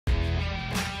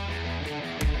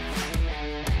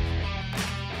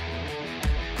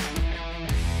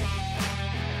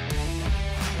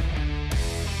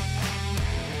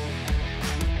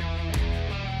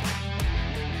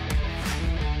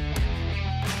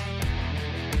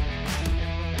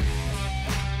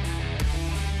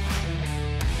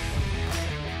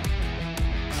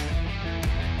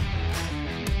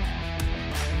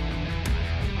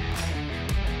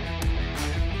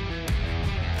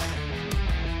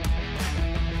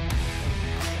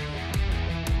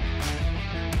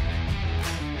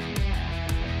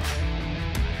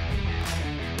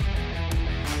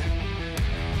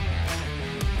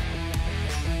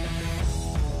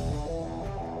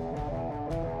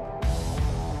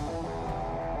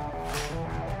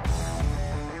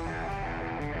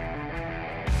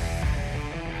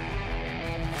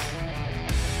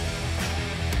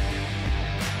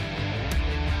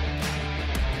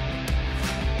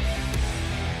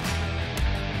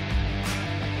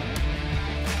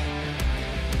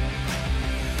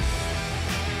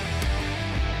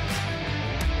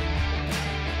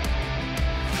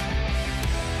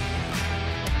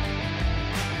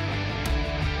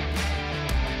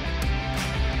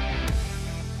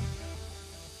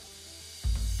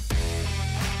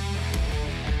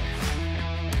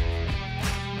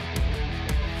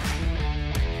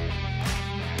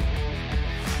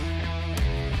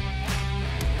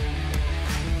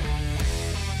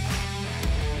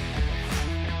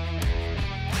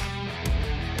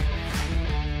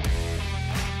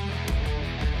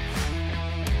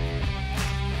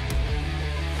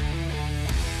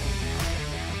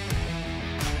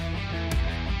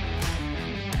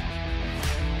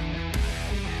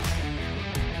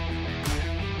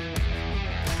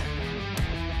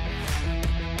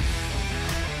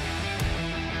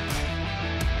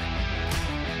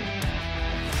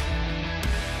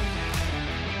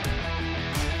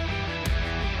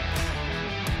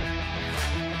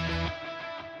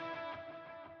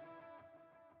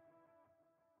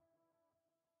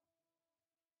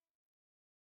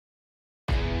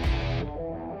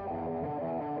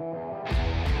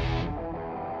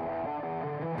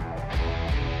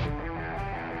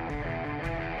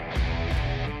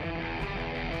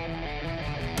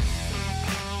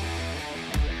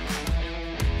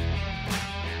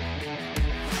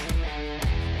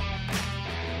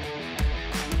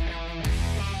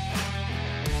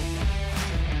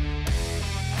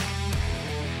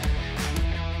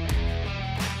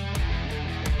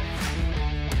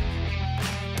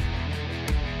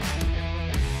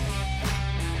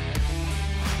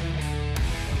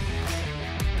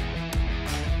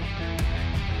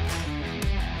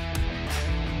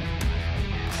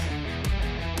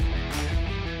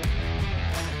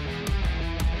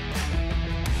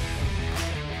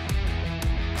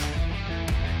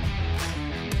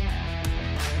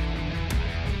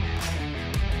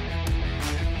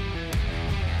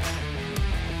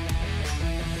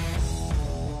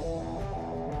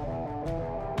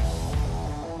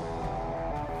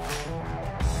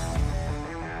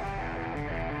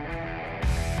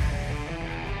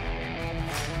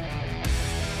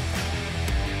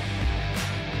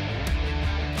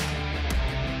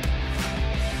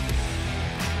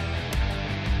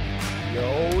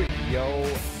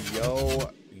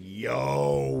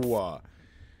Yo.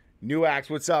 New Axe,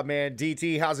 what's up, man?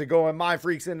 DT, how's it going? My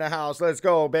Freak's in the house. Let's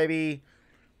go, baby.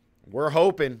 We're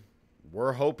hoping.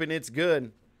 We're hoping it's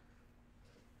good.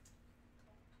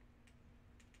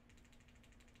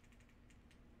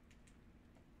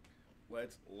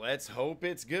 Let's hope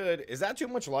it's good. Is that too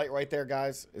much light right there,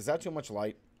 guys? Is that too much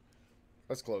light?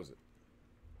 Let's close it.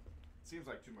 Seems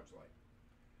like too much light.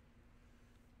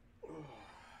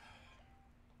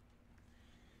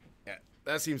 Yeah,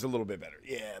 that seems a little bit better.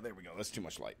 Yeah, there we go. That's too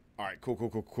much light. All right,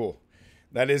 cool.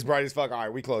 That is bright as fuck. All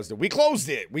right, we closed it. We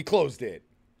closed it.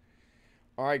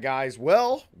 All right, guys.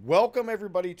 Well, welcome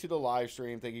everybody to the live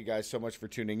stream. Thank you guys so much for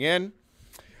tuning in.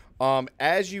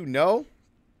 As you know,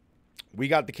 we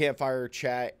got the campfire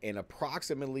chat in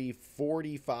approximately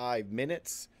 45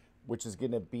 minutes, which is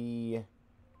going to be,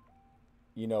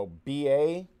 you know,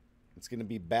 BA. It's going to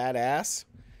be badass.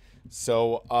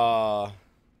 So,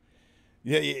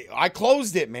 yeah, I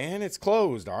closed it, man. It's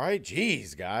closed. All right.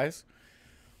 Jeez, guys.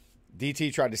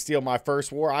 DT tried to steal my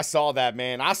first war. I saw that,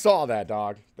 man. I saw that,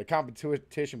 dog. The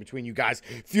competition between you guys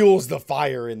fuels the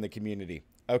fire in the community.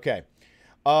 Okay.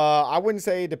 I wouldn't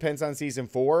say it depends on season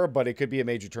 4, but it could be a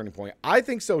major turning point. I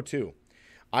think so too.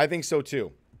 So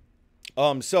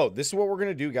this is what we're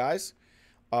gonna do, guys.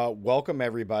 Welcome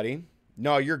everybody.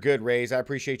 No, you're good, Rays. I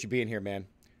appreciate you being here, man.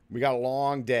 We got a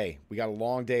long day.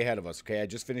 Ahead of us. Okay, I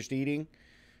just finished eating.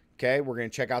 Okay, we're gonna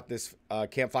check out this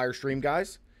campfire stream,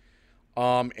 guys.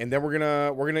 And then we're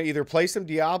gonna either play some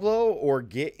Diablo or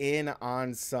get in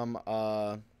on some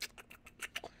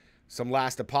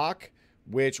Last Epoch.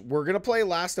 Which we're going to play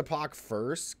Last Epoch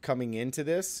first coming into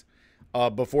this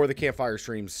before the campfire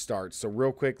stream starts. So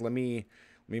real quick, let me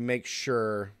make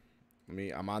sure.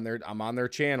 I'm on their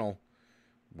channel.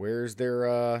 Where's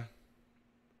their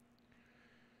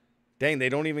dang, they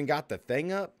don't even got the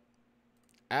thing up.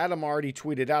 Adam already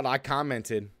tweeted out. I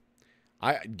commented.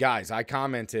 I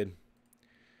commented.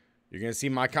 You're going to see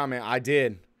my comment. I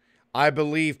did. I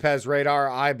believe, Pez Radar.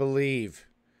 I believe.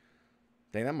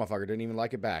 Dang, that motherfucker didn't even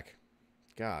like it back.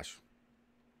 Gosh.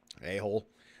 A-hole.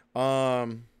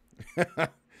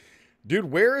 Dude,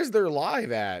 where is their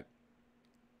live at?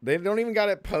 They don't even got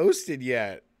it posted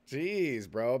yet.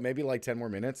 Jeez, bro. Maybe like 10 more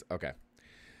minutes. Okay.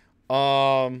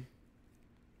 Not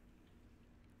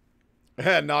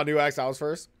New Axe, I was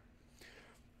first.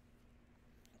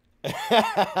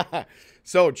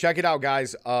 So check it out,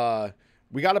 guys.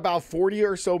 We got about 40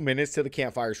 or so minutes to the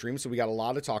campfire stream, so we got a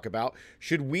lot to talk about.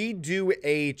 Should we do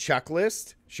a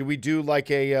checklist? Should we do like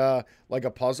a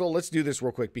puzzle? Let's do this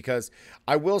real quick, because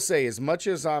I will say, as much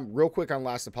as I'm real quick on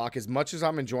Last Epoch, as much as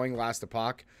I'm enjoying Last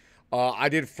Epoch, I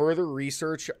did further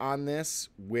research on this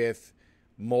with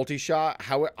multi-shot.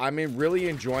 How I'm really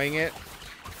enjoying it.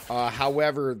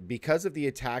 However, because of the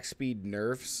attack speed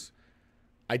nerfs,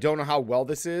 I don't know how well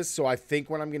this is, so I think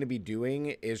what I'm going to be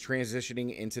doing is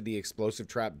transitioning into the explosive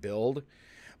trap build,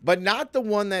 but not the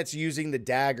one that's using the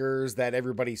daggers that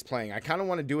everybody's playing. I kind of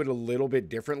want to do it a little bit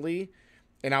differently,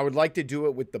 and I would like to do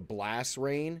it with the blast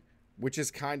rain, which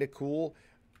is kind of cool.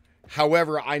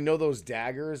 However, I know those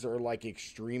daggers are like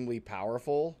extremely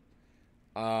powerful.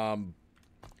 Like,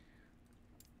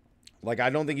 I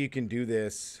don't think you can do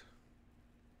this.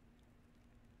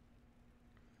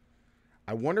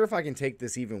 I wonder if I can take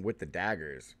this even with the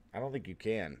daggers. I don't think you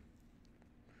can.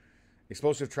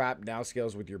 Explosive trap now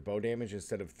scales with your bow damage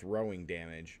instead of throwing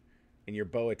damage, and your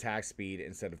bow attack speed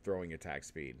instead of throwing attack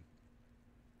speed.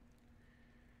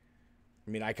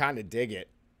 I mean, I kind of dig it.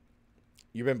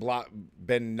 You've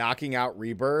been knocking out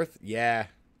Rebirth? Yeah.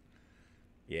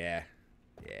 But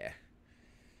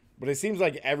it seems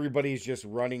like everybody's just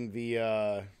running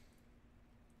the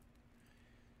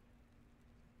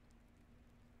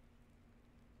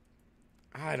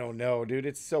I don't know, dude.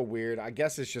 It's so weird. I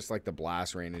guess it's just like the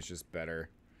blast rain is just better.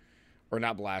 Or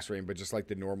not blast rain, but just like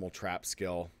the normal trap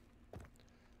skill.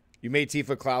 You made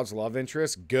Tifa Cloud's love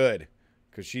interest? Good.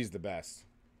 Because she's the best.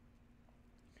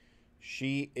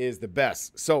 She is the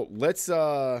best. So let's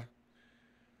FF14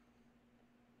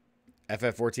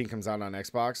 comes out on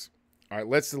Xbox. All right,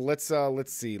 let's see.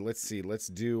 Let's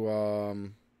do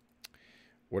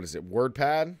what is it?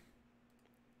 WordPad.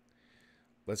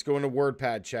 Let's go into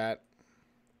WordPad, chat.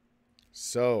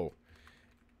 So,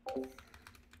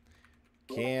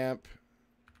 campfire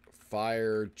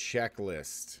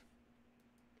checklist.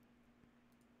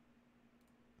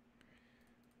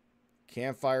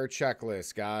 Campfire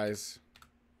checklist, guys.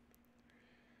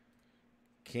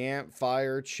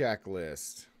 Campfire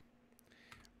checklist.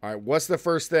 All right, what's the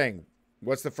first thing?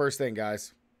 What's the first thing,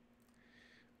 guys?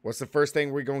 What's the first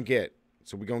thing we're going to get?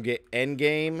 So we're going to get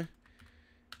endgame.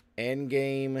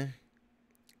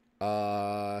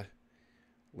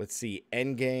 Let's Let's see.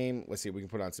 End game. Let's see if we can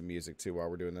put on some music too while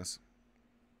we're doing this.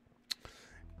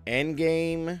 End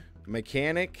game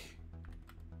mechanic.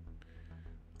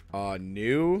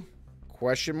 New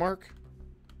question mark.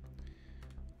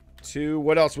 2.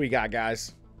 What else we got,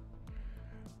 guys?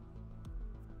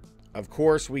 Of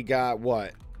course, we got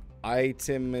what?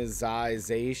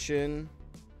 Itemization.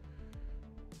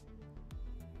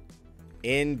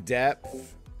 In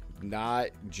depth. Not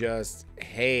just,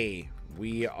 hey,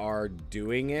 we are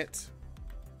doing it.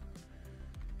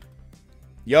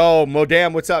 Yo,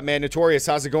 Modam, what's up, man? Notorious,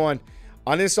 how's it going?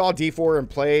 Uninstall D4 and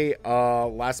play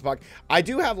Last Epoch. I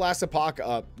do have Last Epoch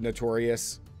up,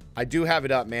 Notorious. I do have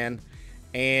it up, man.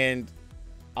 And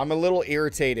I'm a little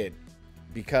irritated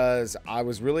because I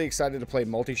was really excited to play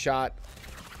multi-shot,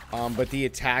 but the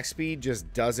attack speed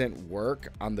just doesn't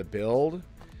work on the build.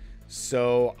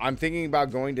 So I'm thinking about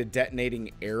going to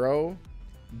detonating arrow,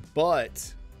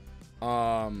 but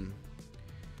I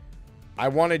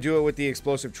want to do it with the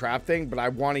explosive trap thing, but I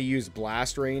want to use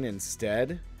blast rain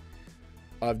instead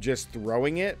of just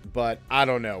throwing it. But I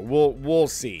don't know. We'll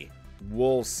see.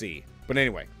 We'll see. But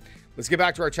anyway, let's get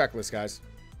back to our checklist, guys.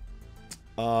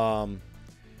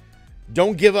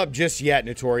 Don't give up just yet,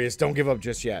 Notorious. Don't give up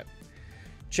just yet.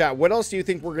 Chat, what else do you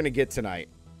think we're going to get tonight?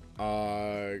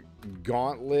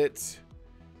 Gauntlet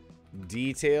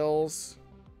details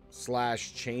 /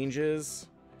 changes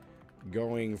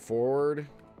going forward.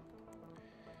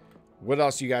 What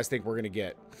else do you guys think we're going to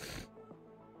get?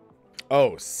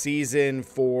 Oh, season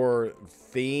 4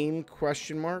 theme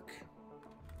question mark.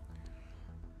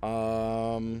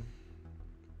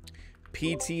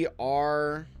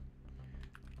 PTR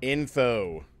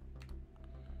info.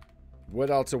 What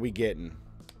else are we getting?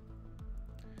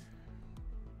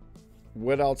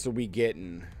 What else are we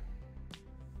getting?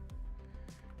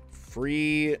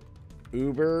 Free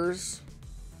Ubers.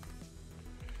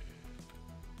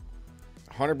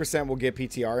 100% will get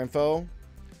PTR info.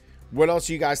 What else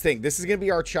do you guys think? This is going to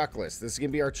be our checklist. This is going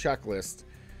to be our checklist.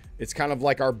 It's kind of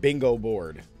like our bingo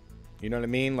board. You know what I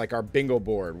mean? Like our bingo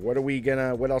board. What else are we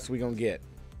going to get?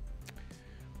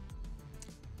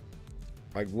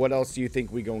 Like, what else do you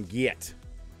think we going to get?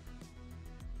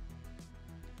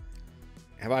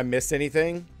 Have I missed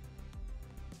anything?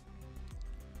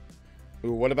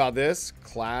 Ooh, what about this?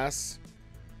 Class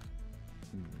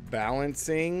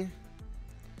balancing.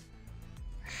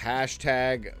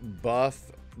 Hashtag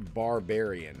buff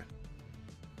barbarian.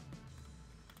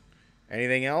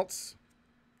 Anything else?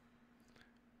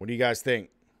 What do you guys think?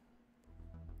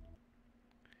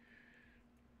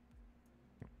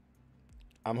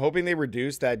 I'm hoping they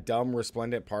reduce that dumb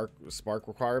resplendent spark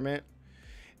requirement.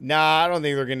 Nah, I don't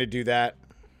think they're going to do that.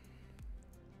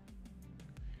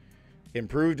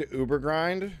 Improved Uber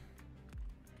grind.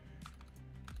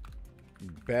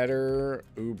 Better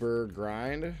Uber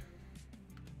grind.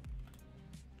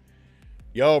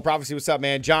 Yo, Prophecy, what's up,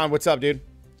 man? John, what's up, dude?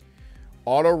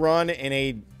 Auto run in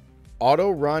a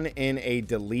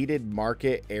deleted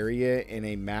market area in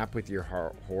a map with your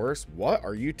horse. What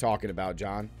are you talking about,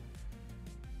 John?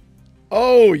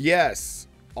 Oh, yes.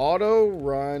 Auto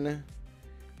run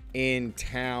in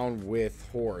town with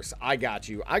horse. I got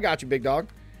you. I got you, big dog.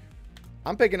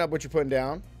 I'm picking up what you're putting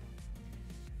down.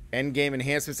 End game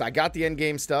enhancements. I got the end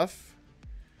game stuff.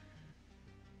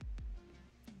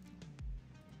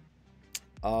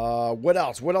 What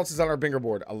else? What else is on our bingo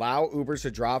board? Allow Ubers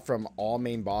to drop from all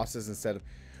main bosses instead of...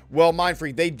 Well,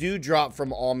 Mindfreak, they do drop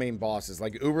from all main bosses.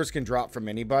 Like, Ubers can drop from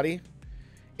anybody.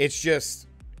 It's just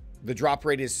the drop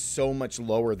rate is so much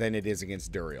lower than it is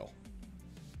against Duriel.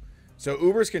 So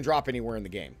Ubers can drop anywhere in the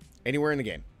game. Anywhere in the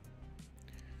game.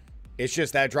 It's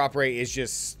just that drop rate is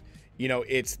just, you know,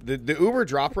 it's the Uber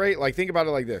drop rate. Like, think about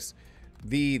it like this.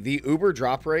 The Uber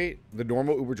drop rate, the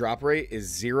normal Uber drop rate is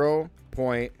 0.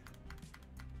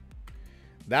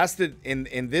 That's the, and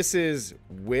this is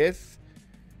with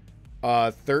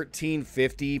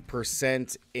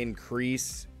 1350%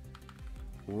 increase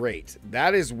rate.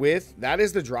 That is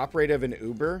the drop rate of an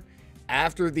Uber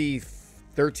after the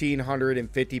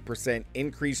 1350%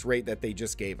 increase rate that they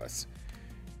just gave us.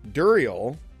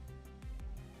 Duriel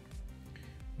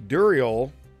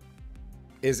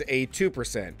is a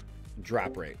 2%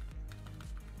 drop rate.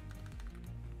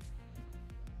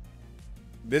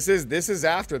 This is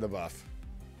after the buff.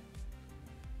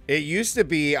 It used to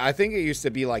be, I think it used to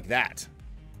be like that.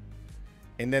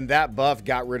 And then that buff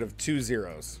got rid of 2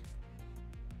 zeros.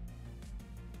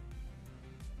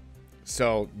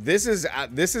 So this is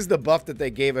the buff that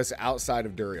they gave us outside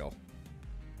of Duriel.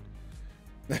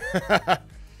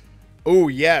 Oh,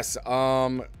 yes.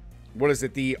 What is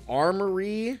it? The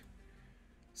armory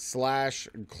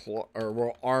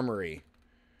armory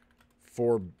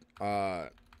for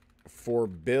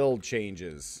build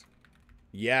changes.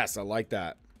 Yes, I like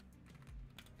that.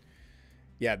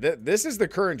 Yeah, this is the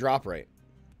current drop rate.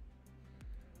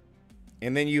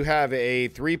 And then you have a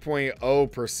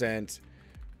 3.0%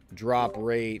 drop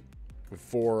rate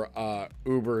for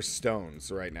Uber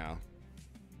stones right now.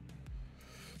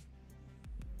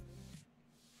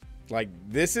 Like,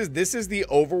 this is the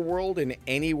overworld and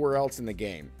anywhere else in the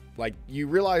game. Like, you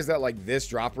realize that, like, this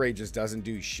drop rate just doesn't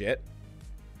do shit.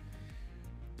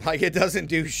 Like, it doesn't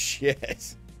do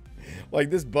shit. Like,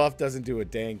 this buff doesn't do a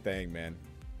dang thing, man.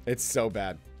 It's so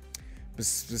bad.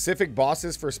 Specific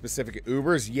bosses for specific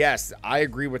Ubers. Yes, I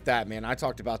agree with that, man. I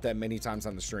talked about that many times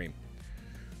on the stream.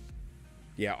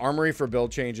 Yeah, armory for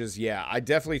build changes. Yeah, I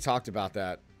definitely talked about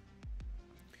that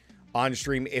on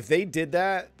stream. If they did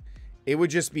that, it would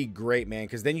just be great, man.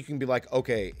 Because then you can be like,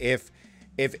 okay, if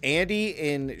Andy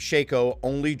and Shako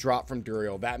only drop from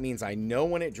Duriel, that means I know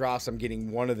when it drops, I'm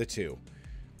getting one of the two.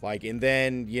 Like, and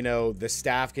then, you know, the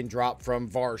staff can drop from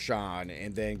Varshan,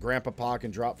 and then Grandpa Pa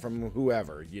can drop from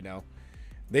whoever, you know.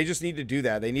 They just need to do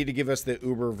that. They need to give us the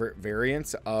Uber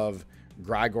variants of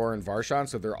Grigor and Varshan,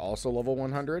 so they're also level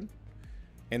 100.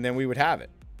 And then we would have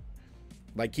it.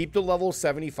 Like, keep the level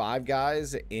 75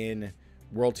 guys in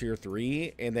World Tier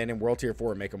 3, and then in World Tier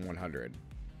 4, make them 100.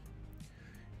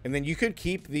 And then you could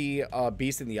keep the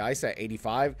Beast in the Ice at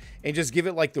 85, and just give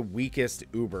it, like, the weakest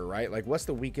Uber, right? Like, what's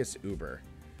the weakest Uber?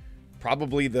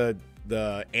 Probably the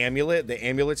amulet. The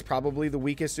amulet's probably the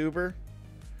weakest Uber.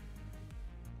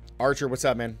 Archer, what's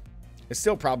up, man? It's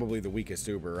still probably the weakest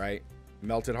Uber, right?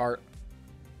 Melted Heart.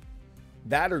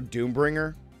 That or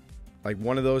Doombringer. Like,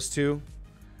 one of those two.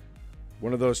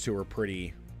 One of those two are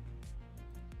pretty...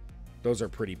 Those are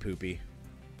pretty poopy.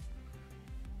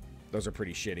 Those are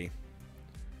pretty shitty.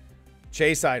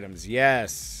 Chase items.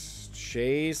 Yes.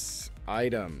 Chase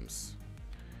items.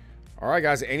 All right,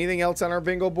 guys. Anything else on our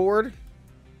bingo board?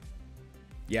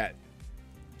 Yeah.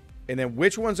 And then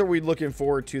which ones are we looking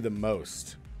forward to the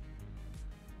most?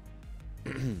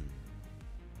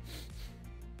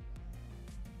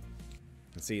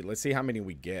 Let's see how many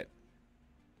we get.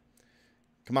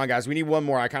 Come on, guys. We need one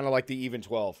more. I kind of like the even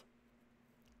 12.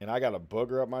 And I got a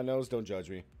booger up my nose. Don't judge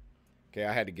me. Okay,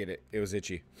 I had to get it. It was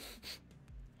itchy.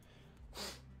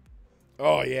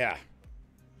 Oh, yeah.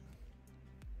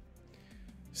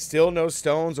 Still no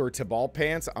stones or Tibalt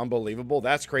pants. Unbelievable.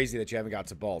 That's crazy that you haven't got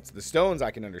Tibalts. The stones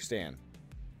I can understand.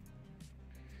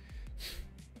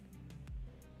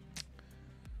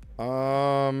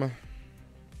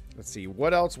 Let's see.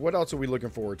 What else are we looking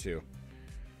forward to?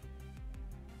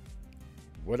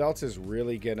 What else is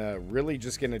really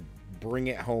just gonna bring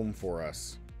it home for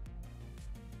us?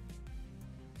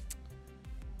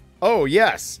 Oh,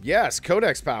 yes. Yes.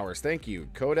 Codex powers. Thank you.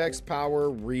 Codex power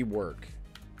rework.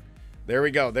 There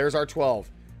we go. There's our 12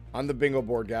 on the bingo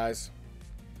board, guys.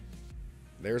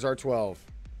 There's our 12.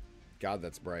 God,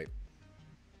 that's bright.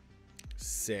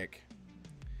 Sick.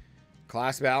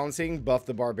 Class balancing. Buff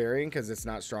the barbarian because it's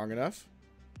not strong enough.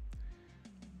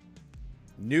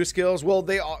 New skills. Well,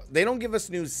 they don't give us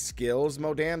new skills,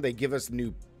 Modam. They give us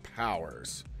new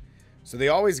powers. So they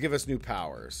always give us new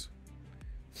powers.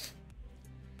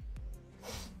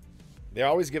 They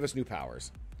always give us new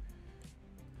powers.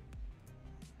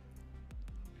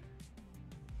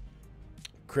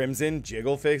 Crimson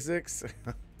jiggle physics.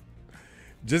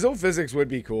 Jizzle physics would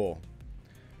be cool.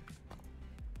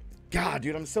 God,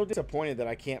 dude, I'm so disappointed that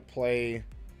I can't play.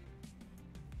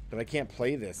 That I can't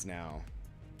play this now.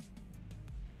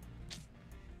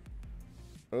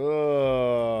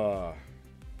 Ugh.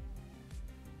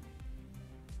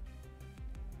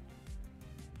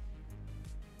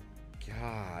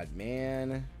 God,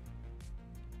 man.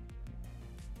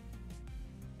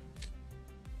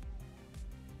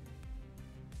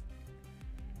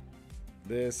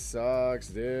 This sucks,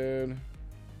 dude.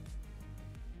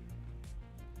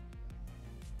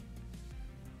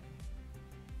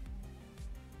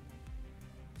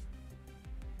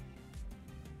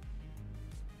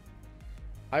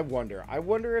 I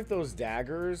wonder if those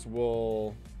daggers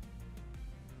will...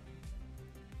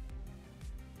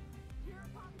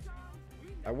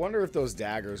 I wonder if those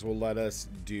daggers will let us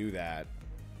do that.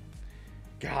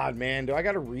 God, man, do I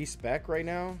got to respec right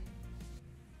now?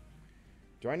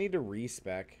 Do I need to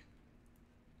respec?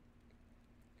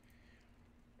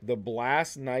 The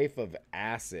blast knife of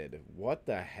acid. What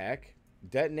the heck?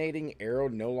 Detonating arrow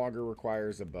no longer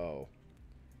requires a bow.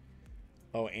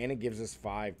 Oh, and it gives us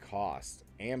 5 cost.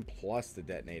 And plus the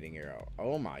detonating arrow.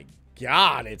 Oh my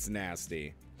God, it's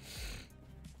nasty.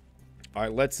 All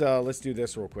right, let's do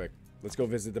this real quick. Let's go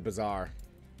visit the bazaar.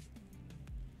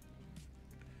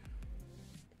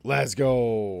 Let's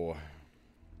go.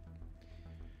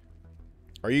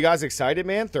 Are you guys excited,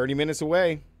 man? 30 minutes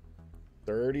away.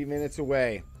 30 minutes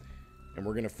away. And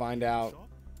we're going to find out.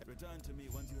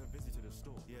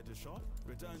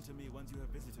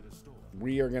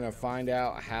 We are going to find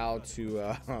out how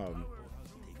to...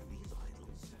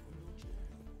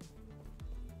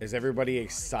 is everybody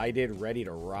excited, ready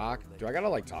to rock? Do I got to,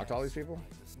 like, talk to all these people?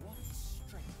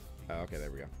 Oh, okay, there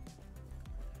we go.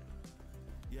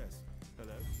 Yes.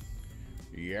 Hello?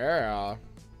 Yeah.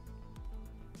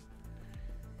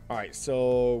 All right,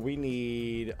 so we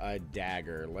need a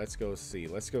dagger. Let's go see.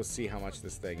 Let's go see how much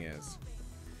this thing is.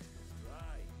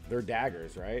 They're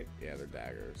daggers, right? Yeah, they're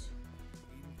daggers.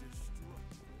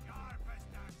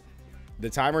 The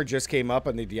timer just came up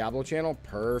on the Diablo channel.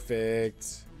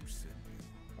 Perfect.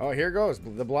 Oh, here goes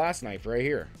the blast knife right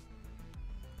here.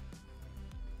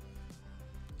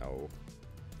 Oh.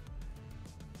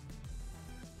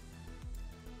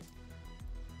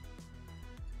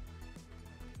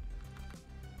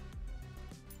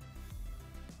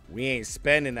 We ain't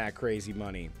spending that crazy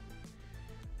money.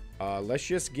 Let's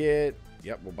just get...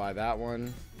 Yep, we'll buy that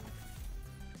one.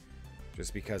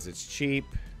 Just because it's cheap.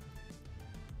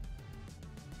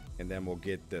 And then we'll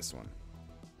get this one.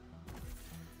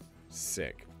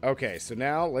 Sick. Okay, so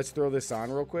now let's throw this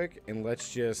on real quick. And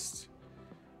let's just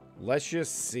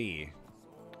see.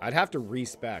 I'd have to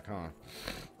respec, huh?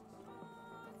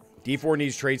 D4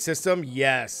 needs trade system?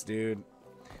 Yes, dude.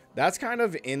 That's kind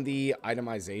of in the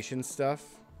itemization stuff.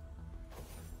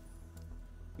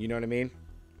 You know what I mean?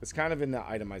 It's kind of in the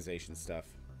itemization stuff.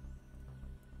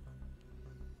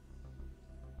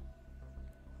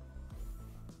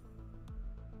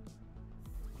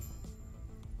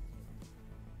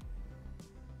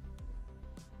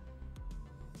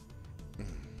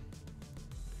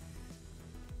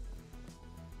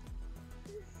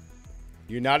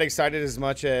 You're not excited as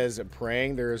much as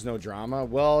praying there is no drama?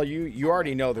 Well, you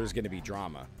already know there's going to be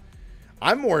drama.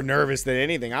 I'm more nervous than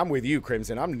anything. I'm with you,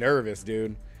 Crimson. I'm nervous,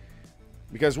 dude.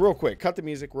 Because real quick, cut the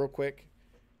music real quick.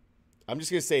 I'm just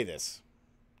going to say this.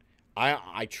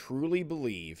 I truly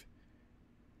believe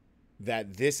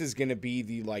that this is going to be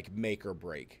the, like, make or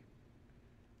break.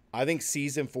 I think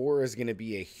Season 4 is going to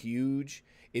be a huge...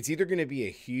 It's either going to be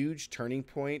a huge turning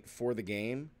point for the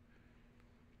game,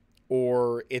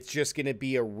 or it's just going to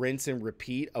be a rinse and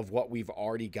repeat of what we've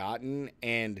already gotten,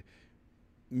 and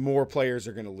more players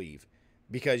are going to leave.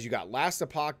 Because you got Last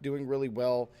Epoch doing really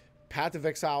well. Path of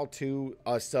Exile 2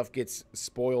 stuff gets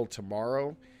spoiled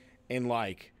tomorrow. And,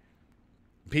 like,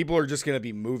 people are just going to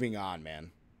be moving on,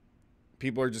 man.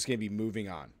 People are just going to be moving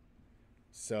on.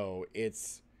 So,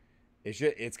 it's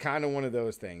kind of one of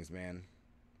those things, man.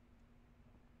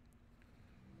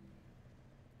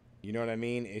 You know what I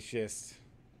mean? It's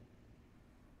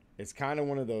kind of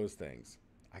one of those things.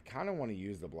 I kind of want to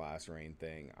use the Blast Rain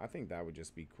thing. I think that would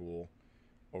just be cool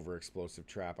over Explosive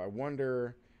Trap. I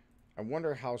wonder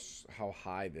how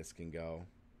high this can go.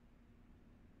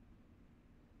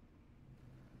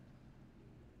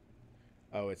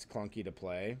 Oh, it's clunky to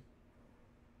play.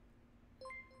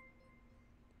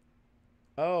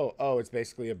 Oh, it's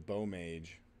basically a bow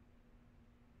mage.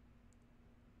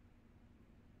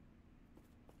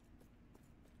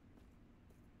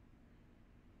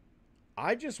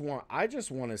 I just want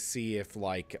to see if,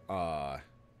 like, I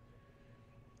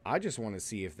just want to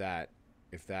see if that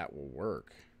will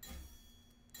work.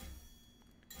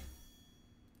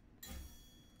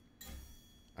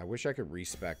 I wish I could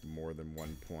respec more than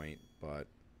 1 point, but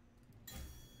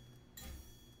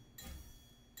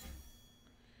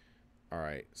all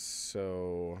right.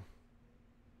 So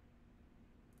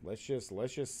let's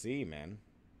just see, man.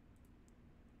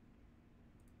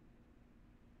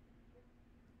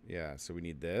 Yeah, so we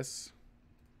need this.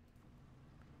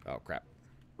 Oh, crap.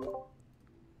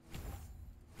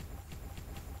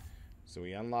 So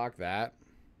we unlock that.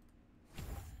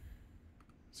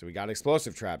 So we got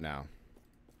Explosive Trap now.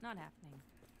 Not happening.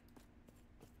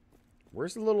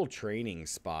 Where's the little training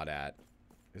spot at?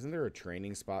 Isn't there a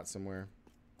training spot somewhere?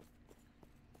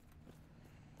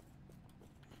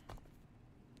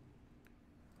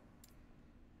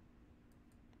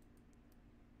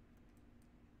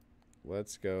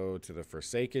 Let's go to the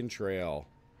Forsaken Trail.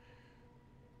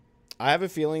 I have a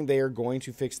feeling they are going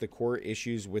to fix the core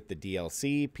issues with the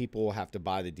DLC. People will have to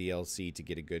buy the DLC to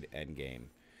get a good end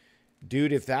game.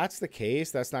 Dude, if that's the case,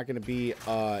 that's not going to be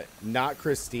not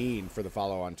Christine for the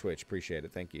follow on Twitch. Appreciate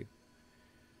it. Thank you.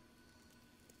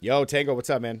 Yo, Tango, what's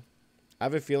up, man? I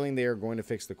have a feeling they are going to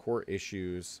fix the core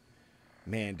issues.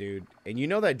 Man, dude. And you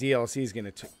know that DLC is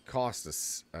going to cost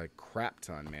us a crap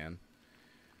ton, man.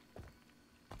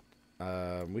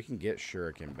 We can get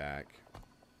Shuriken back.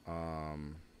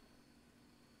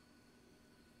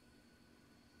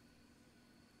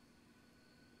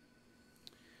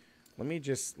 Let me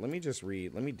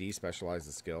despecialize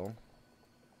the skill.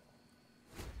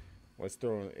 Let's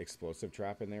throw an explosive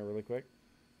trap in there really quick.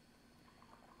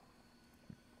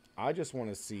 I just want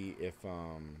to see if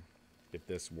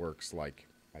this works like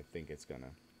I think it's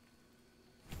gonna.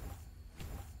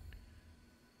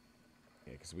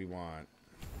 Yeah, because we want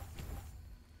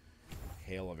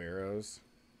hail of arrows.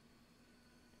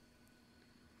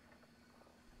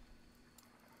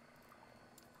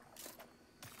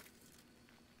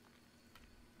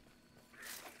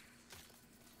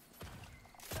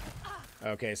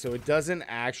 Okay, so it doesn't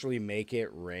actually make it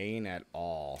rain at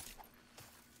all.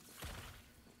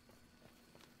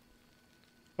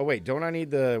 Oh, wait, don't I need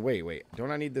the... Wait.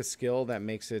 Don't I need the skill that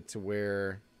makes it to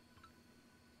where...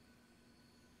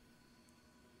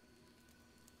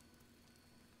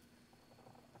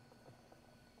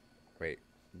 Wait,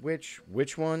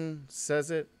 which one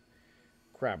says it?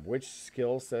 Crap, which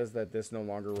skill says that this no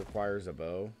longer requires a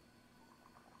bow?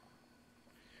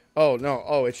 Oh, no.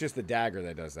 Oh, it's just the dagger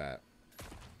that does that.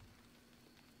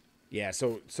 Yeah,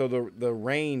 so the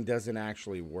rain doesn't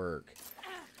actually work.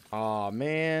 Aw,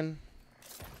 man.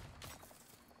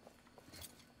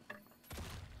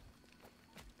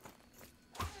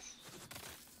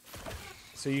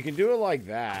 So you can do it like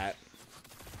that.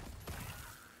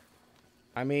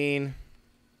 I mean...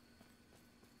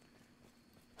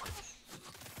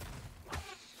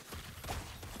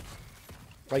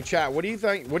 Like, chat, what do you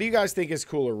think? What do you guys think is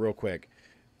cooler, real quick?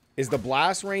 Is the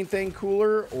blast rain thing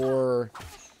cooler, or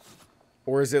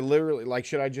is it literally, like,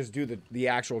 should I just do the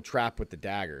actual trap with the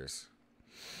daggers?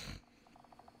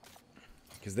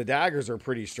 Because the daggers are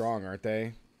pretty strong, aren't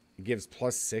they? It gives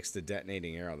 +6 to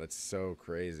detonating arrow. That's so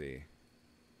crazy.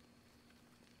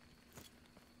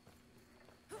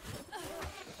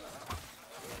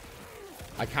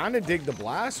 I kind of dig the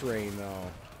blast rain,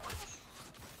 though.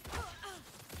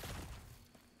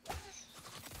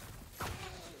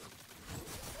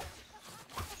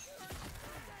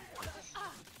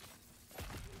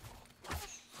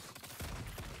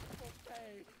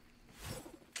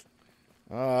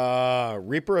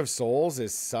 Reaper of Souls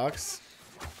sucks.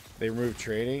 They remove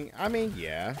trading. I mean,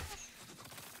 yeah.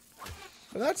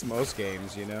 But that's most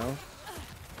games, you know.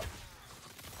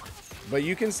 But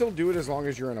you can still do it as long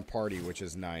as you're in a party, which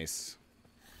is nice.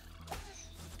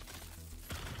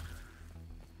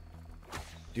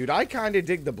 Dude, I kind of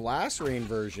dig the blast rain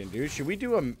version, dude. Should we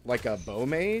do like a bow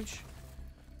mage?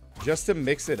 Just to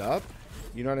mix it up?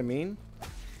 You know what I mean?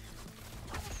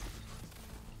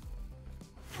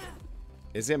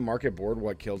 Isn't Market Board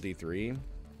what killed D3?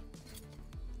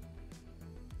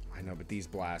 I know, but these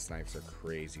blast knives are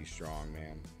crazy strong,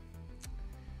 man.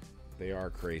 They are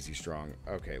crazy strong.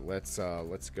 Okay, let's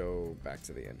go back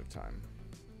to the end of time.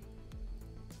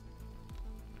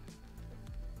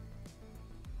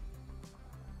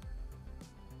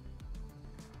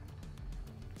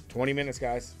 $20 minutes,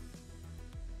 guys.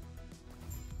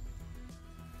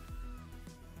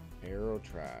 Arrow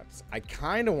traps. I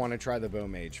kind of want to try the bow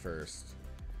mage first.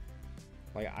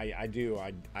 Like, I do.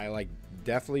 I like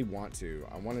definitely want to.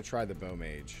 I want to try the bow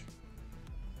mage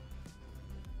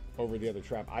over the other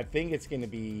trap. I think it's going to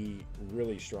be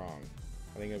really strong.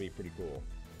 I think it'll be pretty cool.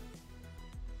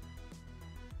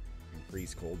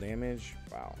 Increase cold damage.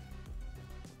 Wow.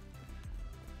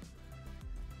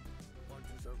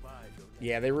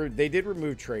 Yeah, they did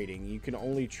remove trading. You can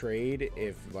only trade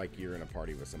if like you're in a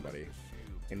party with somebody,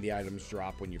 and the items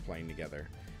drop when you're playing together,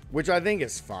 which I think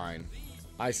is fine.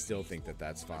 I still think that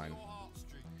that's fine.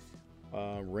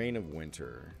 Reign of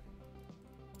Winter.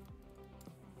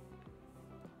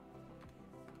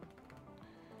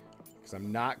 Because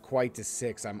I'm not quite to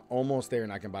 6. I'm almost there,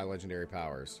 and I can buy legendary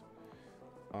powers.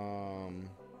 Man,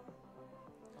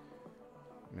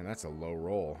 that's a low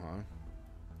roll, huh?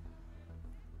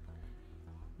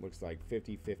 Looks like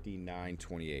 50, 59,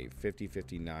 28. 50,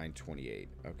 59, 28.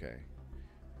 Okay.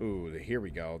 Ooh, here we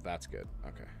go. That's good.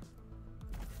 Okay.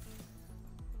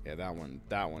 Yeah,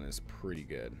 that one is pretty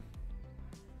good.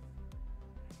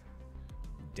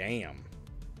 Damn.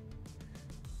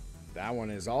 That one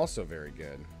is also very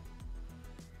good.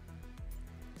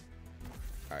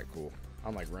 Alright, cool.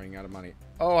 I'm like running out of money.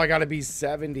 Oh, I gotta be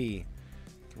 70.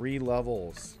 3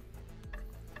 levels.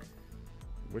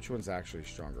 Which one's actually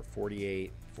stronger?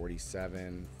 48,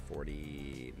 47,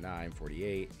 49,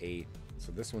 48, 8.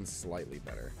 So this one's slightly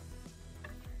better.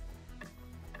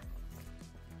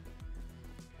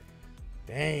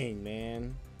 Dang,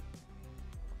 man.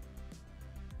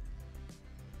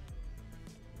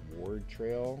 Ward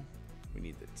trail. We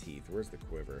need the teeth. Where's the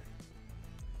quiver?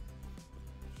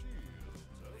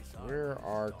 Where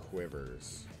are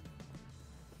quivers?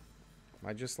 Am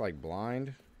I just like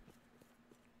blind?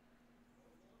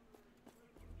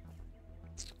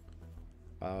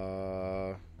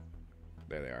 There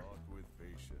they are. With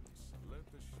patience, let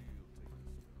the shield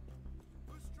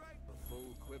take us. A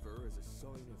full quiver is a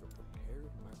sign of a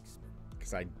prepared marksman.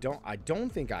 Because I don't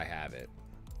think I have it.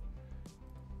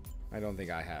 I don't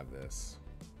think I have this.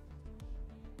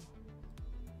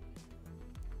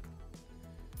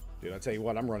 Dude, I'll tell you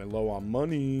what, I'm running low on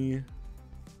money.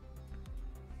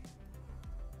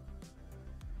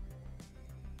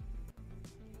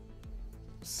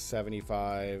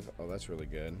 $75. Oh, that's really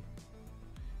good.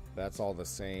 That's all the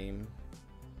same.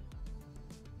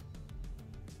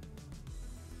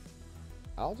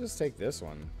 I'll just take this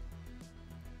one.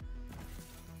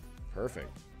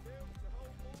 Perfect.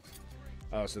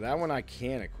 Oh, so that one I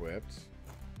can equip.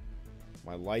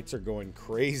 My lights are going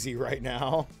crazy right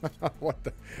now. What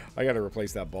the? I gotta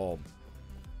replace that bulb.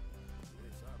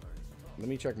 Let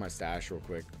me check my stash real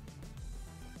quick.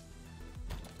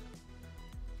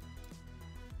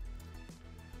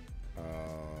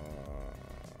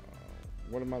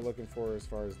 What am I looking for as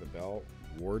far as the belt?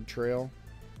 Ward trail.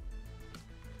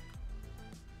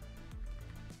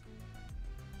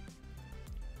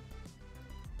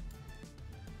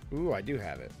 Ooh, I do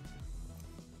have it.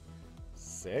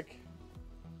 Sick.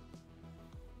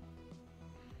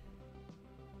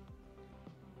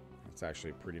 That's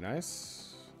actually pretty nice.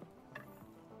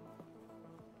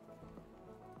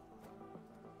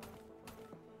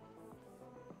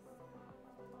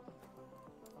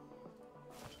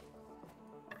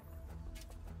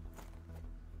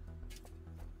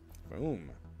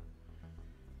 Boom.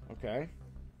 Okay.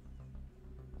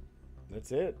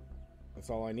 That's it. That's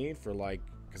all I need for, like,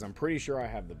 because I'm pretty sure I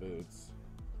have the boots.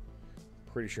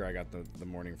 Pretty sure I got the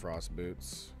Morning Frost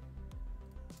boots.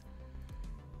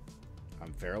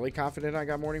 I'm fairly confident I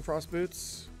got Morning Frost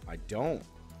boots. I don't.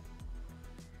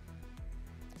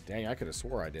 Dang, I could have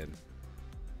swore I did.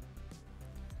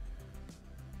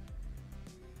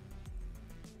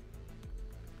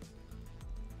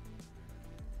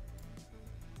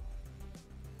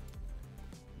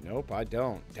 Nope, I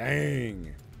don't.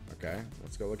 Dang. Okay,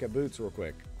 let's go look at boots real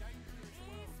quick.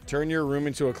 Turn your room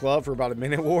into a club for about a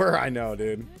minute war? I know,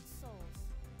 dude.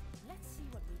 Let's see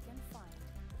what we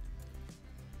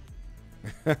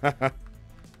can find.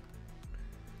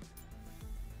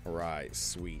 Alright,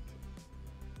 sweet.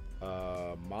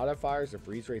 Modifiers, the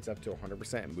freeze rate's up to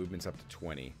 100% and movement's up to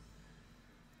 20.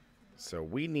 So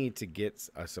we need to get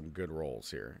some good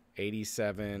rolls here.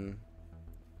 87.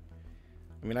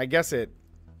 I mean, I guess it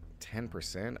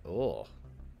 10%. Oh,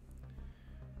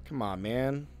 come on,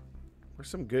 man. There's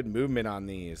some good movement on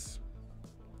these.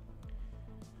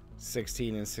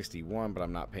 16 and 61, but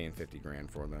I'm not paying 50 grand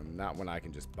for them. Not when I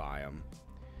can just buy them.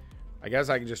 I guess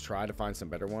I can just try to find some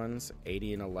better ones.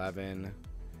 80 and 11.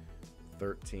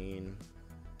 13.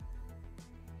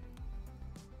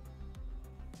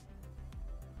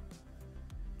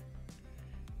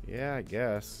 Yeah, I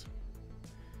guess.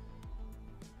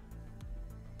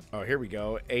 Oh, here we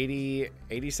go. 80,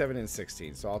 87 and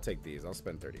 16. So I'll take these. I'll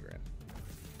spend 30 grand.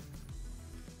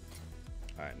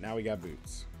 All right, now we got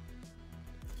boots.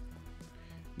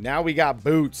 Now we got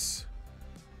boots.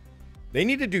 They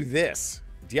need to do this.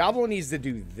 Diablo needs to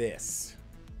do this.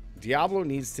 Diablo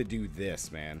needs to do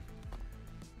this, man.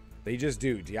 They just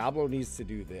do. Diablo needs to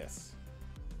do this.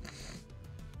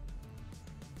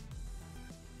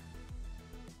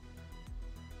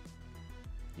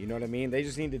 You know what I mean? They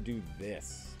just need to do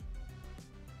this.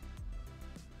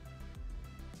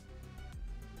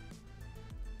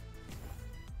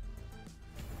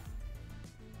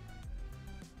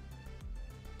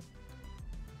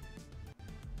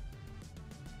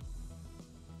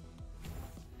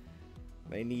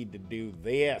 They need to do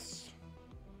this.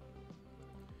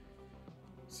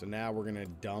 So now we're going to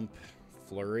dump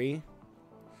Flurry.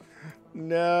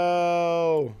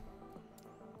 No.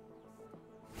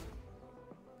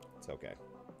 It's okay.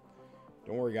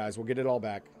 Don't worry, guys. We'll get it all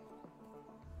back.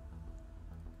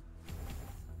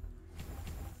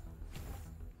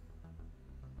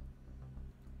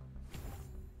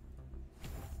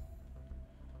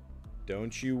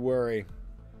 Don't you worry.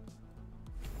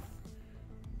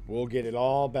 We'll get it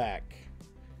all back.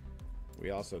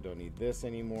 We also don't need this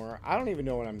anymore. I don't even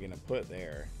know what I'm going to put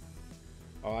there.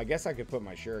 Oh, I guess I could put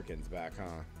my shurikens back, huh?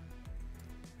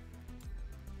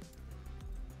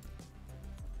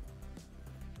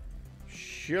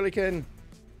 Shuriken.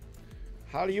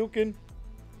 Hadouken.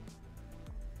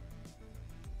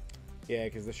 Yeah,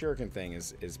 because the shuriken thing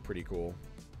is pretty cool.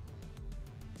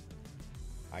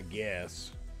 I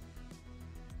guess.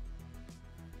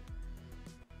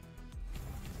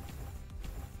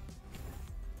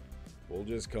 We'll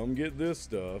just come get this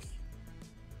stuff.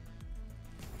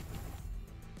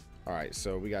 All right,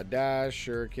 so we got dash,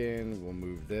 shuriken. We'll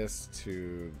move this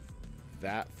to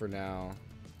that for now.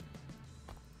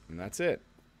 And that's it.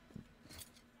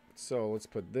 So let's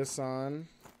put this on,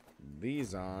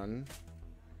 these on,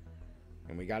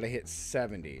 and we got to hit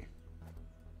 70.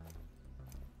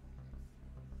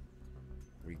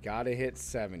 We got to hit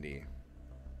 70.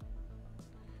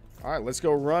 All right, let's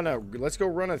go run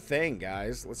a thing,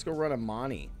 guys. Let's go run a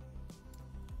Monty.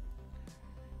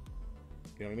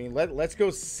 You know what I mean? Let's go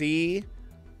see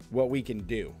what we can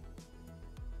do.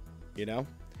 You know?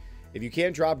 If you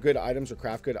can't drop good items or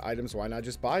craft good items, why not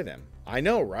just buy them? I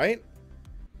know, right?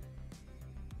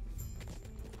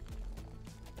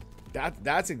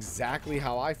 That's exactly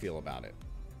how I feel about it.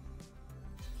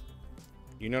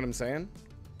 You know what I'm saying?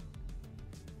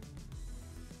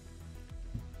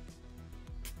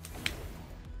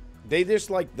 They just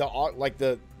like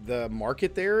the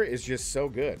market there is just so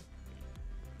good.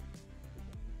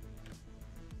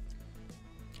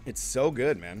 It's so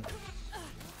good, man.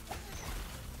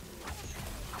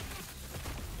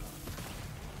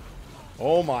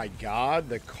 Oh my god,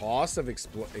 the cost of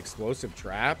explosive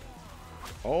trap.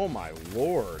 Oh my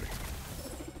lord.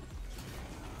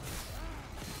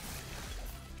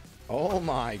 Oh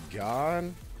my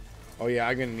god. Oh yeah,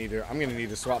 I'm gonna need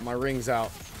to swap my rings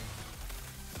out.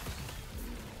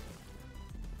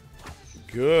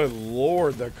 Good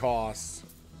lord, the costs.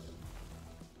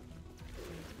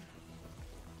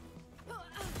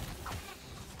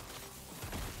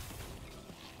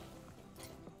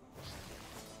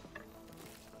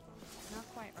 Not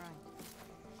quite right.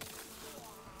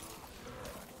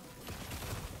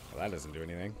 Well, that doesn't do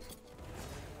anything.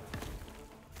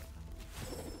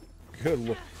 Good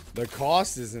lord. The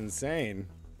cost is insane.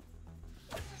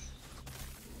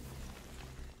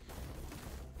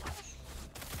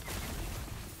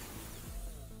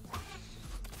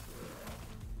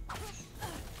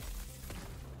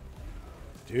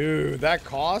 Dude, that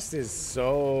cost is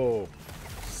so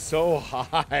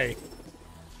high.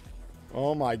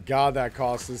 Oh my god, that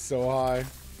cost is so high.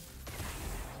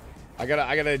 I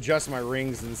gotta adjust my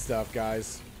rings and stuff,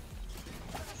 guys.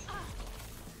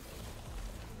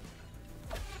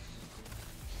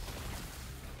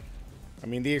 I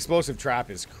mean, the explosive trap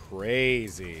is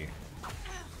crazy.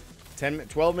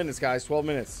 12 minutes, guys. 12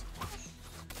 minutes.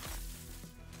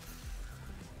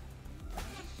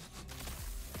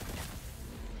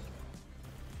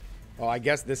 Oh, I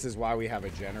guess this is why we have a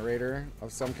generator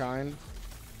of some kind.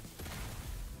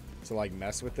 To, like,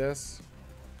 mess with this.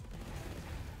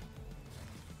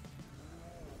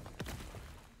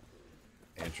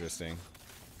 Interesting.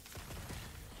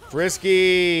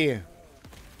 Frisky!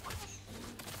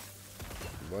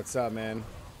 What's up, man?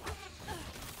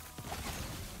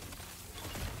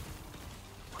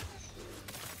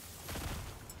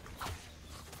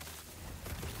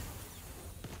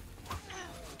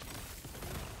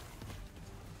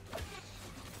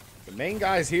 The main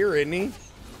guy's here, isn't he?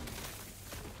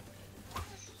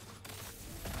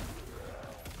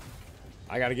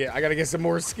 I gotta get some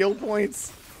more skill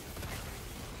points.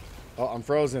 Oh, I'm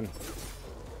frozen.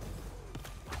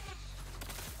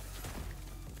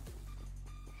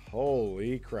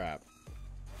 Holy crap.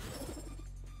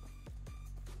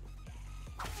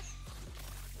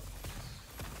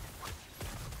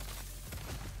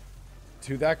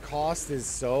 Dude, that cost is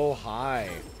so high.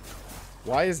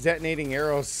 Why is detonating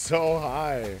arrows so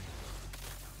high?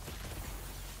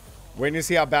 Waiting to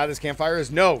see how bad this campfire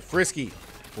is? No, Frisky.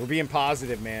 We're being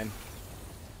positive, man.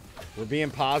 We're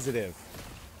being positive.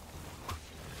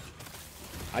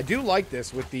 I do like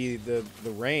this with the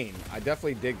rain. I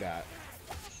definitely dig that.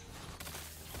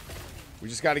 We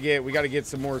just gotta get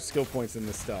some more skill points in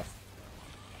this stuff.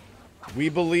 We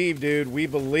believe, dude. We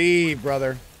believe,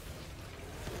 brother.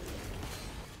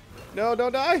 No,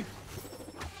 don't die.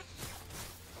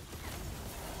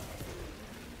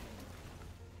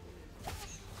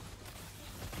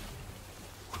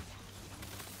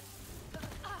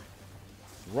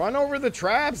 Run over the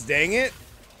traps, dang it.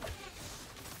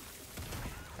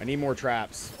 I need more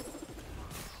traps.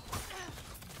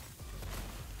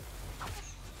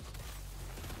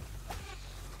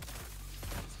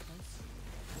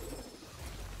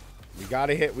 We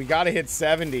gotta hit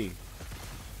 70.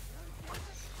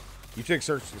 You took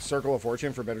Circle of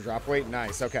Fortune for better drop weight?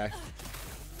 Nice, okay.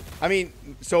 I mean,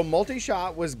 so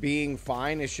multi-shot was being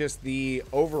fine. It's just the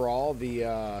overall,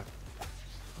 the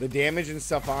damage and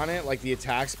stuff on it, like the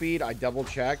attack speed, I double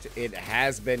checked. It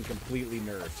has been completely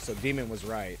nerfed. So Demon was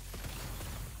right.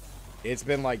 It's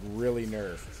been like really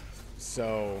nerfed.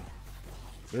 So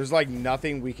there's like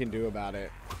nothing we can do about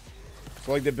it.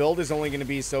 So like the build is only going to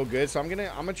be so good. So I'm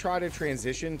gonna try to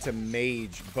transition to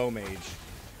mage, bow mage.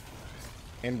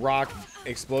 and rock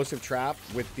explosive trap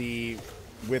with the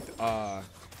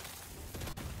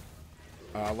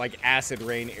like acid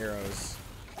rain arrows.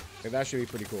 Okay, that should be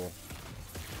pretty cool.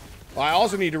 Well, I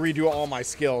also need to redo all my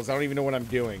skills. I don't even know what I'm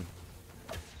doing.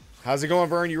 How's it going,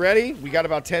 Vern? You ready? We got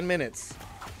about 10 minutes.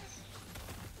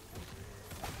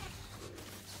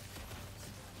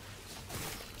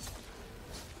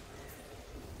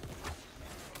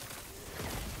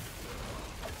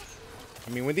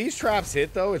 I mean, when these traps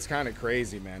hit, though, it's kind of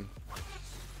crazy, man.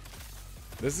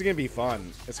 This is going to be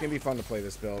fun. It's going to be fun to play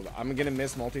this build. I'm going to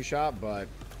miss multi-shot, but...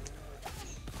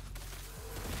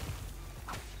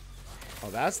 Oh,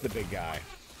 that's the big guy.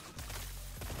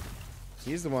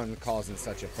 He's the one causing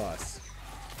such a fuss.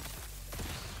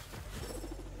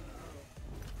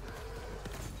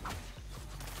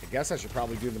 I guess I should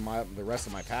probably do the rest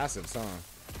of my passives, huh?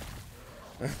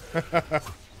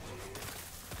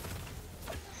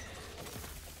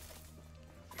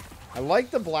 I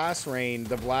like the blast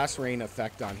rain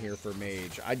effect on here for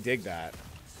mage. I dig that.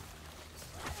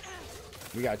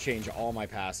 We gotta change all my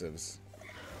passives.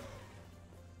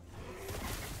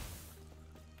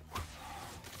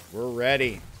 We're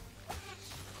ready.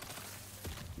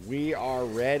 We are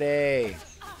ready.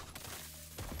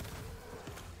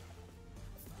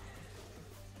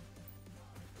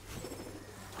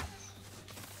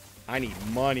 I need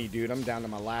money, dude. I'm down to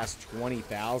my last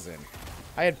 20,000.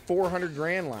 I had 400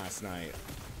 grand last night.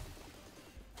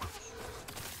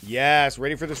 Yes,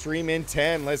 ready for the stream in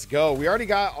 10. Let's go. We already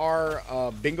got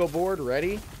our bingo board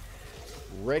ready.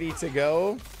 Ready to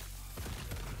go.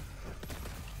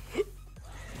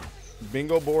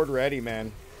 Bingo board ready,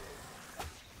 man.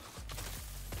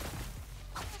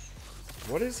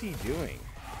 What is he doing?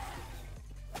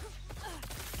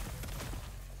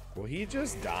 Will he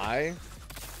just die?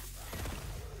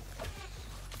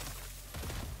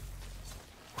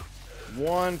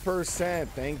 %.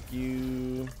 Thank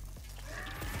you.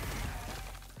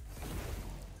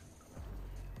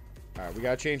 All right, we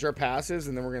gotta change our passes,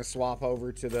 and then we're gonna swap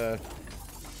over to the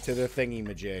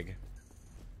thingy-majig.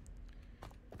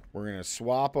 We're gonna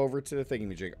swap over to the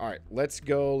thingy-majig. All right, let's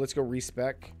go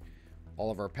respec all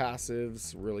of our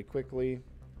passives really quickly.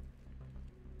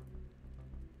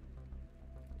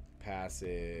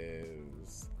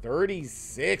 Passives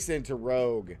 36 into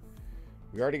Rogue.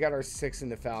 We already got our 6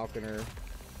 into Falconer.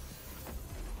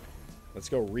 Let's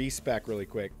go respec really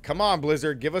quick. Come on,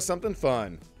 Blizzard, give us something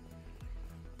fun.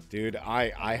 Dude,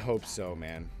 I hope so,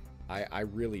 man. I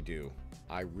really do.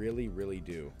 I really, really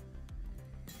do.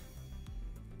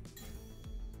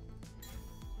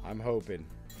 I'm hoping.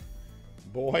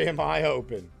 Boy, am I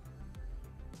hoping.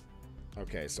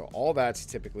 Okay, so all that's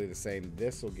typically the same.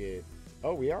 This will get...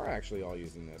 Oh, we are actually all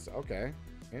using this. Okay,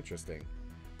 interesting.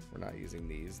 We're not using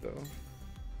these, though.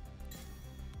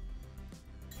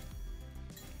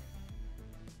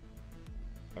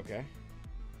 Okay.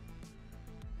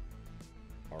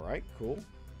 All right, cool.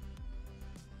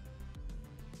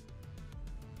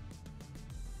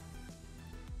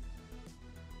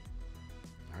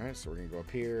 All right, so we're gonna go up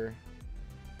here.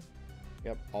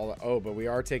 Yep, all the, oh, but we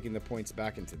are taking the points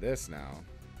back into this now.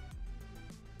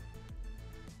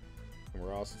 And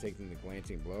we're also taking the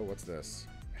glancing blow. What's this?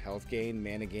 Health gain,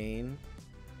 mana gain.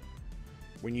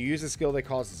 When you use a skill that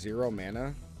costs 0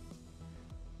 mana.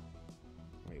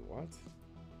 Wait, what?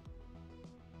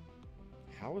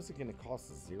 How is it going to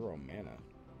cost 0 mana?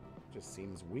 It just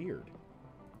seems weird.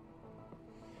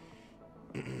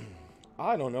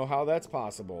 I don't know how that's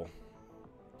possible.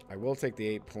 I will take the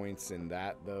 8 points in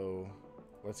that, though.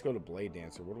 Let's go to Blade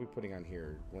Dancer. What are we putting on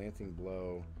here? Glancing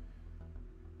Blow.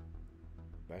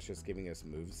 That's just giving us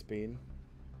move speed.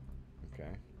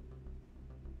 Okay.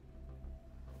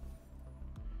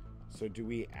 So do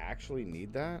we actually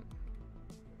need that?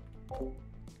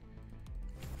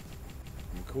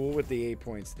 I'm cool with the 8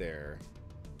 points there.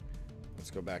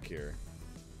 Let's go back here.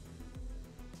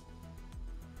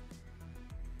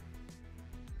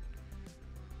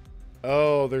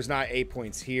 Oh, there's not 8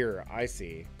 points here. I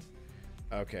see.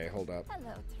 Okay, hold up.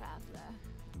 Hello, traveler.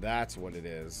 That's what it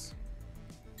is.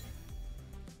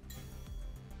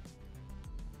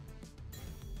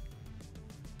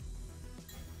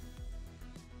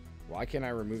 Why can't I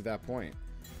remove that point?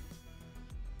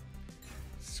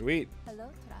 Sweet. Hello,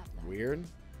 traveler. Weird.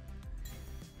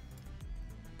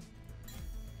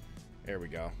 There we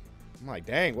go. I'm like,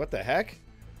 dang, what the heck?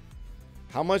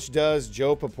 How much does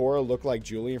Joe Papora look like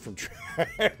Julian from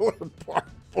Trailer Park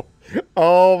Boys?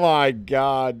 Oh my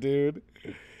god, dude.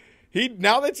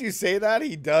 Now that you say that,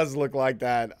 he does look like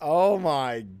that. Oh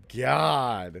my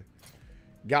god.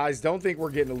 Guys, don't think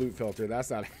we're getting a loot filter. That's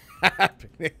not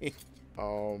happening.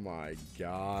 Oh my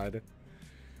god.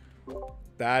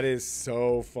 That is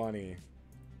so funny.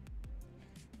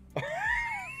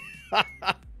 All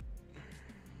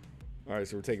right,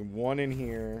 so we're taking 1 in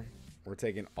here. We're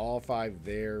taking all 5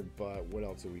 there, but what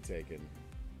else are we taking?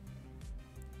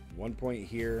 1 point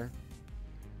here.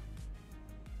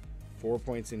 4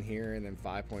 points in here, and then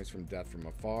 5 points from death from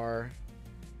afar.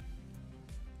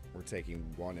 We're taking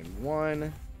 1 and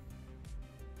 1.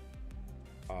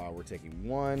 We're taking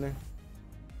 1. And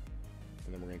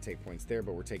then we're going to take points there,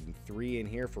 but we're taking 3 in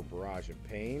here for Barrage of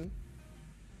Pain.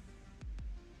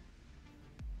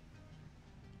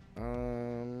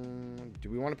 Do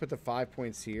we want to put the 5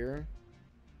 points here?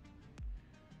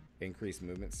 Increase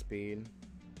movement speed.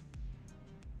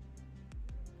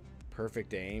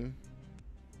 Perfect aim.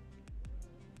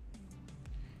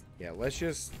 Yeah, let's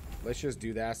just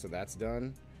do that so that's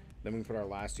done. Then we can put our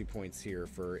last 2 points here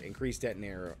for increased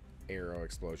detonate arrow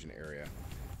explosion area.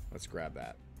 Let's grab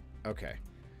that. Okay.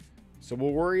 So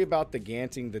we'll worry about the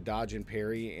ganting, the dodge and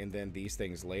parry, and then these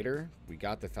things later. We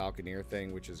got the Falconeer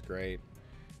thing, which is great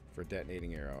for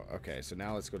detonating arrow. Okay, so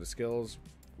now let's go to skills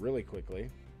really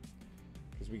quickly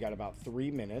because we got about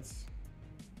 3 minutes.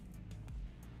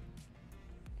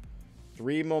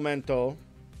 3 momento.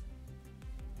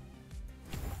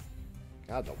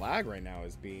 God, the lag right now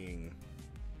is being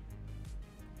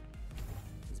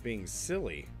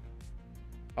silly.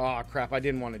 Oh crap, I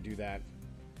didn't want to do that.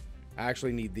 I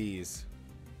actually need these.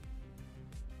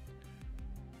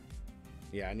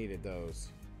 Yeah, I needed those.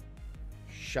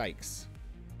 Shikes.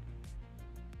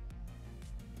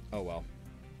 Oh well.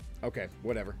 Okay,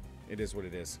 whatever. It is what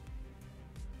it is.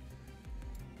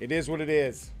 It is what it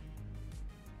is.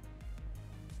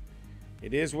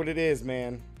 It is what it is,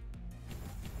 man.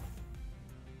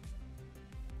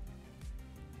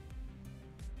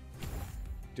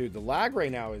 Dude, the lag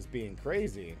right now is being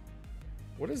crazy.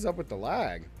 What is up with the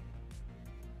lag?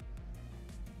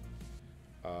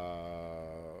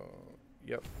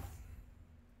 Yep.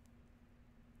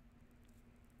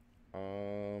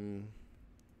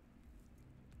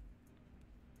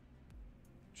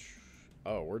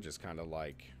 Oh, we're just kind of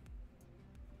like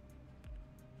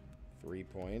 3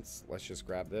 points. Let's just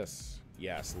grab this.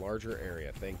 Yes, larger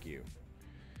area. Thank you.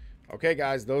 Okay,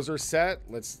 guys, those are set.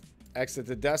 Let's exit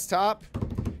the desktop.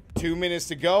 2 minutes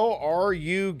to go. Are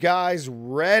you guys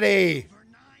ready?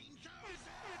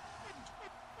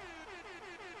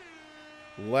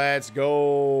 Let's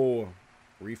go.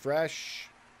 Refresh.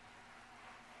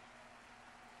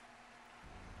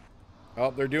 Oh,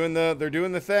 they're doing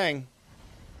the thing.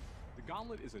 The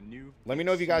Gauntlet is a new. Let me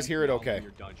know if you guys hear it okay. In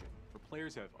your dungeon, where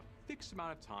players have a fixed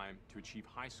amount of time to achieve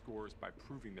high scores by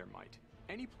proving their might.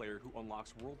 Any player who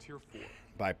unlocks World Tier 4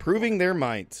 by proving their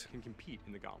might can compete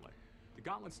in the Gauntlet. The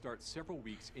Gauntlet starts several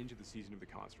weeks into the season of the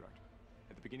construct.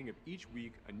 At the beginning of each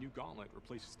week, a new Gauntlet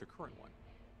replaces the current one.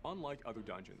 Unlike other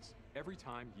dungeons, every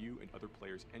time you and other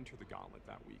players enter the Gauntlet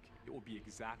that week, it will be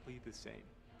exactly the same.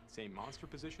 Same monster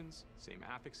positions, same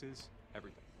affixes,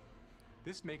 everything.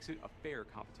 This makes it a fair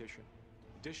competition.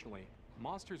 Additionally,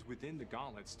 monsters within the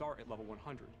Gauntlet start at level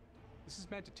 100. This is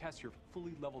meant to test your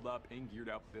fully leveled up and geared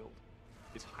out build.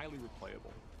 It's highly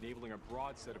replayable, enabling a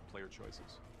broad set of player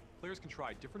choices. Players can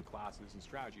try different classes and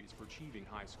strategies for achieving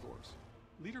high scores.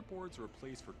 Leaderboards are a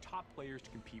place for top players to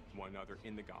compete with one another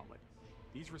in the Gauntlet.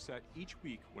 These reset each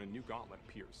week when a new Gauntlet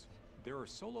appears. There are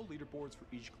solo leaderboards for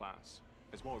each class,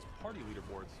 as well as party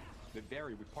leaderboards that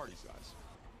vary with party size.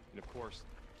 And of course,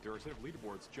 there are a set of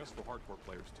leaderboards just for hardcore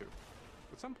players too.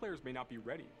 But some players may not be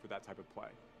ready for that type of play,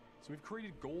 so we've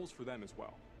created goals for them as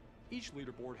well. Each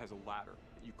leaderboard has a ladder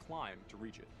that you climb to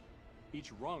reach it.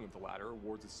 Each rung of the ladder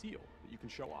awards a seal that you can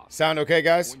show off. Sound okay,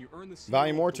 guys? When you earn the seal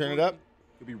Volume more, turn it up.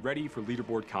 You'll be ready for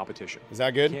leaderboard competition. Is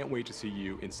that good? Can't wait to see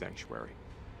you in Sanctuary.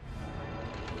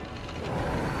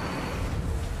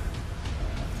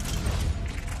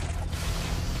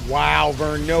 Wow,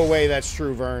 Vern, no way that's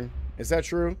true, Vern. Is that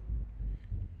true?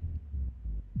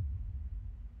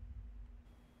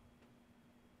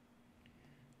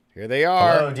 Here they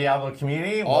are. Hello, Diablo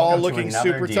community. All Welcome looking to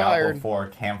another super Diablo tired. 4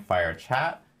 campfire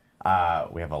chat.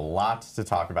 We have a lot to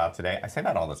talk about today. I say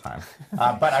that all the time,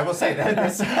 but I will say that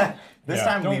this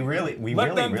time we really do.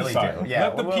 Yeah,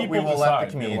 let the people we will decide. let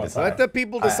the community decide. Let the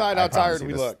people decide how promise tired you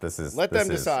we this- look. This is Let them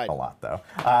decide. a lot though.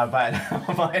 But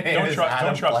my name is Adam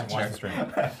Don't trust Fletcher. the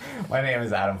stream. My name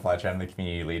is Adam Fletcher. I'm the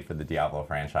community lead for the Diablo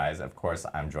franchise. Of course,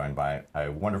 I'm joined by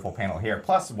a wonderful panel here,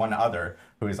 plus one other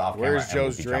who is off camera Where's and will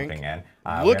Joe's be drink? jumping in.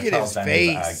 Look we have at his Charles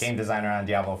Bennett, face. game designer on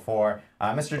Diablo 4.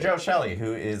 Mr. Joe Shelley,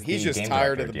 who is He's the just game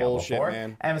tired director of the Diablo bullshit, 4,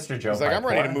 man. and Mr. Joe He's like, I'm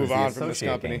ready to Pipeline, move who's the on from this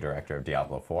associate company. game director of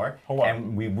Diablo 4. Hold on.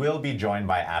 And we will be joined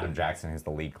by Adam Jackson, who's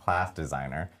the lead class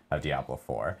designer of Diablo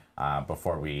 4,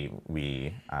 before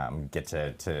we get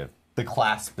to the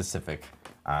class-specific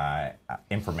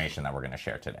information that we're going to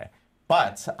share today.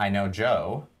 But I know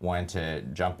Joe wanted to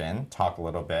jump in, talk a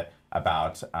little bit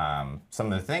about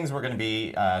some of the things we're going to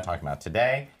be talking about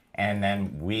today, and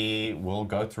then we will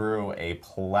go through a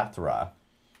plethora.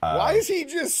 Why is he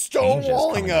just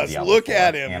stonewalling us? Look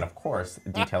at him. And of course,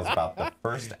 details about the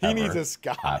first He ever needs a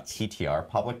scotch. PTR,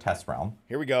 Public Test Realm.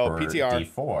 Here we go, for PTR.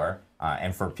 D4.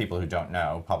 And for people who don't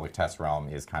know, Public Test Realm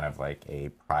is kind of like a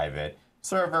private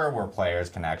server where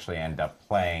players can actually end up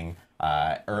playing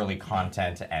early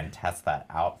content and test that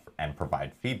out and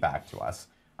provide feedback to us.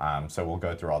 So we'll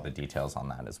go through all the details on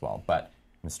that as well. But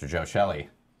Mr. Joe Shelley,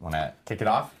 want to kick it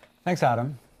off? Thanks,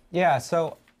 Adam. Yeah,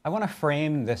 so I want to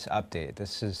frame this update.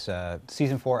 This is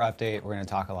Season 4 update. We're going to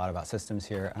talk a lot about systems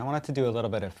here. And I wanted to do a little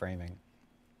bit of framing.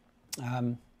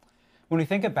 When we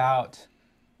think about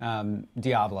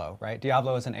Diablo, right?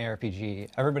 Diablo is an ARPG.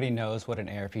 Everybody knows what an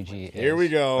ARPG is. Here we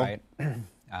go. Right?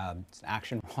 It's an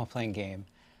action role-playing game.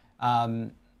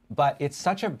 But it's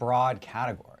such a broad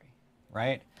category,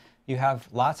 right? You have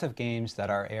lots of games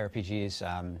that are ARPGs.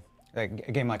 A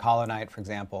game like Hollow Knight, for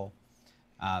example,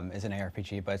 is an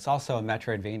ARPG, but it's also a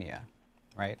Metroidvania,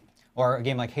 right? Or a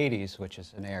game like Hades, which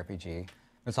is an ARPG,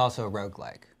 but it's also a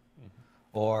roguelike.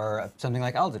 Or something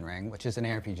like Elden Ring, which is an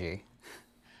ARPG,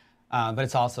 but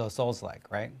it's also a Souls-like,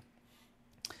 right?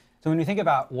 So when you think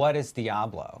about what is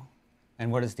Diablo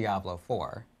and what is Diablo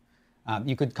 4,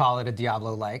 you could call it a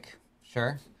Diablo-like,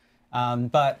 sure.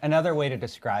 But another way to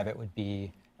describe it would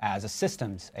be as a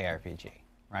systems ARPG,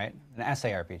 right? An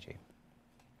SARPG.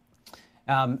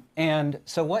 And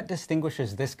so what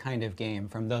distinguishes this kind of game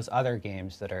from those other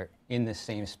games that are in the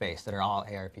same space, that are all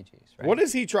ARPGs, right? What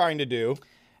is he trying to do?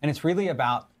 And it's really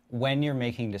about when you're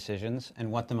making decisions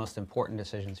and what the most important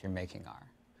decisions you're making are.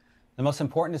 The most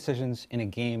important decisions in a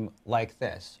game like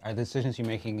this are the decisions you're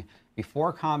making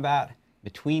before combat,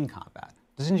 between combat.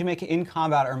 Decisions you make in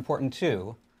combat are important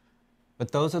too,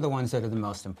 but those are the ones that are the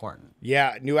most important.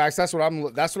 Yeah, New Axe, that's what I'm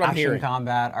hearing. Action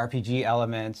combat, RPG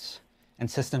elements, and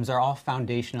systems are all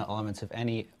foundational elements of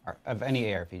any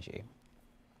ARPG.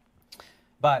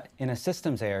 But in a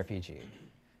systems ARPG,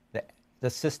 the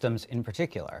systems in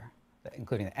particular,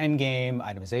 including the end game,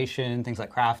 itemization, things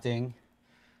like crafting,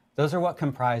 those are what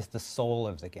comprise the soul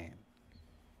of the game.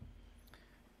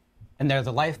 And they're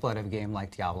the lifeblood of a game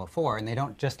like Diablo 4, and they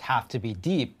don't just have to be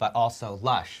deep, but also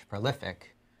lush,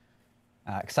 prolific,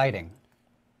 exciting.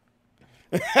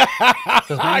 So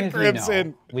as many of you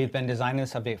know, we've been designing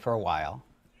this update for a while.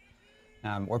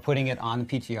 We're putting it on the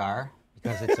PTR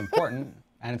because it's important,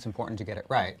 and it's important to get it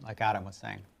right, like Adam was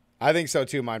saying. I think so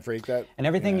too, Mind Freak. And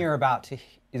everything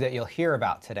that you'll hear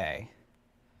about today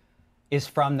is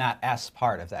from that S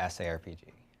part of the SARPG,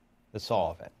 the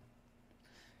soul of it.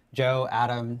 Joe,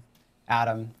 Adam,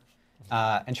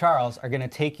 and Charles are going to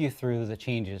take you through the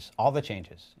changes, all the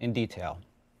changes, in detail.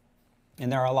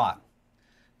 And there are a lot.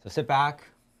 So sit back,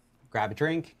 grab a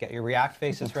drink, get your React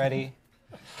faces ready,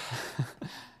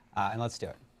 and let's do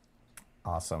it.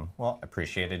 Awesome. Well,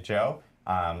 appreciate it, Joe.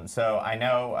 So I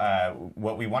know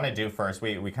what we want to do first,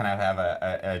 we kind of have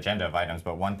an agenda of items,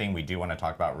 but one thing we do want to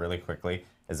talk about really quickly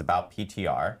is about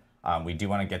PTR. We do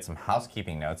want to get some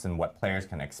housekeeping notes and what players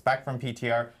can expect from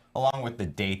PTR, along with the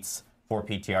dates for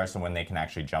PTR, so when they can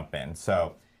actually jump in.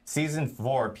 So Season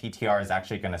 4 PTR is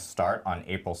actually going to start on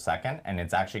April 2nd, and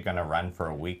it's actually going to run for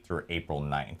a week through April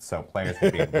 9th. So players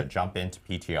will be able to jump into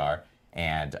PTR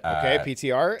and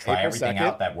PTR, try April everything 2nd.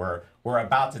 Out that we're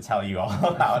about to tell you all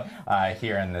about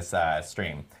here in this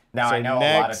stream. Now, So I know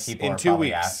a lot of people in are 2 probably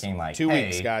weeks. asking, like, 2 hey,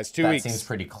 weeks, guys, 2 that weeks. seems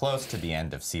pretty close to the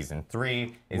end of Season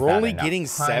 3. Is We're that only enough getting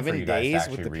time 7 for you guys to days with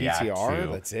actually the react PTR?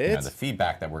 to, That's you know, it? the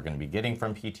feedback that we're going to be getting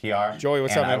from PTR. Joey,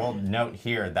 what's and up, man? I will note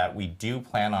here that we do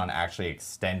plan on actually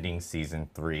extending Season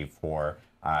 3 for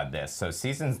this. So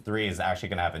Season 3 is actually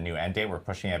going to have a new end date. We're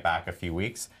pushing it back a few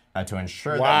weeks to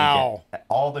ensure that we get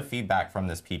all the feedback from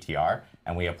this PTR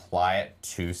and we apply it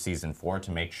to Season 4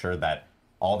 to make sure that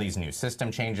all these new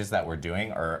system changes that we're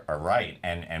doing are right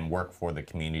and work for the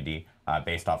community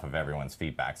based off of everyone's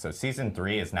feedback. So Season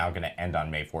 3 is now going to end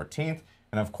on May 14th.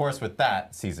 And of course, with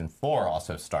that, Season 4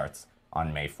 also starts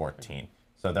on May 14th.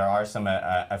 So there are some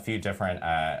a few different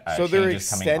So they're changes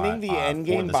coming extending on, the end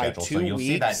for game the by schedule. 2 So you'll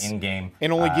see that weeks in-game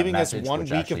and only giving us message, 1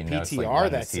 which week actually of notes, like, PTR, when the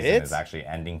that's season it? is actually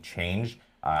ending, change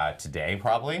today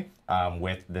probably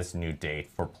with this new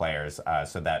date for players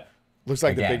so that Looks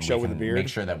like the again, big show we with the can beard. make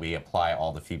sure that we apply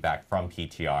all the feedback from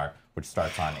PTR, which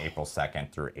starts on April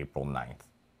 2nd through April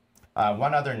 9th.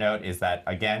 One other note is that,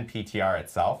 again, PTR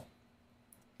itself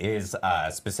is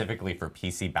specifically for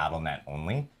PC BattleNet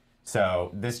only. So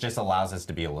this just allows us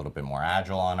to be a little bit more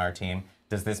agile on our team.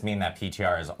 Does this mean that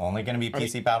PTR is only going to be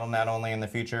PC BattleNet only in the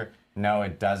future? No,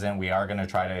 it doesn't. We are going to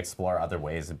try to explore other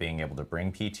ways of being able to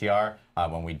bring PTR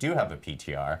when we do have a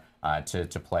PTR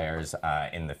to players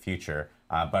in the future.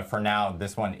 But for now,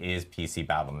 this one is PC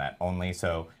BattleNet only.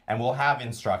 So, and we'll have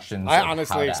instructions. I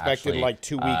honestly expected actually, like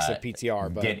 2 weeks of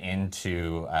PTR, but get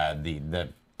into the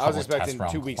I was public expecting test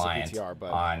realm 2 weeks of client PTR,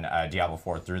 but on Diablo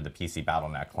 4 through the PC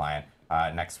BattleNet client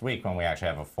next week, when we actually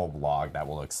have a full blog that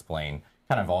will explain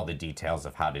kind of all the details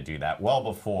of how to do that well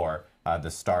before the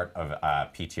start of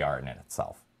PTR in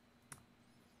itself.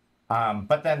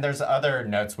 But then there's other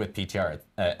notes with PTR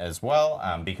as well,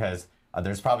 because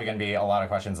there's probably going to be a lot of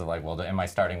questions of like, well, am I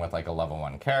starting with like a level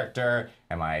 1 character?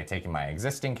 Am I taking my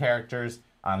existing characters?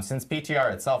 Since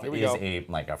PTR itself is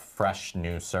a fresh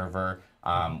new server,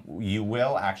 you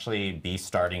will actually be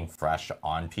starting fresh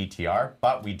on PTR,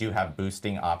 but we do have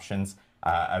boosting options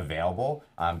available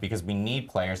because we need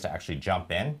players to actually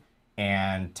jump in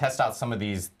and test out some of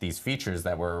these features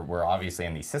that we're obviously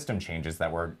in these system changes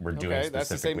that we're doing specifically that's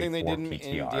the same thing they did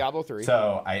in Diablo 3.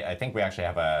 So I think we actually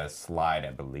have a slide,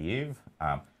 I believe.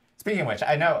 Speaking of which,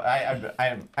 I know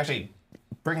I'm actually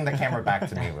bringing the camera back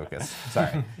to me, Lucas.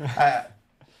 Sorry.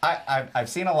 I've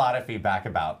seen a lot of feedback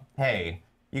about, hey,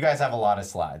 you guys have a lot of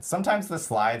slides. Sometimes the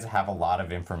slides have a lot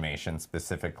of information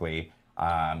specifically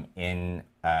in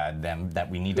them that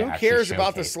we need to actually showcase. Who cares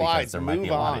about the slides? There might be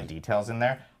a lot of details in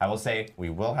there. I will say we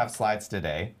will have slides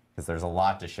today because there's a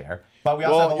lot to share. But we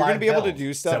also have a you're live going to be able to build.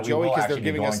 do stuff, So Joey, because they're actually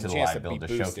giving us a chance to be to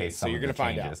boosted. showcase So some you're of going the to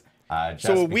find changes. out.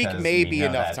 So a week may be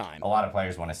enough time. A lot of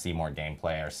players want to see more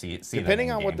gameplay or see Depending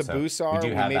them on what the in-game, boosts so are, do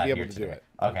we have may that be able here to do today. it.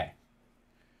 Okay.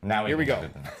 Now Here we can go.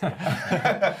 do the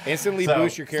next one. Instantly So,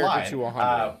 boost your character slide. to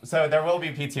 100. So there will be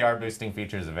PTR boosting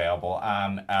features available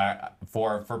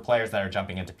for players that are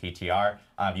jumping into PTR.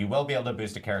 You will be able to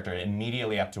boost a character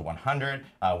immediately up to 100.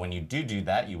 When you do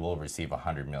that, you will receive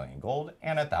 100 million gold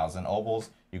and 1,000 obols.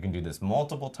 You can do this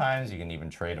multiple times. You can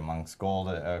even trade amongst gold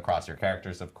across your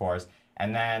characters, of course.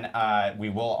 And then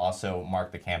we will also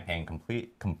mark the campaign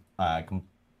completed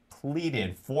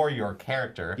for your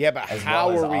character. Yeah, but as how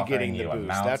well as are we offering getting the you boost?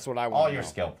 amounts, That's what I want all to your know.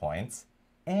 skill points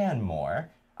and more.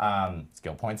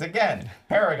 Skill points again.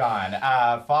 Paragon,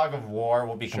 Fog of War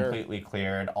will be completely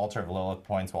cleared. Altar of Lilith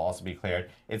points will also be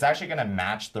cleared. It's actually going to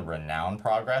match the renown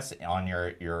progress on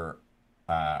your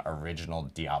original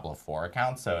Diablo 4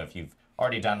 account. So if you've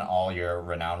already done all your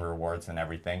renown rewards and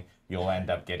everything, you'll end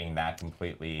up getting that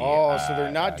completely. Oh, so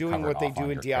they're not doing covered what they off do on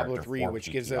in your Diablo character 3, for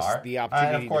which gives PTR. us the And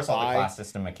opportunity of course, to all the buy class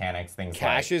system mechanics, things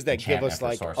caches like that give us enchantment for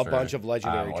like a sorcerer, bunch of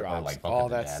legendary or drops. like Book Oh, of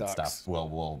the that Dead sucks. stuff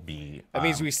will be. That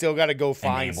means we still got to go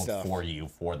find enabled stuff. for you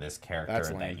for this character That's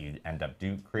that lame. you end up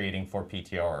creating for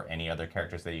PTR or any other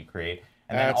characters that you create.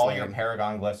 And then That's all your lame.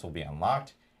 Paragon glyphs will be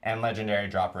unlocked, and legendary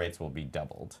drop rates will be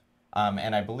doubled.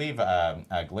 And I believe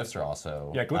glyphs are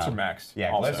also... Yeah, glyphs are maxed.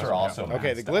 Yeah, also. glyphs are also maxed.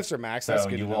 Okay, the glyphs are maxed. That's So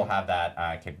good you to will know. have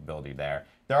that capability there.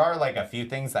 There are like a few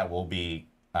things that will be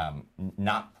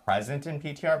not present in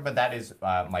PTR, but that is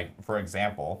like, for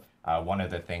example, one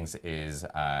of the things is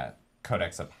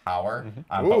Codex of Power.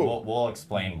 But we'll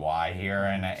explain why here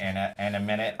in a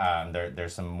minute.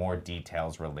 There's some more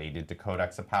details related to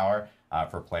Codex of Power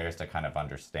for players to kind of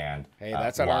understand. Hey,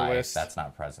 that's on our why list. That's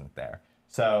not present there.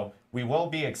 So we will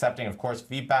be accepting, of course,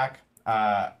 feedback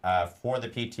for the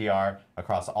PTR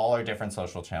across all our different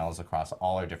social channels, across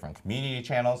all our different community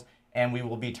channels, and we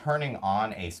will be turning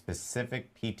on a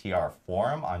specific PTR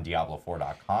forum on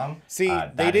Diablo4.com. See,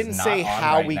 that they is didn't not say on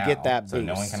how right we now, get that so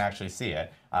no one boost. can actually see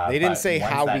it. They didn't but say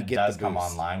once how we that get does the come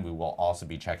boost. online, we will also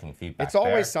be checking feedback. It's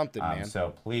always there. something, man.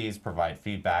 So please provide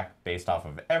feedback based off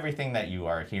of everything that you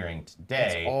are hearing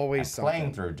today. It's always and playing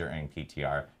something. through during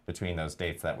PTR between those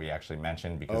dates that we actually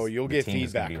mentioned, because you'll the get team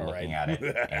is going feedback, to be all looking right. at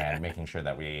it and making sure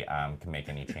that we can make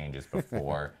any changes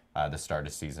before the start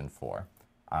of season 4.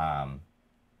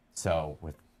 So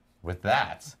with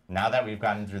that, now that we've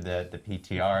gotten through the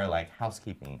PTR like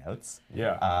housekeeping notes,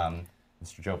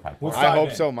 Mr. Joe Pipe, Let's I dive hope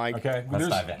in, so, Mike. Okay, let's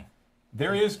dive in.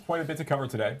 There is quite a bit to cover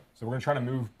today, so we're going to try to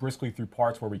move briskly through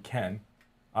parts where we can.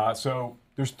 So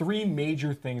there's 3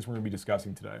 major things we're going to be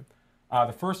discussing today.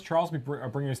 The first, Charles will be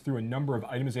bringing us through a number of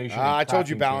itemization. And I told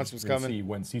you crafting balance changes was we're gonna coming. see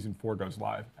when season 4 goes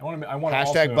live. I want to also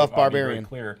Hashtag buff be barbarian. very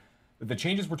clear that the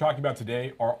changes we're talking about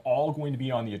today are all going to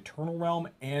be on the Eternal Realm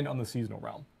and on the Seasonal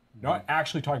Realm. Not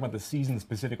actually talking about the season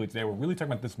specifically today. We're really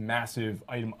talking about this massive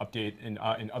item update and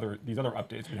these other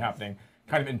updates been happening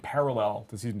kind of in parallel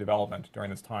to season development during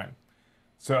this time.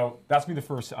 So that's gonna be the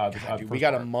first. Dude, we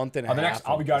got a month and a The next, half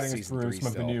I'll be of guiding us season through 3 some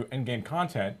of the still. new in-game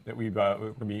content that we're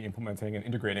going to be implementing and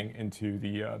integrating into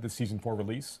the season 4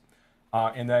 release.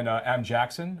 And then Adam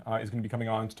Jackson is going to be coming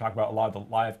on to talk about a lot of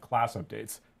the live class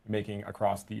updates we're making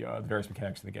across the various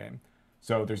mechanics in the game.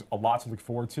 So there's a lot to look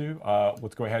forward to.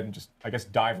 Let's go ahead and just, I guess,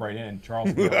 dive right in. Charles,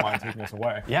 if you don't mind taking us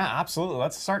away. Yeah, absolutely.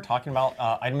 Let's start talking about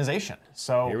itemization.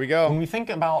 So Here we go. When we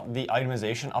think about the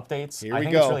itemization updates, Here I we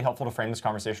think go. it's really helpful to frame this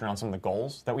conversation around some of the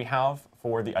goals that we have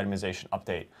for the itemization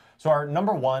update. So our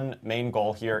number one main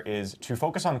goal here is to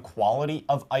focus on quality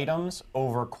of items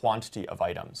over quantity of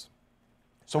items.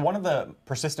 So one of the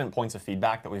persistent points of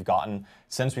feedback that we've gotten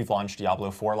since we've launched Diablo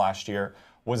 4 last year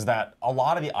was that a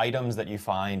lot of the items that you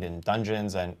find in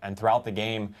dungeons and throughout the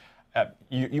game,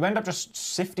 you end up just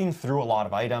sifting through a lot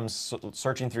of items,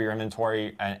 searching through your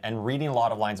inventory, and reading a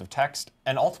lot of lines of text,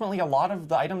 and ultimately a lot of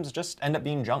the items just end up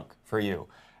being junk for you.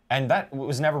 And that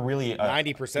was never really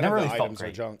 90% never of the really felt items are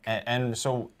great. junk. And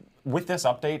so with this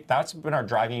update, that's been our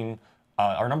driving.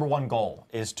 Our number one goal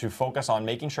is to focus on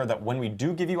making sure that when we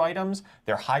do give you items,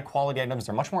 they're high quality items,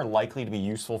 they're much more likely to be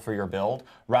useful for your build,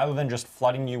 rather than just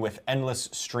flooding you with endless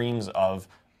streams of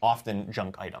often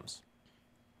junk items.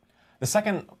 The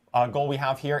second goal we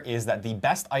have here is that the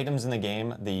best items in the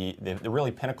game, the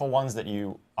really pinnacle ones that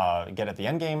you get at the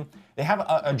end game, they have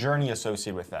a journey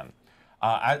associated with them.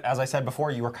 As I said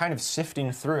before, you were kind of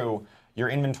sifting through your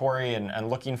inventory and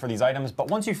looking for these items, but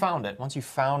once you found it, once you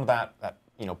found that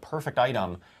perfect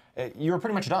item, you were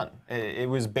pretty much done. It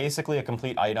was basically a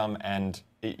complete item, and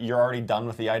you're already done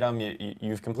with the item.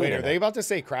 You've completed Wait, are they about to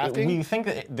say crafting? We think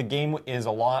that the game is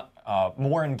a lot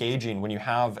more engaging when you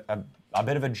have a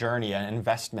bit of a journey, an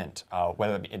investment,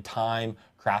 whether it be in time,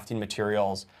 crafting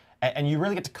materials, and you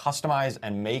really get to customize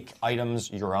and make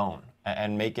items your own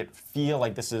and make it feel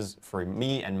like this is for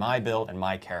me and my build and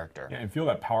my character. Yeah, and feel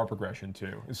that power progression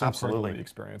too. It's so Absolutely. critical to the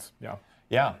experience. Yeah.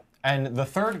 Yeah. And the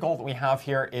third goal that we have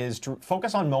here is to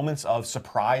focus on moments of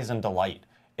surprise and delight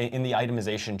in the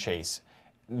itemization chase.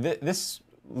 This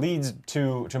leads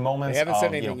to moments They haven't of,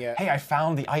 said anything yet. hey, I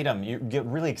found the item. You get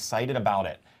really excited about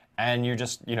it. And you're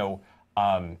just, you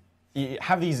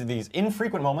have these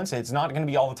infrequent moments. It's not going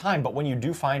to be all the time, but when you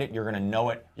do find it, you're going to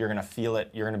know it, you're going to feel it,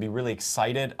 you're going to be really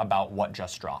excited about what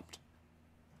just dropped.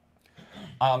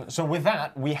 So with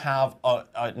that, we have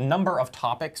a number of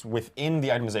topics within the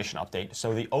itemization update.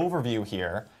 So the overview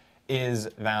here is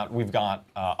that we've got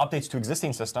updates to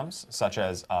existing systems, such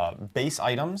as base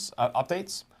items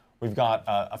updates. We've got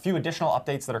a few additional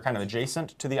updates that are kind of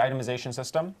adjacent to the itemization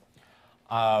system.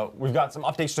 We've got some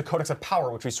updates to Codex of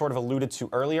Power, which we sort of alluded to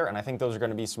earlier, and I think those are going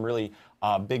to be some really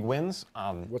big wins.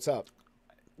 What's up?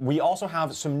 We also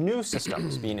have some new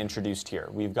systems being introduced here.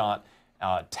 We've got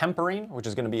tempering, which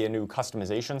is going to be a new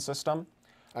customization system.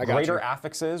 Greater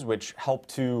affixes, which help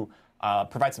to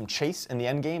provide some chase in the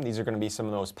end game. These are going to be some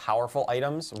of those powerful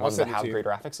items, ones that have greater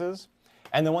affixes.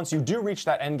 And then once you do reach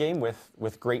that end game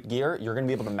with great gear, you're going to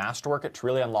be able to masterwork it to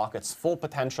really unlock its full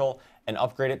potential and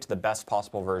upgrade it to the best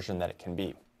possible version that it can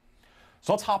be.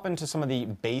 So let's hop into some of the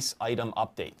base item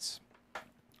updates.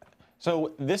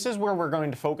 So this is where we're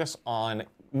going to focus on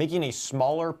making a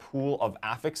smaller pool of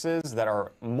affixes that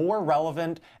are more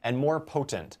relevant and more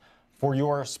potent for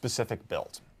your specific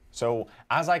build. So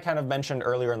as I kind of mentioned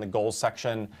earlier in the goals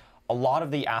section, a lot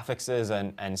of the affixes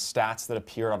and stats that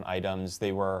appeared on items,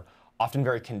 they were often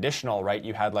very conditional, right?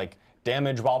 You had like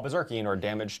damage while berserking or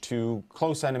damage to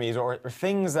close enemies or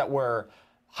things that were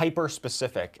hyper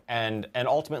specific and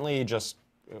ultimately just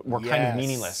were kind of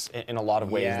meaningless in a lot of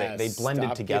ways. They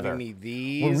blended together. Giving me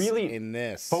these We're really in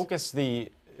this.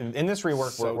 In this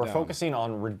rework, we're focusing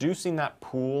on reducing that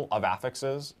pool of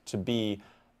affixes to be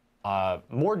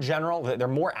more general. They're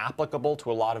more applicable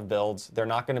to a lot of builds. They're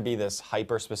not going to be this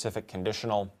hyper-specific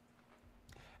conditional,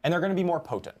 and they're going to be more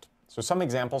potent. So some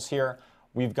examples here,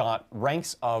 we've got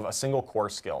ranks of a single core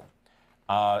skill.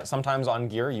 Sometimes on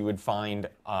gear, you would find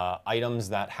items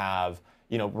that have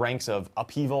ranks of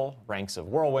upheaval, ranks of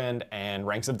whirlwind, and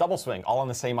ranks of double swing, all on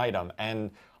the same item.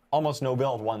 And almost no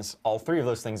build wants all three of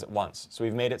those things at once. So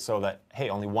we've made it so that, hey,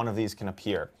 only one of these can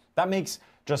appear. That makes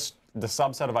just the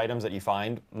subset of items that you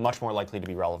find much more likely to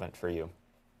be relevant for you.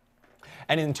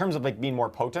 And in terms of being more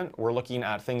potent, we're looking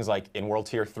at things like in World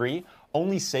Tier 3,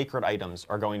 only sacred items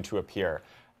are going to appear.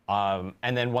 And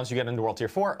then once you get into World Tier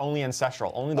 4, only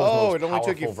ancestral, only those most it only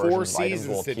powerful took you 4 versions of items seasons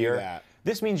will to do appear. that.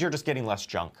 This means you're just getting less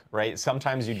junk, right?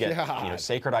 Sometimes you get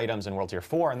sacred items in World Tier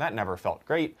 4, and that never felt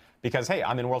great because, hey,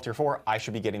 I'm in World Tier 4, I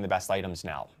should be getting the best items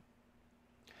now.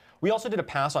 We also did a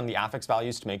pass on the affix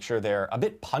values to make sure they're a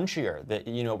bit punchier, that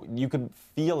you could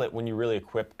feel it when you really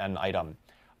equip an item.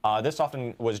 This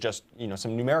often was just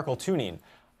some numerical tuning.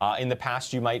 In the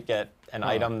past, you might get an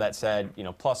item that said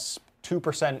plus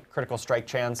 2% critical strike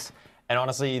chance, and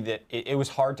honestly, it was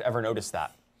hard to ever notice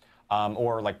that,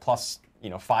 or like plus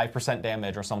 5%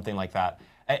 damage or something like that.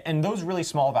 And those really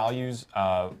small values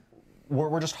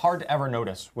were just hard to ever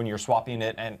notice when you're swapping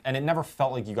it, and it never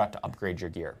felt like you got to upgrade your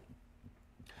gear.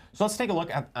 So let's take a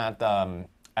look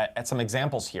at some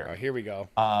examples here. Oh, here we go.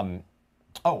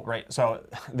 Oh, right. So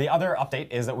the other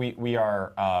update is that we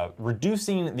are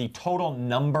reducing the total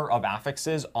number of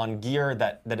affixes on gear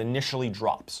that initially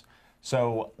drops.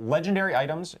 So legendary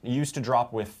items used to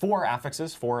drop with 4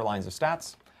 affixes, 4 lines of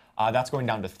stats. That's going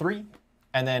down to 3.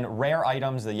 And then rare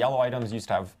items, the yellow items, used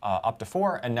to have up to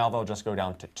 4, and now they'll just go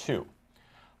down to 2.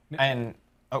 And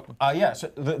yeah, so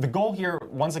the goal here,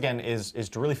 once again, is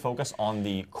to really focus on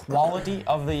the quality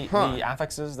of the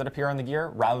affixes that appear on the gear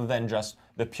rather than just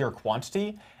the pure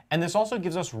quantity. And this also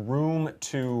gives us room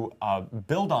to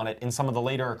build on it in some of the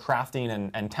later crafting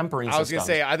and tempering systems. I was going to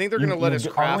say, I think they're going to let us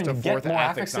craft a 4th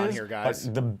affix on here, guys.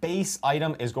 But the base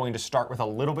item is going to start with a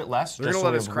little bit less. They're going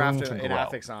to let us craft an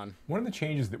affix on. One of the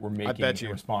changes that we're making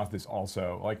in response to this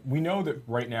also, like we know that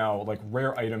right now, like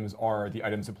rare items are the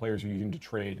items that players are using to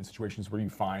trade in situations where you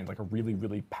find like a really,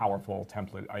 really powerful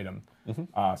template item.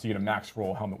 So you get a max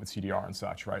roll helmet with CDR and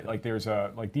such, right? Like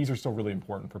these are still really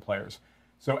important for players.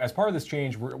 So as part of this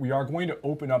change, we are going to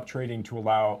open up trading to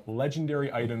allow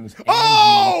legendary items and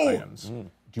unique items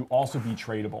to also be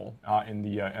tradable in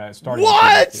the starting with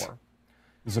 4.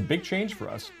 This is a big change for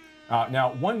us.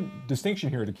 Now, one distinction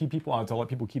here to keep people on, to let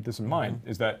people keep this in mind,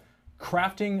 is that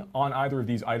crafting on either of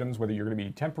these items, whether you're going to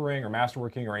be tempering or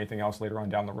masterworking or anything else later on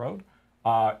down the road,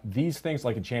 these things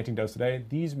like enchanting does today,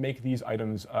 these make these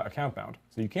items account bound.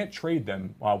 So you can't trade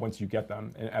them once you get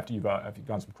them after you've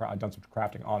done some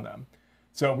crafting on them.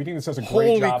 So we think this does a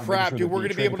great job. Holy crap, dude, we're going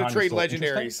to be able to trade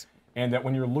legendaries. And that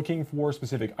when you're looking for a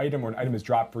specific item or an item is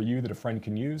dropped for you that a friend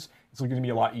can use, it's going to be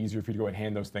a lot easier for you to go ahead and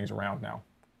hand those things around now.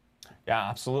 Yeah,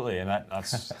 absolutely, and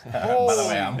that's. By the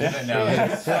way, I'm gonna know.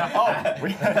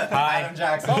 Adam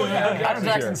Jackson. Oh, yeah, Adam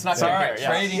Jackson snuck in here. Yeah.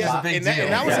 Trading is a big deal.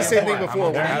 And that was the same thing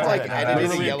before. When you like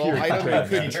edited a yellow item, you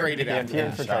couldn't trade it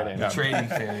after. Trading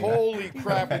failure. Holy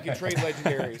crap, we can trade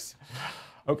legendaries.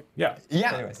 Okay. Yeah.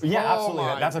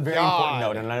 Absolutely. That's a very important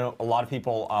note, and I know a lot of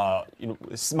people,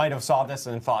 might have saw this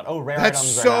and thought, "Oh, rare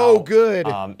items are so now, good."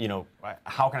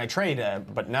 How can I trade?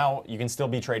 But now you can still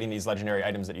be trading these legendary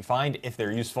items that you find if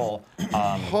they're useful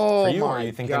for you, or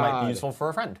you think they might be useful for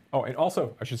a friend. Oh, and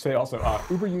also, I should say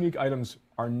uber unique items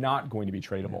are not going to be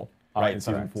tradable. In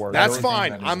Season 4. That's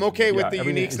fine. I'm okay with the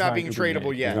uniques not being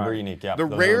tradable yet. Uber unique, yeah. The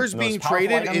rares being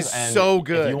traded is so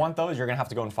good. If you want those, you're going to have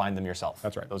to go and find them yourself.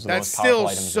 That's right. Those are That's the most powerful still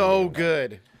items so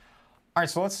good. All right,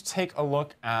 so let's take a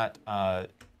look at a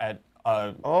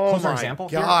Oh closer my example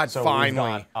God, here. So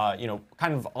finally. we've got,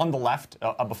 kind of on the left,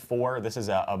 before, this is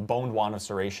a boned wand of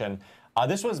Serration.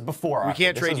 This was before. We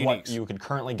can't trade This is uniques. what you could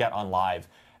currently get on live.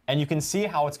 And you can see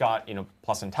how it's got,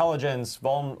 plus intelligence,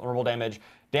 vulnerable damage,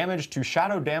 damage to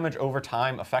shadow damage over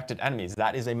time affected enemies.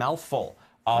 That is a mouthful.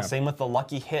 Same with the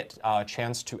lucky hit,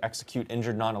 chance to execute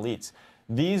injured non-elites.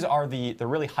 These are the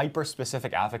really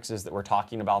hyper-specific affixes that we're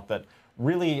talking about that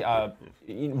really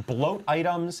bloat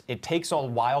items. It takes a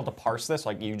while to parse this.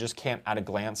 Like, you just can't at a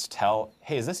glance tell,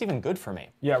 hey, is this even good for me?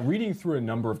 Yeah, reading through a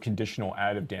number of conditional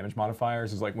additive damage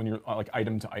modifiers is like when you're like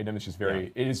item to item, it's just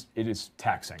very, it is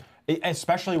taxing.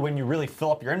 Especially when you really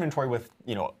fill up your inventory with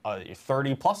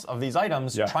 30 plus of these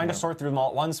items, trying to sort through them all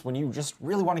at once when you just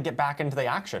really want to get back into the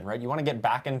action, right? You want to get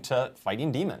back into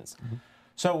fighting demons.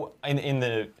 So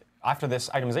after this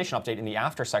itemization update, in the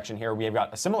after section here, we have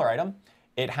got a similar item.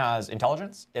 It has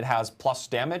intelligence. It has plus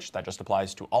damage. That just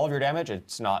applies to all of your damage.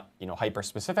 It's not hyper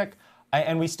specific.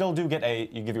 And we still do get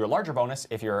give you a larger bonus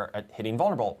if you're hitting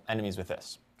vulnerable enemies with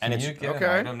this. Can you get an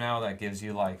item now that gives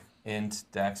you like int,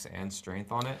 dex, and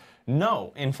strength on it?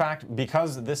 No, in fact,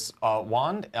 because this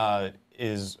wand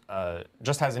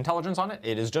just has intelligence on it,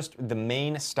 it is just the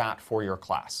main stat for your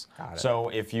class. So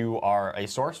if you are a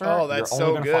sorcerer, you're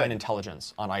only going to find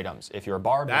intelligence on items. If you're a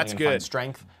bard, you're only going to find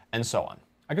strength, and so on.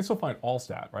 I can still find all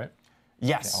stat, right?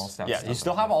 Yes. Yeah, you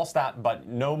still have all stat, but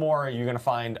no more you're going to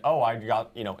find, oh, I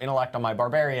got intellect on my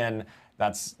barbarian.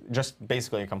 That's just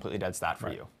basically a completely dead stat for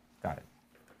you. Got it.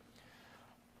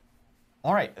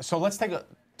 All right, so let's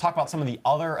talk about some of the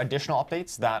other additional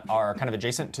updates that are kind of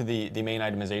adjacent to the main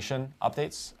itemization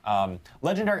updates.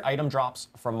 Legendary item drops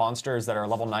from monsters that are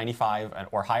level 95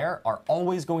 or higher are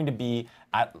always going to be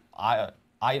at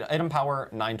item power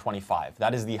 925.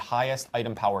 That is the highest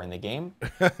item power in the game.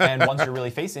 And once you're really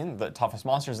facing the toughest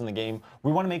monsters in the game,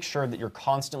 we want to make sure that you're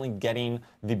constantly getting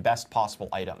the best possible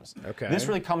items. Okay. This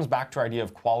really comes back to our idea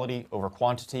of quality over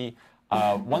quantity.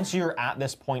 Once you're at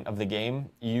this point of the game,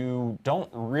 you don't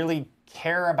really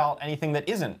care about anything that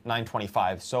isn't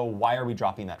 925, so why are we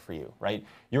dropping that for you, right?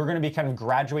 You're going to be kind of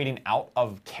graduating out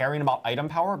of caring about item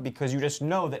power because you just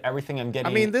know that everything I'm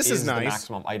getting this is the nice.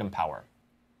 maximum item power.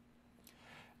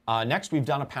 Next, we've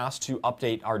done a pass to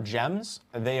update our gems.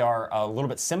 They are a little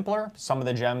bit simpler. Some of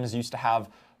the gems used to have,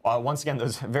 once again,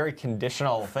 those very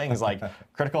conditional things like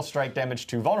critical strike damage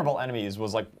to vulnerable enemies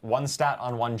was like 1 stat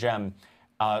on 1 gem.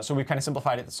 So we've kind of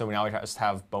simplified it, so we now just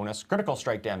have bonus critical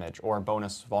strike damage or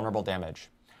bonus vulnerable damage.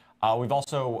 We've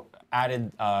also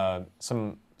added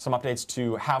some updates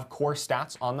to have core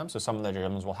stats on them. So some of the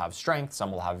gems will have strength,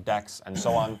 some will have dex, and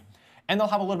so on. And they'll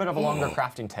have a little bit of a longer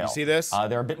crafting tail. You see this?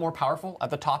 They're a bit more powerful at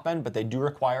the top end, but they do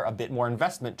require a bit more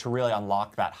investment to really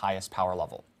unlock that highest power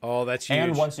level. Oh, that's huge.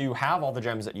 And once you have all the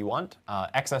gems that you want,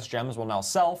 excess gems will now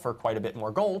sell for quite a bit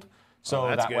more gold.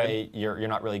 So that way you're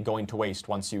not really going to waste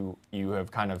once you have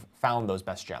kind of found those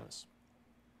best gems.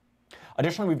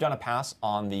 Additionally, we've done a pass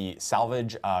on the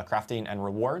salvage crafting and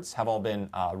rewards have all been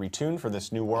retuned for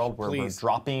this new world where we're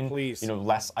dropping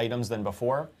less items than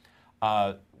before.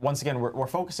 Once again, we're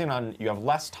focusing on you have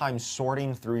less time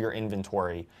sorting through your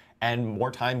inventory and more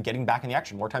time getting back in the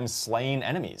action, more time slaying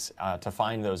enemies to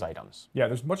find those items. Yeah,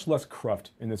 there's much less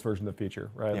cruft in this version of the feature,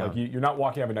 right? Yeah. Like you're not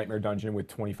walking out of a nightmare dungeon with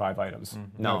 25 items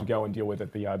to go and deal with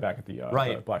at the back at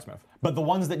the blacksmith. But the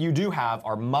ones that you do have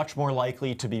are much more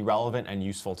likely to be relevant and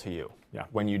useful to you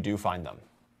when you do find them.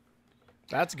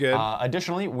 That's good.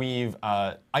 Additionally, we've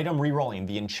item rerolling,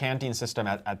 the enchanting system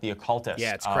at the occultist.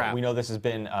 Yeah, it's crap. We know this has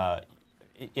been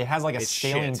it has like a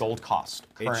scaling gold cost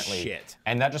currently. It's shit.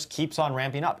 And that just keeps on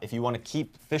ramping up. If you want to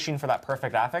keep fishing for that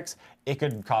perfect affix, it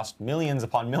could cost millions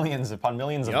upon millions upon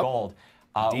millions of gold.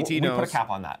 We put a cap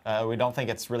on that. We don't think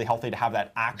it's really healthy to have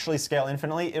that actually scale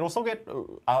infinitely. It'll still get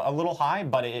a little high,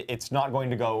 but it's not going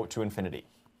to go to infinity.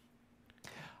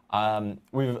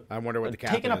 We've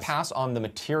taken a pass on the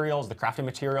materials, the crafting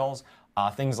materials,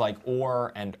 things like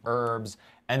ore and herbs,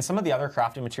 and some of the other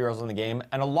crafting materials in the game.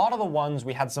 And a lot of the ones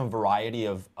we had some variety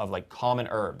of like common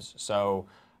herbs, so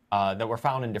that were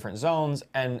found in different zones,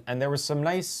 and there was some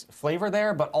nice flavor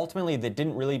there, but ultimately they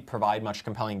didn't really provide much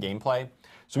compelling gameplay.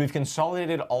 So we've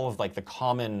consolidated all of like the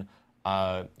common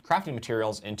crafting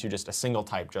materials into just a single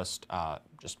type, just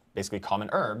basically common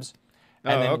herbs.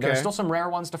 And then there's still some rare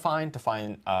ones to find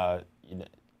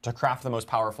to craft the most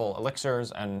powerful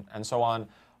elixirs and so on.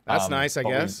 That's nice, I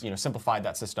guess. We, simplified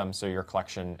that system so your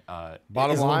collection Bottom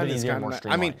is a little line bit is easier and kinda more nice.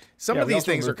 streamlined. I mean, some of these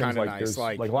things are kind of like, nice.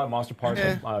 Like a lot of monster parts,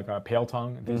 like Pale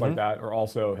Tongue and things like that, are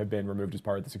also have been removed as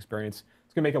part of this experience.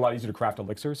 It's going to make it a lot easier to craft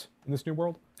elixirs in this new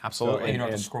world. Absolutely. And you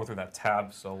don't have to scroll through that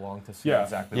tab so long to see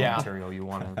exactly what material you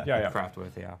want to craft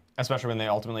with. Yeah. Especially when they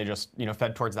ultimately just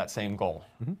fed towards that same goal.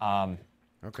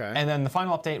 Okay. And then the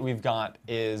final update we've got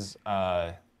is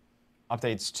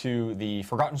updates to the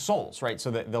Forgotten Souls, right? So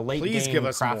the late game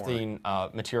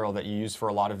crafting material that you use for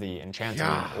a lot of the enchanting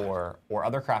or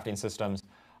other crafting systems,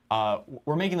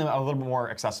 we're making them a little bit more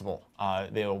accessible.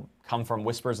 They'll come from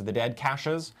Whispers of the Dead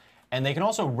caches, and they can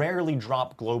also rarely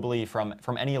drop globally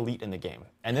from any elite in the game.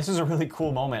 And this is a really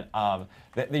cool moment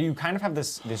that you kind of have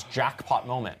this jackpot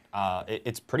moment.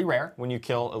 It's pretty rare when you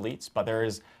kill elites, but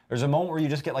there's a moment where you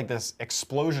just get like this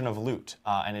explosion of loot,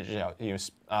 and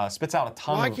it spits out a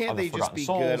ton of the Forgotten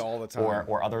Souls all the time?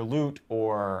 or other loot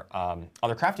or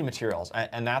other crafting materials,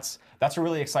 and that's a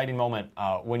really exciting moment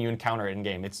when you encounter it in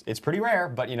game. It's pretty rare,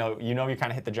 but you kind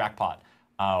of hit the jackpot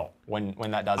when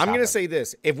that does. I'm going to say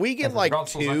this: if we get like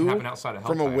 2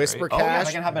 from a Whisper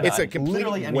cache, it's a complete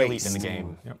literally any elite in the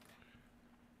game. Yep.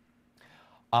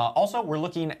 Also, we're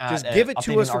looking at just give it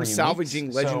to us from uniques.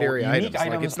 salvaging legendary items.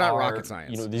 Like it's not rocket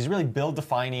science. These really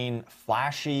build-defining,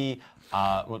 flashy,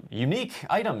 unique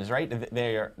items, right?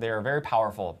 They are very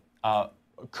powerful.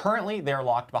 Currently, they're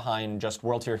locked behind just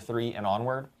World Tier 3 and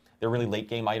onward. They're really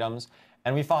late-game items,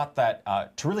 and we thought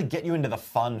that to really get you into the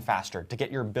fun faster, to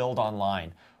get your build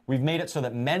online, we've made it so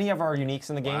that many of our uniques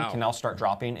in the game can now start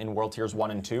dropping in World Tiers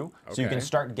 1 and 2, so you can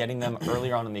start getting them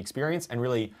earlier on in the experience and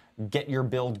really get your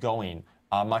build going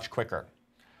much quicker.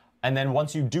 And then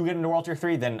once you do get into World Tier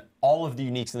 3, then all of the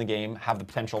uniques in the game have the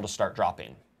potential to start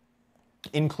dropping,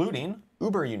 including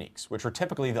Uber uniques, which are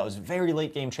typically those very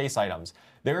late game chase items.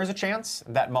 There is a chance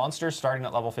that monsters starting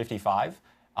at level 55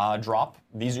 drop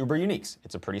these Uber uniques.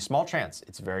 It's a pretty small chance.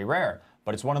 It's very rare,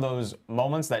 but it's one of those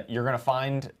moments that you're going to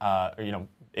find,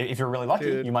 if you're really lucky,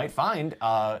 Dude. you might find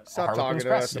Stop Harlequin's talking to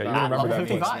Crest us at about You'll remember level that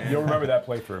 55. You'll remember that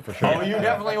playthrough for sure. Oh, you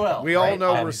definitely will. We all right?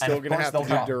 know we're And still of going to course have to they'll do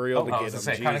drop- Duriel to I get was them.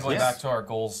 gonna say, kind of going Jesus. back to our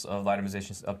goals of the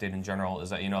itemization update in general, is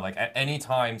that, you know, like at any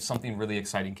time something really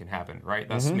exciting can happen, right?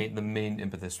 That's the main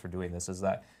impetus for doing this, is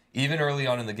that even early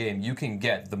on in the game, you can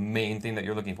get the main thing that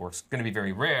you're looking for. It's going to be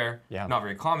very rare, not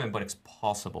very common, but it's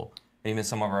possible. And even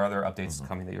some of our other updates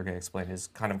coming that you're going to explain is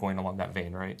kind of going along that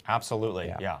vein, right?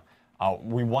 Absolutely, yeah.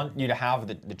 We want you to have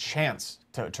the chance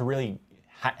to really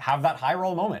have that high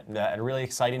roll moment, that really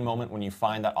exciting moment when you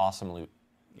find that awesome loot.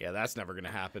 Yeah, that's never going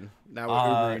to happen. Now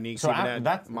with Uber Unique, So even at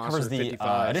that Monster covers the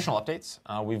 55. additional updates.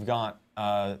 We've got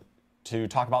to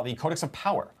talk about the Codex of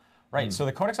Power. Right, so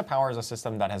the Codex of Power is a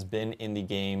system that has been in the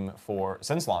game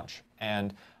since launch,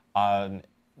 and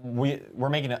we're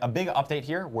making a big update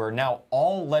here where now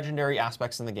all legendary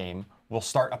aspects in the game will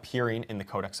start appearing in the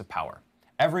Codex of Power.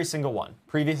 Every single one.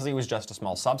 Previously it was just a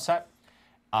small subset,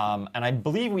 and I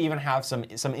believe we even have some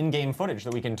in-game footage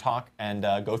that we can talk and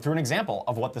go through an example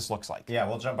of what this looks like. Yeah,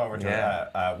 we'll jump over to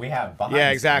it. We have behind Yeah, the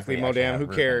scenes, exactly, we actually Modam, have who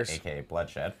Ruben, cares? aka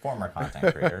Bloodshed, former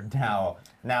content creator,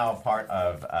 now part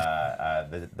of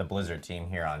the Blizzard team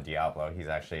here on Diablo. He's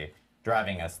actually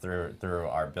driving us through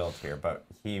our build here, but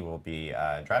he will be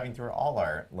driving through all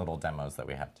our little demos that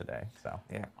we have today. So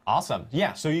Yeah. Awesome.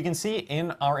 Yeah, so you can see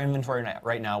in our inventory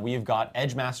right now, we've got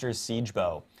Edgemaster's Siege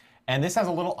Bow. And this has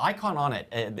a little icon on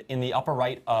it in the upper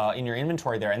right in your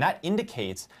inventory there. And that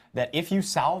indicates that if you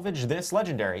salvage this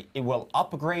legendary, it will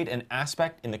upgrade an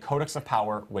aspect in the Codex of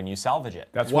Power when you salvage it.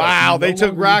 That's Wow, right. You they no took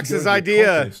longer need to Rax's go to the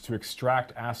idea. cultist to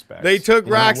extract aspects. They took in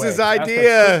that way. Rax's So aspect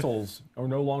idea. crystals are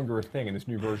no longer a thing in this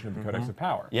new version of the Codex of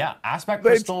Power. Yeah, aspect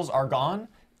crystals are gone.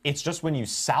 It's just when you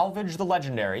salvage the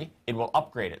legendary, it will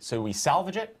upgrade it. So we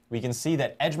salvage it, we can see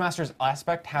that Edgemaster's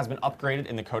aspect has been upgraded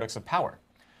in the Codex of Power.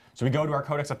 So we go to our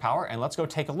Codex of Power and let's go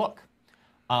take a look.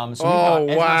 So we've got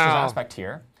Edgemaster's aspect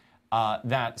here.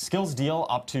 That skills deal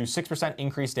up to 6%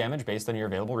 increased damage based on your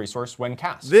available resource when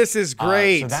cast. This is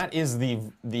great. So that is the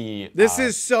This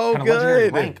is so kind of legendary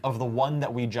good. rank of the one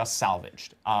that we just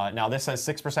salvaged. Now this says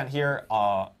 6% here.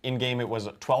 In game it was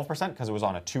 12% because it was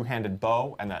on a two-handed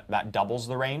bow, and that doubles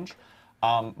the range.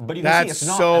 But you can see it's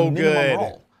not so a minimum good.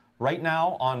 roll. Right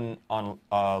now on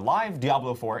live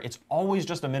Diablo 4, it's always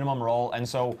just a minimum roll, and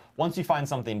so once you find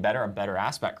something better, a better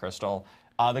aspect crystal,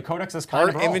 the Codex is kind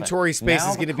of Our irrelevant. inventory space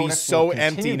Now is the gonna be Codex so will continue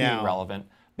empty to be now. relevant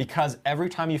because every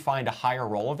time you find a higher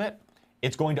roll of it,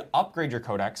 it's going to upgrade your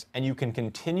Codex, and you can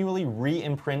continually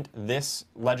re-imprint this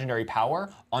legendary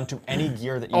power onto any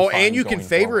gear that you find. Oh, and you can going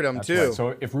favorite forward. them That's too. right.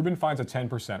 So if Ruben finds a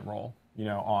 10% roll,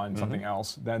 on something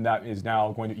else, then that is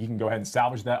now going to, you can go ahead and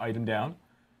salvage that item down.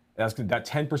 That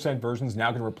 10% version is now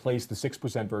going to replace the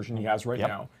 6% version he has right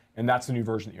now, and that's the new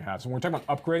version that you have. So when we're talking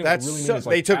about upgrading, That's what we really so- mean is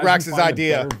they took as you Rax's find the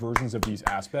idea. better versions of these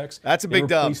aspects. That's a they big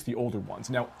dub. replace the older ones.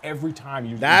 Now every time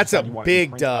you That's decide a you want big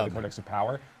to imprint out dub. the Codex of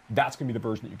Power, that's going to be the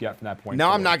version that you get from that point. Now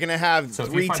I'm forward. not going to have So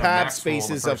if 3 you find a tab max roll the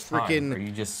spaces of first time, freaking are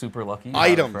you just super lucky? You have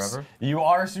it items. forever? You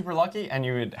are super lucky, and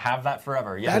you would have that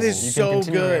forever. Yes, That is you can so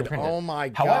continue to good. reimprint it. Oh my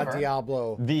However, god,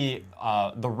 Diablo. The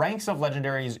ranks of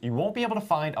legendaries, you won't be able to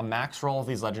find a max roll of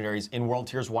these legendaries in World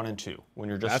Tiers 1 and 2 when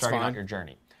you're just That's starting fine. out your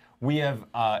journey. We have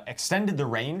extended the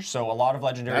range, so a lot of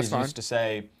That's legendaries fine. used to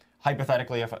say,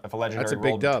 hypothetically, if a legendary big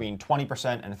rolled dub. between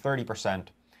 20% and 30%,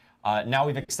 now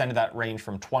we've extended that range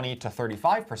from 20 to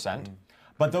 35%.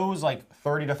 But those like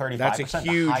 30 to 35%, That's a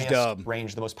huge the highest dub.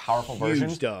 range, the most powerful Huge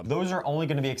versions, dub. those are only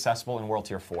going to be accessible in World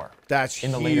Tier 4. That's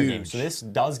in the later huge. games. So this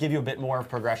does give you a bit more of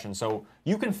progression. So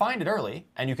you can find it early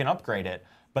and you can upgrade it,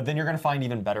 but then you're going to find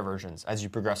even better versions as you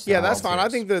progress through Yeah, the that's world fine. I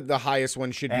tiers. think the highest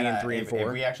one should be in 3 and 4.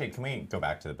 If we actually, can we go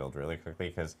back to the build really quickly?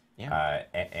 Because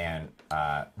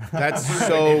That's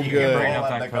so if you good. can Bring pull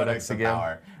up up that the Codex of again.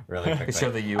 Power really quickly. Show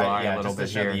the UI a little just to bit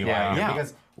show the here. UI Yeah. Yeah.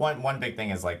 Because one big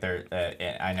thing is like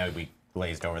I know we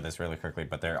glazed over this really quickly,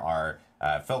 but there are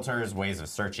filters, ways of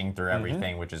searching through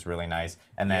everything, which is really nice.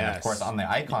 And then, of Yes. course, on the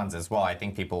icons as well, I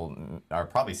think people are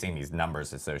probably seeing these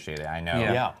numbers associated. I know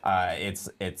Yeah. it's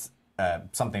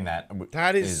something that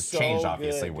is so changed,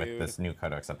 obviously, good, with dude. this new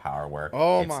Codex of Power, where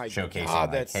Oh it's my showcasing God,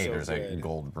 like, that's hey, so there's a good.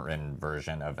 golden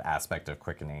version of aspect of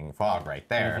quickening fog right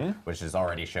there, which is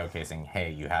already showcasing, hey,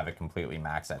 you have it completely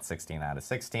maxed at 16 out of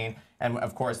 16. And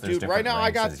of course, there's Dude, right different now I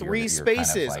got ranks as 3 you're kind of,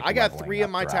 spaces. like, I got leveling 3 of up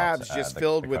my throughout, tabs just the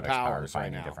filled with Codex Power and powers right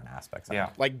finding now. different aspects of Yeah.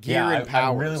 it. Like gear and I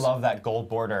powers. really love that gold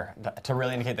border to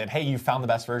really indicate that, hey, you found the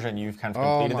best version, you've kind of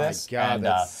Oh completed my this. God, and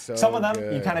that's so some of them, you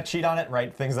good. kind of cheat on it,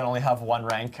 right? Things that only have 1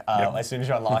 rank So as soon as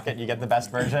you unlock it, you get the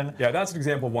best version. Yeah, that's an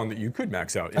example of one that you could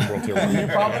max out in World Tier 1. You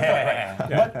probably could, right?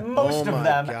 But most of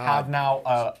them have now,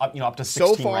 up to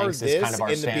 16 so far, ranks is kind of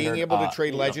our standard. being able to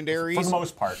trade legendaries, for the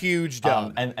most part, huge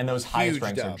dub. And those highest Huge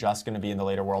ranks dub. are just going to be in the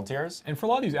later world tiers. And for a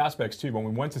lot of these aspects too, when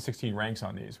we went to 16 ranks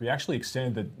on these, we actually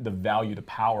extended the value, the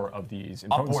power of these,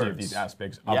 and potency of these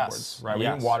aspects upwards. Right? We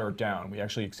didn't water it down. We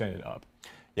actually extended it up.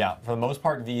 Yeah, for the most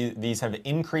part, these have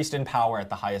increased in power at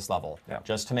the highest level,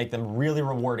 just to make them really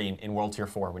rewarding in World Tier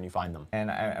 4 when you find them.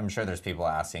 And I'm sure there's people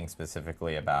asking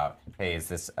specifically about, hey, is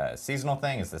this a seasonal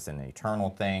thing? Is this an eternal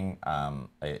thing?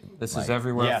 This is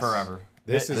everywhere forever.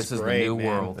 This is great, the new man.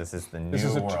 world. This is the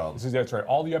new world. That's right.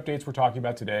 All the updates we're talking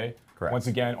about today, Correct. once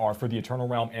again, are for the Eternal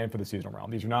Realm and for the Seasonal Realm.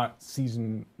 These are not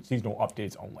seasonal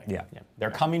updates only. Yeah.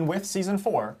 They're coming with Season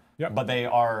 4, but they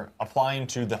are applying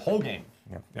to the whole game.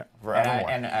 Yeah. Forevermore.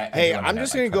 Hey, I'm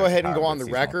just going to go ahead and go on the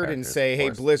record and say, hey,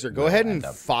 Blizzard, go ahead and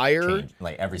fire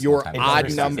your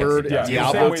odd-numbered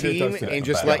Diablo team and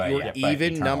just let your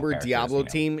even-numbered Diablo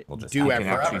team do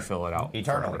everything. Actually fill it out.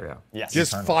 Eternally. Yes.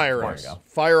 Just fire us.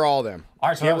 Fire all of them. All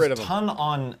right, so Get that rid was of a them. ton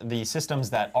on the systems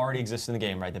that already exist in the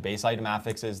game, right? The base item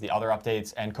affixes, the other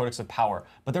updates, and Codex of Power.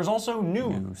 But there's also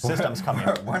new systems coming.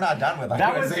 We're not done with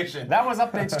That was optimization.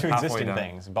 updates to existing done.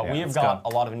 things, but we have got a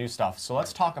lot of new stuff. So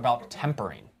let's talk about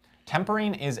tempering.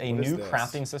 Tempering is a new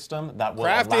crafting system that will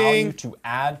allow you to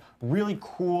add really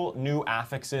cool new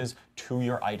affixes to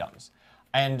your items.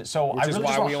 And so I really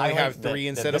just want to highlight have 3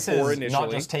 instead of 4 initially.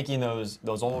 Not just taking those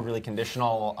old really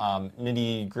conditional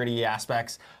nitty-gritty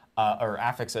aspects or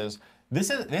affixes.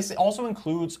 This also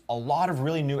includes a lot of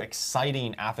really new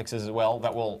exciting affixes as well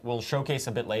that we'll showcase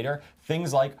a bit later.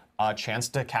 Things like a chance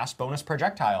to cast bonus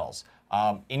projectiles,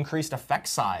 increased effect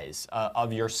size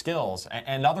of your skills,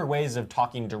 and other ways of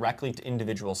talking directly to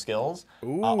individual skills. A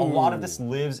lot of this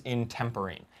lives in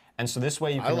tempering. And so this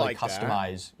way you can really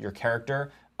customize your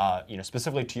character,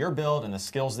 specifically to your build and the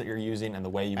skills that you're using and the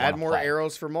way you want to play. Add more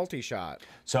arrows for multi-shot.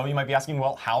 So you might be asking,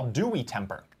 well, how do we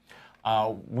temper?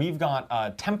 We've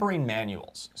got tempering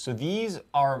manuals. So these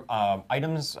are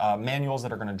manuals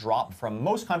that are going to drop from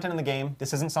most content in the game.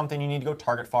 This isn't something you need to go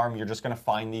target farm. You're just going to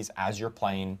find these as you're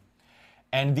playing.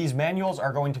 And these manuals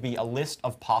are going to be a list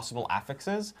of possible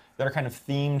affixes that are kind of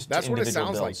themed to individual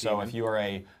builds. Like, so if you are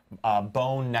a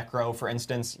bone necro, for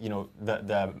instance,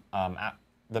 the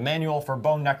manual for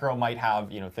bone necro might have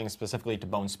things specifically to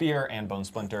bone spear and bone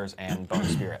splinters and bone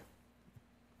spirit.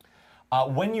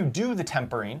 When you do the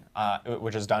tempering,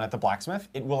 which is done at the blacksmith,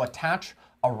 it will attach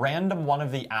a random one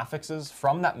of the affixes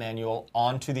from that manual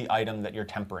onto the item that you're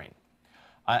tempering.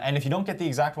 And if you don't get the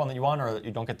exact one that you want, or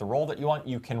you don't get the roll that you want,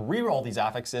 you can re-roll these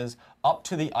affixes up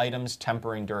to the item's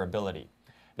tempering durability.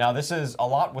 Now, this is a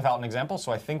lot without an example,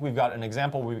 so I think we've got an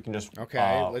example where we can just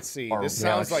let's see. This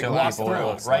sounds like walk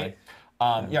through it,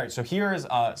 right? So here's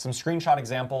some screenshot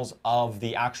examples of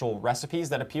the actual recipes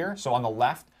that appear. So on the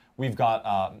left, we've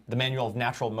got the Manual of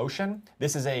Natural Motion.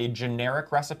 This is a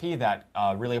generic recipe that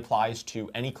really applies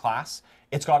to any class.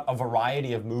 It's got a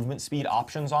variety of movement speed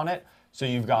options on it. So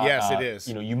you've got, it is.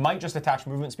 You might just attach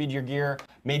movement speed to your gear.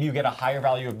 Maybe you get a higher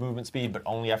value of movement speed, but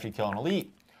only after you kill an elite.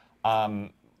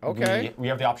 We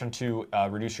have the option to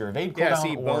reduce your evade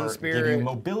cooldown or give you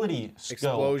mobility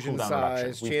skill explosion cooldown size,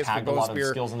 reduction. We've chance tagged for a bone lot of spear,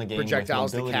 skills in the game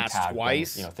projectiles with to mobility cast tag,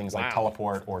 twice. things like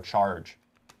teleport or charge.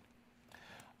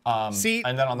 See,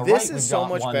 and then on the this right, is we've so got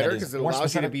much one better that because is it more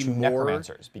allows you to specific be to more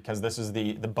necromancers, because this is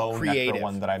the bone creative. necro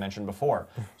one that I mentioned before.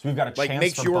 So we've got a Like, chance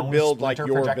makes for your bone build like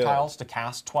splinter your projectiles to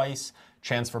cast twice,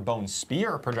 chance for bone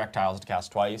spear projectiles to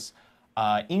cast twice,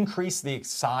 increase the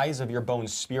size of your bone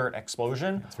spirit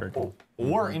explosion, That's very cool.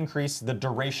 or increase the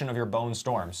duration of your bone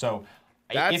storm. So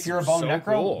That's if you're a bone so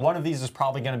necro, cool. one of these is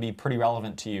probably going to be pretty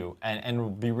relevant to you and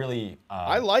will be really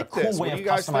I like a cool this. way What of do you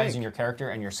guys customizing think? your character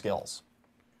and your skills.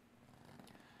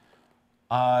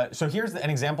 So here's an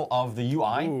example of the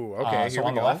UI. Ooh, okay, so here we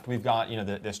on the go. left, we've got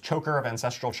this Choker of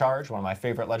Ancestral Charge, one of my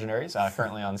favorite legendaries,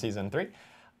 currently on Season 3.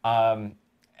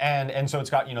 And so it's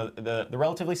got the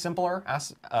relatively simpler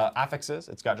affixes.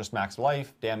 It's got just max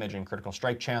life, damage, and critical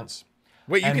strike chance.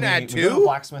 Wait, you can add We go to the 2?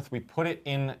 blacksmith, we put it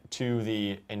into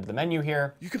the menu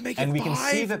here. You can make and it we can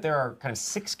see 5? that there are kind of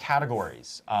 6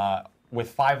 categories, with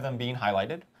 5 of them being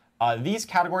highlighted. These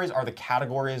categories are the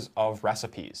categories of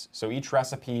recipes. So each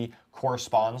recipe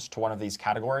corresponds to one of these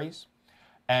categories.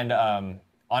 And on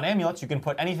amulets, you can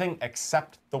put anything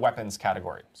except the weapons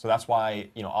category. So that's why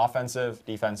offensive,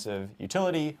 defensive,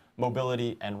 utility,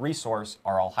 mobility, and resource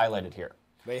are all highlighted here.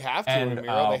 They have to, And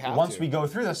Ramiro, they have once to. we go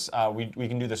through this, we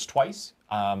can do this twice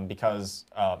because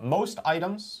most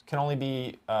items can only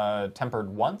be tempered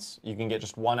once. You can get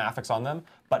just one affix on them.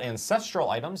 But ancestral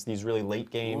items, these really late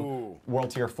game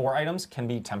World Tier 4 items, can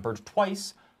be tempered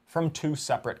twice from 2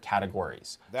 separate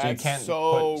categories. So you can't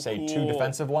put, say, 2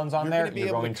 defensive ones on there. You're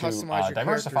going to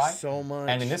diversify. So much.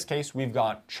 And in this case, we've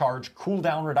got charge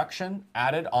cooldown reduction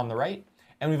added on the right.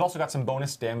 And we've also got some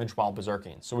bonus damage while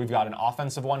berserking. So we've got an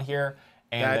offensive one here.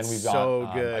 And then we've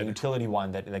got a utility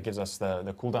one that gives us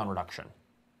the cooldown reduction.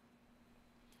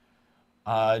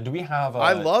 Do we have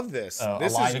I love this.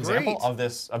 This a live is example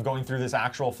great. of going through this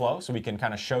actual flow so we can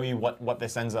kind of show you what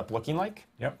this ends up looking like?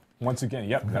 Yep. Once again,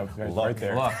 yep. No, right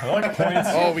there. Look. Points.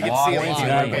 Oh, we can see it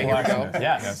live. Okay, here we go.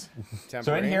 Yes.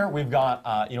 So in here we've got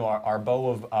our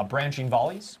bow of branching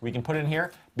volleys. We can put in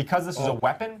here because this is a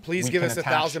weapon. Please we give can us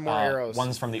attach, 1,000 more arrows.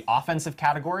 Ones from the offensive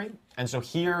category, and so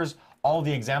here's all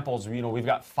the examples. We've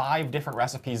got 5 different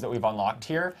recipes that we've unlocked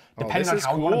here, depending on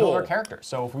how we want to build our character.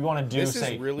 So if we want to do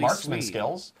say marksman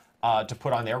skills to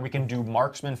put on there, we can do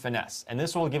marksman finesse, and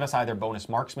this will give us either bonus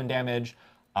marksman damage.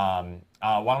 Why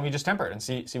don't we just temper it and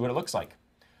see what it looks like?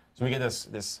 So we get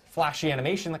this flashy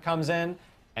animation that comes in,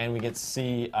 and we get to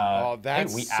see hey,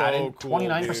 we added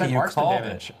 29% marksman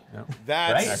damage.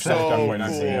 That's right? so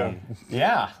cool.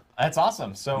 Yeah, that's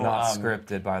awesome. So Not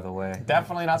scripted, by the way.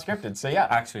 Definitely not scripted. So yeah,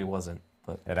 Actually, it wasn't.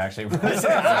 But It actually was. So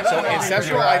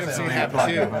ancestral items you can have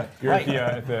 2. You're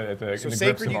at the So in the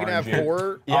sacred grips you of can have RNG.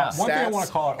 4 Yeah. One thing I want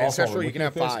to call out also ancestral you can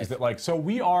have 5. is that like so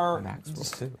we are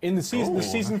in the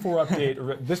season 4 update,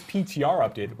 or this PTR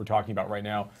update that we're talking about right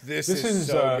now. This is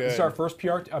so good. This is our first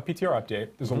PTR update.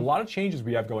 There's a lot of changes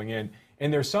we have going in,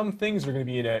 and there's some things that are going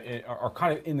to be are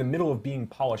kind of in the middle of being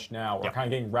polished now, or kind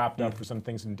of getting wrapped up for some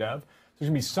things in dev. There's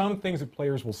going to be some things that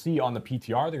players will see on the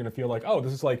PTR. They're going to feel like, oh,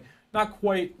 this is like not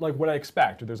quite like what I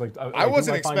expect. Or there's like I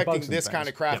wasn't expecting this kind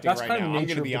of crafting That's right kind now. of the I'm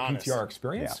nature gonna of be the honest. PTR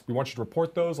experience. Yeah. We want you to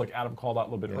report those, like Adam called out a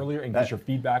little bit earlier, and get your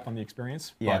feedback on the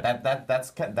experience. Yeah, But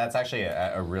that's actually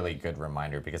a really good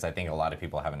reminder because I think a lot of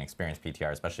people haven't experienced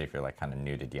PTR, especially if you're like kind of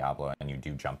new to Diablo and you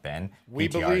do jump in. We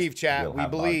PTRs believe, chat. will We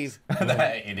have believe. bugs.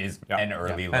 That it is an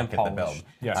early look And at the polish. build.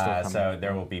 Yeah, So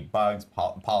there will be bugs,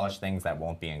 polished things that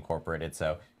won't be incorporated.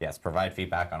 So yes, provide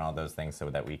feedback on all those things so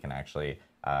that we can actually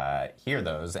hear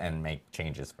those and make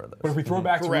changes for those. But if we throw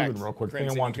back to Correct. Ruben real quick, the thing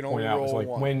Crimson, I wanted you to can point only out was like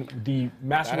roll one. when the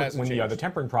master, That hasn't when the changed.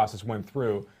 tempering process went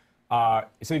through,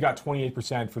 so you got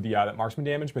 28% for the that marksman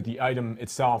damage, but the item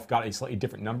itself got a slightly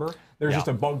different number. There's just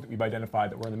a bug that we've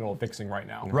identified that we're in the middle of fixing right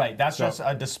now. Right, that's just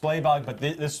a display bug, but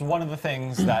this is one of the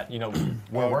things that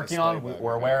we're working on,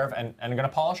 we're aware of, and going to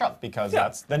polish up because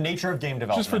that's the nature of game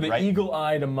development. Just for the right?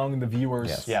 eagle-eyed among the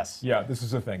viewers. Yes. Yeah, this is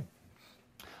the thing.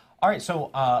 All right, so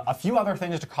a few other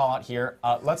things to call out here.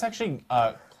 Let's actually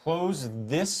close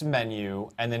this menu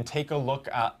and then take a look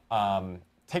at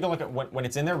when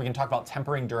it's in there. We can talk about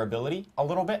tempering durability a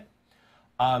little bit.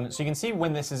 So you can see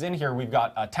when this is in here, we've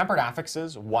got tempered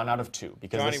affixes, 1 out of 2.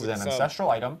 Because Johnny this is with an the sub. ancestral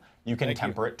item, you can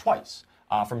temper it twice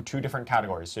from 2 different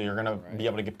categories. So you're going to be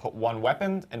able to put 1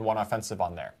 weapon and 1 offensive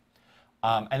on there.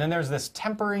 And then there's this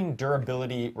tempering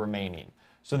durability remaining.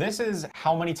 So this is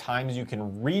how many times you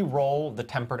can re-roll the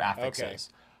tempered affixes.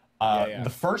 The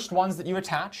first ones that you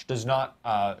attach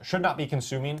should not be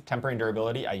consuming tempering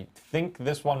durability. I think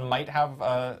this one might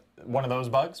have one of those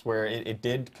bugs where it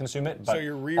did consume it. But So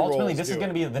your rerolls ultimately, this is do going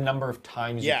to be the number of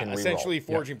times you can re-roll. essentially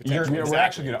forging potential. We're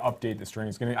actually going to update the string.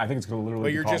 I think it's going to literally But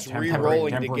be you're called just tempering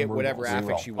re-rolling to rerolls. get whatever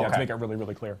affix you Yeah, want. to make it really,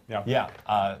 really clear. Yeah.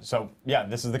 Yeah. So yeah,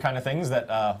 this is the kind of things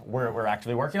that we're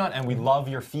actively working on, and we love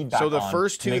your feedback. So the on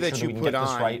first to 2 make that sure you we put can get this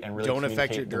on right and really don't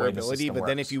affect your communicate the way the durability, system but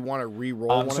then works. if you want to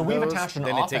re-roll one So of we've those, attached an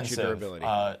then it takes your offensive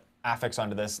durability. affix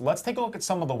onto this. Let's take a look at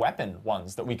some of the weapon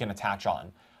ones that we can attach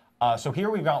on. So here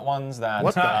we've got ones that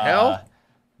What the hell?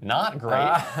 Not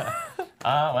great.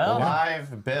 Well,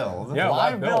 Live build. Yeah,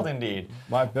 live build indeed.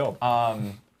 Live build.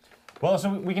 Well,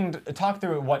 so we can talk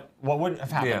through what would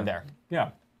have happened there. Yeah.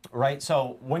 Right,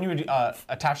 so when you would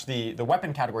attach the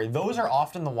weapon category, those are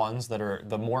often the ones that are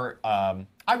the more,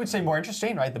 I would say more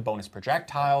interesting, right? The bonus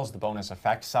projectiles, the bonus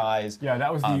effect size. Yeah,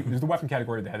 that was it was the weapon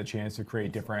category that had a chance to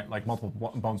create different, like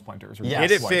multiple bone splinters. Or Yes.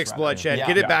 Get it swipes, fixed, rather. Bloodshed. Yeah.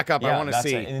 Get it back up. I Yeah, want to that's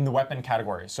see. it, in the weapon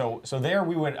category. So there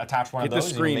we would attach one Get of the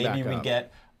those. screen Maybe back we up.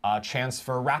 get a chance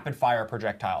for rapid fire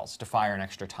projectiles to fire an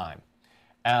extra time.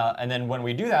 And then when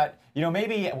we do that,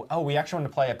 maybe, we actually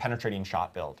want to play a penetrating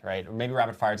shot build, right? Or maybe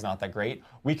rapid fire is not that great.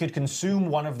 We could consume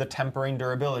one of the tempering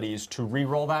durabilities to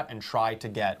re-roll that and try to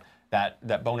get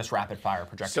that bonus rapid fire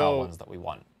projectile ones that we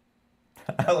want.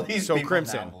 At least So people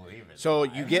Crimson. now believe it. So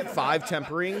you get 5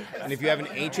 tempering, and if you have an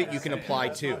ancient, you can apply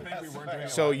 2.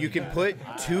 So you can put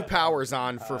 2 powers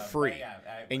on for free.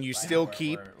 and you but still we're-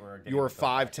 keep we're getting your the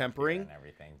 5 effect here tempering. and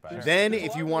everything, but Then, There's a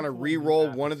if lot you of want to really cool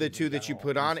re-roll new one of the graphics 2 in that you general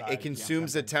put on, inside it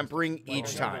consumes the tempering systems. tempering Like,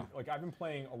 each time. Like I've been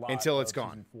playing a lot Until it's of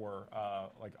gone. Season 4,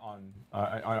 like on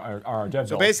our dev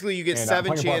So build. basically, you get And,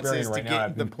 7 playing Barbarian chances to right now. get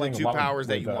I've been the playing a 2 lot powers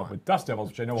that with, you want. with Dust Devils,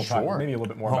 which I know we'll talk maybe a little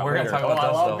bit more Well, about we're later. gonna talk about Oh,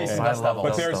 I Dust love Devils. me some I Dust love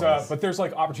Devils. Dust But there's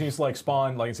like opportunities to like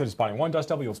spawn, like instead of spawning one Dust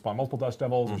Devil, you'll spawn multiple Dust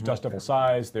Devils. There's Dust Devil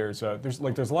size. There's a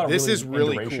lot of This really is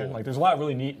really iteration. cool. Like there's a lot of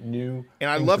really neat new. And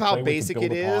I things love to how play with to basic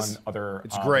build it upon is. Other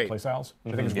It's great. playstyles.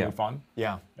 I think it's really fun.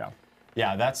 Yeah. Yeah.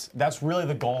 Yeah, that's really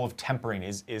the goal of tempering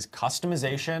is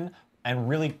customization and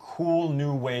really cool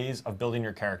new ways of building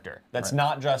your character. That's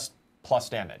not just plus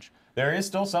damage. There is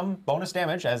still some bonus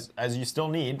damage as you still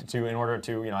need to in order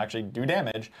to actually do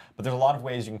damage, but there's a lot of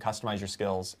ways you can customize your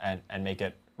skills and make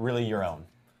it really your own.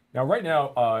 Now, right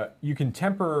now, you can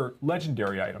temper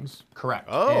legendary items. Correct.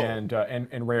 Oh.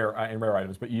 And rare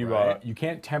items, but you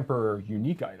can't temper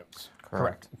unique items.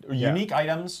 Correct. Unique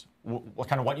items,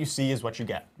 what you see is what you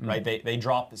get, right? They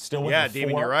drop still with the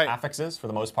David, 4 you're right. affixes for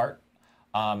the most part.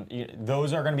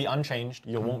 Those are going to be unchanged.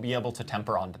 You won't be able to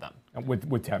temper onto them.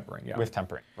 With tempering, yeah. With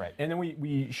tempering, right. And then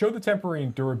we show the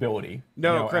tempering durability.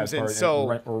 No, as Crimson, far as-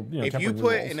 so if if you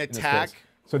put an attack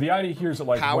so the idea here is that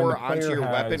like power when the onto player your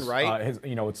has, weapon, right? it's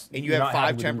and you you're have not 5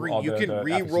 happy with tempering, all you can affixes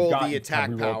re-roll you've got, the you can attack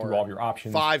re-roll power through all of your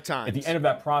options 5 times. At the end of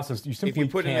that process, you simply If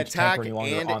you put an can't attack temper any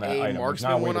longer and on that a item. There's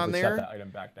marksman not a way one to on set there, that item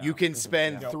back down. you can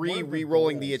spend You know, 3 one of the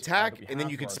re-rolling the goals, attack, that we and then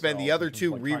have you can for spend the ourselves, other which is,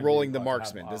 2 like, trying to re-rolling the have,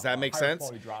 marksman. Does that make higher sense?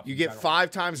 quality drops You in get general.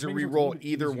 5 times to Which means it's a re-roll little bit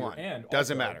either easier one. and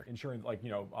Doesn't also matter. ensuring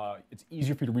it's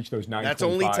easier for you to reach those 925 That's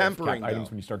only tempering, items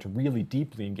though. when you start to really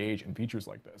deeply engage in features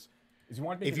like this.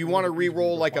 If you want to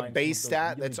re-roll like a base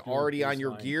stat that's already on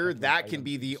your gear, that can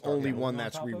be the only one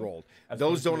that's re-rolled.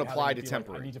 Those don't apply to I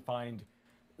tempering. need to find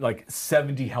like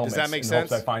 70 helmets. that make in hopes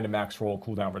sense? I find a max roll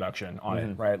cooldown reduction on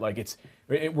it, right? Like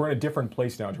we're in a different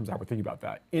place now in terms of how we're thinking about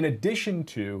that. In addition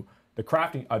to the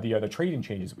crafting, the trading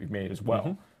changes that we've made as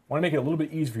well. I want to make it a little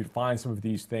bit easier for you to find some of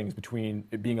these things between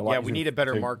it being a lot. Yeah, we easier need a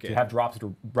better to, market. to have drops that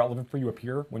are relevant for you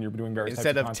appear when you're doing various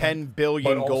Instead types of content. 10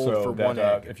 billion But gold also for that, one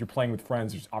egg. if you're playing with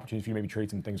friends, there's opportunities for you to maybe trade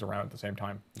some things around at the same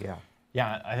time. Yeah.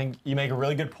 Yeah, I think you make a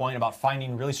really good point about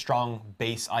finding really strong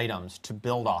base items to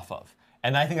build off of.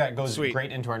 And I think that goes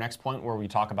great into our next point where we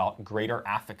talk about greater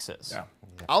affixes. Yeah.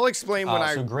 I'll explain when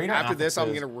So greater after this I'm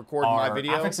affixes going to record my are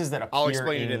video. affixes that appear I'll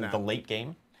explain it in the that. late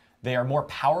game. They are more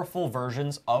powerful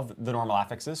versions of the normal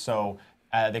affixes. So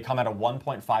they come at a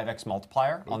 1.5x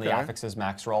multiplier on the affixes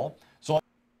max roll. So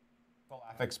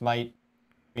affix might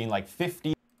mean like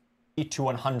 50 to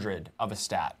 100 of a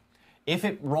stat. If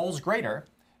it rolls greater,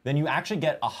 then you actually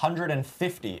get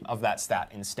 150 of that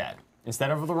stat instead. Instead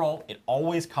of the roll, it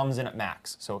always comes in at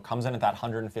max. So it comes in at that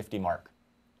 150 mark.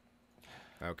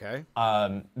 Okay.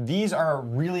 These are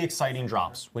really exciting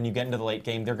drops when you get into the late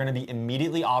game. They're going to be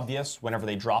immediately obvious whenever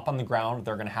they drop on the ground.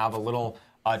 They're going to have a little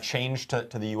change to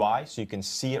the UI, so you can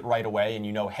see it right away and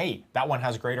you know, hey, that one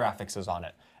has greater affixes on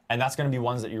it. And that's going to be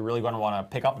ones that you're really going to want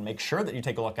to pick up and make sure that you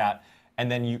take a look at,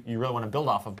 and then you really want to build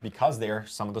off of because they're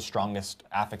some of the strongest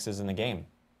affixes in the game.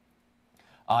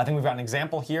 I think we've got an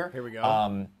example here. Here we go.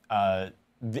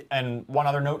 And one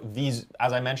other note, these,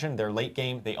 as I mentioned, they're late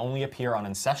game. They only appear on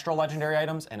Ancestral Legendary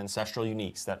items and Ancestral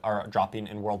Uniques that are dropping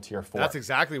in World Tier 4. That's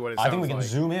exactly what it sounds like. I think we can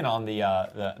zoom in on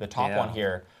the top one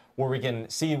here, where we can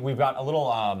see we've got a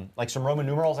little, like some Roman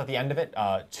numerals at the end of it,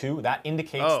 2. That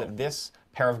indicates that this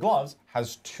pair of gloves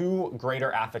has 2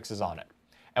 greater affixes on it.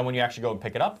 And when you actually go and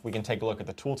pick it up, we can take a look at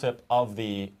the tooltip of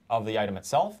the item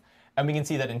itself. And we can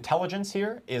see that intelligence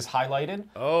here is highlighted,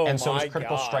 and so is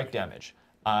critical strike damage.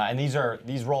 And these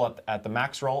roll at the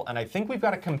max roll, and I think we've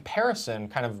got a comparison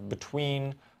kind of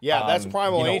between that's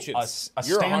Primal Ancients. a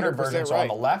You're standard 100% version. So on right.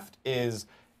 the left is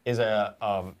a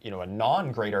a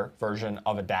non-greater version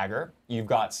of a dagger. You've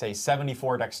got say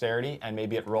 74 dexterity, and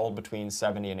maybe it rolled between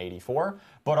 70 and 84.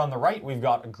 But on the right, we've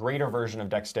got a greater version of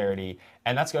dexterity,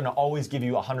 and that's going to alwaways give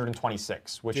you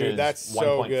 126, which is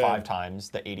 1.5 times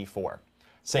the 84.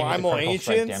 Same with the critical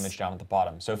strike damage down at the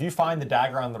bottom. So if you find the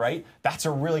dagger on the right, that's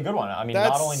a really good one. I mean,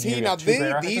 not only do you get 2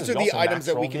 greater affixes, these are you the also items max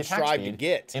that we roll the can attack strive to speed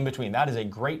get. in between. That is a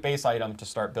great base item to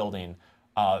start building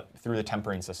through the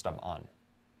tempering system on.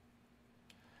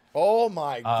 Oh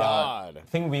my God.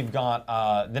 Thing we've got,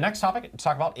 the next topic to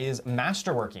talk about is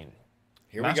masterworking.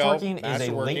 Here we go. Masterworking is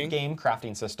a late game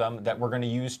crafting system that we're going to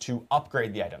use to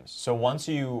upgrade the items. So once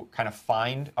you kind of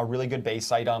find a really good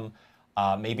base item,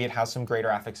 maybe it has some greater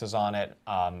affixes on it,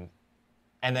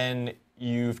 and then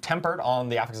you've tempered on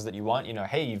the affixes that you want. You know,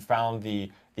 hey, you've found the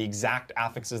exact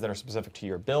affixes that are specific to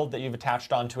your build that you've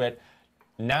attached onto it.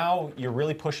 Now you're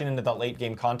really pushing into the late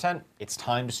game content. It's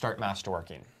time to start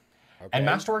masterworking. And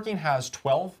Masterworking has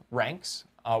 12 ranks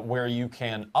where you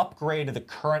can upgrade the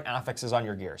current affixes on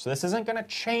your gear. So this isn't going to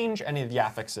change any of the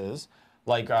affixes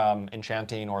like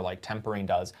Enchanting or like Tempering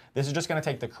does. This is just going to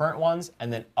take the current ones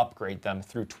and then upgrade them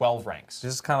through 12 ranks.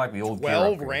 This is kind of like the old 12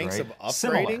 gear upgrade, ranks right? of upgrading?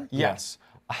 Similar, yes.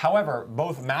 However,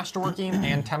 both Masterworking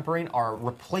and Tempering are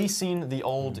replacing the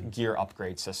old gear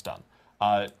upgrade system.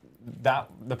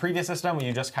 The previous system, where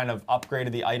you just kind of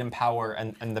upgraded the item power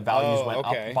and the values went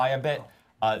up by a bit.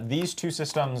 These two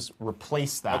systems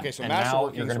replace that. Okay, so and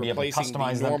now you're going to be able to replacing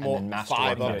customize the them normal and then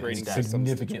 5 Masterworking upgrading instead. systems to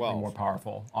Significantly 12. more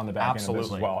powerful on the back end of this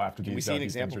as well after Can we these, see an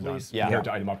these example, things are done. please? Yeah. Compared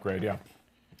to item upgrade, yeah.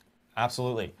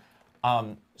 Absolutely.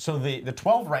 So the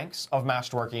 12 ranks of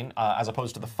Masterworking, as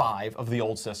opposed to the 5 of the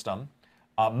old system,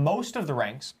 most of the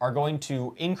ranks are going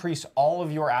to increase all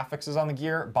of your affixes on the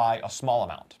gear by a small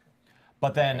amount.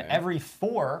 But then every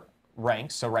 4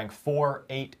 ranks, so rank 4,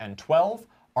 8, and 12,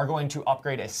 are going to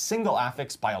upgrade a single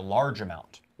affix by a large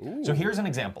amount. Ooh. So here's an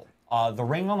example. The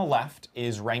ring on the left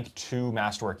is rank 2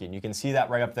 Masterworking. You can see that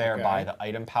right up there by the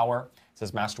item power. It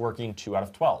says Masterworking 2 out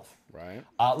of 12. Right.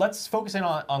 Let's focus in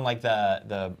on like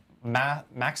the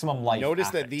maximum life. Notice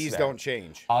that affix these there. don't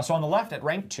change. So on the left at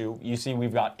rank 2, you see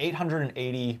we've got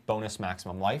 880 bonus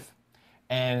maximum life.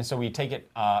 And so we take it,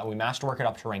 we masterwork it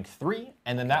up to rank 3,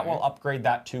 and then that will upgrade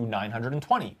that to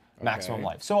 920 maximum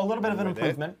life. So a little bit of an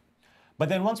improvement. But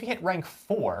then once we hit rank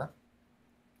 4,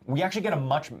 we actually get a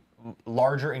much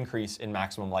larger increase in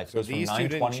maximum life. So it goes from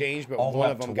 920 all the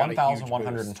way up to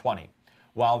 1,120.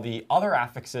 While the other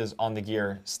affixes on the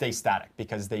gear stay static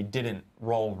because they didn't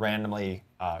roll randomly,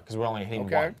 because we're only hitting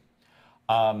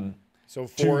one. So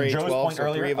 4, 8, Joe's 12, point so 3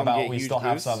 earlier of them about get we huge still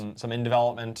have boosts? some in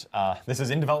development. This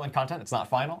is in development content. It's not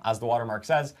final, as the watermark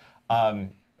says.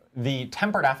 The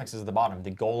tempered affixes at the bottom,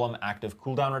 the Golem active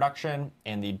cooldown reduction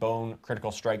and the Bone critical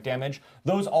strike damage,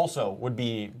 those also would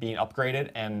be being upgraded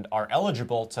and are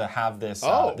eligible to have this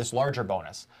this larger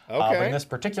bonus. But in this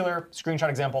particular screenshot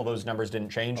example, those numbers didn't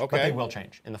change, but they will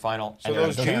change in the final. So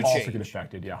those do also change. get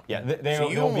affected, yeah. Yeah, So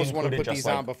you almost want to put these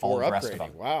on before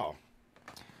upgrading. Wow.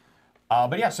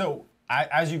 But yeah, so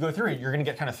as you go through it, you're going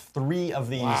to get kind of 3 of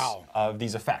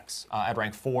these effects at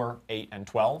rank 4, 8, and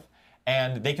 12,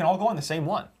 and they can all go on the same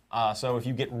one. So if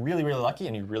you get really, really lucky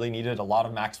and you really needed a lot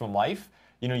of maximum life,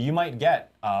 you might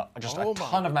get just a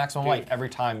ton of maximum life every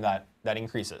time that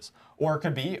increases. Or it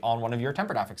could be on one of your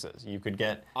tempered affixes. You could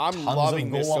get tons loving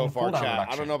of this so Golem far, cooldown chat.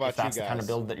 reduction I don't know about if that's you the kind of guys.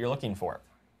 build that you're looking for.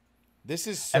 This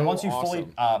is so And once you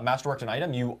awesome. fully masterworked an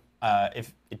item,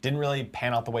 if it didn't really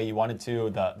pan out the way you wanted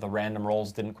to, the random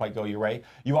rolls didn't quite go your way,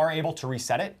 you are able to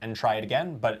reset it and try it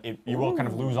again, but you will kind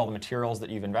of lose all the materials that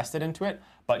you've invested into it,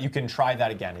 but you can try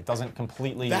that again. It doesn't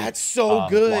completely That's so lock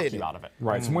good. you out of it.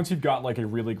 Right. So once you've got like a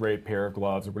really great pair of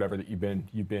gloves or whatever that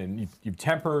you've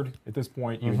tempered at this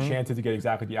point, you enchanted to get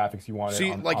exactly the affix you wanted.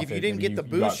 See, like if you didn't get the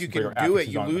boost, you can do it.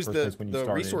 You lose the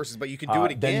resources, but you can do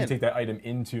it again. Then you take that item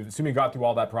into, assuming you got through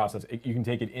all that process, you can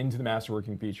take it into the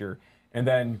masterworking feature, and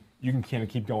then you can kind of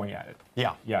keep going at it.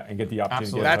 Yeah. Yeah, and get the opportunity.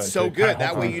 Absolutely. That's so good.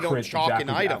 That way hopefully you don't crit chalk an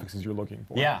exactly the item. affixes you're looking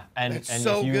for. Yeah, and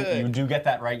so if good. you do get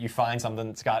that right, you find something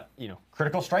that's got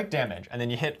critical strike damage, and then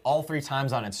you hit all 3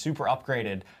 times on it, super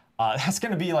upgraded. That's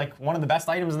going to be like one of the best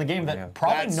items in the game that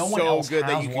probably That's no one so else good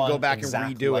has that you can one go back and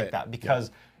exactly redo like it. that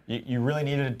because you really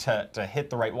needed to hit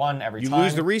the right one every You time.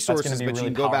 lose the resources, That's gonna be a but you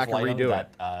really can go back and powerful redo item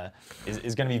that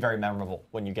is going to be very memorable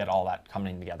when you get all that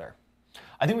coming together.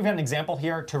 I think we've got an example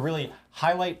here to really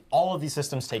highlight all of these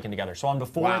systems taken together. So on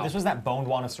before, this was that boned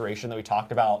one restoration that we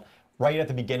talked about right at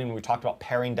the beginning when we talked about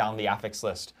paring down the affix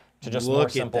list to just more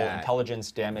simple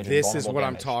intelligence, damage, and This is what damage.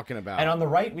 I'm talking about. And on the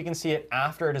right, we can see it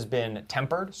after it has been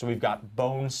tempered. So we've got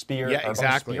bone spear, or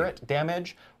bone spirit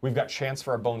damage. We've got chance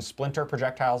for a bone splinter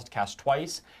projectiles to cast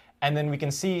twice. And then we can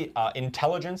see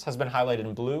intelligence has been highlighted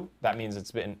in blue. That means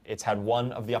it's had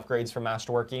 1 of the upgrades from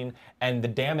masterworking, and the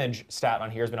damage stat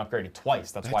on here has been upgraded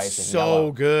twice. That's why it's in so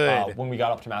yellow, good. when we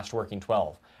got up to masterworking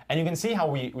 12. And you can see how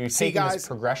we've taken this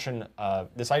progression,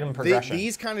 this item progression.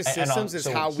 These kind of systems is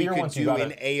so how we here, could once you do got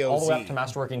in it AOZ. all the way up to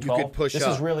masterworking 12. You could push this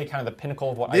up. is really kind of the pinnacle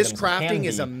of what This items crafting can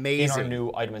is be amazing. in our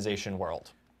new itemization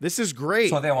world. This is great.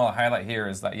 So what I want to highlight here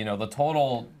is that the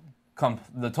total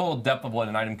depth of what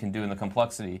an item can do and the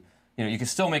complexity. You can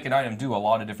still make an item do a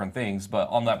lot of different things, but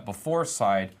on that before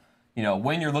side,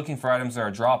 when you're looking for items that are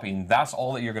dropping, that's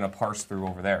all that you're going to parse through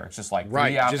over there. It's just like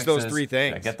 3 affixes, just those 3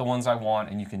 things. I get the ones I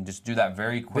want, and you can just do that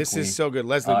very quickly. This is so good.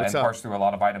 Leslie, what's and up? parse through a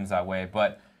lot of items that way,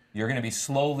 but you're going to be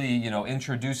slowly,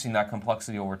 introducing that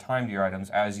complexity over time to your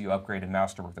items as you upgrade and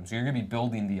masterwork them. So you're going to be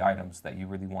building the items that you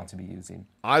really want to be using.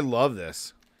 I love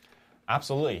this.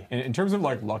 Absolutely. In terms of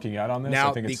like lucking out on this, Now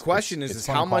I think the it's, question it's is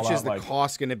fun how to call much is out, the like,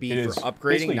 cost going to be it for is upgrading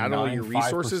basically not only your 9,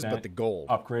 resources 5% but the gold?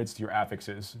 upgrades to your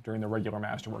affixes during the regular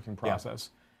masterworking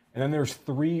process, and then there's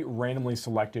 3 randomly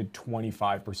selected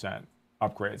 25%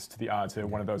 upgrades to the to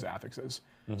one of those affixes.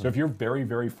 So if you're very,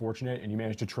 very fortunate and you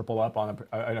manage to triple up on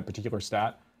a particular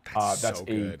stat, that's so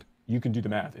good. You can do the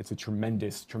math. It's a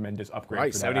tremendous, tremendous upgrade.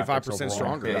 Right, for that affix 75% overall.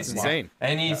 stronger. That's insane.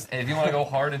 If you want to go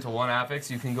hard into one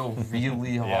affix, you can go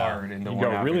really hard into You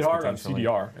one go really affix hard on potentially.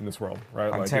 CDR in this world,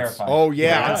 right? I'm Like, terrified. Oh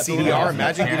yeah, on it's CDR. really Imagine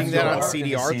awesome. getting that on Yeah.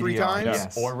 CDR 3 times.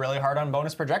 Yes. Or really hard on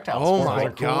bonus projectiles. Oh Or my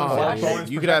like cool God. flash. Bonus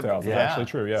You could have- projectiles, Yeah. actually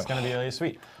true. Yeah. It's going to be really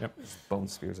sweet. Bone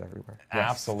spears everywhere.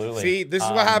 Absolutely. See, this is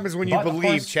what happens when you but of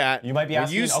believe, course, chat. You might be when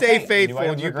asking, you stay okay, faithful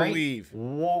new and items you are great. believe.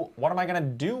 Well, what am I going to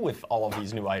do with all of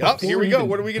these new Oh, items? here we you go. can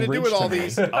What are we going to do bridge with all something.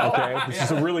 these? Okay, this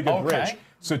is a really good Okay. bridge.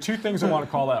 So 2 things I want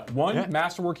to call out. One,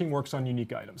 masterworking works on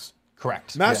unique items.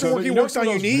 Correct. Masterworking you know works on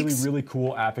some of those uniques. Really, really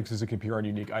cool affixes that can appear on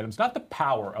unique items. Not the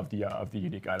power of the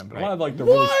unique item, but a lot of like the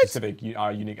What? really specific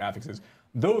unique affixes.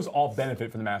 Those all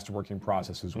benefit from the masterworking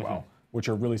process as well, which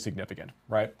are really significant,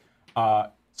 right?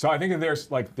 So I think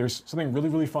that there's something really,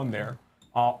 really fun there.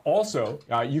 Also,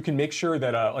 you can make sure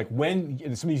that like when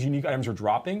some of these unique items are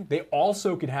dropping, they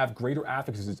also could have greater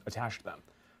affixes attached to them.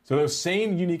 So those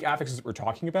same unique affixes that we're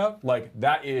talking about, like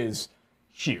that is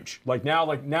huge. Like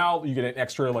now you get an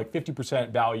extra like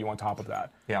 50% value on top of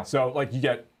that. Yeah. So like you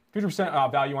get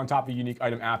 50% value on top of a unique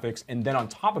item affix, and then on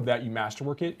top of that you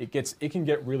masterwork it. It can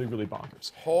get really, really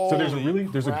bonkers. So there's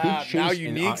a crap. big chase Now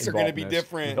in, uniques are gonna involved be in this.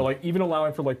 different. But like even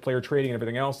allowing for like player trading and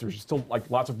everything else, there's still like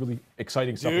lots of really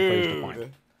exciting stuff for players to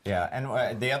find. Yeah,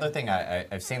 and the other thing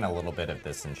I've seen a little bit of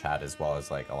this in chat as well,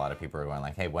 as like a lot of people are going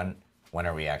like, hey, when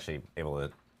are we actually able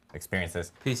to experience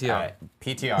this? PTR.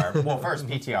 PTR. Well, first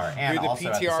PTR, and Dude, the also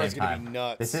at PTR the is same gonna time, be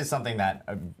nuts. this is something that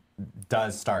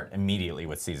does start immediately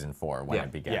with season 4 when Yeah.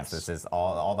 it begins. Yes. This is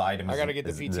all the itemization. I gotta get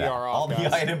the PTR off, All the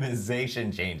guys.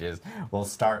 itemization changes will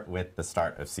start with the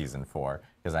start of season 4,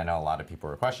 because I know a lot of people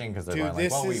were questioning because they're Dude, going like,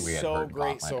 this well, is we had so heard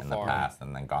great Gauntlet so in the far. past,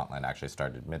 and then Gauntlet actually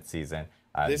started mid-season.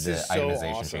 This the is so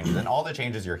itemization awesome. changes, and all the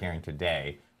changes you're hearing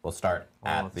today will start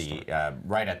at the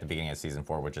right at the beginning of season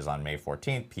 4, which is on May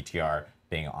 14th. PTR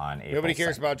being on April Nobody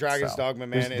cares 2nd. about Dragon's So- Dogma,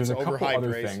 man. There's It's a couple overhyped.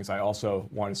 other Grace. things I also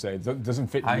want to say. It doesn't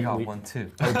fit I got neatly. one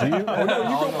too. Oh, do you? Oh no,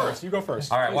 you go first. You go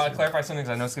first. All right, I want Please. to clarify something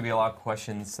because I know it's going to be a lot of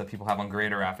questions that people have on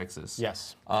greater affixes.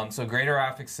 Yes. So greater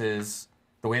affixes,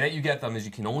 the way that you get them is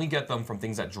you can only get them from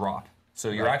things that drop. So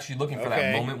you're actually looking for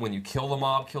Okay. that moment when you kill the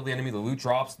mob, kill the enemy, the loot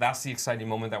drops. That's the exciting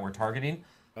moment that we're targeting.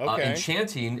 Okay.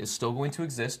 Enchanting is still going to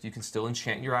exist. You can still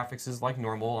enchant your affixes like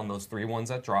normal on those 3 ones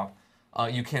that drop.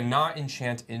 You cannot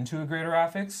enchant into a greater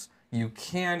affix. You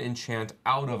can enchant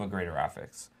out of a greater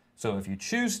affix. So if you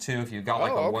choose to, if you've got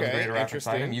like a 1 okay. greater affix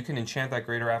Interesting. item, you can enchant that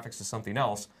greater affix to something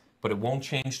else, but it won't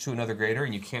change to another greater,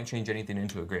 and you can't change anything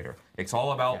into a greater. It's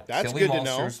all about That's killing good to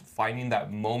know. monsters, finding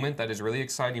that moment that is really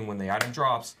exciting when the item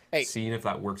drops, Hey, seeing if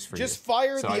that works for you. just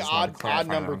fire So the I just wanted to odd clarify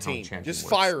that number on how team. enchanting Just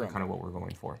works fire and 'em. kind of what we're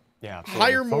going for. Yeah.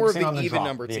 Hire more of focusing the on even drop,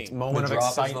 number the team. moment The of drop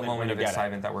is the excitement when moment you of get it.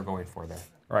 excitement that we're going for there.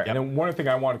 Right, Yep. and then one other thing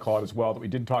I want to call out as well that we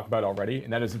didn't talk about already,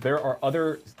 and that is that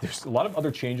there's a lot of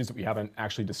other changes that we haven't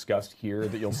actually discussed here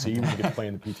that you'll see when we get to play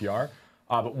in the PTR.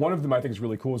 But one of them I think is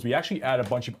really cool is we actually add a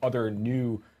bunch of other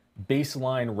new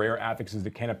baseline rare affixes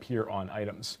that can appear on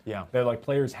items. Yeah. That like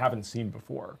players haven't seen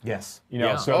before. Yes. You know,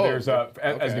 Yeah. so Oh, there's as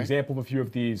an okay. example of a few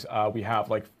of these, we have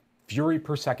like Fury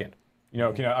per second. You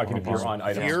know, can appear on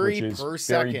items, Fury which is per very,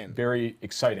 second. very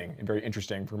exciting and very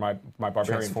interesting for my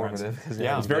barbarian friends. Transformative.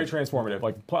 Yeah. It's very transformative.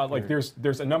 Like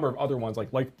there's a number of other ones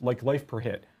like life per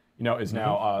hit. You know, is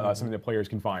now something that players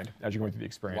can find as you're going through the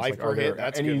experience. Life like, per are there hit,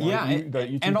 that's any good. Yeah, that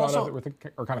you two and thought also- of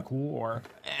that are kind of cool or?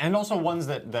 And also ones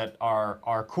that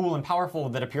are cool and powerful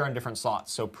that appear on different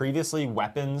slots. So previously,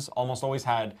 weapons almost always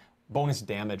had bonus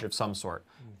damage of some sort.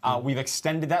 We've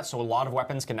extended that, so a lot of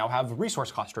weapons can now have resource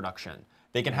cost reduction.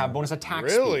 They can have bonus attack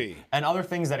Really? speed and other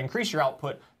things that increase your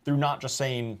output through not just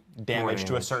saying damage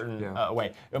to a damage, certain yeah.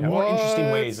 way. More interesting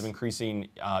What? ways of increasing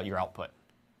your output.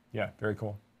 Yeah, very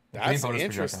cool. That's Bonus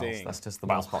interesting. projectiles. That's just the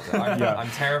most part. I'm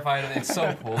terrified of it. It's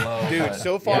so cool though. Dude, but-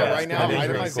 so far Yeah, right now, that is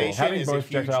really itemization cool. Having is a bonus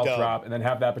huge projectiles dub. drop and then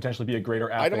have that potentially be a greater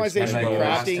affix. Itemization and and then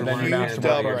crafting, and then you huge master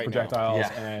dub bonus right now. projectiles.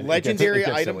 Yeah. And it Legendary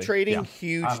gets item silly. trading,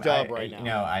 huge dub right now. You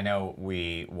know, I know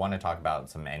we want to talk about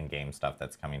some end game stuff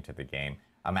that's coming to the game.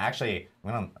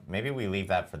 Maybe we leave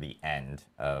that for the end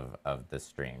of the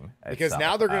stream. Because itself,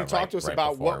 now they're gonna talk to us right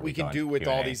about before what we can go do into with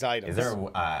all Q&A. these items. Is there?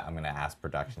 I'm going to ask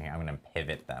production here. I'm going to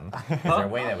pivot them. Is there a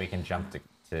way that we can jump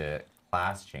to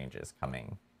class changes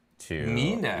coming to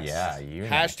Me next. Yeah, you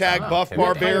Hashtag next. buff Typically.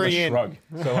 barbarian. Shrug.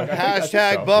 So, like, I think that's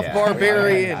Hashtag so. buff Yeah.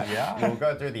 barbarian. We'll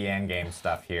go through the end game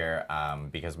stuff here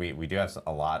because we do have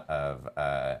a lot of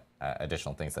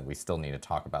additional things that we still need to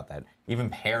talk about that even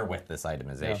pair with this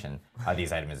itemization,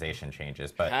 these itemization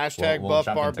changes. But Hashtag we'll buff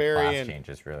jump into barbarian. class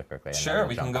changes really quickly. and then Sure, we'll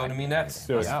we can jump go back to me into next.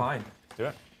 the Do it. That's fine. Do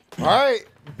it. All right,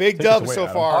 big Take us dubs away, so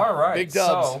Adam. far. All right. Big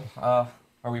dubs. So,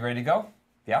 are we ready to go?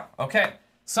 Yeah. Okay.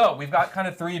 So we've got kind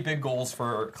of 3 big goals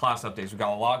for class updates. We've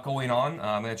got a lot going on.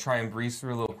 I'm going to try and breeze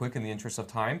through a little quick in the interest of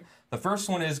time. The first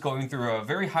one is going through a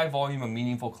very high volume of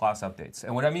meaningful class updates.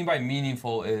 And what I mean by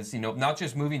meaningful is, not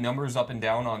just moving numbers up and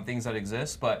down on things that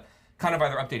exist, but kind of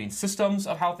either updating systems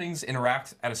of how things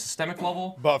interact at a systemic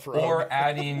level, or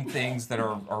adding things that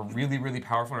are really, really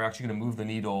powerful and are actually going to move the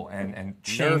needle and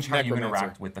change how you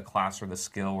interact with the class or the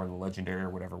skill or the legendary or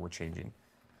whatever we're changing.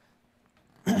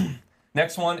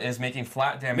 Next one is making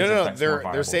flat damage effects more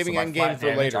viable. They're saving by end flat game for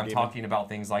damage, later. I'm talking about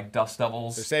things like dust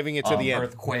devils. They're saving it to the end.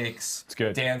 Earthquakes, It's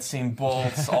good. dancing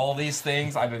bolts, all these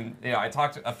things. I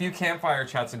talked a few campfire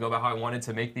chats ago about how I wanted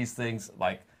to make these things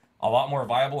like a lot more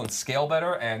viable and scale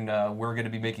better, and we're going to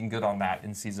be making good on that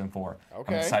in season 4.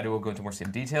 Okay. I'm excited. We'll go into more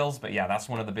details, but yeah, that's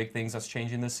one of the big things that's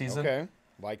changing this season. Okay,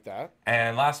 like that.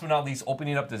 And last but not least,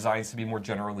 opening up designs to be more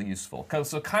generally useful.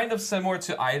 So kind of similar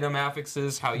to item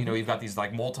affixes, how you've got these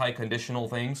like multi-conditional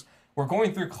things. We're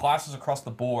going through classes across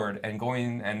the board and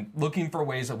going and looking for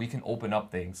ways that we can open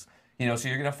up things. So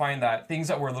you're going to find that things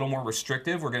that were a little more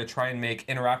restrictive, we're going to try and make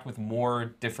interact with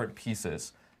more different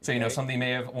pieces. So something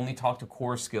may have only talked to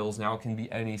core skills, now it can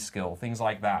be any skill, things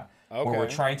like that. Okay. Where we're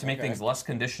trying to make things less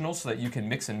conditional so that you can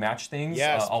mix and match things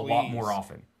a lot more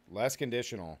often. Less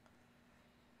conditional.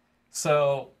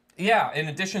 So, yeah, in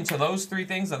addition to those 3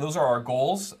 things, those are our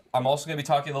goals. I'm also going to be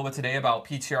talking a little bit today about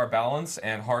PTR balance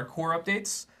and hardcore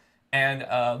updates. And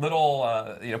little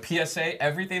PSA,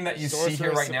 everything that you see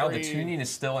here right now, the tuning is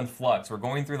still in flux. We're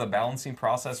going through the balancing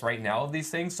process right now of these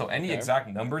things. So any exact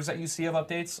numbers that you see of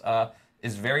updates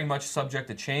is very much subject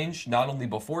to change, not only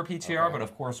before PTR, but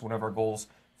of course one of our goals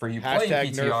for you playing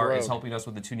PTR is helping us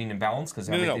with the tuning and balance because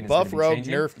everything is going to be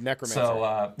changing. Nerf Necromancer.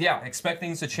 So yeah, expect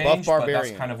things to change, but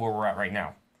that's kind of where we're at right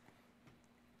now.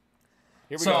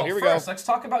 Here we go. First, let's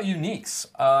talk about uniques.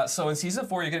 So in Season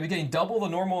 4, you're going to be getting double the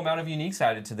normal amount of uniques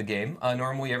added to the game.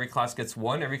 Normally, every class gets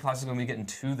 1. Every class is going to be getting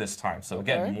 2 this time. So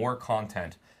again, more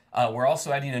content. We're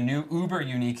also adding a new Uber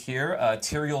unique here,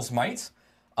 Tyrael's Might.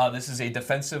 This is a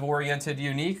defensive-oriented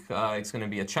unique. It's going to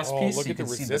be a chess piece. So you can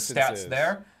see the stats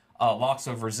there. Lots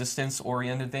of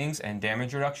resistance-oriented things and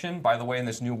damage reduction. By the way, in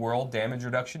this new world, damage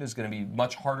reduction is going to be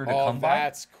much harder to come by.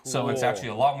 That's cool. So it's actually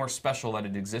a lot more special that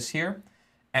it exists here.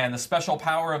 And the special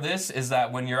power of this is that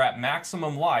when you're at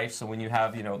maximum life, so when you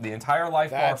have the entire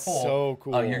life bar full, so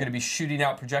cool. You're going to be shooting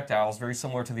out projectiles, very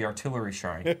similar to the artillery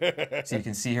shrine. So you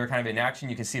can see here kind of in action,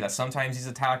 you can see that sometimes he's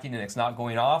attacking and it's not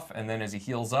going off, and then as he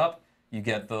heals up, you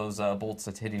get those bolts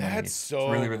that's hitting enemies. That's so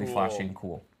It's really, really cool. flashy and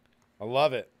cool. I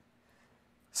love it.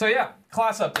 So yeah,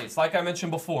 class updates. Like I mentioned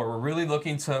before, we're really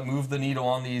looking to move the needle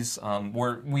on these.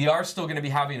 We are still going to be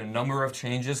having a number of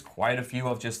changes, quite a few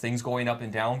of just things going up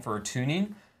and down for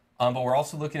tuning. But we're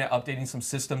also looking at updating some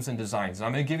systems and designs. And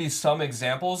I'm going to give you some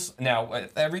examples. Now,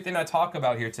 everything I talk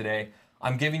about here today,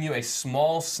 I'm giving you a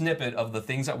small snippet of the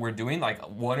things that we're doing, like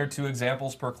 1 or 2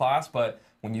 examples per class. But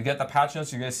when you get the patch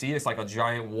notes, you're going to see it's like a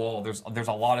giant wall. There's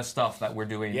a lot of stuff that we're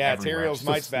doing. Yeah, everywhere. Tyrael's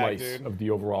Might's back, dude. Of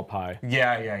the overall pie.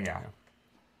 Yeah.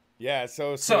 Yeah,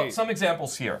 so some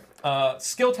examples here.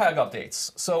 Skill tag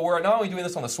updates. So we're not only doing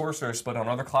this on the Sorceress, but on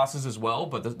other classes as well.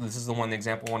 But this is the one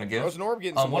example I want to give. Frozen Orb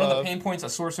getting some one love. of the pain points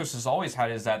that Sorceress has always had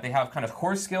is that they have kind of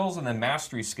core skills and then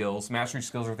mastery skills. Mastery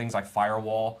skills are things like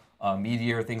Firewall,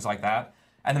 Meteor, things like that.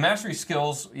 And the mastery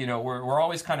skills, we're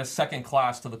always kind of second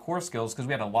class to the core skills because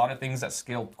we had a lot of things that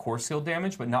scaled core skill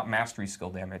damage, but not mastery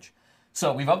skill damage.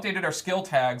 So we've updated our skill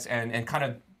tags and kind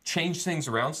of change things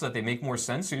around so that they make more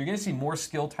sense. So you're going to see more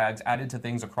skill tags added to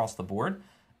things across the board.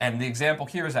 And the example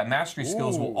here is that mastery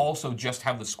skills will also just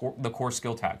have the core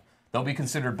skill tag. They'll be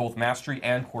considered both mastery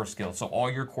and core skills. So all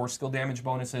your core skill damage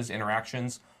bonuses,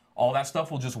 interactions, all that stuff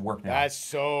will just work now. That's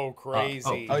so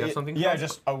crazy. You got something? Yeah,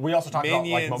 we also talked about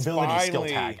like Minions, mobility skill finally.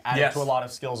 tag added to a lot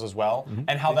of skills as well,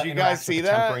 and how Did that you guys interacts see with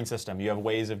the that? tempering system. You have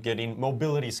ways of getting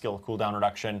mobility skill cooldown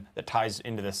reduction that ties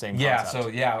into the same Yeah, concept. so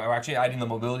yeah, we're actually adding the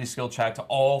mobility skill tag to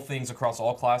all things across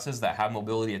all classes that have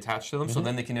mobility attached to them, so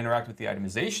then they can interact with the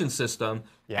itemization system,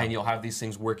 and you'll have these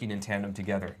things working in tandem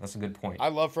together. That's a good point. I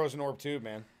love Frozen Orb too,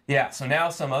 man. Yeah, so now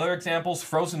some other examples.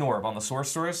 Frozen Orb on the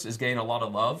Sorceress is getting a lot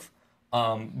of love.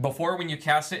 Before, when you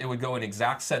cast it, it would go an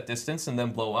exact set distance and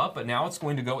then blow up, but now it's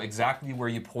going to go exactly where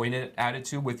you point it at it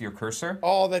to with your cursor.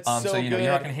 Oh, that's so you know, good.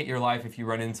 you're not going to hate your life if you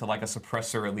run into like a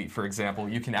suppressor elite, for example.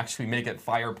 You can actually make it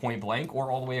fire point blank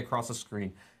or all the way across the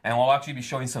screen. And we'll actually be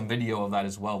showing some video of that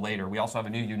as well later. We also have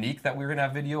a new unique that we're going to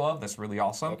have video of. That's really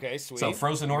awesome. Okay, sweet. So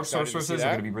Frozen Orc Sorceresses are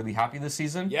going to be really happy this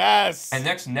season. Yes! And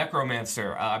next,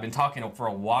 Necromancer. I've been talking for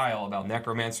a while about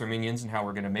Necromancer minions and how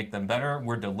we're going to make them better.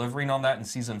 We're delivering on that in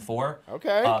Season 4.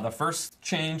 Okay. The first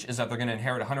change is that they're going to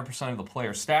inherit 100% of the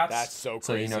player stats. That's so crazy.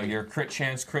 So, you know, your crit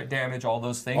chance, crit damage, all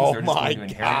those things, Oh they're just my going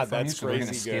to inherit God, it from you. that's So they're going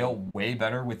to crazy scale way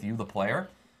better with you, the player.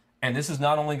 And this is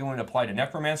not only going to apply to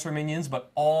Necromancer minions, but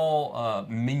all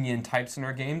minion types in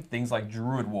our game. Things like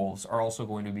Druid Wolves are also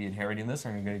going to be inheriting this,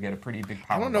 and you're going to get a pretty big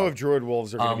power. I don't know if Druid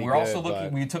Wolves are going to be We're also looking.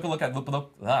 but... We took a look at the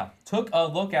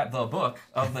Book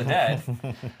of the Dead,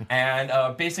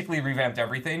 and basically revamped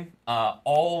everything.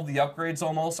 All the upgrades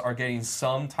almost are getting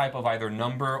some type of either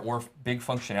number or big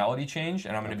functionality change,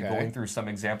 and I'm going to be going through some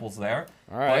examples there.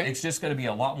 All right. But it's just going to be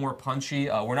a lot more punchy.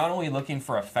 We're not only looking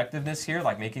for effectiveness here,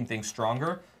 like making things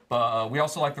stronger. But we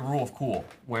also like the rule of cool,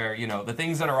 where, you know, the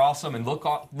things that are awesome and look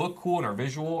cool and are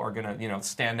visual are gonna, you know,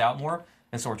 stand out more.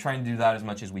 And so we're trying to do that as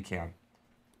much as we can.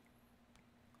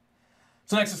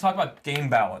 So next, let's talk about game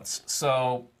balance.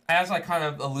 So as I kind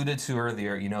of alluded to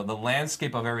earlier, you know, the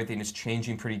landscape of everything is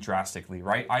changing pretty drastically,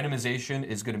 right? Itemization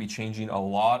is going to be changing a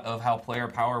lot of how player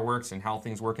power works and how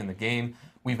things work in the game.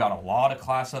 We've got a lot of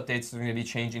class updates that are going to be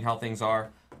changing how things are.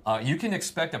 You can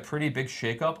expect a pretty big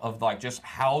shakeup of like just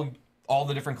how all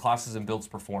the different classes and builds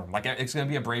perform. Like, it's going to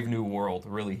be a brave new world,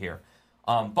 really, here.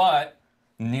 But,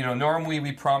 you know, normally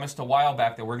we promised a while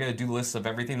back that we're going to do lists of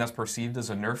everything that's perceived as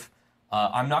a nerf.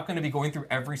 I'm not going to be going through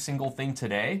every single thing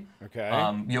today.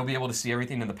 Okay. You'll be able to see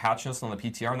everything in the patch notes on the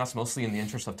PTR, and that's mostly in the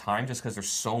interest of time, just because there's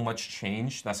so much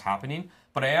change that's happening.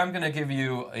 But I am going to give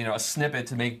you, you know, a snippet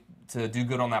to do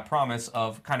good on that promise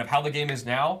of kind of how the game is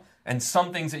now and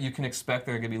some things that you can expect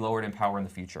that are going to be lowered in power in the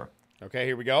future. Okay,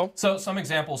 here we go. So some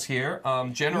examples here.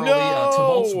 Generally,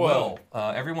 d4builds will.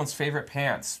 Everyone's favorite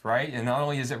pants, right? And not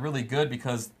only is it really good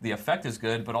because the effect is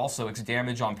good, but also it's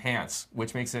damage on pants,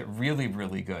 which makes it really,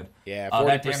 really good. Yeah, 40%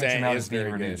 that damage amount is being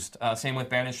very good. reduced. Same with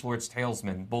Banished Lord's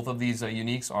Talesman. Both of these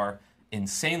uniques are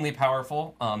insanely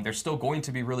powerful. They're still going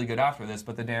to be really good after this,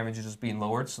 but the damage is just being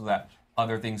lowered so that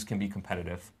other things can be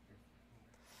competitive.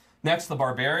 Next, the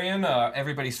Barbarian,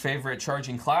 everybody's favorite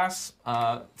charging class.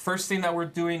 First thing that we're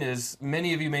doing is,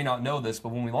 many of you may not know this, but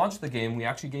when we launched the game, we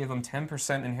actually gave them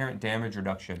 10% inherent damage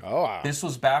reduction. Oh, wow. This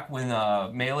was back when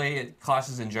melee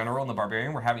classes in general and the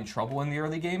Barbarian were having trouble in the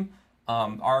early game.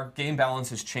 Our game balance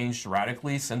has changed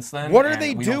radically since then. What are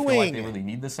they we don't feel like they doing? really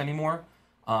need this anymore.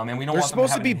 And we don't They're want them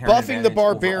supposed to be have an inherent buffing the advantage over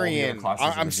all the other Barbarian. classes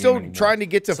in I'm the still game anymore. trying to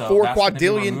get to So 4 that's gonna be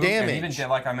quadrillion removed, and damage. even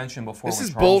like I mentioned before, This when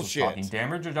is Charles was bullshit. talking,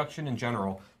 damage reduction in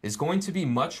general is going to be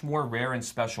much more rare and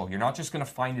special. You're not just going to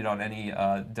find it on any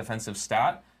defensive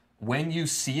stat. When you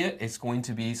see it, it's going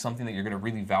to be something that you're going to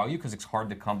really value because it's hard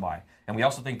to come by. And we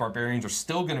also think Barbarians are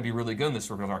still going to be really good in this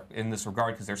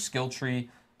regard because their skill tree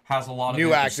has a lot of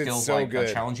New it. axe, Their it's skills so like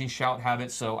good. Challenging Shout have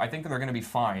it, so I think they're going to be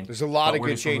fine. There's a lot but of we're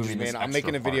good just changes, removing this man. I'm extra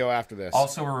making a part. video after this.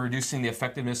 Also, we're reducing the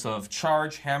effectiveness of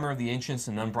Charge, Hammer of the Ancients,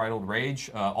 and Unbridled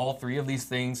Rage. All three of these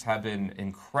things have been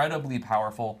incredibly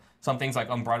powerful. Some things like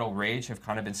Unbridled Rage have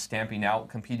kind of been stamping out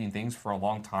competing things for a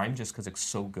long time just because it's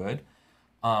so good.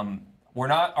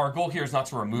 Our goal here is not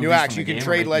to remove New these axe, from the you can game or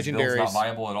trade make these builds legendaries. not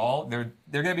viable at all. They're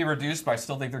going to be reduced, but I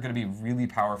still think they're going to be really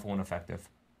powerful and effective.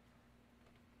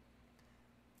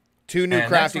 2 new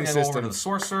And next, crafting we're gonna go over to the systems.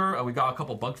 Sorcerer. We got a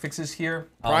couple bug fixes here.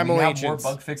 Primal we have Ancients.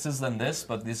 more bug fixes than this,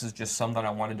 but this is just some that I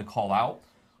wanted to call out.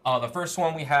 The first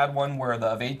one, we had one where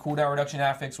the evade cooldown reduction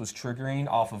affix was triggering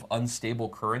off of unstable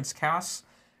currents casts.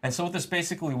 And so what this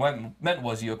basically meant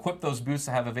was you equip those boots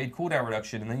to have evade cooldown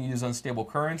reduction, and then you use unstable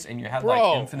currents, and you had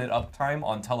like infinite uptime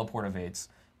on teleport evades,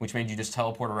 which made you just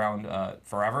teleport around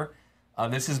forever.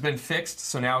 This has been fixed,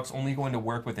 so now it's only going to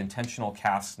work with intentional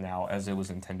casts now, as it was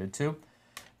intended to.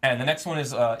 And the next one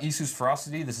is Isu's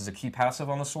Ferocity. This is a key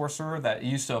passive on the Sorcerer that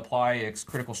used to apply its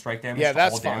critical strike damage to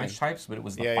all damage types, but it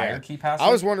was the fire key passive. I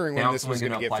was wondering when now this was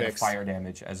going going to get apply fixed. The fire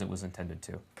damage as it was intended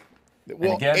to.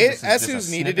 Well, again, this is just a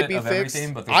Esu's needed to be snippet of fixed.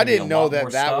 everything, but there's I gonna be didn't a know lot that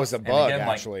more that stuff. was a And bug, again,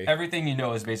 actually. Like, everything you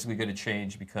know is basically going to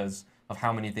change because of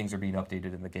how many things are being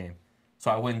updated in the game.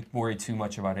 So I wouldn't worry too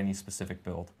much about any specific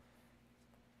build.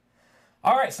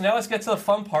 All right, so now let's get to the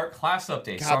fun part, class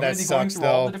updates. God, So I'm going that to be going sucks, through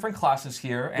all though. the different classes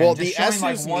here and Well, just the showing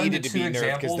like Esus 1 to needed to 2 be nerfed 'cause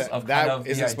examples that of kind of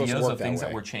the isn't supposed to ideas work of that things that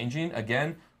way. we're changing.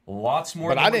 Again, lots more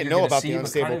But than I what didn't you're know gonna about see, the but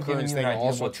unstable kind of giving currents you an thing idea of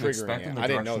also what to expect triggering in it. the I didn't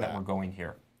know direction that that. we're going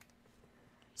here.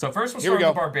 So first we'll Here we start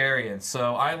with go. the barbarians.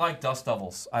 So I like Dust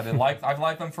Devils. I've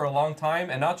liked them for a long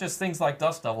time, and not just things like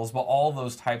Dust Devils, but all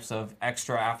those types of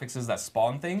extra affixes that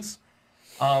spawn things.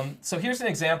 So here's an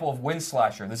example of Wind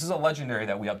Slasher. This is a legendary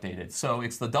that we updated. So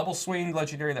it's the double swing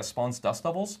legendary that spawns Dust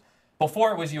Devils.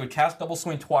 Before it was you would cast double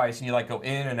swing twice, and you like go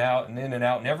in and out and in and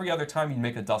out, and every other time you'd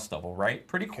make a Dust Devil, right?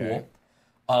 Pretty cool.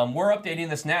 Okay. We're updating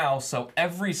this now, so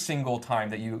every single time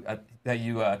that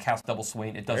you cast double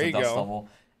swing, it does a Dust Devil.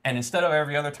 And instead of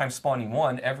every other time spawning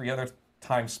 1, every other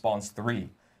time spawns 3.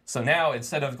 So now,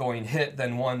 instead of going hit,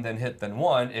 then 1, then hit, then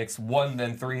 1, it's 1,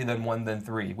 then 3, then 1, then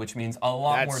 3, which means a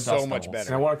lot more Dust Devils. That's so much better.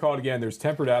 And I want to call it again. There's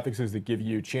tempered affixes that give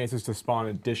you chances to spawn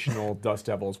additional Dust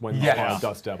Devils when you spawn a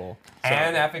Dust Devil. So.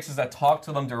 And affixes that talk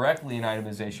to them directly in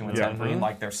itemization with tempering,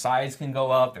 like their size can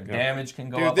go up, their damage can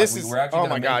go up. This like is, we're actually oh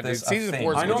my god, dude. this Season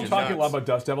 4 is I know I'm going talking a lot about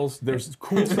Dust Devils. There's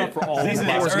cool stuff for all of Season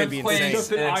them. 4 is going to be insane. Just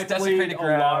that I played a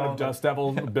lot of Dust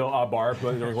Devil bar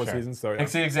during one season. So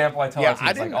it's the example I tell our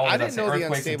teams, like, oh, I that's didn't know the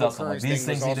earthquakes and unstable Dust Devils. currents These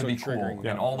thing things was need to be also cool, triggering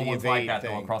and all the ones like that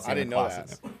thing. go across the I other didn't know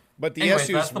classes. that. But the Anyways,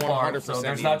 SU that's is the bar. 100%. So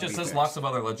there's not just this, lots of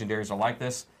other legendaries are like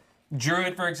this.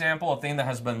 Druid, for example, a thing that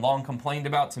has been long complained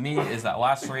about to me is that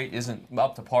lacerate isn't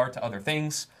up to par to other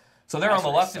things. So there on the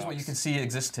left is what you can see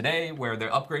exists today, where the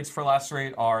upgrades for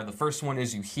lacerate are, the first one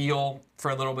is you heal for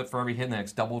a little bit for every hit, and then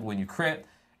it's doubled when you crit.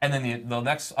 And then the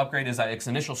next upgrade is that its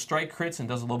initial strike crits and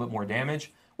does a little bit more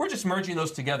damage. We're just merging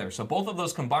those together. So both of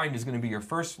those combined is going to be your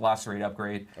first lacerate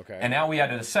upgrade. Okay. And now we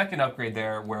added a second upgrade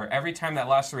there, where every time that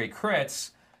lacerate crits,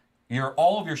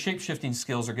 all of your shape-shifting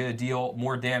skills are going to deal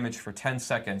more damage for 10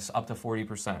 seconds, up to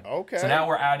 40%. Okay. So now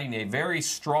we're adding a very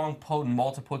strong, potent,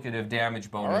 multiplicative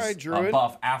damage bonus Druid.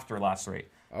 buff after lacerate.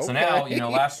 Okay. So now,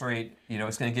 lacerate,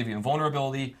 it's going to give you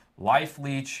invulnerability, life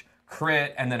leech,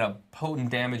 crit, and then a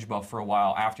potent damage buff for a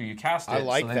while after you cast it. I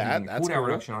like so then that. You can That's cooldown cool.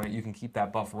 reduction on it. You can keep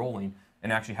that buff rolling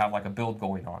and actually have like a build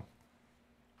going on.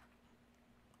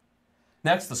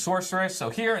 Next, the sorceress.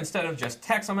 So here, instead of just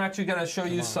text, I'm actually going to show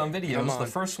you some videos. The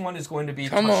first one is going to be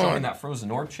showing that frozen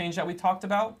orb change that we talked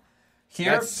about.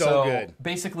 Here, That's so good.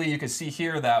 Basically, you can see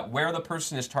here that where the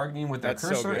person is targeting with their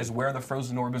cursor is where the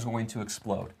frozen orb is going to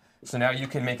explode. So now you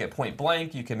can make it point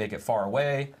blank, you can make it far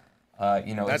away.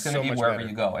 It's going to be wherever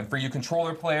you go. And for you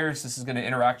controller players, this is going to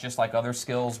interact just like other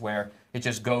skills where it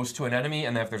just goes to an enemy,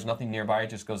 and then if there's nothing nearby, it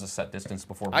just goes a set distance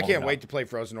before blowing I can't up. wait to play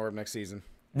Frozen Orb next season.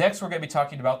 Next, we're going to be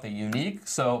talking about the unique.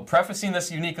 So prefacing this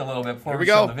unique a little bit before we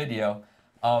show the video.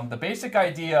 The basic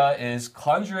idea is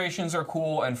conjurations are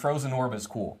cool and Frozen Orb is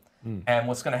cool. And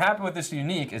what's going to happen with this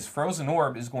unique is Frozen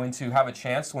Orb is going to have a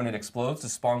chance when it explodes to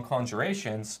spawn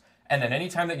conjurations. And then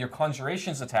anytime that your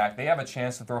conjurations attack, they have a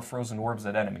chance to throw Frozen Orbs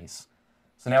at enemies.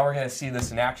 So now we're going to see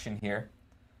this in action here.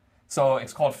 So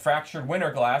it's called Fractured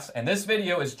Winter Glass. And this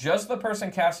video is just the person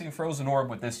casting Frozen Orb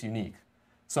with this unique.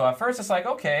 So at first it's like,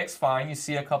 okay, it's fine. You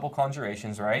see a couple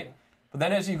conjurations, right? But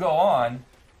then as you go on,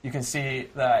 you can see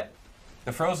that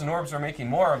the Frozen Orbs are making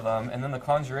more of them, and then the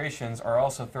conjurations are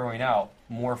also throwing out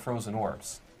more Frozen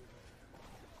Orbs.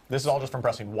 This is all just from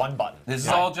pressing one button. This is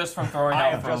all just from throwing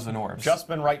out Frozen Orbs. Just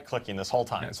been right-clicking this whole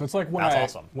time. Yeah, so it's like when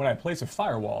I place a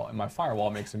firewall, and my firewall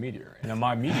makes a meteor, and then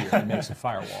my meteor makes a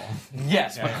firewall.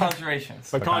 Yes, but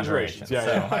conjurations. But conjurations.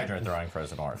 So Hydra throwing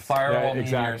Frozen Orbs. Firewall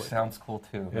meteor sounds cool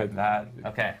too. Yeah,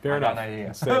 okay, fair enough. Got an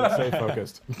idea. Stay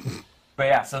focused. But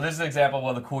yeah, so this is an example of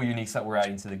one of the cool uniques that we're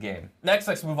adding to the game. Next,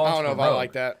 let's move on to the I don't know if I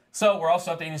like that. So we're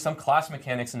also updating some class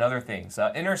mechanics and other things.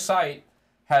 Inner Sight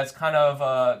has kind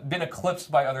of been eclipsed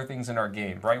by other things in our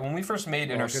game, right? When we first made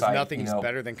Inner Sight, nothing's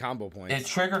better than combo points. It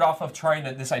triggered off of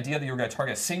this idea that you were going to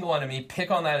target a single enemy,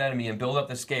 pick on that enemy, and build up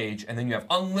this gauge, and then you have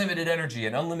unlimited energy.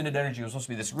 And unlimited energy was supposed to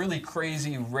be this really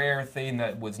crazy, rare thing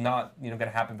that was not, going to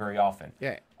happen very often.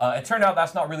 Yeah. It turned out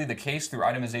that's not really the case through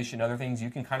itemization and other things.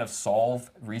 You can kind of solve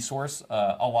resource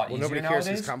a lot easier nobody cares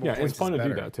nowadays. combo Yeah, points it's fun is to do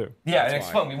better. that too. Yeah, and it's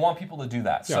fun. We want people to do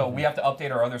that. So Yeah. we have to update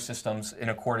our other systems in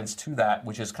accordance to that,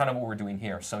 which is kind of what we're doing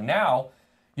here. So now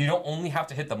you don't only have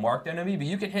to hit the marked enemy, but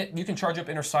you can charge up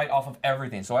Inner Sight off of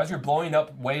everything. So as you're blowing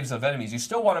up waves of enemies, you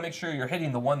still want to make sure you're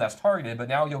hitting the one that's targeted, but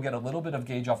now you'll get a little bit of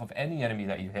gauge off of any enemy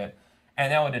that you hit.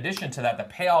 And now in addition to that, the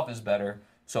payoff is better.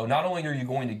 So not only are you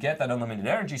going to get that unlimited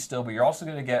energy still, but you're also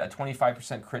going to get a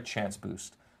 25% crit chance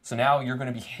boost. So now you're going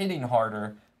to be hitting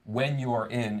harder when you are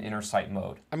in Inner Sight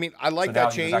mode. I mean, I like So now that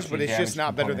there's change, actually but it's just damage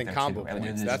not better than component combo there, too.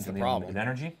 points. And That's the problem. unlimited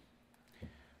energy.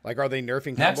 Like, are they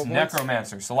nerfing Next, combo points?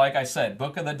 Necromancer. So like I said,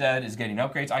 Book of the Dead is getting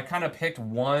upgrades. I kind of picked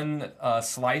one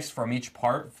slice from each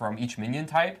part, from each minion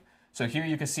type. So here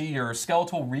you can see your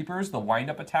Skeletal Reapers, the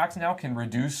wind-up attacks now, can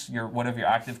reduce one of your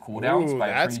active cooldowns by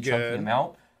a pretty chunky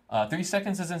amount. 3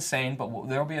 seconds is insane, but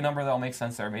there'll be a number that'll make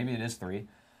sense there. Maybe it is 3.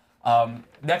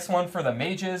 Next one for the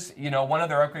mages, you know, one of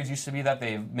their upgrades used to be that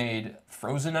they've made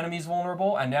frozen enemies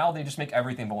vulnerable, and now they just make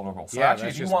everything vulnerable. So Yeah, actually,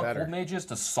 that's if you just want better. cold mages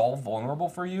to solve vulnerable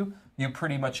for you, you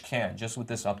pretty much can, just with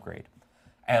this upgrade.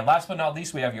 And last but not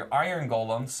least, we have your Iron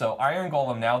Golem. So Iron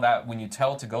Golem, now that when you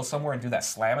tell it to go somewhere and do that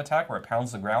slam attack where it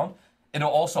pounds the ground, it'll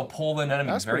also pull in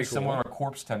enemies, That's very pretty cool. similar to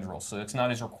Corpse Tendrils. So it's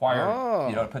not as required, Oh.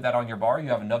 you know, to put that on your bar. You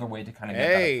have another way to kind of get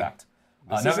Hey, that effect.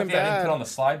 this Another isn't thing I didn't bad. put on the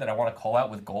slide that I want to call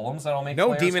out with golems that'll make No,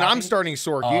 players Demon, happy. I'm starting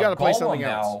Sork. You got to play Golem something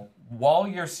else. now, while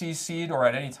you're CC'd or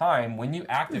at any time, when you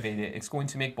activate it, it's going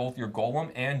to make both your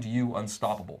Golem and you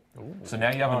unstoppable. So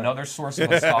now you have another source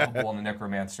of unstoppable on the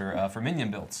Necromancer for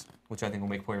minion builds, which I think will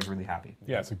make players really happy.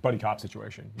 Yeah, it's a buddy cop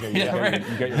situation. You Yeah, get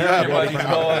right. your Your buddy buddy's cop.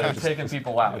 going and taking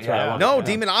people out. That's right, I Yeah. love No, Yeah.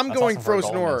 Demon, I'm That's going awesome for a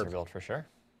Frozen Golem Orb. Mancer build for sure.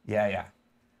 Yeah.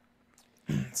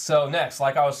 So next,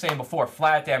 like I was saying before,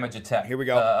 flat damage attack. Here we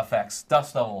go. Effects.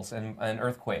 Dust Devils and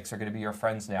Earthquakes are going to be your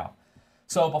friends now.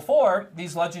 So before,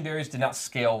 these legendaries did not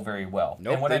scale very well.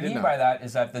 Nope, and what they I did mean not. by that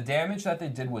is that the damage that they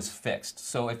did was fixed.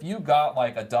 So if you got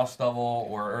like a Dust Devil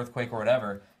or Earthquake or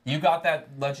whatever, you got that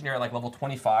legendary at like level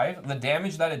 25, the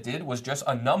damage that it did was just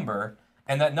a number,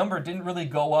 and that number didn't really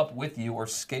go up with you or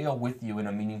scale with you in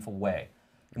a meaningful way.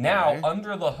 Now,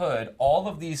 under the hood, all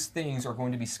of these things are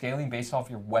going to be scaling based off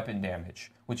your weapon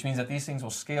damage, which means that these things will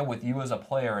scale with you as a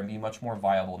player and be much more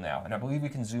viable now. And I believe we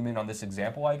can zoom in on this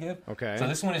example I give. Okay. So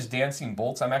this one is Dancing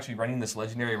Bolts. I'm actually running this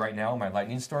legendary right now, my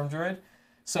Lightning Storm Druid.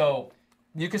 So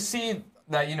you can see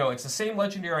that, you know, it's the same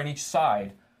legendary on each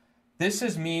side. This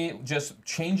is me just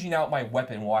changing out my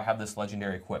weapon while I have this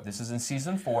legendary equipped. This is in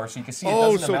Season 4, so you can see it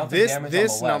Oh, doesn't so amount this- to damage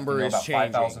this on the left, number you know, is about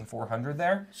changing. 5,400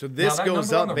 there. So this Now, that goes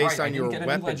number on up the based right, on your I didn't get a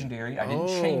weapon. new legendary. I didn't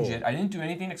change Oh. it. I didn't do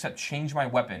anything except change my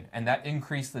weapon, and that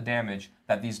increased the damage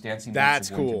that these dancing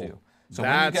That's bolts are going cool. to do. So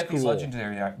when you That's get these cool.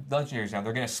 legendaries now,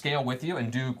 they're going to scale with you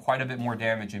and do quite a bit more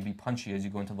damage and be punchy as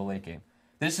you go into the late game.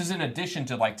 This is in addition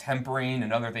to like tempering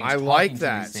and other things. I talking like to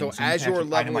that. these So things, you as can you're actually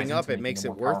leveling itemize up, into it makes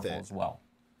making it more worth powerful it. as well.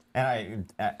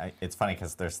 And it's funny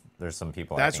because there's some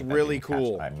people. That's I think, that really didn't catch-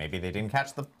 cool. maybe they didn't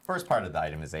catch the first part of the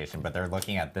itemization, but they're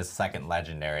looking at this second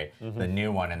legendary, the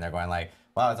new one, and they're going like,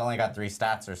 "Wow, it's only got 3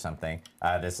 stats or something."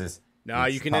 This is. No,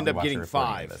 you can end up getting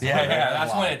 5. Yeah,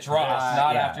 that's when it drops,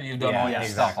 not after you've done all your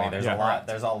stuff exactly. on it. There's a lot.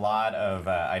 There's a lot of.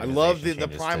 I love the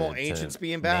changes Primal to Ancients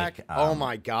being make, back. Oh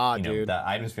my God, you know, dude. The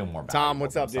items feel more. Tom,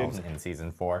 what's up, valuable dude? In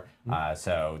Season 4,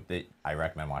 I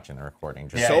recommend watching the recording.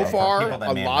 Just So for far, people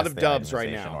that a may have lot missed of the dubs right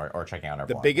itemization now. or checking out our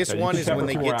The blog. biggest So you one can is check when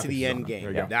the they two get more to the episodes end on it. game.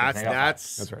 There you go.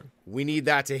 That's right. We need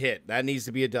that to hit. That needs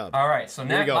to be a dub. All right, so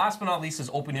Here we go. last but not least is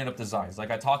opening up designs.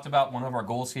 Like I talked about, one of our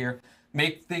goals here,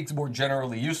 make things more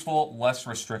generally useful, less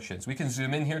restrictions. We can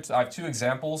zoom in here. I have 2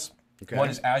 examples. Okay. One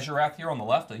is Azurath here on the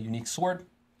left, a unique sword.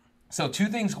 So 2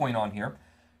 things going on here.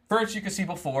 First, you can see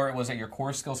before, it was that your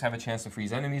core skills have a chance to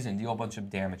freeze enemies and deal a bunch of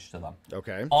damage to them.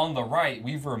 Okay. On the right,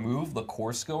 we've removed the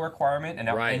core skill requirement, and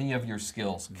now Right. any of your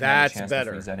skills can That's have a chance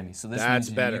better. to freeze enemies. So this That's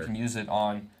means better. you can use it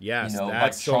on, Yes, you know, that's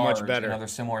like so much charge better. and other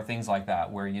similar things like that,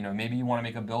 where, you know, maybe you want to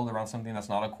make a build around something that's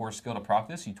not a core skill to proc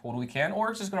this, you totally can, or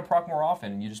it's just going to proc more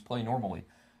often and you just play normally.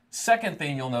 Second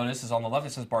thing you'll notice is on the left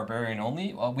it says Barbarian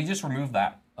only. We just removed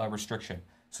that restriction.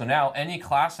 So now any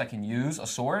class that can use a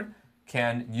sword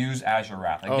can use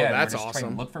Azurath. Again, that's we're just trying awesome.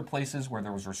 to look for places where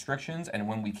there was restrictions, and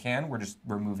when we can, we're just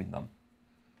removing them.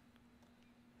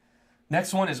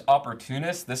 Next one is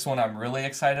Opportunist. This one I'm really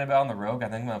excited about on the Rogue. I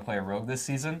think I'm going to play a Rogue this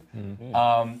season.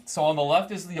 So on the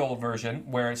left is the old version,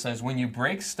 where it says when you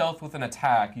break stealth with an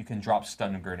attack, you can drop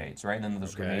stun grenades, right? And then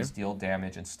those grenades deal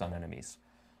damage and stun enemies.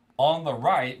 On the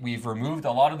right, we've removed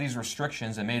a lot of these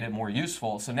restrictions and made it more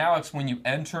useful. So now it's when you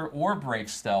enter or break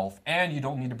stealth, and you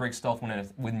don't need to break stealth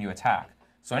when you attack.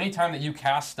 So anytime that you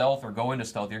cast stealth or go into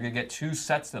stealth, you're going to get 2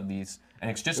 sets of these, and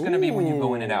it's just going to be when you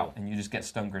go in and out, and you just get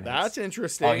stun grenades. That's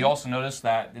interesting. You also notice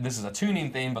that this is a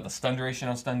tuning thing, but the stun duration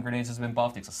on stun grenades has been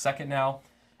buffed. It's a second now.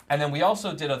 And then we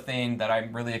also did a thing that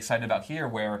I'm really excited about here,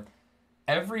 where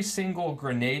every single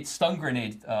stun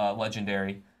grenade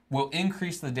legendary will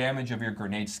increase the damage of your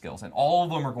grenade skills, and all of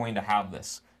them are going to have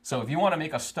this. So if you want to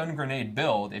make a stun grenade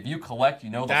build, if you collect,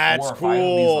 the That's 4 or 5 of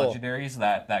these cool. legendaries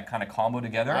that kind of combo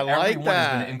together, I like every one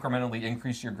that. is going to incrementally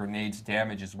increase your grenade's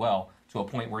damage as well, to a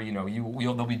point where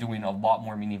they'll be doing a lot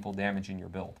more meaningful damage in your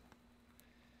build.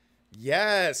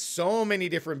 Yes, so many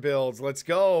different builds. Let's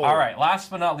go. All right, last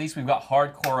but not least, we've got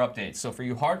hardcore updates. So for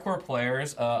you hardcore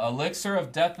players, Elixir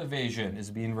of Death Evasion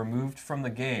is being removed from the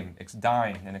game. It's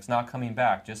dying, and it's not coming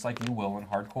back, just like you will in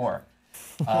hardcore.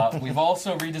 We've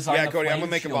also redesigned the Cody, I'm Flame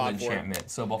gonna make a Shield mod for it.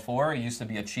 enchantment. So before, it used to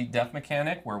be a cheat death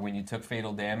mechanic, where when you took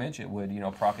fatal damage, it would,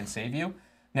 proc and save you.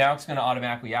 Now it's going to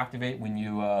automatically activate when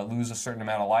you lose a certain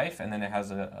amount of life, and then it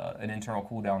has an internal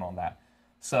cooldown on that.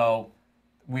 So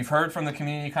we've heard from the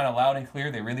community kind of loud and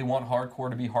clear. They really want hardcore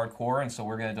to be hardcore, and so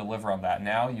we're going to deliver on that.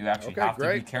 Now you actually have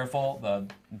to be careful.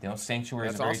 The Sanctuary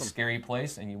is a very scary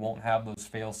place, and you won't have those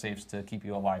fail safes to keep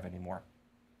you alive anymore.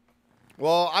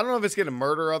 Well, I don't know if it's going to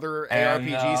murder other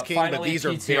ARPGs, King, but these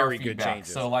are very good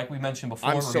changes. So like we mentioned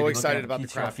before, I'm so excited about the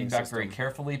PTR crafting feedback system. very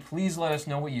carefully. Please let us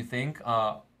know what you think.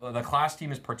 The class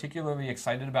team is particularly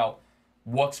excited about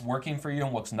what's working for you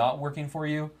and what's not working for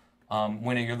you.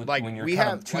 When you're tuning now your we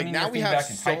feedback have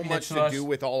and so typing much it to us, do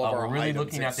with all of our we're really items.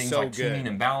 looking at It's things so like tuning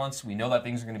good. and balance. We know that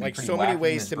things are going to be Like pretty so many wacky in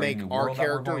ways this to brand make new our world that we're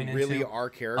character going really into. our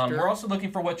character. We're also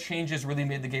looking for what changes really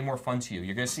made the game more fun to you.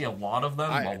 You're going to see a lot of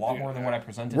them, a lot more than what I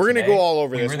presented. We're going to to go all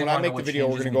over this. Really When I make the video,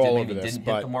 we're going to go all over this. Didn't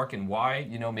hit the mark and why?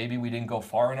 You know, maybe we didn't go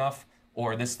far enough,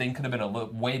 or this thing could have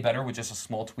been way better with just a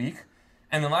small tweak.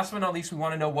 And then last but not least, we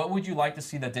want to know what would you like to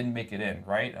see that didn't make it in,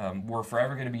 right? We're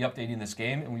forever going to be updating this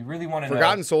game, and we really want to know.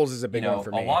 Forgotten Souls is a big one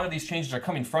for me. A lot of these changes are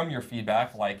coming from your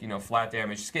feedback, like flat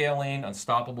damage scaling,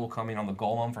 Unstoppable coming on the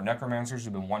Golem for Necromancers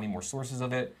who've been wanting more sources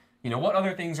of it. What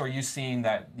other things are you seeing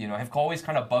that have always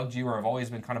kind of bugged you or have always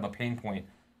been kind of a pain point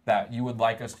that you would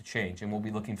like us to change? And we'll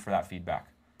be looking for that feedback.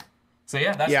 So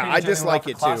yeah, that's I dislike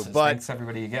it too. But thanks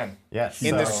everybody again. Yes.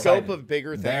 In the scope of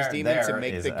bigger things, Demon, to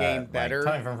make the game better,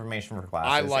 ton of information for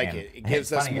classes. I like it. It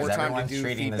gives us more time to do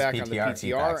feedback on the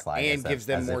PTR and gives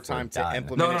them more time to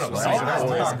implement it.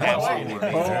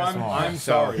 I'm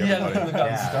sorry.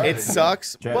 It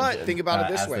sucks, but think about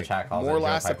it this way: more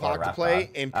Last Epoch to play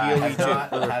in PoE 2,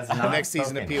 the next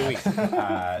season of PoE,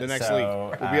 the next league.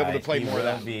 We'll be able to play more of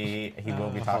that. He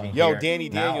will be talking. Yo, Danny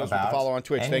Daniels with the follow on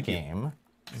Twitch. Thank you.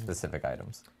 Specific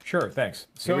items. Sure, thanks.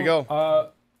 So, here we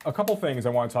go. A couple things I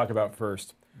want to talk about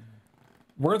first.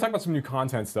 We're going to talk about some new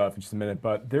content stuff in just a minute,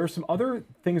 but there are some other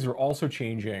things that are also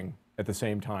changing at the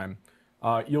same time.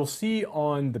 You'll see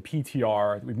on the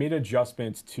PTR, we've made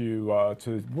adjustments to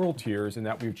world tiers, and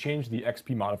that we've changed the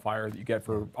XP modifier that you get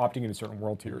for opting into certain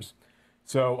world tiers.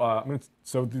 So,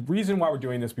 so the reason why we're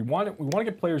doing this, we want to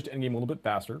get players to endgame a little bit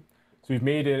faster. So we've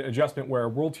made an adjustment where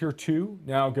World Tier 2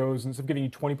 now goes, instead of giving you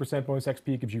 20% bonus XP,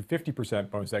 it gives you 50%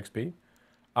 bonus XP.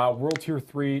 World Tier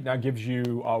 3 now gives you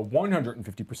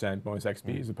 150% bonus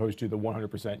XP as opposed to the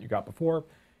 100% you got before.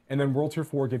 And then World Tier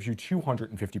 4 gives you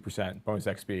 250% bonus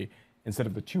XP instead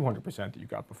of the 200% that you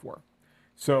got before.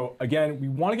 So again, we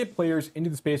want to get players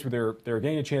into the space where they're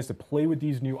getting a chance to play with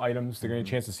these new items. They're getting a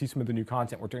chance to see some of the new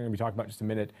content we're going to be talking about in just a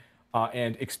minute.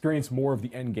 And experience more of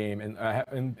the end game and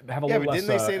have a little less. Didn't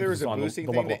they say there was a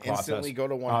boosting thing to instantly go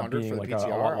to 100 for the PTR? A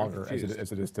lot longer as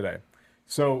it is today.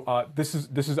 So this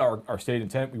is our stated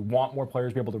intent. We want more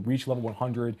players to be able to reach level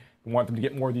 100. We want them to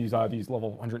get more of these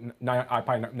level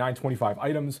 925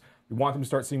 items. We want them to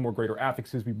start seeing more greater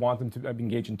affixes. We want them to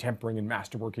engage in tempering and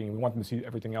masterworking. And we want them to see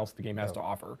everything else the game has to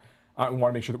offer. We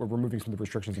want to make sure that we're removing some of the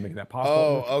restrictions and making that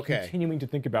possible. Oh, okay. Continuing to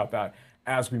think about that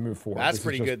as we move forward. That's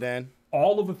pretty good then.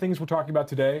 All of the things we're talking about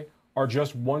today are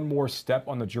just one more step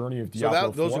on the journey of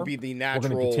Diablo 4. Those would be the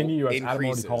natural We're going to continue, as Adam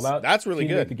increases. already called out. That's really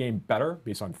good. To make the game better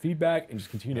based on feedback and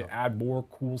just continue to add more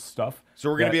cool stuff. So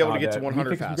we're going to be able to get to 100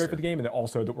 faster. faster. Great for the game, and that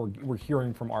also that we're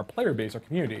hearing from our player base, our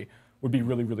community, would be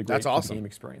really, really great That's for awesome. the game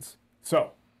experience.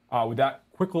 So with that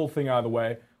quick little thing out of the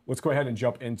way, let's go ahead and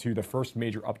jump into the first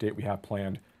major update we have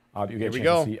planned that you get a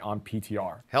chance to see on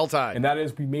PTR. Helltide. And that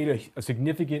is we made a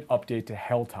significant update to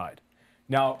Helltide.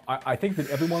 Now, I think that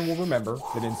everyone will remember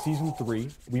that in Season 3,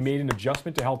 we made an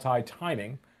adjustment to Helltide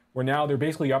timing, where now they're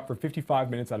basically up for 55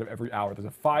 minutes out of every hour. There's a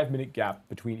 5-minute gap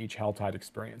between each Helltide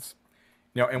experience.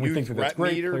 And we think that that's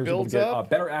great. Players will get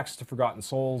better access to Forgotten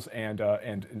Souls and all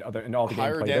the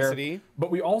higher gameplay density. there. But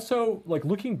we also,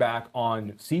 looking back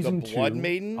on Season 2, Blood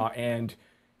Maiden? and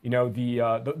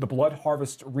the Blood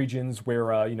Harvest regions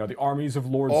where the armies of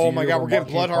Lord Oh Zero my God, we're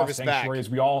getting Blood across Harvest back. sanctuaries.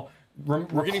 We all We're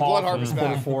getting Blood Harvest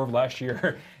back. 4 of last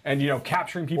year, and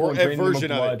capturing people and draining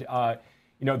them of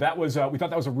blood. That was we thought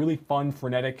that was a really fun,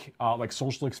 frenetic,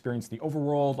 social experience in the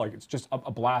overworld. It's just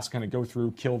a blast, kind of go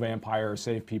through, kill vampires,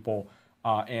 save people,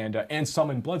 and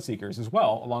summon Bloodseekers as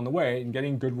well along the way, and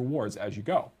getting good rewards as you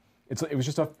go. It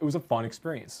was a fun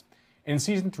experience. In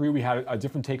Season 3, we had a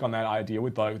different take on that idea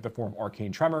with the form of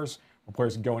Arcane Tremors, where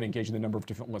players can go and engage in a number of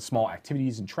different small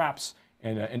activities and traps.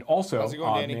 And also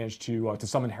managed to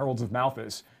summon Heralds of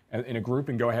Malthus in a group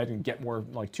and go ahead and get more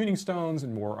tuning stones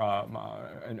and more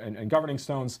and governing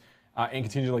stones and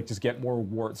continue to just get more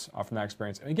rewards from that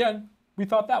experience. And again, we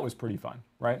thought that was pretty fun,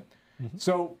 right?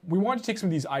 So we wanted to take some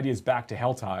of these ideas back to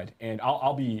Helltide, and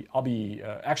I'll be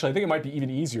actually, I think it might be even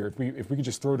easier if we could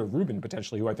just throw to Ruben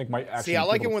potentially, who I think might actually. See, I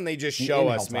like it when they just show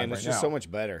us, man. It's just so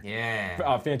much better.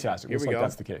 Yeah. Fantastic. Here Looks we like go.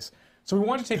 that's the case. So we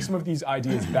want to take some of these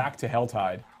ideas back to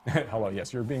Helltide. Hello,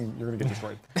 yes, you're going to get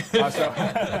destroyed.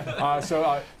 Yeah,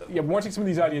 we want to take some of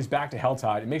these ideas back to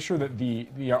Helltide and make sure that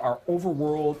our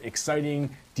overworld, exciting,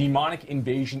 demonic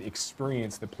invasion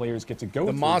experience that players get to go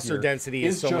through. The monster here density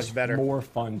is so much better. More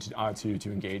fun to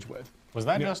engage with. Was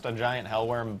that just a giant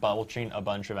hellworm belching a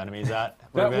bunch of enemies at?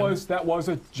 That was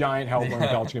a giant hellworm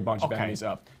belching a bunch of enemies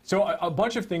up. So a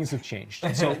bunch of things have changed.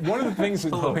 So one of the things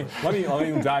that let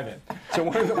me dive in. So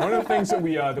one of the things that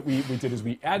we did is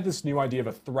we add this new idea of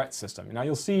a threat system. And now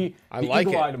you'll see the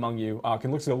eagle-eyed among you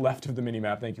can look to the left of the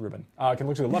minimap. Thank you, Ruben. Can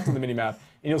look to the left of the minimap,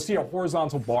 and you'll see a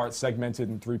horizontal bar. It's segmented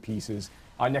in 3 pieces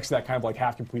next to that kind of like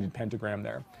half-completed pentagram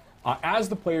there. As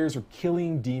the players are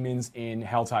killing demons in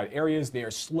Helltide areas, they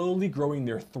are slowly growing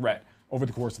their threat over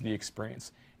the course of the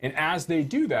experience. And as they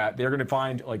do that, they're going to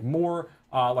find like more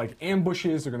like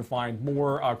ambushes. They're going to find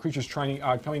more creatures coming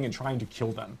and trying to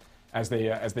kill them as they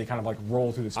kind of like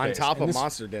roll through the space. On top of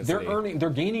monster density. They're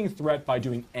gaining threat by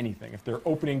doing anything. If they're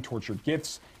opening tortured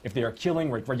gifts, if they are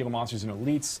killing like regular monsters and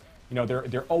elites, you know,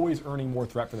 they're always earning more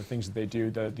threat for the things that they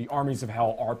do. The armies of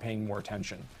hell are paying more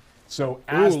attention. So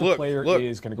as the player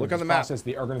is going to go through this process,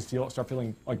 they are going to start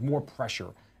feeling like more pressure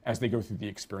as they go through the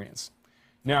experience.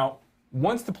 Now,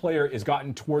 once the player is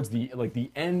gotten towards the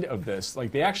end of this,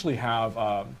 like they actually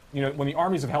have, you know, when the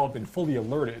armies of hell have been fully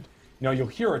alerted, you know, you'll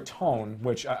hear a tone,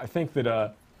 which I think that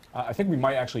I think we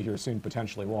might actually hear soon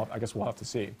potentially. I guess we'll have to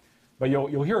see. But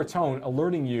you'll hear a tone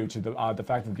alerting you to the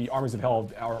fact that the armies of hell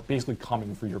are basically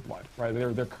coming for your blood, right?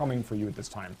 They're coming for you at this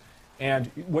time.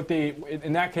 And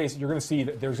in that case, you're going to see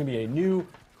that there's going to be a new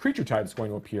creature type that's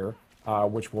going to appear,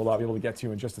 which we'll be able to get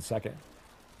to in just a second.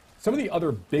 Some of the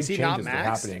other big changes that are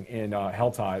happening in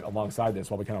Helltide alongside this,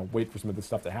 while we kind of wait for some of this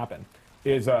stuff to happen,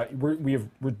 is we have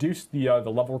reduced the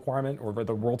level requirement or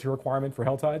the world tier requirement for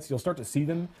Helltides. You'll start to see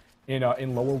them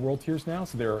in lower world tiers now,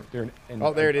 so they're in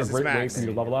there it is, a great way max. for you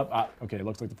to level up. Okay, it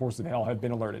looks like the forces of hell have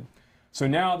been alerted. So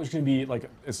now there's going to be like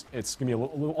it's going to be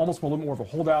almost a little more of a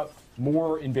holdout.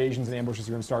 More invasions and ambushes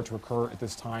are going to start to occur at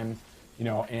this time, you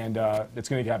know, and it's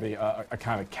going to have a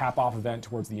kind of cap-off event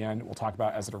towards the end. We'll talk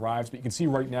about as it arrives. But you can see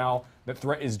right now that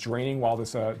threat is draining while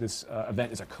this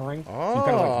event is occurring. So you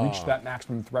kind of like reach that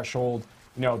maximum threshold.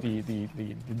 You know,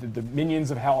 the minions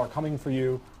of hell are coming for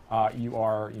you. You're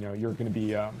going to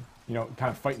be you know, kind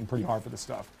of fighting pretty hard for this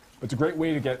stuff. But it's a great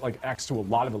way to get like access to a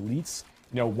lot of elites.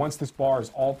 You know, once this bar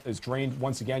is drained,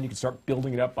 once again, you can start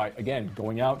building it up by, again,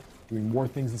 going out, doing more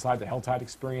things inside the Helltide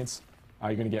experience.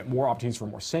 You're going to get more opportunities for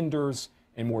more cinders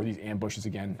and more of these ambushes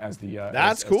again as the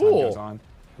as time goes on.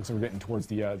 Looks like we're getting towards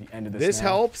the end of this. This now.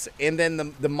 helps, and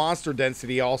then the monster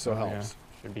density also helps.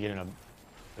 Yeah. Should be getting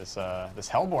this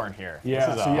Hellborn here.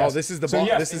 Yeah. This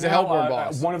is a Hellborn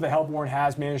boss. One of the Hellborn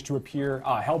has managed to appear.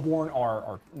 Hellborn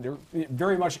they're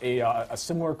very much a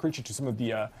similar creature to some of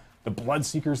the blood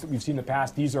seekers that we've seen in the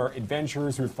past. These are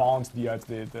adventurers who have fallen to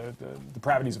the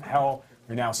depravities of hell.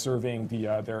 They're now serving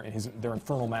their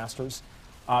infernal masters.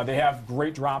 They have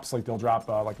great drops, like they'll drop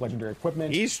like legendary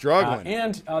equipment. He's struggling.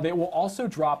 And they will also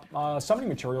drop summoning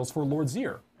materials for Lord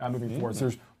Zier moving forward. So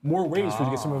there's more ways for you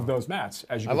to get some of those mats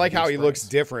as you. I like how he looks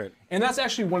different. And that's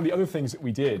actually one of the other things that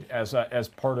we did as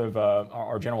part of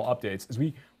our general updates is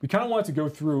we kind of wanted to go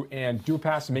through and do a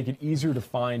pass to make it easier to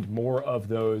find more of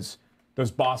those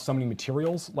boss summoning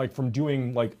materials, like from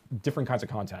doing like different kinds of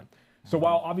content. So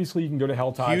while obviously you can go to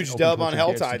Helltide, huge dub on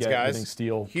Helltides, guys.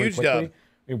 Steel huge dub.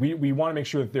 We want to make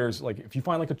sure that there's like, if you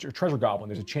find like a treasure goblin,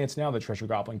 there's a chance now that treasure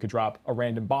goblin could drop a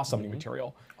random boss summoning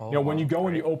material. You know, when you go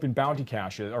and you open bounty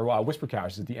caches or whisper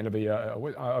caches at the end of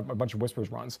a bunch of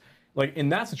whispers runs, like in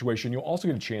that situation, you'll also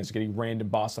get a chance to get a random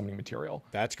boss summoning material.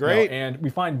 That's great. You know, and we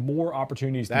find more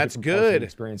opportunities to That's get good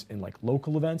experience in like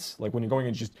local events, like when you're going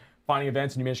and just finding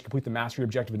events and you manage to complete the mastery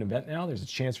objective of an event. Now there's a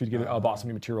chance for you to get a boss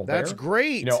summoning material. That's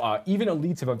great. You know, even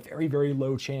elites have a very, very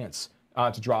low chance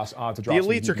to draw. The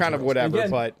elites are kind of whatever,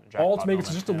 again, but all to make it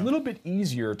just a little bit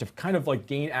easier to kind of like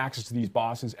gain access to these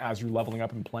bosses as you're leveling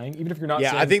up and playing, even if you're not.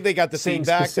 Yeah, I think they got the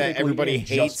feedback that everybody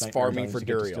hates farming for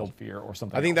Duriel. Or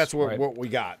something. I think that's what we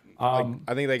got. I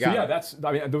think they got.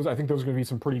 So yeah, I think those are going to be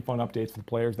some pretty fun updates for the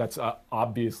players. That's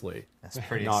obviously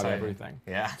pretty not exciting. everything.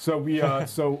 Yeah. So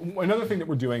so another thing that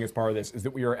we're doing as part of this is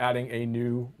that we are adding a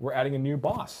new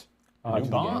boss.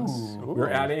 We're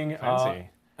adding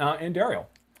Andariel.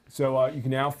 So you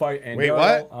can now fight Andariel.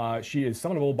 Wait, what? She is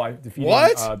summonable by defeating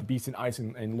the Beast in Ice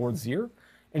and Lord Zier.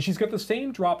 And she's got the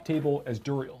same drop table as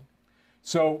Duriel.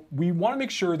 So we want to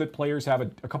make sure that players have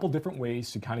a couple different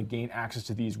ways to kind of gain access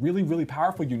to these really, really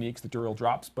powerful uniques that Duriel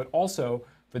drops, but also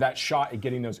for that shot at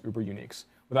getting those uber uniques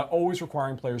without always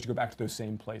requiring players to go back to those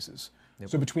same places.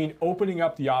 So between opening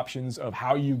up the options of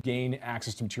how you gain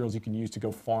access to materials you can use to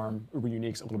go farm uber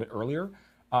uniques a little bit earlier,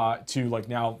 to like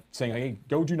now saying, hey,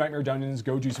 go do Nightmare Dungeons,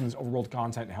 go do some of this overworld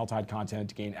content and Helltide content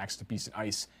to gain access to Beast and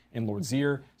Ice and Lord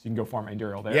Zir, so you can go farm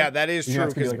Andariel there. Yeah, that is true,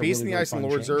 because Beast and the Ice and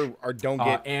Lord Zir don't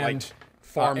get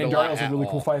farmed a lot. Andariel's a really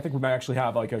cool fight. I think we might actually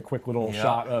have like a quick little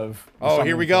shot of. Oh,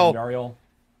 here we go. Andariel.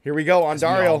 Here we go,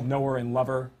 Andariel. Know her and love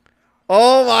her.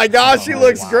 Oh my gosh, she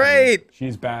looks great.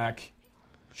 She's back.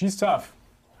 She's tough.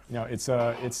 You know, it's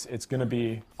gonna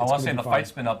be. I want to say the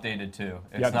fight's been updated too.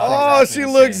 It's not oh, exactly she the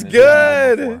looks same as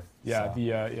good. Yeah,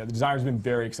 the designer's been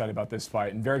very excited about this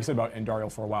fight and very excited about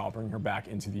Andariel for a while, bringing her back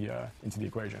into the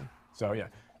equation. So yeah,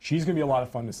 she's gonna be a lot of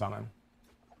fun to summon.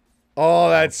 Oh,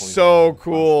 that's so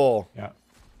cool. Yeah.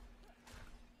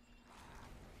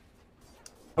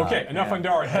 Okay, enough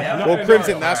Andariel. Well,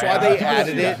 Crimson, that's why they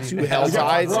added it to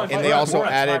Helltides, and they also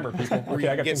added where you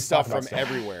can get stuff from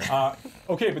everywhere.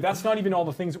 Okay, but that's not even all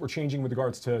the things that we're changing with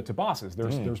regards to bosses.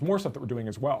 There's more stuff that we're doing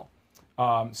as well.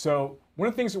 So one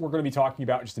of the things that we're going to be talking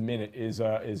about in just a minute is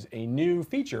a new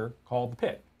feature called the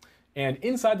Pit. And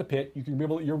inside the Pit, you're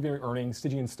going to be earning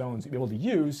Stygian stones you'll be able to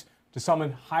use to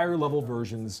summon higher level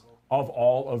versions of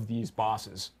all of these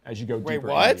bosses as you go deeper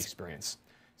into the experience.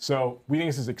 So we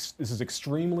think this is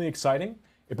extremely exciting.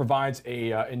 It provides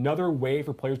another way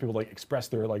for players to be able to like express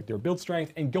their build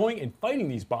strength, and going and fighting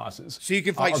these bosses. So you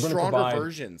can fight stronger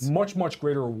versions. Much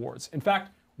greater rewards. In fact,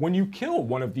 when you kill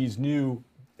one of these new,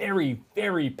 very,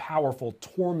 very powerful,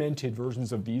 tormented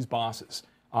versions of these bosses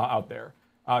out there,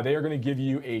 they are going to give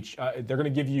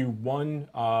you one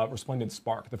resplendent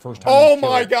spark the first time. Oh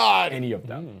my God! Any of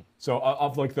them. So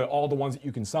of like all the ones that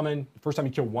you can summon, the first time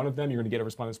you kill one of them, you're going to get a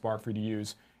resplendent spark for you to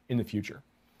use in the future.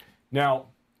 Now,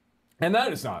 and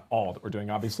that is not all that we're doing,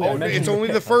 obviously. Oh, it's only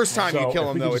the first time you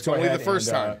kill him, though. It's only the first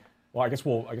time. Well, I guess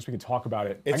we can talk about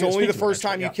it. It's only the first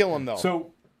time you kill him, though.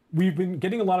 So we've been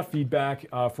getting a lot of feedback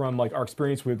from like our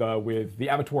experience with the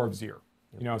Abattoir of Zir.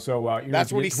 You know, so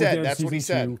that's what he said. That's what he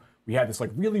said. We had this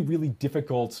like really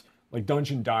difficult like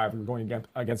dungeon dive. We were going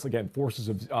against again forces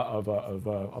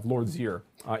of Lord Zir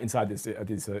inside this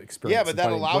experience. Yeah, but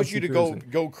that allows you to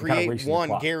go create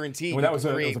one guaranteed. Well, that was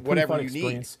create a pretty whatever fun you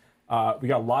experience. We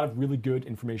got a lot of really good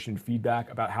information and feedback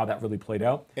about how that really played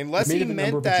out. Unless he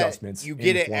meant that you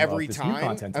get it every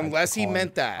time. Unless he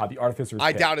meant that. The Artificer's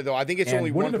I Pit. doubt it, though. I think it's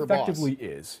only one per boss. What it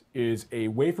effectively is a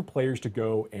way for players to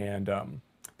go and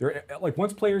like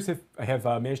once players have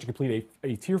managed to complete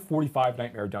a tier 45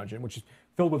 Nightmare Dungeon, which is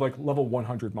filled with like level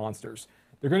 100 monsters,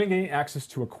 they're going to gain access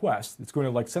to a quest that's going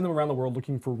to like send them around the world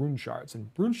looking for rune shards.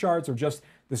 And rune shards are just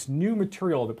this new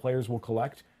material that players will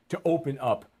collect to open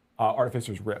up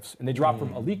Artificer's Rifts. And they drop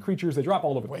from elite creatures. They drop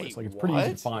all over the place. Like it's pretty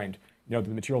easy to find, the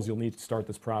materials you'll need to start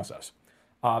this process.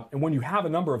 And when you have a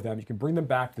number of them, you can bring them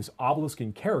back to this obelisk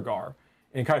in Karagar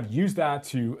and kind of use that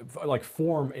to like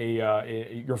form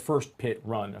your first pit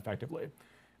run effectively.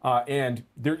 And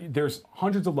there's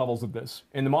hundreds of levels of this,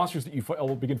 and the monsters that you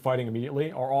will begin fighting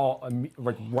immediately are all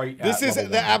like right at This is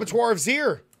the Abattoir of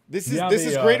Zir. This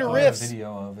is Greater Rifts.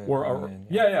 Video of it.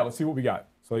 Yeah, let's see what we got.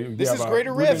 So this is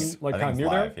Greater Rifts. Like kind of near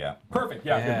live, there? Yeah. Perfect,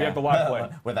 yeah. We have the live play.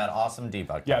 With that awesome debug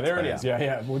text. Yeah, there it is.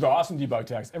 Yeah. With the awesome debug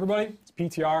text. Everybody, it's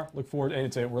PTR. Look forward,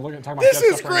 and we're talking about this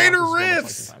is stuff Greater right now.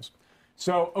 Rifts.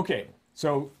 So, okay.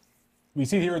 So we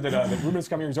see here that Ruben's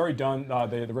coming here. He's already done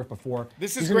the rift before.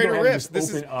 This is Greater Rifts.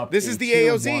 This is the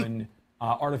AOZ.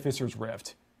 Artificer's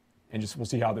Rift. And we'll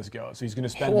see how this goes. So he's going to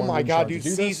spend Oh my God, dude,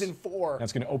 season 4.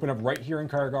 That's going to open up right here in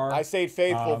Karagar. I stayed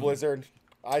faithful, Blizzard.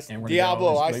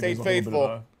 Diablo, I stayed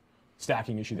faithful.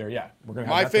 Stacking issue there, yeah. We're gonna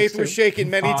have my faith was shaken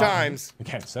many times.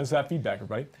 Again, sends that feedback,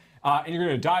 everybody. And you're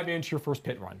going to dive into your first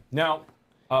pit run. Now,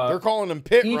 they're calling them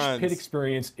pit runs. Each pit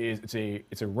experience it's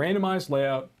a randomized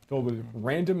layout filled with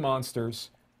random monsters.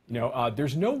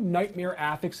 There's no nightmare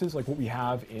affixes like what we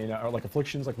have in, or like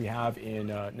afflictions like we have in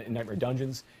Nightmare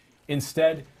Dungeons.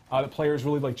 Instead, the players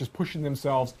really like just pushing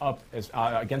themselves up as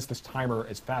against this timer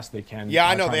as fast as they can. Yeah,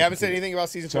 I know. They haven't said anything about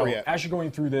Season 4 yet. As you're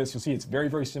going through this, you'll see it's very,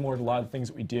 very similar to a lot of the things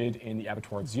that we did in the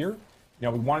Abattoir of Zir. We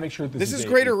want to make sure that this is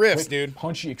Greater Rifts, quick, dude.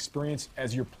 Punchy experience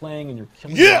as you're playing and you're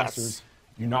killing monsters.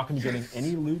 You're not going to be getting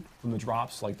any loot from the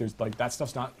drops. Like that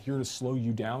stuff's not here to slow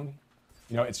you down.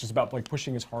 It's just about like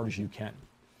pushing as hard as you can.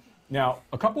 Now,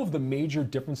 a couple of the major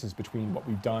differences between what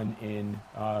we've done in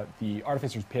the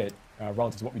Artificer's Pit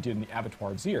relative to what we did in the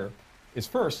Abattoir of Zir is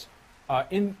first,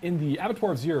 in the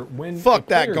Abattoir of Zir, when Fuck a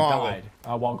that player gauntlet.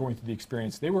 died while going through the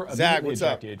experience, they were Zach, immediately what's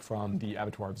up? ejected from the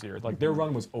Abattoir of Zir. Like their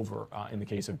run was over in the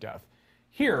case of death.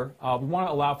 Here, we want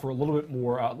to allow for a little bit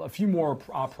more, a few more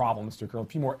problems to occur, a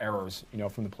few more errors,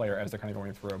 from the player as they're kind of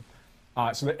going through.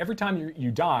 So that every time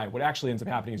you die, what actually ends up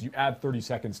happening is you add 30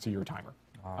 seconds to your timer.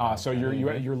 So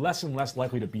you're less and less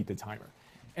likely to beat the timer,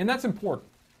 and that's important.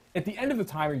 At the end of the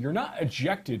timer, you're not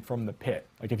ejected from the pit.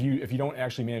 Like if you don't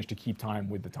actually manage to keep time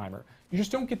with the timer, you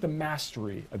just don't get the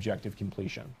mastery objective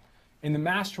completion. And the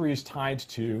mastery is tied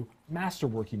to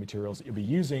masterworking materials that you'll be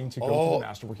using to go through the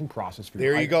masterworking process. For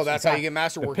There your you go. items. That's how you get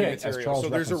masterworking materials. So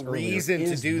there's a reason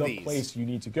to do the these. place you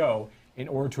need to go in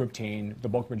order to obtain the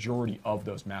bulk majority of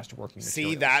those masterworking materials.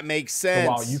 See, that makes sense.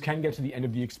 So while you can get to the end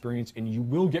of the experience and you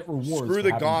will get rewards Screw for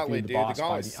the having gauntlet, defeated dude. the The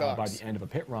boss gauntlet by sucks. the end of a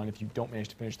pit run, if you don't manage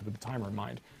to finish it with the timer in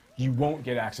mind, you won't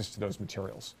get access to those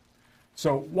materials.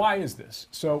 So why is this?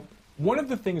 So one of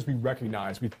the things we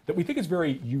recognize that we think is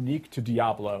very unique to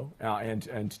Diablo and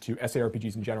to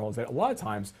SARPGs in general is that a lot of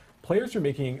times players are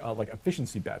making like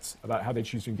efficiency bets about how they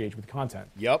choose to engage with content.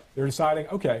 Yep. They're deciding,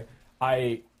 okay,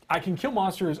 I can kill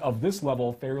monsters of this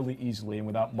level fairly easily and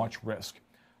without much risk.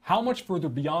 How much further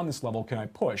beyond this level can I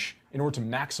push in order to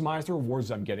maximize the rewards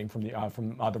I'm getting from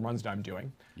the runs that I'm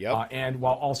doing? Yep. And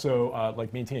while also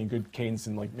like maintaining good cadence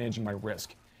and like managing my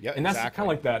risk. Yeah, and that's exactly.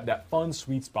 kind of like that fun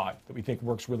sweet spot that we think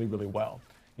works really, really well.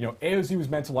 AOZ was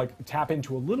meant to like tap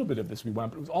into a little bit of this,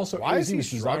 but it was also Why is AOZ he was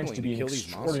designed struggling to to be an kill these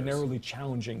extraordinarily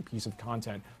challenging piece of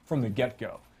content from the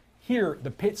get-go. Here,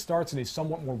 the pit starts in a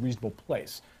somewhat more reasonable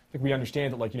place. I think we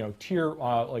understand that like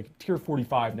tier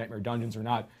 45 Nightmare Dungeons are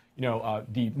not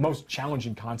the most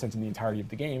challenging content in the entirety of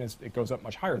the game. It goes up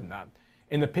much higher than that,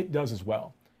 and the pit does as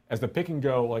well. As the pit can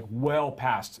go like well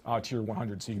past tier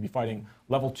 100, so you can be fighting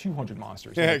level 200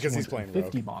 monsters, Yeah, 'cause he's playing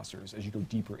 50 rogue. monsters as you go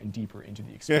deeper and deeper into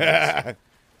the experience.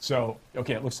 So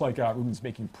okay, it looks like Ruben's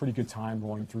making pretty good time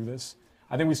rolling through this.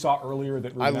 I think we saw earlier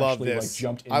that Ruben love actually this. like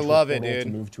jumped into I love a it, portal to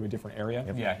dude. move to a different area.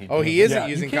 Yeah, he Oh, did. he isn't Yeah,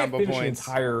 using you can't combo finish points.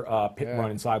 an entire pit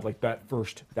run inside like that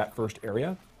first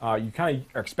area. You kind of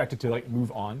are expected to like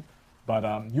move on,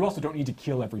 but you also don't need to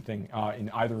kill everything in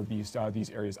either of these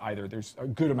areas either. There's a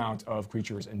good amount of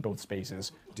creatures in both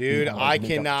spaces. Dude, You can, I make up the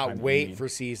time cannot that you wait need. for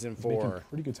season He's making 4.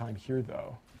 pretty good time here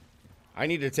though. I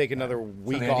need to take another So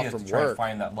week the off idea is from to try to work.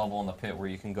 find that level in the pit where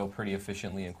you can go pretty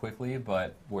efficiently and quickly,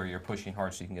 but where you're pushing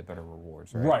hard so you can get better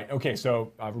rewards. Right. Right. Okay.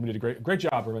 So Ruben did a great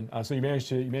job, Ruben. So you managed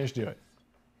to do it.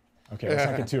 Okay. Let's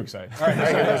not get too excited. All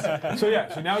right. So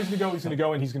yeah. So now he's gonna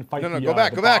go and he's gonna fight No, the go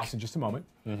back, the go back. boss in just a moment.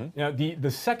 Now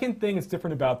the second thing that's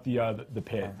different about the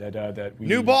pit that we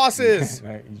New bosses!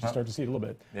 you just start to see it a little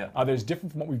bit. Yeah. There's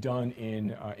different from what we've done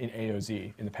in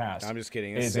AOZ in the past. I'm just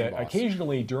kidding, it's Is the same that boss.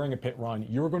 occasionally during a pit run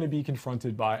you're going to be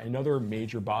confronted by another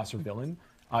major boss or villain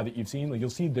that you've seen. Like, you'll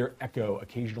see their echo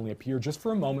occasionally appear just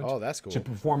for a moment. Oh, that's cool. To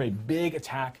perform a big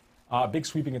attack. Big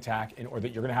sweeping attack, or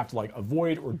that you're going to have to like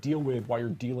avoid or deal with while you're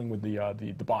dealing with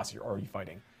the boss you're already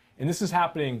fighting. And this is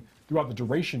happening throughout the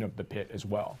duration of the pit as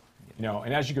well.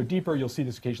 And as you go deeper, you'll see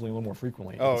this occasionally a little more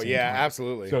frequently. at the Oh, same yeah, time.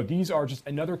 absolutely. So these are just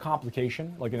another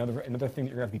complication, like another thing that you're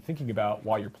going to have to be thinking about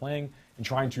while you're playing and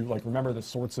trying to like remember the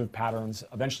sorts of patterns.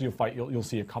 Eventually, you'll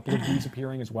see a couple of these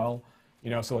appearing as well.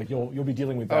 So like you'll be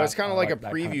dealing with that. Oh, it's kinda like a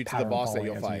that kind of preview to the pattern boss that following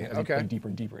you'll as you- fight. as you Okay. go deeper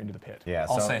and deeper into the pit. Yeah,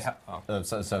 I'll so,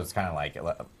 say so it's kind of like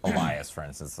Elias, for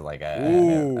instance, like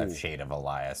Ooh. a shade of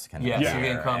Elias. Can Yeah, appear so you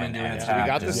can come and do an and attack. We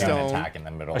got the just stone. attack in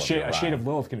the middle A of shade, the a shade run. of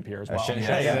Lilith can appear as well. A shade,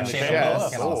 Yeah, yeah, yeah, the shade shade of of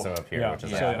Lilith. can also appear, Yeah, which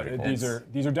is so pretty cool.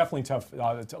 these are definitely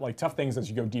tough things as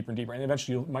you go deeper and deeper, and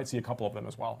eventually you might see a couple of them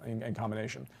as well in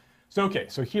combination. So okay,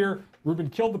 so here Ruben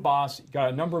killed the boss, got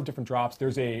a number of different drops.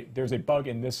 There's a bug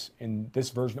in this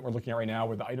version that we're looking at right now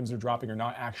where the items they're dropping are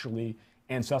not actually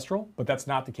ancestral, but that's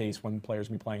not the case when players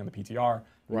will be playing on the PTR.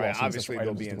 Right, Also obviously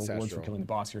they'll be just the rewards for ancestral. killing the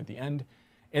boss here at the end.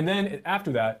 And then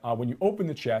after that, when you open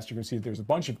the chest, you're going to see that there's a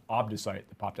bunch of obdicite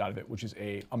that popped out of it, which is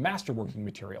a masterworking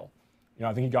material.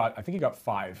 I think he got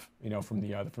 5, from the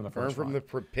first Earn from run.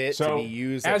 the pit So to be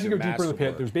used as at you your go deeper in the pit,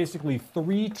 masterwork. there's basically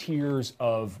 3 tiers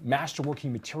of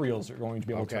masterworking materials that you're going to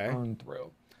be able to earn through.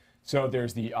 So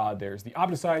there's the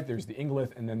obdicite, there's the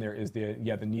ingolith, and then there is the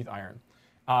neath iron.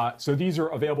 So these are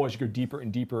available as you go deeper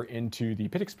and deeper into the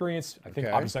pit experience. I think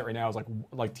Okay. obdicite right now is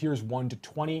like tiers 1 to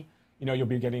 20. You'll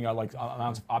be getting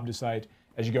amounts of obdicite.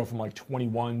 As you go from like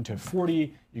 21 to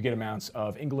 40, you get amounts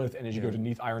of ingolith, and as you go to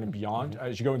neath iron and beyond,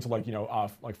 as you go into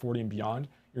like 40 and beyond,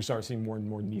 you're starting seeing more and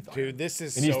more neath iron. Dude, this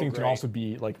is And these so things great. can also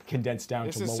be like condensed down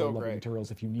This to is lower so level great.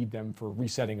 materials if you need them for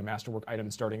resetting a masterwork item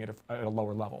and starting at a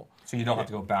lower level. So you don't have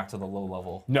to go back to the low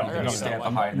level. No, you can no, stay no. at the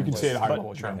high. You can stay at a high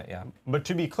level. Trim it, yeah. But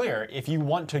to be clear, if you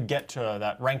want to get to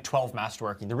that rank 12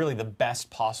 masterworking, the really the best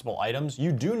possible items,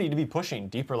 you do need to be pushing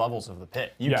deeper levels of the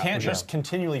pit. You Yeah, can't for just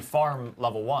continually farm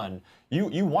level 1.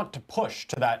 You want to push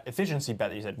to that efficiency bet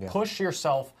that you said. Push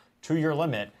yourself to your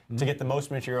limit to get the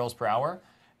most materials per hour,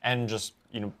 and just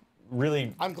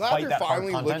really. I'm glad fight they're that hard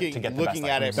finally content to get the looking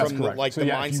best at it items. That's from the, correct. like So the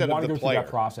yeah, if you mindset want of to the go through that player.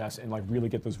 process and like really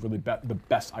get those the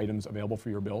best items available for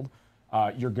your build,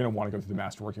 you're going to want to go through the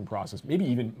masterworking process, maybe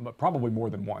even probably more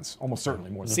than once, almost certainly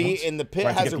more than once. See, and the pit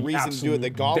right, to has get a the reason to do it. The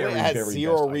absolute gauntlet very, has very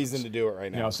zero best reason items. to do it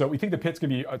right now. So we think the pit's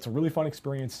gonna be it's a really fun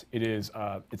experience. It is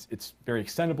it's very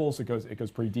extendable, so it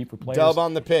goes pretty deep for players. Dub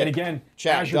on the pit. And again,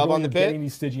 Chat, as you're dub going on the to pit. getting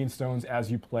these Stygian stones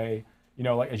as you play,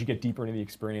 like as you get deeper into the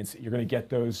experience, you're gonna get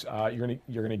those.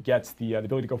 You're gonna get the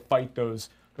ability to go fight those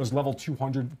level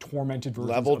 200 tormented versions.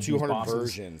 Level of these 200 bosses.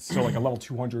 versions. So like a level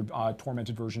 200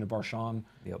 tormented version of Barshan,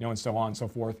 and so on and so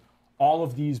forth. All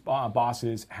of these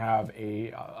bosses have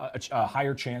a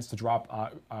higher chance to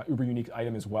drop uber unique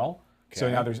item as well. So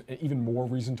Okay. now there's even more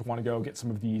reason to want to go get some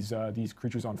of these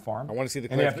creatures on farm. I wanna see the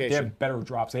And they have clarification. better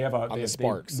drops. They have the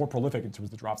sparks. more prolific in terms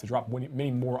of the drops. They drop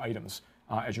many more items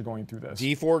as you're going through this.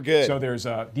 D4 good. So there's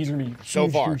these are gonna be So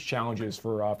huge, far. huge challenges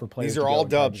for players. These are to go all and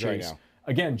try to dubs right chase. now.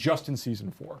 Again, just in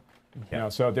season 4.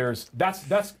 So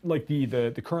that's like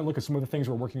the current look at some of the things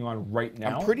we're working on right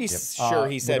now. I'm pretty sure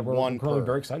he said we're one currently per.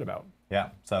 very excited about Yeah.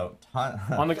 So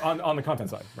on the content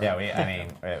side. Right? Yeah,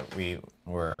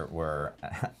 we're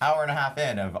hour and a half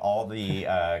in of all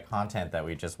the content that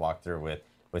we just walked through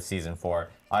with season 4,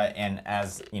 and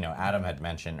as Adam had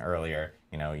mentioned earlier,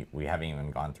 we haven't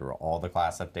even gone through all the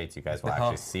class updates. You guys will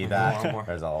actually see that.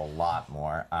 There's a lot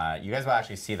more. You guys will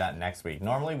actually see that next week.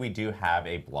 Normally we do have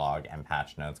a blog and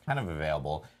patch notes kind of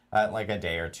available like a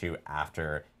day or two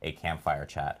after a campfire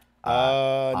chat.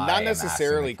 I Not am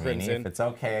necessarily, asking the community Crimson. if it's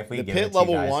okay if we The give pit it to you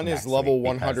level guys 1 next is level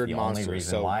week, because 100 the only monsters.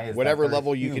 reason So why is that whatever they're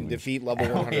level you can huge. defeat level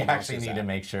And 100 we actually monsters need at. to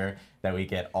make sure that we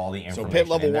get all the information. pit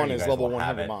level in there. 1 You is guys level will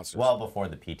have 100 it monsters. well before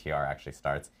the PTR actually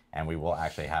starts, and we will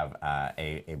actually have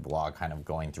a blog kind of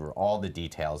going through all the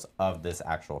details of this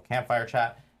actual campfire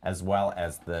chat, as well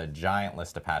as the giant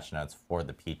list of patch notes for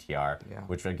the PTR,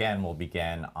 which again will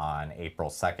begin on April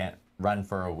 2nd, run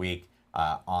for a week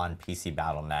on PC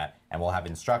Battle.net, and we'll have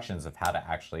instructions of how to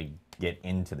actually get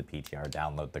into the PTR,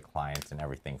 download the clients, and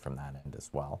everything from that end as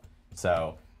well.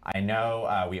 So I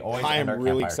know we always I am end our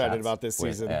really campfire excited chats about this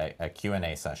with season. a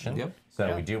Q&A session. Yep.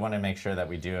 So we do want to make sure that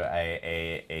we do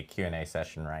a Q&A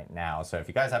session right now. So if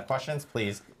you guys have questions,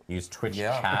 please use Twitch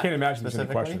chat. I can't imagine there's any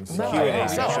specifically. questions. Q&A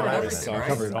session no, always sucks.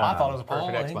 Covered it all. I thought it was a perfect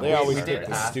All explanation. They always We take did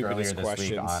the ask earlier stupidest this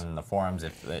week questions. on the forums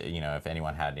if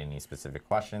anyone had any specific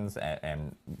questions,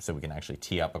 and so we can actually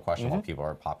tee up a question while people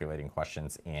are populating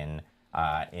questions in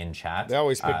chat. They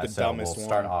always pick the so dumbest we'll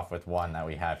start one. off with one that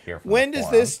we have here from When the does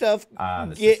forum. this stuff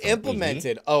This get is from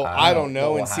implemented? E. Oh, I don't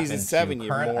know. What In will season happen to 7, you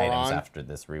current items moron. after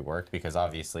this rework, because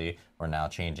obviously we're now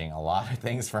changing a lot of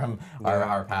things from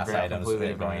our past Yeah, items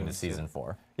completely going into different season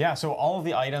 4. Yeah, so all of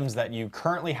the items that you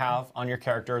currently have on your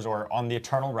characters or on the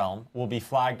Eternal Realm will be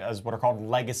flagged as what are called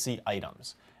legacy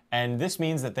items. And this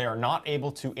means that they are not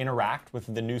able to interact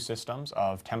with the new systems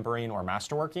of tempering or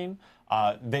masterworking.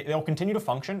 They'll continue to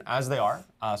function as they are,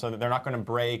 so that they're not going to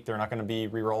break, they're not going to be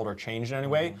re-rolled or changed in any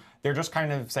way. They're just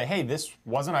kind of say, hey, this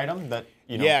was an item that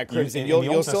Yeah, Crimson, in you'll the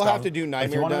old still have system, to do but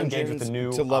if nightmare you want to engage with the dungeons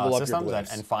new to level up your systems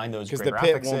glyphs. and find those 'Cause greater the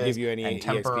pit won't affixes give you any and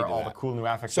temper EXP to all that. the cool new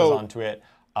affixes So- onto it.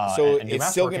 So and do it's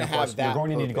still masterworking, going to of course, have that You're going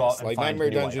to need to go out purpose. and Like find Nightmare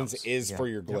new Dungeons items. is for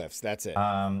your glyphs. That's it.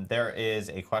 There is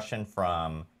a question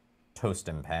from Toast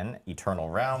and Pen, Eternal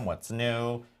Realm, what's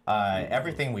new?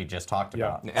 Everything we just talked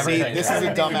about. See, this is a Everything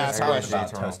we dumbass just talked question. about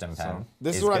Toast and Pen.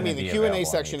 This is what I gonna mean. The be Q&A available in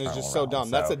section is Eternal just so Realm. dumb.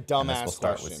 That's a and dumbass this will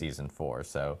start question. with season 4.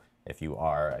 So if you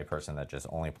are a person that just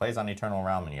only plays on Eternal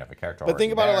Realm and you have a character But think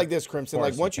already about it there, like this, Crimson. of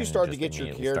Like course once you can start to just get your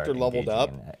immediately start character leveled up,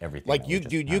 engaging in everything like that we you, just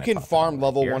dude, you kinda can talked farm about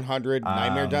level here. 100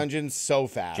 Nightmare Dungeons so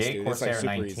fast, J dude. It's like Corsair super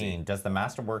 19, easy. does the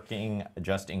masterworking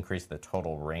just increase the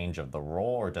total range of the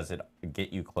roll, or does it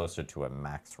get you closer to a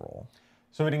max roll?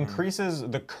 So it increases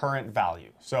the current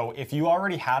value. So if you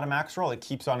already had a max roll, it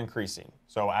keeps on increasing.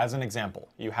 So as an example,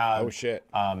 you have Oh shit.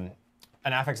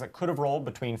 an affix that could have rolled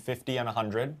between 50 and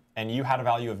 100, and you had a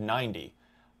value of 90.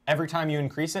 Every time you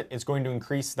increase it, it's going to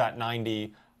increase that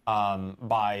 90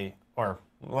 by, or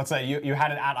let's say you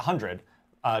had it at 100,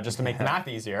 just to make the math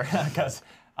easier, because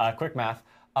quick math.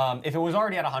 If it was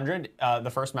already at 100, the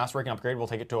first masterworking upgrade will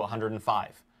take it to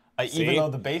 105. See? Even though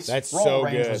the base That's roll so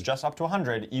range good. was just up to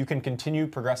 100, you can continue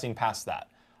progressing past that.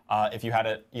 If you had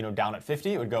it, down at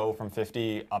 50, it would go from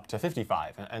 50 up to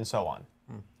 55, and so on.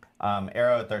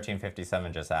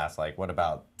 Arrow1357 just asked, like, what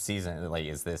about season? Like,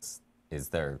 is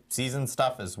there season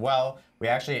stuff as well? We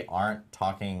actually aren't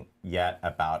talking yet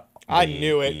about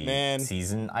the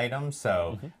season items.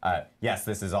 So yes,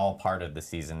 this is all part of the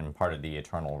season and part of the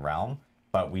Eternal Realm.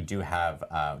 But we do have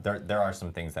there are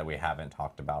some things that we haven't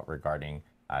talked about regarding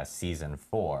season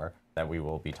 4 that we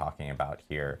will be talking about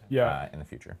here in the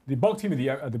future. The bulk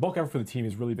effort for the team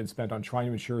has really been spent on trying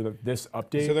to ensure that this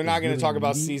update. So they're not going to talk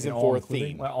about season 4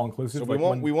 theme, all inclusive.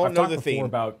 So we won't know the theme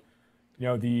about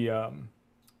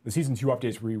the season 2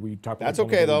 updates where we talked about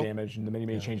damage and the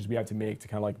many changes we had to make to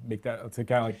kind of like make that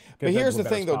But here's the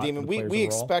thing, though, Demon. We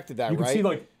expected that, right? You can see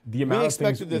like the amount of things we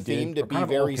expected the theme to be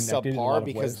very subpar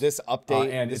because this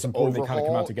update, and this it's important they kind of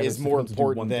come out together. is more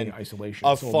important than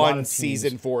a fun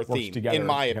season 4 theme, in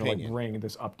my opinion. Like bring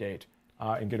this update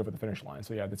and get over the finish line.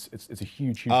 So yeah, it's a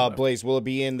huge. Blaze, will it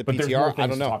be in the PTR? PTR? I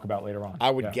don't know. To talk about later on. I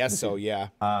would guess so. Yeah.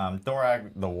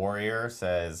 Thorag the Warrior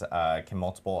says, can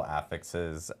multiple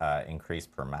affixes increase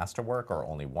per masterwork, or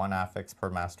only one affix per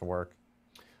masterwork?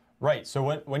 Right.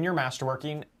 So when you're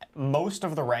masterworking, most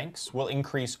of the ranks will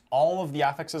increase all of the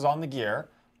affixes on the gear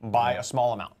by a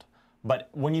small amount. But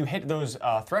when you hit those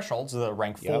thresholds, the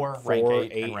rank 4,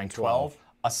 rank 8, and rank 12,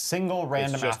 a single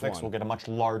random affix will get a much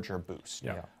larger boost.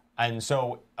 Yeah. And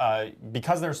so,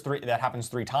 because that happens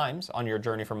 3 times on your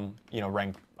journey from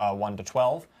rank 1 to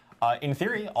 12, in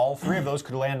theory, all 3 of those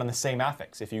could land on the same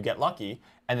affix if you get lucky,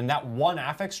 and then that one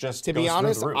affix just to goes be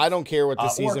honest, through the roof. I don't care what the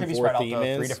season 4 theme out the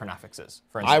is. 3 different affixes,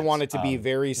 for instance. I want it to be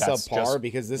very subpar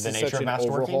because this is such an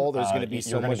overhaul. There's going to be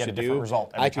so much to do.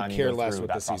 I could care less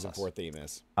what the season 4 theme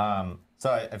is.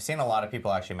 So I've seen a lot of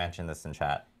people actually mention this in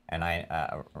chat. And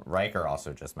Riker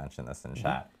also just mentioned this in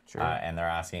chat. And they're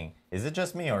asking, is it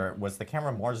just me, or was the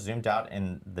camera more zoomed out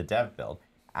in the dev build?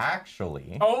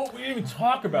 Actually. Oh, we didn't even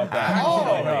talk about that.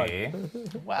 Actually.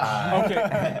 Wow.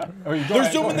 Okay.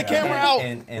 They're zooming the camera out.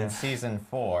 In season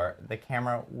 4, the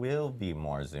camera will be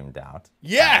more zoomed out.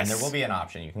 Yes. And there will be an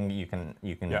option.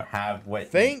 You can have what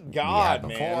Thank God, you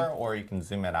had before, or you can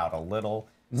zoom it out a little.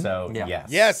 So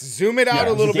yes, zoom it out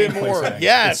a little bit more.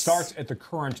 Yes, it starts at the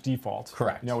current default.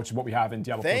 Correct. Which is what we have in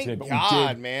Diablo 4 today. But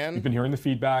God, man. We've been hearing the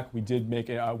feedback. We did make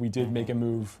a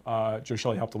move. Joe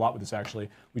Shelley helped a lot with this actually.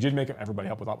 Everybody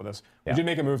helped a lot with this. We did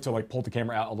make a move to like pull the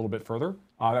camera out a little bit further.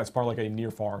 That's part of like a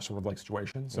near far sort of like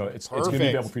situation. So it's going to be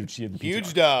available for you to see in the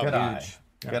huge dub. Good eye.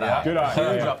 Good eye. Huge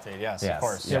update. Yes, of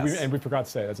course. Yeah, and we forgot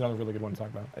to say that's another really good one to talk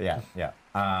about. Yeah.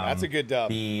 That's a good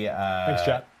dub. Thanks,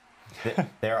 chat.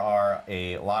 There are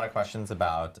a lot of questions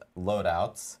about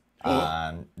loadouts.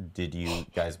 Did you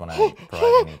guys want to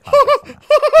provide any context on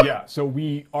that? Yeah, so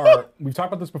we've talked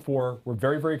about this before. We're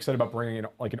very, very excited about bringing in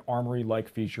like an armory-like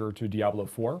feature to Diablo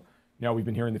 4. We've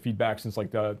been hearing the feedback since like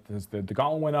the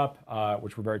Gauntlet went up,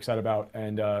 which we're very excited about,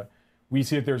 and we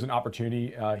see that there's an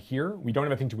opportunity here. We don't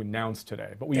have anything to announce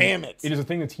today, but it is a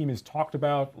thing the team has talked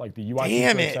about, like the UI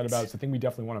team is excited about. It's a thing we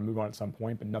definitely want to move on at some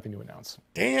point, but nothing to announce.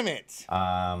 Damn it!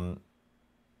 I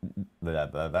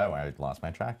lost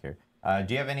my track here.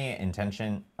 Do you have any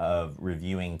intention of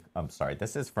reviewing? I'm sorry,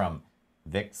 this is from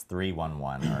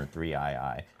Vix311 or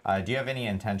 3II. Do you have any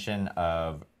intention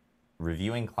of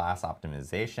reviewing class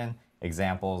optimization?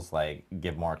 Examples like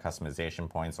give more customization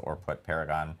points or put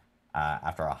Paragon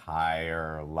after a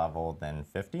higher level than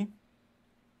 50?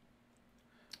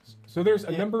 So there's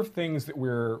a number of things that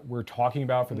we're talking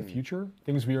about for the future.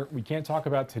 Things we can't talk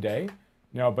about today.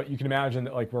 But you can imagine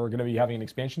that like we're going to be having an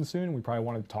expansion soon, and we probably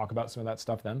want to talk about some of that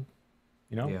stuff then.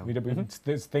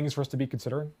 There's things for us to be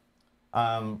considering.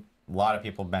 A lot of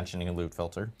people mentioning a loot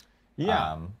filter.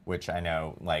 Yeah. Which I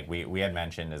know, like we had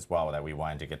mentioned as well that we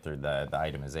wanted to get through the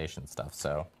itemization stuff.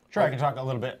 So sure, I can talk a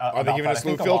little bit about they giving that. us I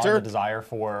think loot a lot filter? of the desire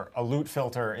for a loot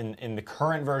filter in the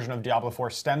current version of Diablo 4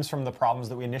 stems from the problems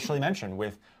that we initially mentioned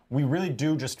with we really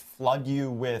do just flood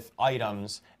you with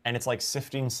items, and it's like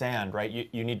sifting sand, right?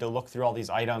 You need to look through all these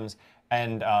items,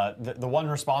 and the one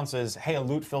response is, hey, a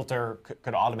loot filter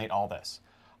could automate all this.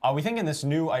 We think in this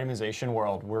new itemization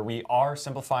world, where we are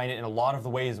simplifying it in a lot of the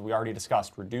ways that we already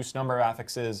discussed, reduced number of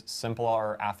affixes,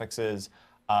 simpler affixes,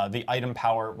 the item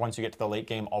power, once you get to the late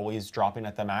game, always dropping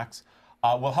at the max,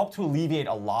 will help to alleviate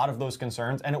a lot of those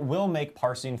concerns, and it will make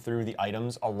parsing through the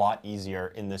items a lot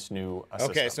easier in this new system.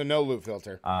 Okay, so no loot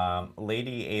filter.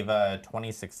 Lady Ava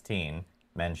 2016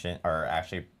 mentioned, or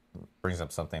actually brings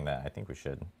up something that I think we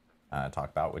should talk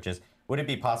about, which is, would it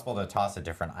be possible to toss a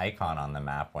different icon on the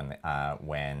map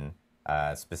when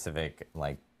specific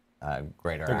like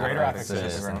greater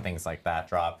affixes and things like that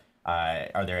drop?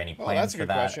 Are there any Oh, plans that's a for good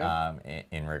that question.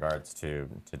 in regards to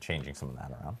changing some of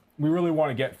that around? We really want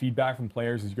to get feedback from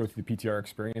players as you go through the PTR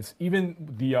experience. Even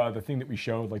the thing that we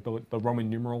showed, like the Roman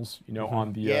numerals, you know,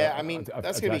 on the Yeah, I mean,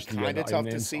 that's gonna be attached to the kind of item tough to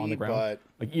names on see, the ground. but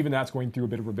like even that's going through a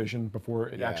bit of revision before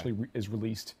it Yeah. actually is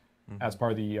released as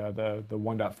part of the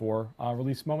 1.4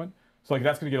 release moment. So like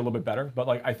that's going to get a little bit better. But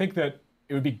like I think that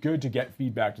it would be good to get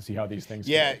feedback to see how these things.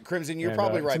 yeah, feel. Crimson, you're And,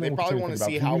 probably right. something They we'll probably continue want to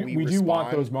think see about. how we do want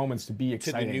respond those moments to be to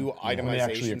exciting the new when they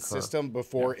actually itemization occur. system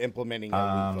before implementing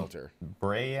a loot filter.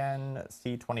 Brayan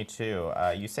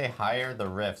C22, you say higher the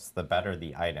rifts, the better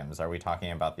the items. Are we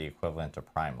talking about the equivalent to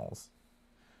primals?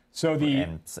 So the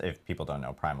And if people don't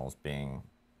know, primals being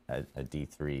a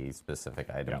D3 specific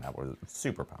item that was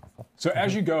super powerful. So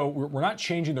as you go, we're not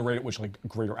changing the rate at which like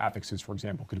greater affixes, for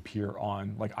example, could appear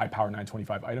on like iPower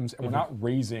 925 items, and we're not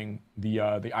raising the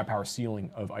iPower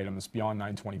ceiling of items beyond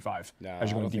 925 No, as I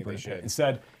you're going don't think deeper they in the pit. should.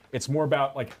 Instead, it's more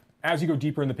about like as you go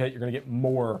deeper in the pit, you're going to get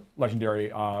more legendary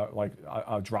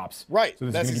drops. Right. So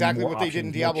there's That's gonna be exactly more what they did in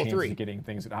options, more Diablo chances 3. of getting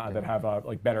things that have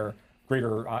like better.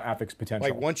 Greater affix potential.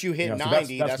 Like once you hit know, so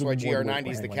 90, that's why really more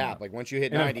GR90 is the handling cap. that. Like once you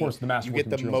hit And 90, of course, the master you get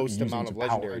the materials most that you're amount of using to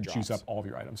power legendary and drops. juice up all of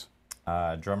your items.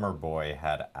 Drummer Boy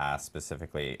had asked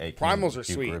specifically, can Primals you are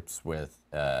do sweet. groups with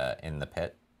in the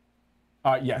pit?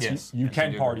 Yes, Yes, you yes, can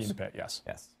you do party groups. in the pit, yes.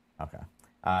 Yes. Okay.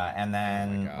 And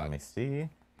then God. let me see.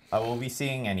 We'll be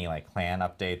seeing any like clan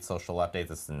updates, social updates.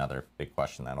 This is another big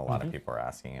question that a lot of people are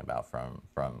asking about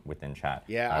from within chat.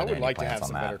 Yeah, Are I there would any like to plans have on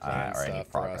some that, better clan or any stuff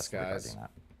for progress us, guys. regarding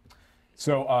that?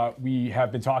 So we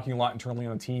have been talking a lot internally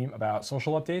on the team about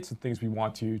social updates and things we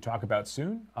want to talk about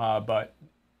soon. But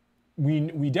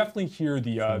we definitely hear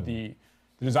the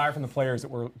desire from the players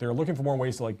that they're looking for more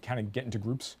ways to like kind of get into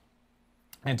groups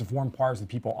and to form pairs with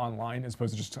people online as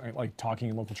opposed to just like talking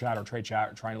in local chat or trade chat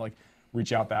or trying to like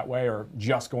reach out that way or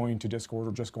just going to Discord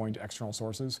or just going to external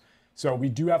sources. So we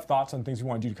do have thoughts on things we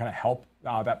want to do to kind of help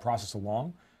that process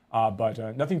along, but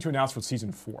nothing to announce for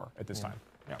season 4 at this time.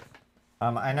 Yeah.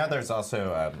 I know there's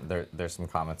also there's some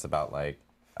comments about like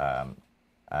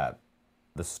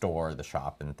the store, the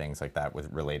shop, and things like that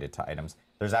with related to items.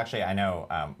 There's actually, I know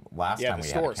last time the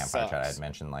we had a store campfire chat, I sucks. had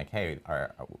mentioned like, hey,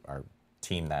 our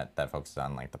team that focuses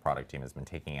on like the product team has been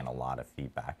taking in a lot of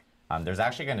feedback. There's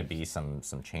actually going to be some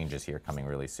changes here coming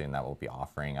really soon that will be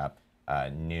offering up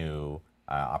new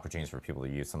opportunities for people to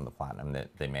use some of the platinum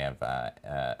that they may have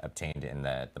obtained in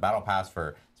the battle pass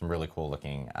for some really cool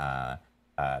looking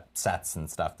sets and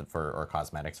stuff or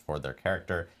cosmetics for their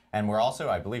character. And we're also,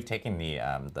 I believe, taking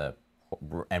and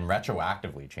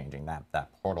retroactively changing that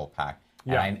portal pack.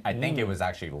 Yeah. And I think it was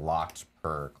actually locked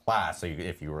per class. So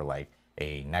if you were like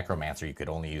a necromancer, you could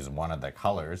only use one of the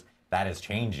colors. That is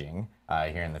changing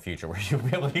here in the future, where you'll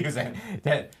be able to use it.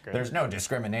 There's no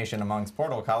discrimination amongst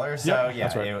portal colors, so Yep, yeah,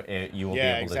 that's right. you will be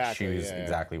able to choose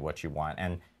exactly what you want.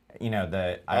 And you know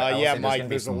Yeah, Mike,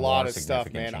 there's a lot of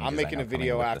stuff, man. I'm making a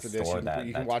video after this.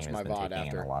 You can watch my VOD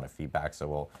after. A lot of feedback,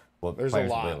 so There's players a will be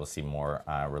lot. able to see more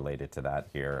related to that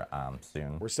here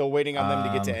soon. We're still waiting on them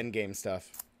to get to endgame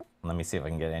stuff. Let me see if I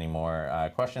can get any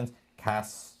more questions.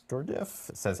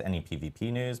 Castordiff says, any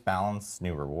PvP news, balance,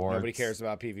 new rewards? Nobody cares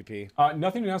about PvP.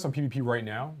 Nothing to announce on PvP right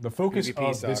now. The focus PvP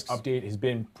of this sucks. update has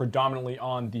been predominantly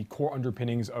on the core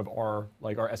underpinnings of our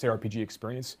SARPG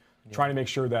experience, trying to make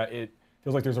sure that it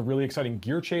feels like there's a really exciting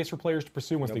gear chase for players to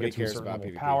pursue once Nobody they get to a cares certain about level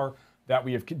of PvP. power. That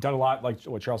we have done a lot, like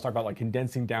what Charles talked about, like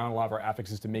condensing down a lot of our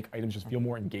affixes to make items just feel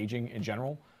more engaging in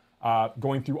general.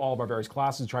 Going through all of our various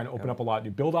classes, trying to open up a lot of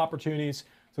new build opportunities.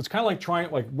 So it's kind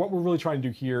of like what we're really trying to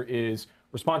do here is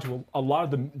respond to a lot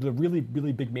of the really,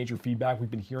 really big major feedback we've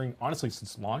been hearing, honestly,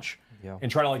 since launch. Yeah. And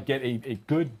try to like get a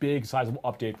good, big, sizable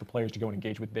update for players to go and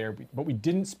engage with there. But we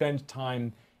didn't spend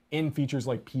time in features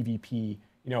like PvP,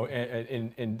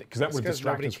 and because that would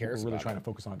distract nobody us from what cares we're really about trying it. to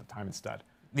focus on at the time instead.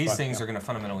 These But, things yeah. are going to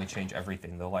fundamentally change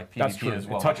everything, though, like That's PvP true. as It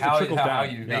well. touches- Like it trickles how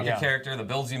down. you make Yeah. your character, the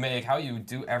builds you make, how you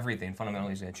do everything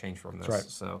fundamentally is going to change from this. right.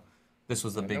 So this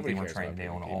was the big nobody thing we're cares trying to about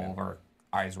nail, and PvP, all man. of our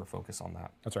eyes were focused on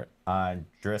that. That's right.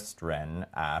 Dristren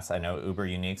asks, I know Uber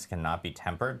Uniques cannot be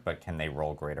tempered, but can they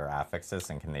roll greater affixes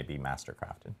and can they be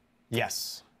mastercrafted?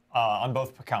 Yes, on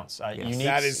both accounts. Uniques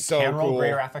That is so can roll cool.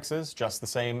 greater affixes, just the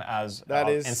same as That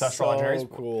is ancestral so legendaries.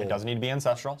 cool. It doesn't need to be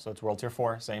ancestral, so it's World Tier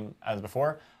 4, same as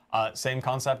before. Same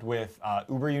concept with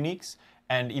Uber Uniques,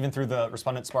 and even through the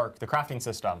Respondent Spark, the crafting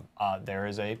system, there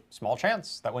is a small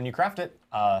chance that when you craft it,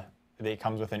 it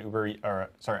comes with an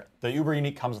the Uber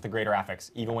Unique comes with a greater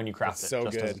affix, even when you craft That's it, so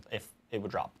just as good. if it would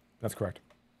drop. That's correct.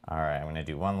 All right, I'm going to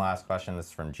do one last question. This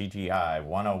is from GGI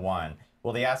 101.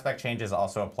 Will the aspect changes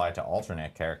also apply to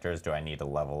alternate characters? Do I need to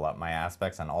level up my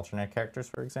aspects on alternate characters,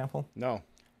 for example? No.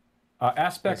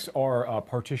 Aspects are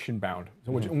partition bound.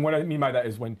 So and what I mean by that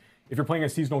is if you're playing a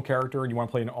seasonal character and you want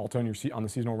to play an alt on on the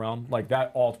seasonal realm, like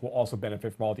that alt will also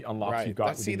benefit from all the unlocks you've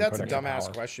got. That's a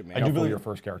dumbass question, man. I do believe your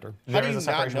first character. How do you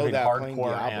not know that playing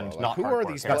Diablo? And Like, not who hardcore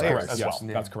are these characters players? as Yes,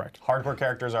 well. that's correct. Hardcore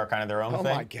characters are kind of their own thing.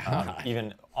 Oh my god.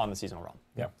 Even on the seasonal realm.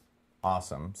 Yeah.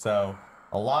 Awesome. So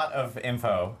a lot of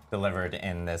info delivered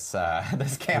in this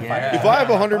this campfire. If I have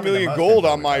 100 Probably the million most gold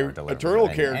info on we've my ever delivered Eternal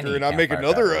in character any and I make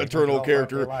campfire another chat. Eternal We'll talk about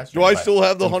character, the live do stream, I but still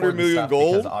have the it's 100 important million stuff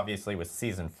gold? Because obviously with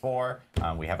season 4,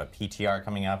 we have a PTR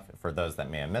coming up. For those that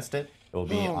may have missed it, it will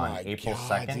be on April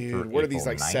 2nd through What are these,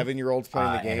 April like 9th. 7-year-olds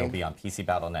playing the And it'll game? be on PC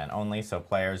Battle.net only. So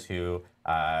players who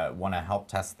want to help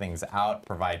test things out,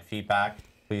 provide feedback,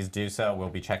 please do so. We'll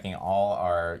be checking all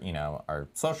our, our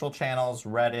social channels,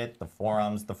 Reddit, the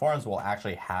forums. The forums will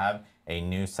actually have a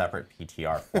new separate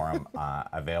PTR forum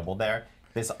available there.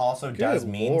 This also does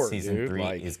mean season 3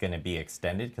 is going to be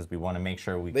extended because we want to make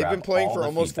sure we They've grab been playing all for the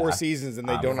almost 4 feedback, seasons and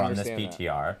they don't from understand this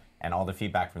PTR and all the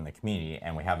feedback from the community,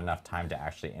 and we have enough time to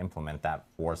actually implement that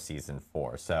for season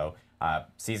 4. So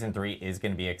season 3 is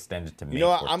going to be extended to May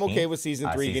 14th. I'm okay with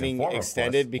season 3 getting 4,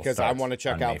 extended will because I start want to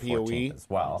check on out May 14th PoE as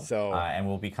well. So and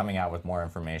we'll be coming out with more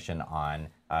information on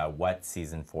what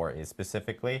season 4 is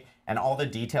specifically, and all the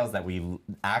details that we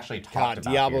actually talked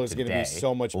about Diablo here is going to today be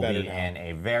so much will better be now. in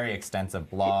a very extensive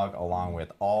blog along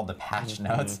with all the patch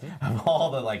notes of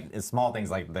all the small things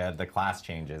like the class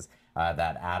changes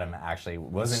that Adam actually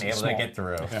wasn't able to get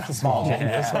through. Small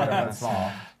changes,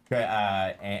 small.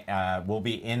 Will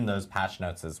be in those patch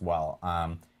notes as well.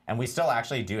 And we still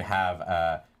actually do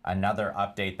have another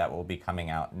update that will be coming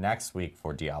out next week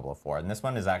for Diablo 4. And this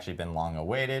one has actually been long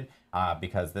awaited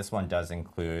because this one does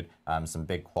include some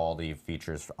big quality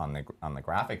features on the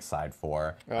graphics side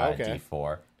for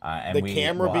D4. And the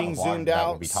camera being zoomed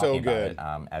out, so good.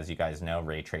 As you guys know,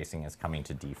 ray tracing is coming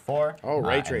to D4. Oh,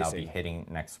 ray And tracing. that'll be hitting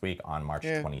next week on March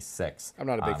 26th. I'm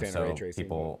not a big fan of ray tracing.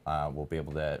 People will be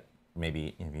able to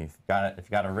maybe if you've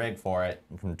got a rig for it,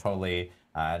 you can totally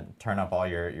turn up all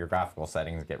your graphical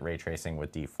settings, get ray tracing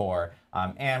with D4,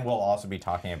 and we'll also be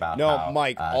talking about how,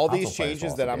 Mike, all console these players will changes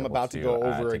also that be I'm able about to go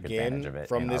over take advantage again of it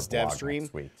from in this our dev blog stream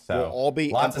next week. will all be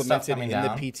lots of stuff implemented coming in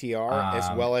the down, PTR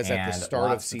as well as at the and start of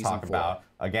lots to season talk 4. About.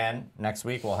 Again, next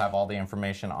week we'll have all the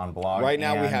information on blog. Right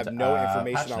now we and, have no patch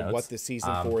information on notes. what the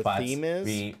season 4 but theme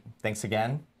is. Thanks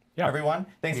again. Yeah. Everyone.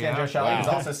 Thanks again, Joe Shelley, who's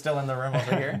also still in the room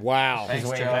over here. Wow. He's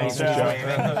waving. Thanks, He's Joe.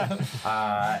 waving.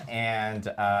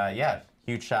 Yeah,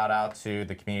 huge shout out to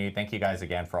the community. Thank you guys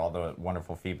again for all the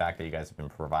wonderful feedback that you guys have been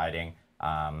providing.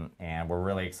 And we're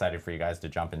really excited for you guys to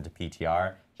jump into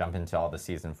PTR, jump into all the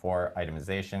Season 4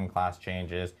 itemization, class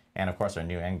changes, and of course our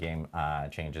new endgame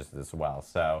changes as well.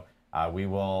 So we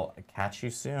will catch you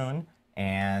soon.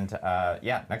 And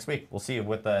yeah, next week we'll see you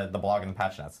with the blog and the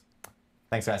patch notes.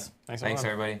 Thanks, guys. Thanks,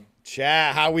 everybody.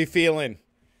 Chat, how we feeling?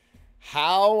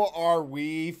 How are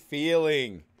we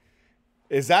feeling?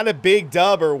 Is that a big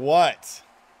dub or what?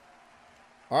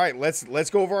 All right, let's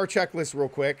go over our checklist real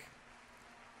quick.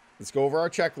 Let's go over our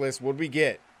checklist. What did we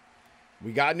get?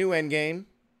 We got new endgame,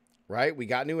 right? We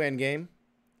got new endgame.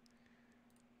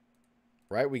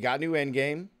 Right? We got new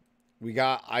endgame. We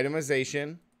got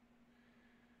itemization.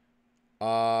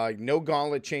 No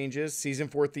gauntlet changes. Season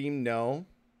 4 theme, no.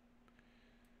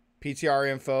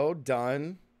 PTR info,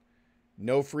 done.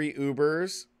 No free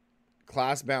Ubers.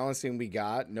 Class balancing, we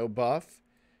got. No buff.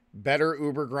 Better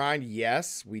Uber grind,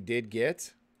 yes, we did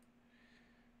get.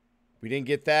 We didn't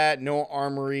get that. No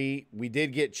armory. We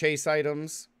did get chase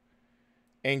items.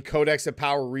 And Codex of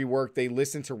Power rework. They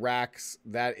listen to racks.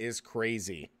 That is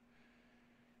crazy.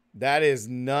 That is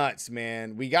nuts,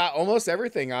 man. We got almost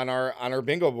everything on our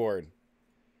bingo board.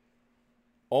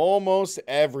 Almost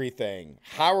everything.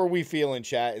 How are we feeling,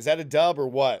 chat? Is that a dub or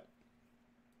what?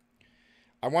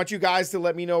 I want you guys to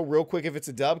let me know real quick if it's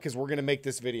a dub because we're going to make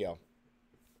this video.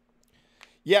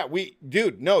 Yeah,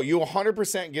 dude, no, you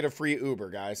 100% get a free Uber,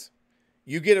 guys.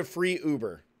 You get a free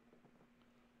Uber.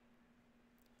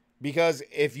 Because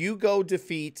if you go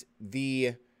defeat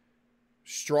the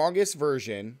strongest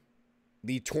version,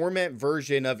 the torment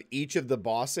version of each of the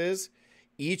bosses,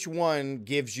 each one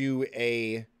gives you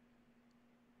a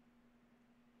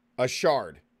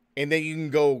shard. And then you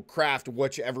can go craft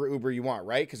whichever Uber you want,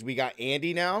 right? Because we got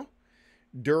Andy now,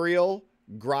 Duriel,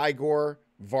 Grigor,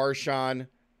 Varshan,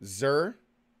 Zur,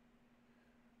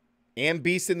 and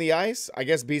Beast in the Ice. I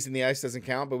guess Beast in the Ice doesn't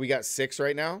count, but we got 6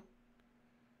 right now.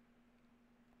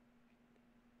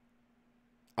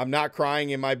 I'm not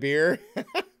crying in my beer.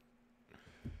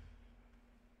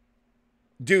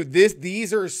 Dude,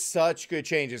 these are such good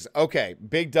changes. Okay,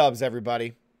 big dubs,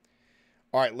 everybody.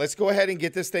 All right, let's go ahead and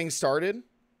get this thing started.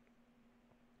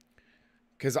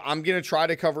 because I'm going to try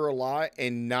to cover a lot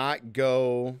and not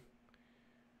go.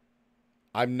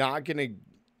 I'm not going to,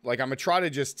 like, I'm going to try to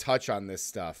just touch on this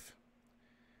stuff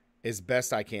as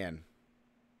best I can.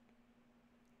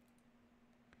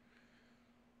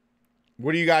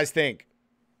 What do you guys think?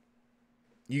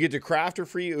 You get to craft for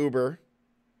free Uber.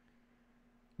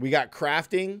 We got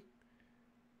crafting,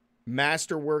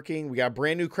 masterworking. We got a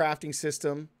brand new crafting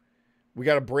system. We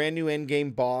got a brand new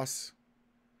endgame boss.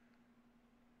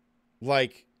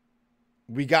 Like,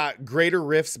 we got greater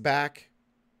rifts back.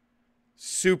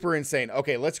 Super insane.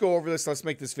 Okay, let's go over this. Let's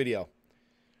make this video.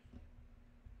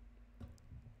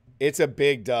 It's a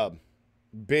big dub.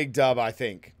 Big dub, I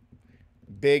think.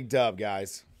 Big dub,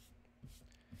 guys.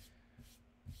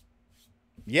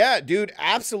 Yeah, dude,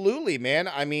 absolutely, man.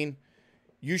 I mean,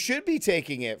 you should be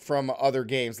taking it from other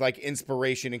games, like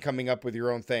inspiration and coming up with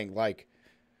your own thing. Like,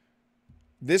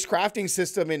 this crafting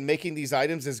system and making these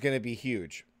items is going to be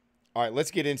huge. All right,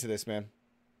 let's get into this, man.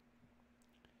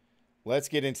 Let's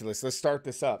get into this. Let's start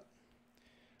this up.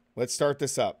 Let's start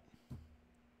this up.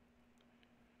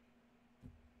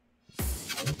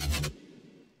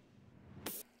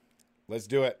 Let's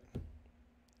do it.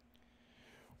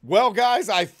 Well, guys,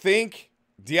 I think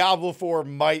Diablo 4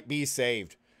 might be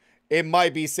saved. It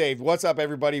might be saved. What's up,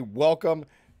 everybody? Welcome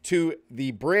to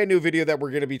the brand new video that we're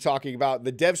going to be talking about.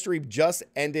 The dev stream just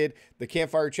ended, the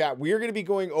campfire chat. We are going to be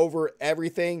going over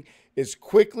everything as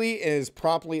quickly and as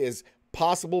promptly as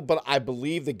possible, but I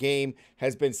believe the game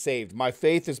has been saved. My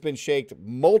faith has been shaken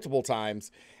multiple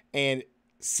times, and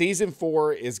Season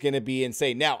 4 is going to be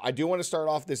insane. Now, I do want to start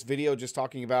off this video just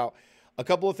talking about a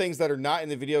couple of things that are not in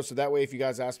the video, so that way if you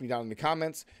guys ask me down in the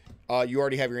comments, you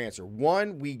already have your answer.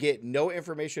 1, we get no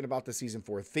information about the Season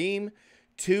 4 theme.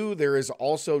 2, there is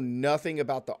also nothing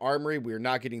about the armory. We're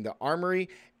not getting the armory.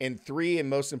 And 3, and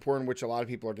most important, which a lot of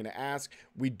people are going to ask,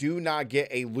 we do not get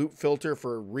a loot filter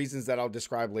for reasons that I'll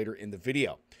describe later in the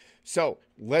video. So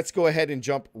let's go ahead and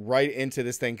jump right into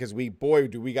this thing, because boy,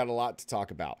 do we got a lot to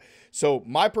talk about. So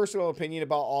my personal opinion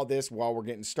about all this while we're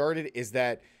getting started is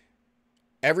that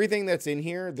everything that's in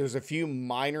here, there's a few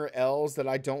minor L's that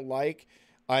I don't like.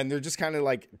 And they're just kind of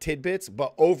like tidbits,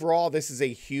 but overall, this is a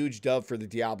huge dub for the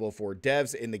Diablo 4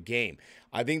 devs in the game.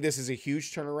 I think this is a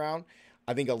huge turnaround.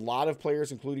 I think a lot of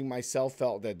players, including myself,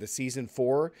 felt that the Season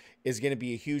 4 is going to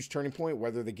be a huge turning point,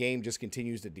 whether the game just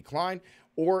continues to decline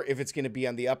or if it's going to be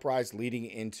on the uprise leading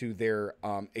into their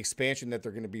expansion that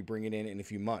they're going to be bringing in a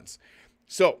few months.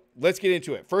 So let's get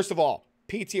into it. First of all,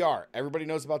 PTR. Everybody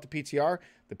knows about the PTR.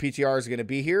 The PTR is going to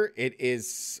be here. It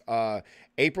is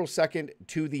April 2nd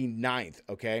to the 9th,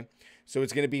 okay? So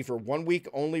it's going to be for 1 week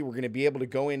only. We're going to be able to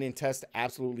go in and test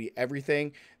absolutely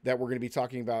everything that we're going to be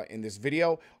talking about in this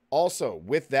video. Also,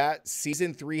 with that,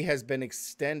 Season 3 has been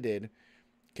extended,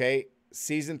 okay?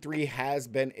 Season 3 has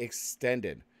been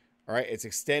extended, all right? It's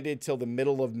extended till the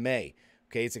middle of May.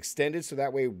 Okay, it's extended so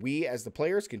that way we as the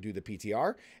players can do the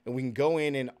PTR and we can go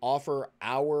in and offer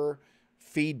our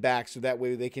feedback so that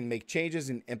way they can make changes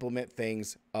and implement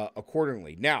things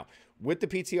accordingly. Now, with the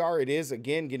PTR, it is,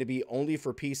 again, going to be only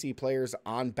for PC players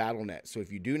on Battle.net. So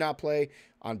if you do not play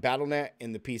on Battle.net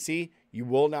in the PC, you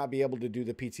will not be able to do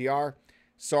the PTR.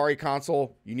 Sorry,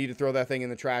 console. You need to throw that thing in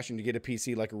the trash and to get a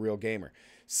PC like a real gamer.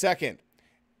 Second,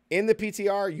 in the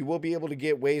PTR, you will be able to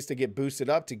get ways to get boosted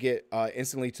up to get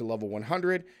instantly to level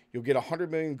 100. You'll get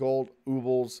 100 million gold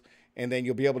oobles, and then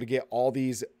you'll be able to get all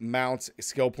these mounts,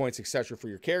 skill points, etc. for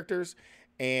your characters.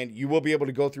 And you will be able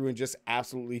to go through and just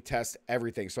absolutely test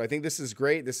everything. So I think this is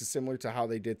great. This is similar to how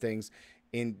they did things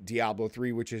in Diablo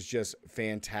 3, which is just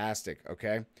fantastic,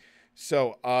 okay?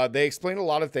 So they explain a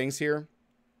lot of things here.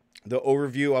 The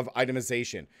overview of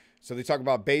itemization. So they talk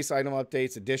about base item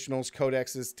updates, additionals,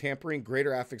 codexes, tampering,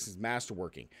 greater affixes,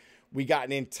 masterworking. We got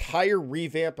an entire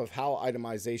revamp of how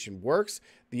itemization works,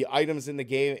 the items in the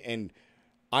game, and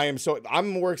I'm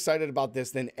more excited about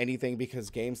this than anything because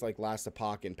games like Last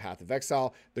Epoch and Path of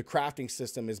Exile, the crafting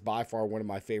system is by far one of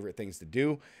my favorite things to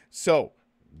do. So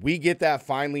we get that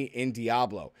finally in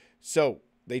Diablo. So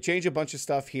they change a bunch of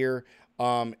stuff here.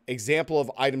 Example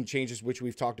of item changes, which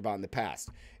we've talked about in the past.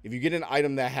 If you get an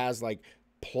item that has like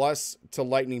plus to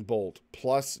lightning bolt,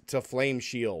 plus to flame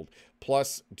shield,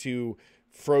 plus to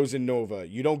frozen nova,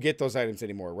 you don't get those items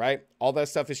anymore, right? All that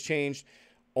stuff has changed.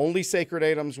 Only sacred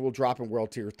items will drop in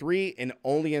World Tier 3, and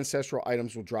only ancestral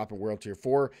items will drop in World Tier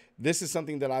 4. This is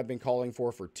something that I've been calling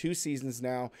for 2 seasons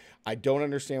now. I don't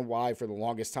understand why, for the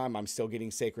longest time, I'm still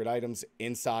getting sacred items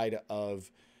inside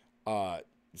of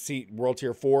World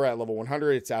Tier 4 at level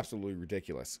 100. It's absolutely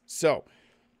ridiculous. So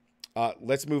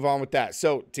let's move on with that.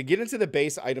 So to get into the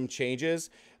base item changes,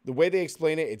 the way they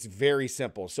explain it, it's very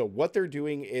simple. So what they're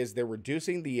doing is they're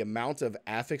reducing the amount of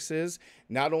affixes,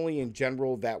 not only in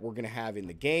general that we're going to have in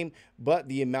the game, but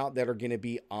the amount that are going to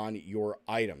be on your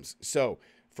items. So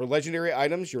for legendary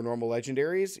items, your normal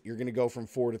legendaries, you're going to go from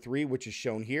 4 to 3, which is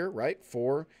shown here, right?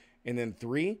 4 and then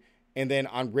 3. And then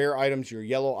on rare items, your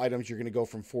yellow items, you're going to go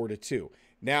from 4 to 2.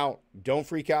 Now, don't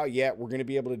freak out yet. We're going to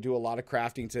be able to do a lot of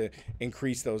crafting to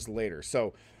increase those later.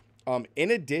 So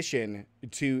in addition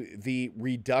to the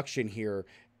reduction here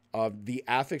of the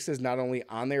affixes not only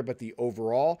on there, but the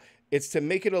overall, it's to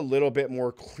make it a little bit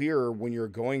more clearer when you're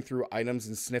going through items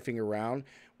and sniffing around,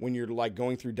 when you're like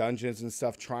going through dungeons and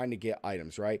stuff, trying to get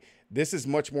items, right? This is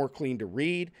much more clean to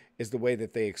read, is the way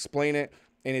that they explain it.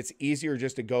 And it's easier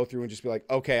just to go through and just be like,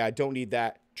 okay, I don't need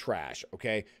that, trash,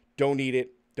 okay? Don't need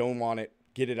it, don't want it,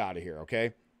 get it out of here,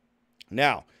 okay?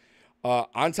 Now,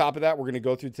 on top of that, we're going to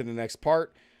go through to the next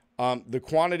part. The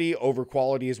quantity over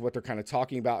quality is what they're kind of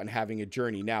talking about and having a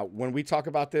journey. Now, when we talk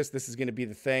about this, this is going to be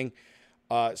the thing.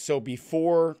 So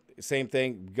before, same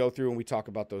thing, go through and we talk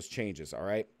about those changes, all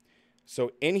right?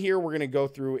 So in here, we're going to go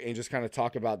through and just kind of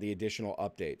talk about the additional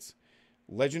updates.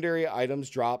 Legendary items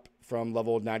drop from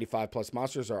level 95 plus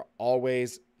monsters are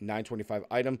always 925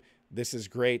 item. This is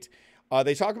great.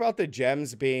 They talk about the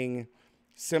gems being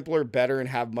simpler, better, and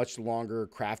have much longer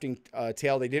crafting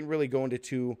tail. They didn't really go into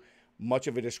too much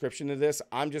of a description of this.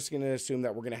 I'm just going to assume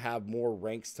that we're going to have more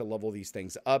ranks to level these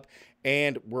things up.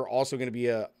 And we're also going to be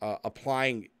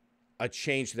applying a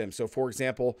change to them. So for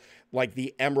example, like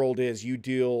the emerald is, you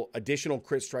deal additional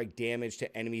crit strike damage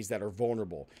to enemies that are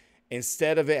vulnerable.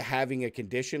 Instead of it having a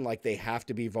condition like they have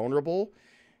to be vulnerable,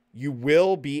 you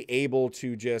will be able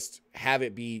to just have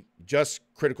it be just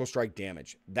critical strike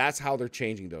damage. That's how they're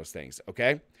changing those things,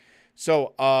 okay?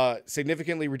 So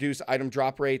significantly reduced item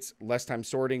drop rates, less time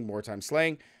sorting, more time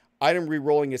slaying. Item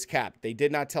re-rolling is capped. They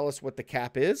did not tell us what the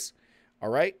cap is, all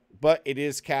right? But it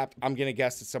is capped. I'm going to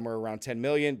guess it's somewhere around 10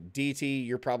 million. DT,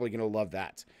 you're probably going to love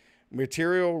that.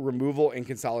 Material removal and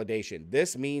consolidation.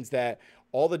 This means that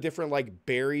all the different like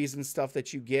berries and stuff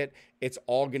that you get, it's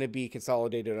all going to be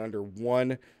consolidated under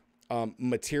one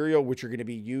material, which are going to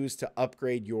be used to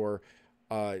upgrade your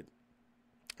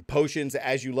potions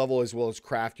as you level, as well as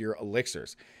craft your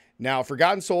elixirs. Now,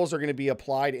 Forgotten Souls are going to be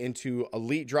applied into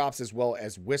elite drops as well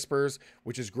as whispers,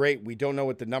 which is great. We don't know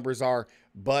what the numbers are,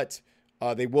 but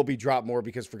they will be dropped more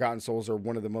because Forgotten Souls are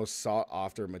one of the most sought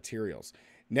after materials.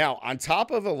 Now, on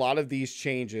top of a lot of these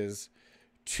changes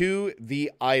to the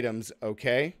items,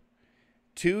 okay?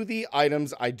 To the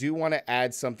items, I do want to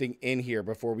add something in here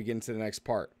before we get into the next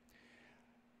part.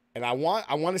 And I want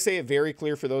to say it very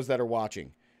clear for those that are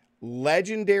watching.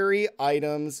 Legendary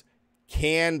items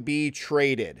can be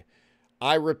traded.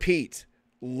 I repeat,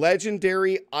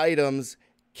 legendary items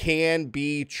can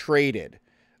be traded.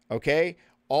 Okay?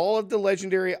 All of the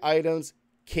legendary items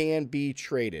can be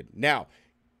traded. Now,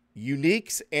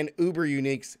 uniques and uber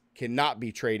uniques cannot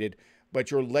be traded, but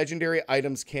your legendary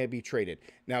items can be traded.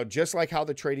 Now, just like how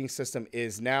the trading system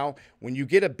is now, when you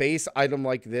get a base item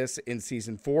like this in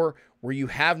Season 4, where you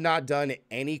have not done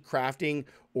any crafting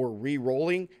or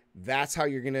re-rolling, that's how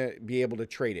you're going to be able to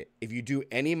trade it. If you do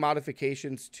any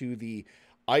modifications to the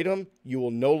item, you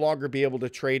will no longer be able to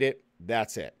trade it.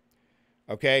 That's it.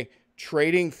 Okay?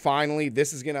 Trading, finally,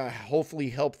 this is going to hopefully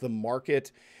help the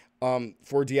market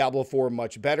for Diablo 4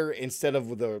 much better, instead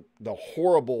of the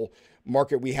horrible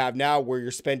market we have now where you're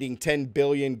spending 10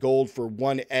 billion gold for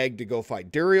one egg to go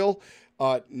fight Duriel.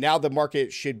 Now the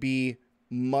market should be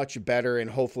much better and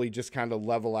hopefully just kind of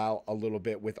level out a little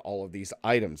bit with all of these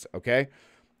items, okay?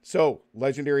 So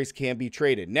legendaries can be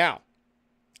traded. Now,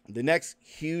 the next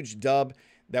huge dub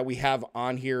that we have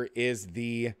on here is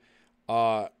the,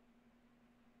 where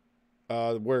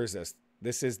is this?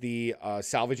 This is the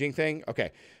salvaging thing.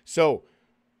 Okay, so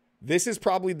this is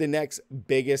probably the next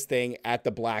biggest thing at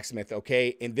the blacksmith,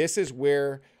 okay? And this is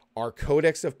where our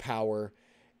Codex of Power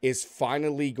is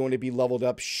finally going to be leveled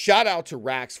up. Shout out to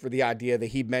Rax for the idea that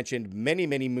he mentioned many,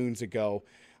 many moons ago.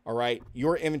 All right,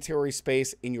 your inventory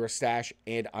space in your stash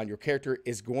and on your character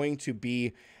is going to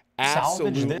be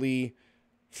absolutely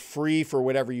free for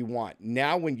whatever you want.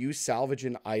 Now, when you salvage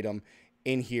an item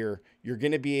in here, you're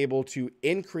going to be able to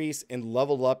increase and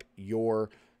level up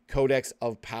your Codex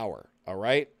of Power. All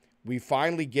right, we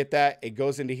finally get that. It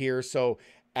goes into here. So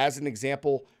as an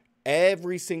example,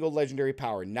 every single legendary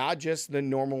power, not just the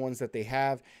normal ones that they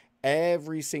have,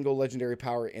 every single legendary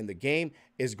power in the game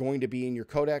is going to be in your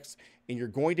Codex, and you're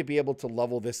going to be able to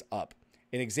level this up.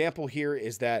 An example here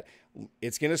is that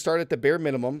it's going to start at the bare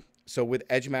minimum. So with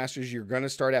Edge Masters, you're going to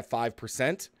start at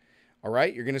 5%. All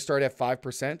right, you're going to start at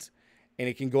 5%, and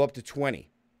it can go up to 20.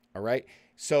 All right.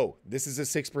 So this is a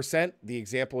 6%. The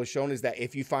example is shown is that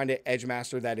if you find an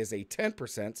Edgemaster that is a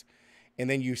 10%, and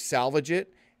then you salvage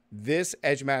it, this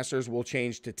Edgemasters will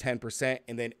change to 10%.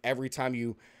 And then every time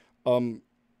you,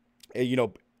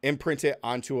 imprint it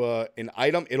onto an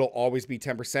item, it'll always be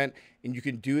 10%. And you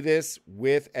can do this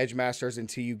with Edgemasters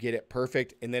until you get it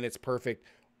perfect. And then it's perfect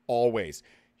always.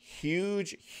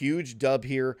 Huge, huge dub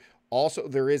here. Also,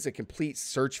 there is a complete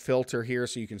search filter here,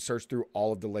 so you can search through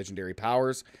all of the legendary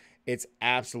powers. It's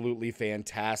absolutely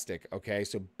fantastic. Okay,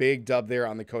 so big dub there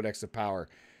on the Codex of Power.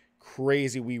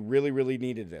 Crazy. We really, really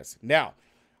needed this. Now,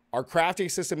 our crafting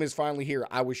system is finally here.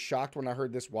 I was shocked when I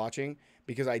heard this watching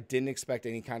because I didn't expect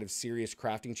any kind of serious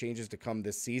crafting changes to come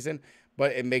this season,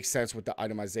 but it makes sense with the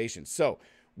itemization. So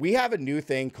we have a new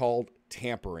thing called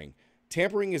tampering.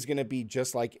 Tampering is going to be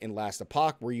just like in Last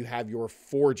Epoch, where you have your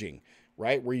forging,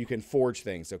 right? Where you can forge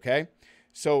things, okay?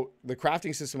 So the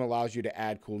crafting system allows you to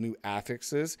add cool new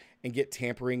affixes and get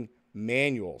tampering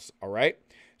manuals, all right?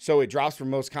 So it drops from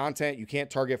most content. You can't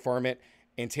target farm it.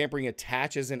 And tampering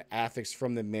attaches an affix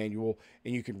from the manual,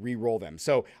 and you can re-roll them.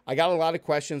 So I got a lot of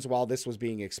questions while this was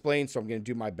being explained, so I'm going to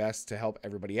do my best to help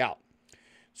everybody out.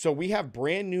 So we have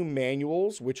brand new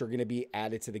manuals, which are going to be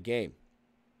added to the game.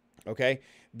 Okay,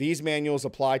 these manuals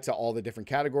apply to all the different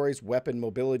categories: weapon,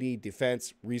 mobility,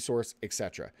 defense, resource,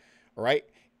 etc. All right,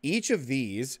 each of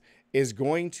these is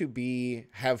going to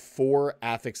have 4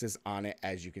 affixes on it,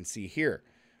 as you can see here.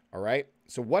 All right,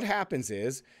 so what happens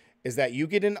is that you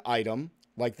get an item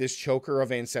like this choker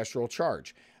of ancestral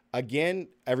charge. Again,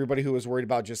 everybody who was worried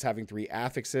about just having 3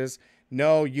 affixes,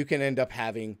 no, you can end up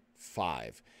having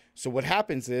 5. So what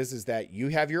happens is that you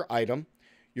have your item.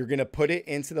 You're going to put it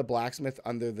into the blacksmith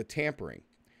under the tampering.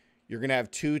 You're going to have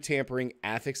 2 tampering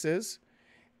affixes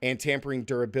and tampering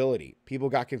durability. People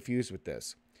got confused with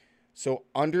this. So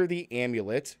under the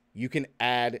amulet, you can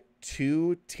add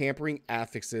 2 tampering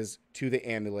affixes to the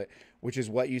amulet, which is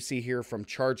what you see here from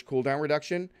charge cooldown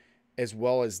reduction, as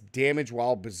well as damage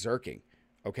while berserking.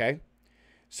 Okay.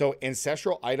 So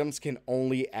ancestral items can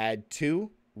only add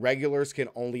 2. Regulars can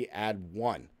only add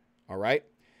 1. All right.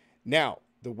 Now,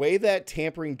 the way that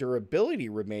tampering durability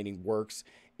remaining works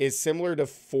is similar to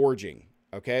forging,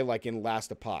 okay, like in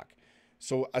Last Epoch.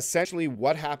 So essentially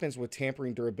what happens with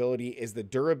tampering durability is the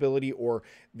durability, or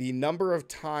the number of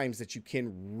times that you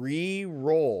can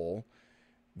re-roll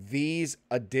these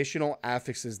additional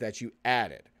affixes that you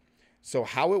added. So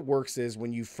how it works is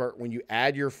when you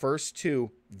add your first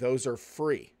 2, those are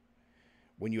free.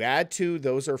 When you add 2,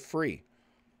 those are free.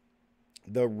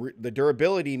 The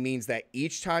durability means that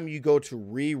each time you go to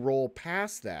re-roll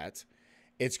past that,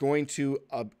 it's going to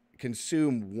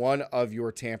consume 1 of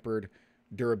your tampered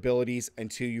durabilities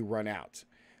until you run out.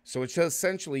 So it's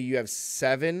essentially you have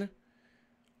 7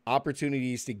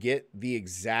 opportunities to get the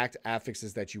exact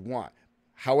affixes that you want.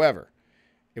 However,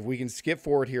 if we can skip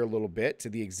forward here a little bit to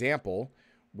the example,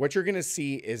 what you're going to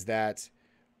see is that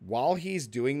while he's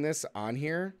doing this on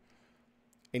here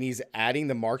and he's adding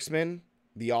the marksman,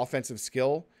 the offensive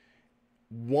skill,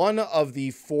 1 of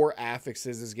the 4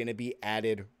 affixes is going to be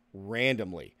added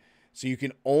randomly. So you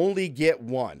can only get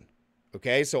 1.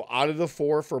 Okay, so out of the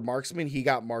 4 for marksman, he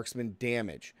got marksman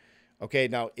damage. Okay,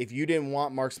 now if you didn't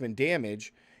want marksman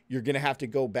damage, you're going to have to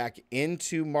go back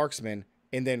into marksman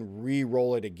and then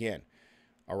re-roll it again.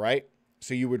 All right,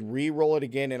 so you would re-roll it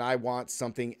again, and I want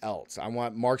something else. I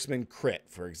want marksman crit,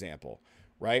 for example,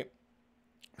 right?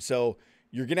 So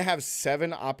you're going to have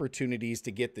 7 opportunities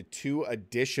to get the 2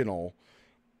 additional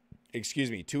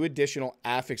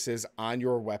affixes on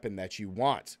your weapon that you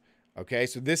want. Okay,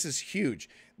 so this is huge.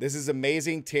 This is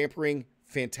amazing. Tampering,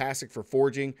 fantastic for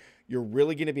forging. You're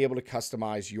really going to be able to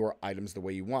customize your items the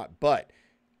way you want. But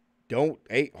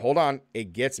hold on.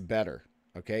 It gets better.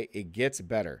 Okay, it gets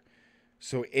better.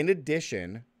 So in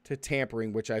addition to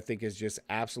tampering, which I think is just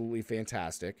absolutely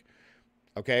fantastic,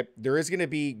 okay, there is going to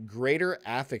be greater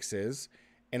affixes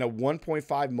and a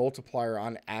 1.5 multiplier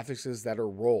on affixes that are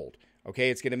rolled. Okay,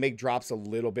 it's going to make drops a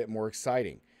little bit more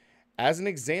exciting. As an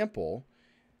example,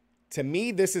 to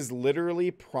me, this is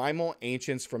literally Primal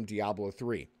Ancients from Diablo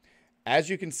 3. As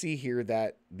you can see here,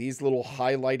 that these little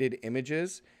highlighted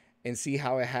images, and see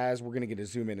how it has, we're going to get a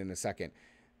zoom in a second.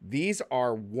 These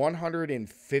are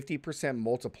 150%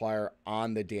 multiplier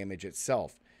on the damage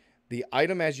itself. The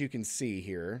item, as you can see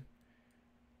here,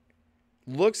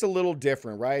 looks a little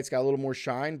different, right? It's got a little more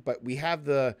shine, but we have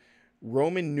the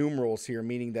Roman numerals here,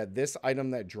 meaning that this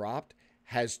item that dropped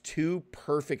has 2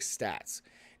 perfect stats.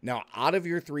 Now, out of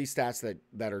your 3 stats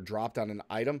that are dropped on an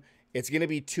item, it's going to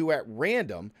be 2 at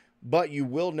random, but you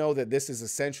will know that this is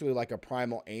essentially like a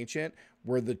Primal Ancient,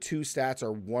 where the 2 stats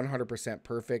are 100%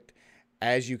 perfect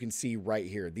as you can see right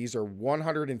here. These are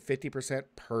 150%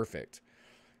 perfect.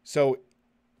 So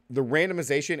the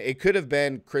randomization, it could have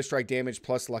been crit strike damage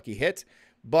plus lucky hit,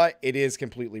 but it is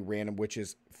completely random, which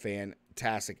is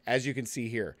fantastic. As you can see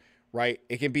here, right?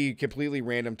 It can be completely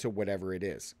random to whatever it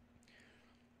is,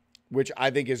 which I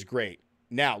think is great.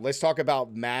 Now, let's talk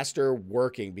about master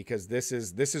working, because this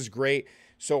is great.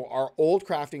 So our old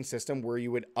crafting system where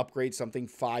you would upgrade something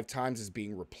 5 times is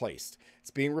being replaced. It's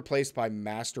being replaced by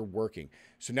master working.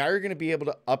 So now you're going to be able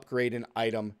to upgrade an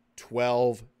item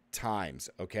 12 times,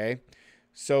 okay?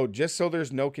 So just so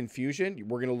there's no confusion,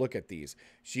 we're going to look at these.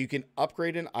 So you can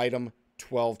upgrade an item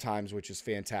 12 times, which is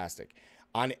fantastic.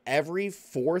 On every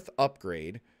 4th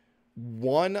upgrade,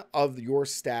 one of your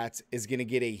stats is going to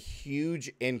get a huge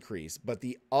increase, but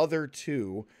the other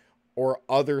 2 or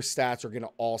other stats are going to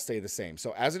all stay the same.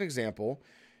 So as an example,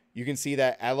 you can see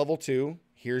that at level 2,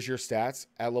 here's your stats.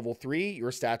 At level 3,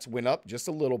 your stats went up just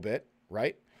a little bit,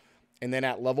 right? And then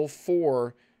at level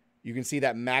 4, you can see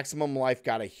that maximum life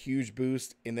got a huge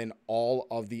boost, and then all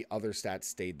of the other stats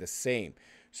stayed the same.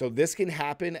 So this can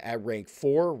happen at rank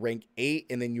 4, rank 8,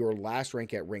 and then your last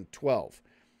rank at rank 12.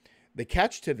 The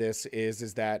catch to this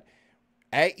is that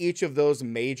at each of those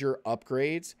major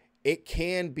upgrades, it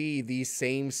can be the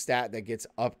same stat that gets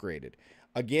upgraded.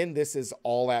 Again, this is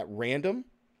all at random.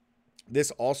 This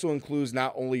also includes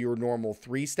not only your normal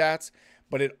 3 stats,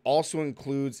 but it also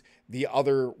includes the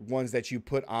other ones that you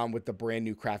put on with the brand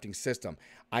new crafting system.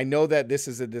 I know that this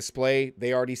is a display.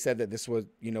 They already said that this was,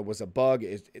 was a bug.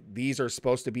 These are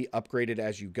supposed to be upgraded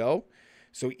as you go.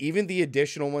 So even the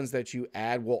additional ones that you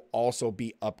add will also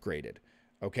be upgraded,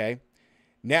 okay?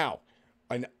 Now,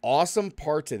 an awesome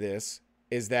part to this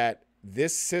is that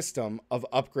this system of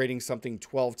upgrading something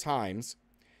 12 times,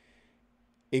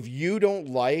 if you don't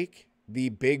like the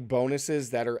big bonuses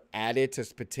that are added to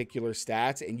particular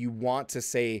stats and you want to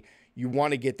say you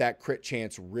want to get that crit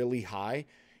chance really high,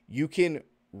 you can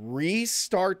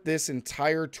restart this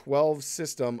entire 12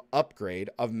 system upgrade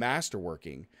of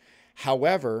masterworking.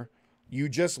 However, you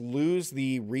just lose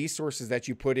the resources that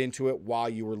you put into it while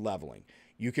you were leveling.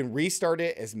 You can restart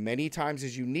it as many times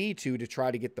as you need to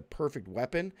try to get the perfect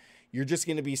weapon. You're just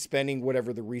going to be spending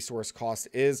whatever the resource cost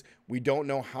is. We don't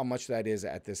know how much that is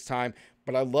at this time,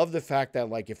 but I love the fact that,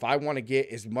 like, if I want to get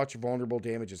as much vulnerable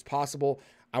damage as possible,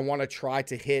 I want to try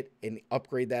to hit and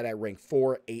upgrade that at rank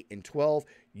 4, 8, and 12.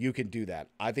 You can do that.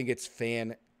 I think it's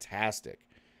fantastic.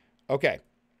 Okay,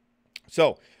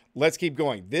 so let's keep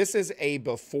going. This is a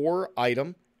before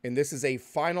item, and this is a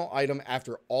final item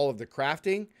after all of the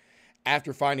crafting,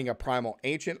 after finding a primal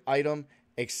ancient item,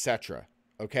 etc.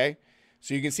 Okay?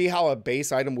 So you can see how a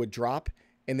base item would drop,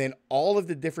 and then all of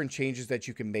the different changes that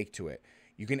you can make to it.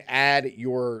 You can add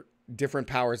your different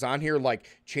powers on here, like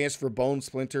chance for bone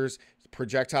splinters,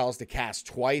 projectiles to cast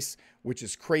twice, which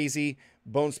is crazy.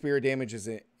 Bone spear damage is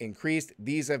increased.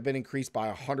 These have been increased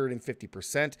by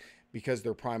 150% because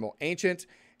they're primal ancient.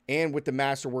 And with the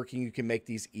masterworking, you can make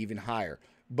these even higher.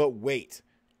 But wait,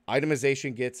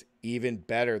 itemization gets even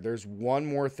better. There's one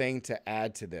more thing to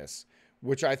add to this,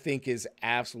 which I think is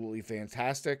absolutely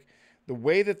fantastic. The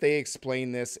way that they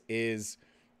explain this is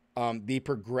the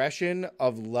progression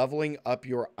of leveling up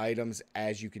your items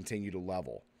as you continue to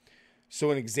level. So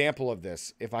an example of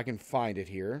this, if I can find it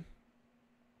here,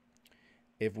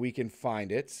 if we can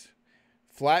find it,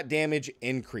 flat damage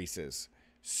increases.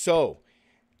 So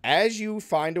as you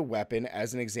find a weapon,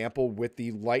 as an example with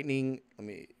the lightning,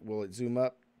 will it zoom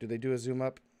up? Do they do a zoom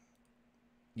up?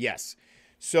 Yes.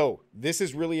 So this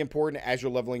is really important as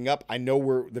you're leveling up. I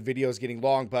know the video is getting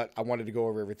long, but I wanted to go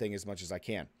over everything as much as I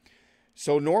can.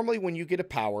 So normally when you get a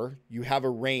power, you have a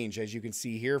range, as you can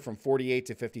see here, from 48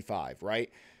 to 55,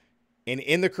 right? And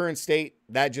in the current state,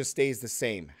 that just stays the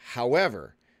same.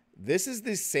 However, this is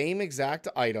the same exact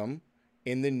item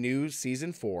in the new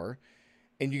Season 4,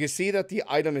 and you can see that the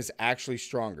item is actually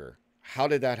stronger. How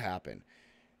did that happen?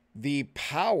 The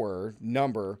power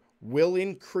number will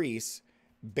increase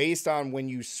based on when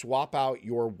you swap out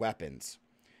your weapons.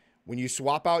 When you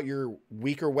swap out your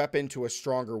weaker weapon to a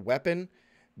stronger weapon,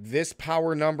 this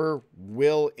power number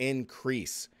will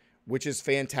increase, which is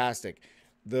fantastic.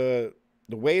 The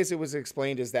way as it was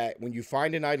explained is that when you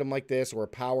find an item like this or a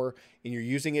power and you're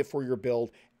using it for your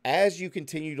build, as you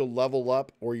continue to level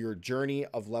up or your journey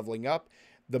of leveling up,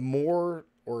 the more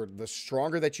or the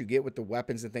stronger that you get with the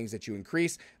weapons and things that you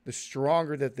increase, the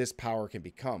stronger that this power can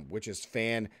become, which is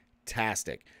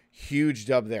fantastic. Huge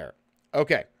dub there.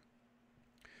 Okay.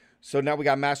 So now we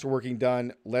got masterworking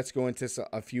done. Let's go into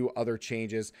a few other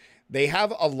changes. They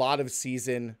have a lot of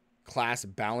season class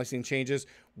balancing changes.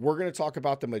 We're going to talk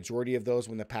about the majority of those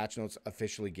when the patch notes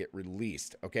officially get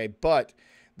released, okay? But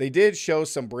they did show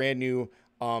some brand new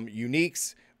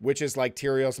uniques, which is like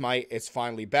Tyrael's Might. It's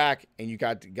finally back, and you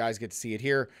guys get to see it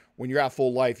here. When you're at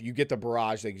full life, you get the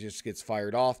barrage that just gets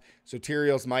fired off. So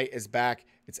Tyrael's Might is back.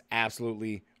 It's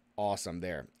absolutely awesome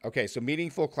there. Okay, so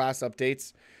meaningful class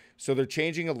updates. So they're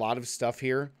changing a lot of stuff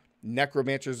here.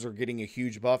 Necromancers are getting a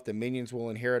huge buff. The minions will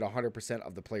inherit 100%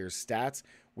 of the player's stats,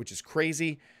 which is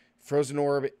crazy. Frozen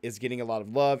Orb is getting a lot of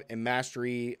love, and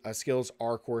mastery skills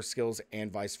are core skills,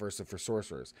 and vice versa for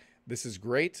sorcerers. This is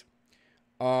great.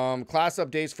 Class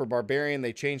updates for Barbarian.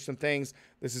 They changed some things.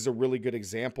 This is a really good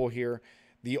example here.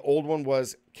 The old one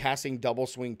was casting double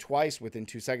swing twice within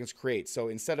 2 seconds create. So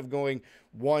instead of going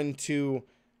 1, 2,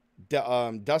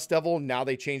 Dust Devil, now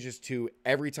they change this to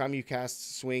every time you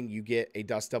cast swing, you get a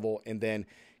Dust Devil, and then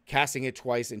casting it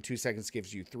twice in 2 seconds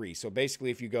gives you 3. So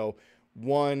basically, if you go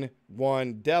 1,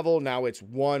 1 Devil, now it's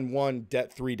 1, 1,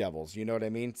 3 Devils. You know what I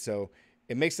mean? So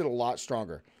it makes it a lot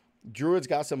stronger. Druid's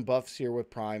got some buffs here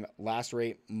with Prime. Last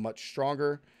rate, much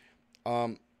stronger.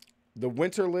 The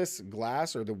Winterless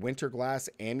Glass, or the Winter Glass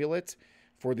Amulet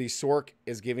for the Sork,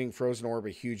 is giving Frozen Orb a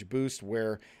huge boost,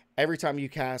 where every time you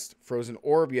cast Frozen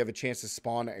Orb, you have a chance to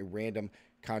spawn a random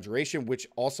conjuration, which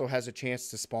also has a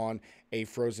chance to spawn a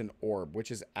Frozen Orb,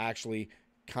 which is actually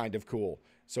kind of cool.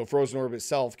 So Frozen Orb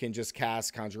itself can just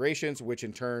cast conjurations, which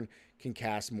in turn can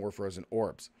cast more Frozen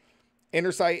Orbs.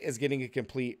 Inner Sight is getting a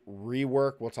complete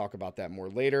rework. We'll talk about that more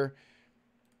later.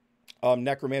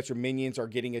 Necromancer minions are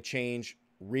getting a change.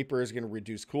 Reaper is going to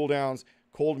reduce cooldowns.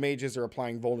 Cold mages are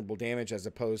applying vulnerable damage as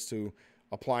opposed to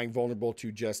applying vulnerable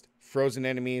to just frozen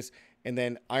enemies. And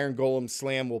then Iron Golem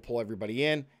Slam will pull everybody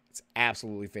in. It's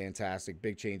absolutely fantastic.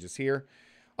 Big changes here.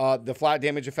 The flat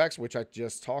damage effects, which I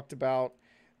just talked about.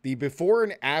 The before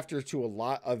and after to a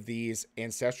lot of these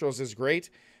Ancestrals is great.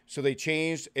 So they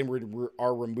changed and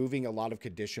are removing a lot of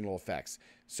conditional effects.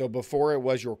 So before it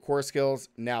was your core skills,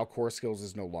 now core skills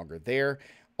is no longer there.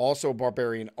 Also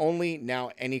Barbarian only. Now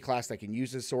any class that can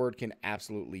use this sword can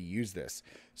absolutely use this.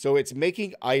 So it's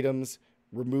making items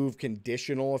remove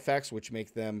conditional effects, which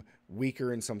make them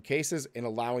weaker in some cases, and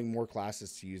allowing more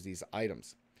classes to use these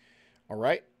items. All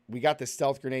right, we got the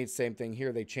stealth grenades, same thing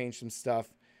here. They changed some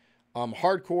stuff.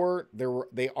 Hardcore,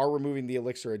 they are removing the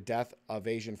elixir of death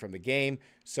evasion from the game.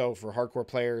 So for hardcore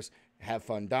players, have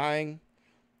fun dying.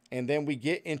 And then we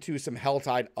get into some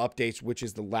Helltide updates, which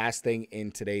is the last thing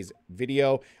in today's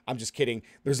video. I'm just kidding.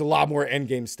 There's a lot more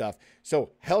endgame stuff.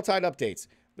 So Helltide updates.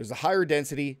 There's a higher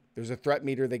density. There's a threat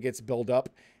meter that gets built up.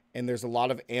 And there's a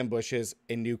lot of ambushes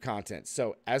and new content.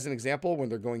 So as an example, when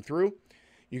they're going through,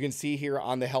 you can see here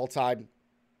on the Helltide,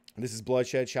 this is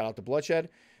Bloodshed. Shout out to Bloodshed.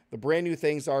 The brand new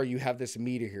things are you have this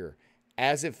meter here.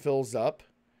 As it fills up,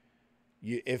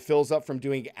 it fills up from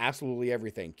doing absolutely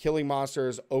everything. Killing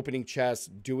monsters, opening chests,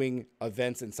 doing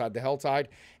events inside the Helltide,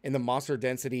 and the monster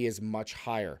density is much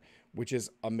higher, which is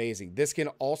amazing. This can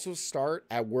also start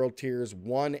at World Tiers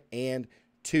 1 and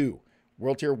 2.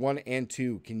 World Tier 1 and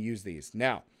 2 can use these.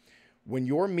 Now, when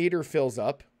your meter fills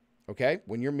up, okay,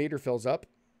 when your meter fills up,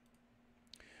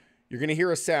 you're going to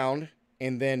hear a sound,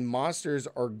 and then monsters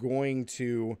are going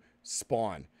to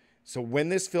spawn. So when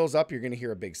this fills up, you're going to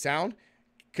hear a big sound,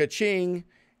 ka-ching,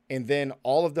 and then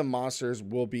all of the monsters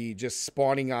will be just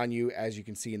spawning on you, as you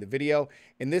can see in the video.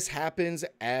 And this happens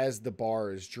as the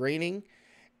bar is draining,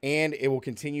 and it will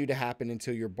continue to happen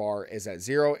until your bar is at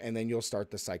 0, and then you'll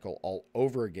start the cycle all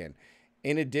over again.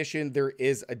 In addition, there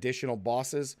is additional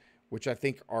bosses, which I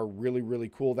think are really, really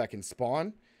cool that can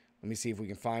spawn. Let me see if we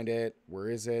can find it. Where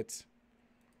is it?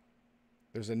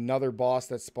 There's another boss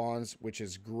that spawns, which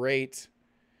is great.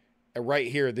 Right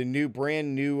here, the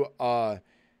brand new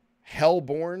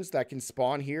Hellborns that can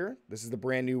spawn here. This is the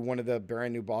one of the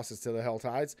brand new bosses to the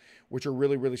Helltides, which are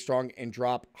really, really strong and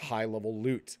drop high level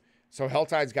loot. So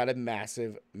Helltide's got a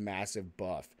massive, massive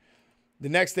buff. The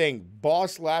next thing,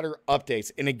 boss ladder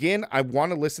updates. And again, I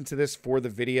want to listen to this for the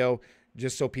video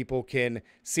just so people can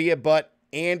see it, but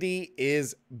Andy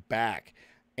is back.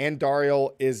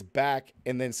 Andariel is back,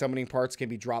 and then summoning parts can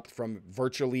be dropped from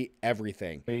virtually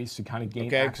everything. Ways to kind of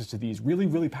gain access to these really,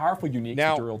 really powerful uniques.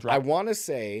 Now, I want to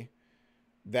say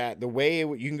that the way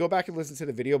you can go back and listen to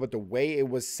the video, but the way it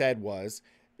was said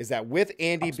is that with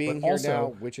Andy being here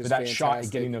now, which is that shot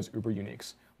at getting those uber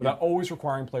uniques, without always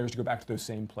requiring players to go back to those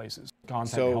same places.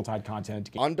 Helltide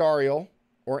content. Andariel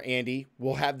or Andy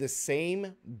will have the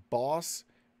same boss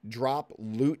drop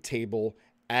loot table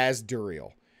as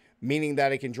Duriel, meaning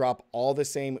that it can drop all the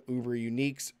same uber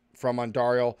uniques from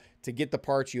Andariel. To get the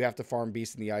parts, you have to farm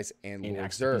Beast in the Ice and Lord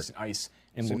Zerg.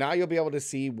 So now you'll be able to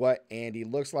see what Andy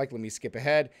looks like. Let me skip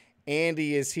ahead.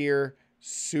 Andy is here.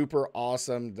 super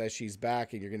awesome that she's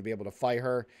back and you're going to be able to fight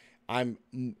her. I'm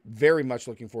very much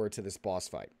looking forward to this boss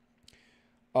fight.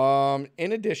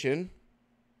 In addition,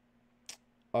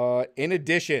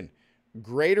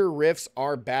 greater rifts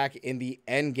are back in the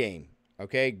end game.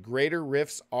 Okay, greater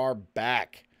rifts are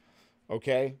back.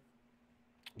 Okay,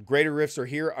 greater rifts are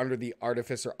here under the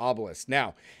Artificer Obelisk.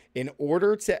 Now, in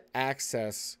order to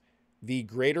access the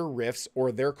greater rifts,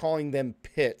 or they're calling them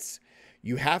pits,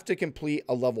 you have to complete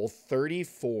a level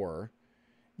 34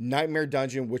 nightmare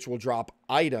dungeon, which will drop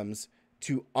items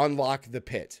to unlock the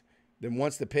pit. Then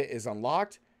once the pit is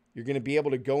unlocked, you're going to be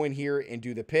able to go in here and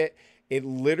do the pit. It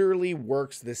literally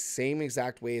works the same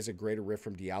exact way as a greater rift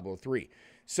from Diablo 3.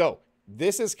 So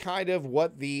this is kind of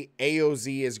what the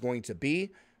AOZ is going to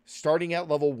be. Starting at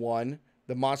level 1,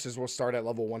 the monsters will start at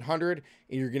level 100,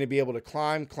 and you're going to be able to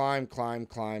climb.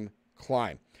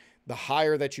 The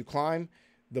higher that you climb,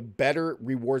 the better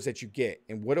rewards that you get.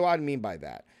 And what do I mean by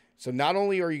that? So not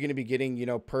only are you going to be getting, you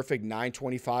know, perfect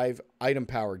 925 item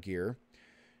power gear,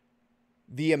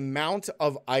 the amount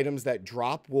of items that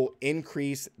drop will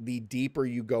increase the deeper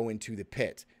you go into the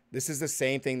pit. This is the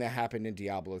same thing that happened in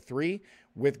Diablo 3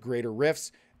 with greater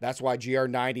rifts. That's why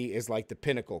GR90 is like the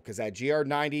pinnacle, because at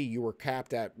GR90 you were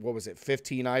capped at, what was it,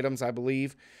 15 items, I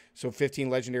believe. So 15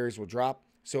 legendaries will drop.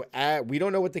 So we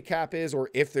don't know what the cap is or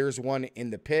if there's one in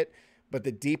the pit, but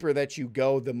the deeper that you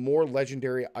go, the more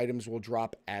legendary items will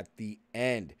drop at the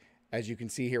end. As you can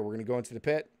see here, we're going to go into the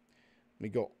pit. Let me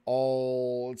go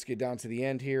let's get down to the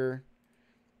end here.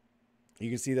 You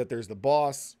can see that there's the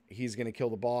boss. He's going to kill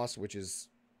the boss, which is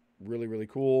really, really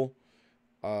cool.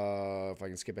 If I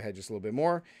can skip ahead just a little bit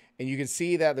more. And you can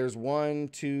see that there's 1,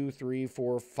 2, 3,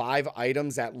 4, 5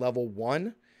 items at level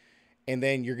 1. And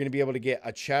then you're going to be able to get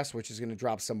a chest, which is going to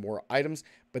drop some more items.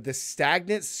 But the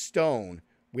stagnant stone,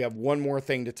 we have one more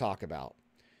thing to talk about,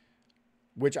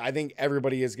 which I think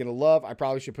everybody is going to love. I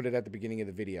probably should put it at the beginning of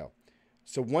the video.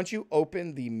 So once you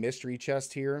open the mystery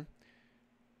chest here,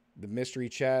 the mystery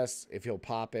chest, if you'll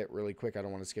pop it really quick, I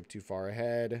don't want to skip too far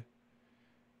ahead.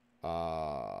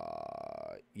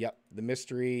 Yep, the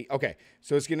mystery. Okay,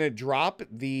 so it's going to drop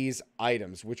these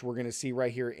items, which we're going to see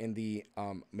right here in the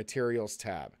materials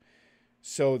tab.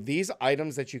 So these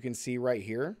items that you can see right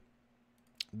here,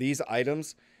 these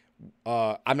items,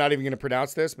 I'm not even going to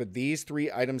pronounce this, but these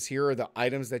 3 items here are the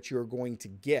items that you're going to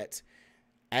get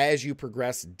as you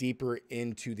progress deeper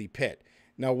into the pit.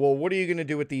 Now, well, what are you going to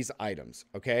do with these items?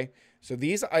 Okay, so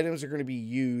these items are going to be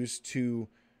used to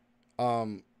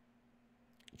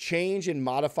change and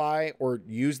modify or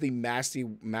use the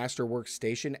masterwork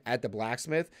station at the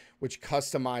blacksmith, which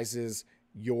customizes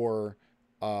your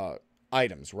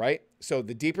items, right? So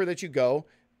the deeper that you go,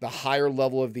 the higher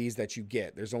level of these that you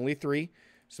get. There's only 3.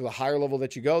 So the higher level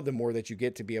that you go, the more that you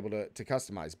get to be able to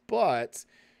customize. But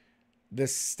the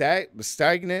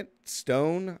stagnant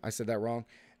stone, I said that wrong.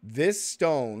 This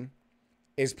stone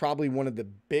is probably one of the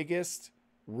biggest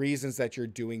reasons that you're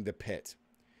doing the pit.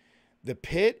 The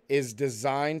pit is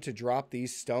designed to drop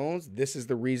these stones. This is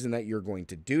the reason that you're going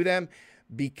to do them,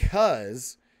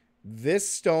 because this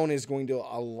stone is going to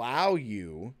allow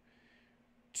you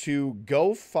to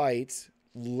go fight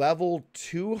level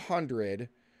 200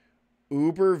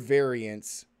 Uber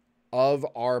variants of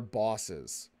our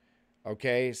bosses.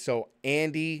 Okay, so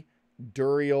Andy,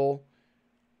 Duriel,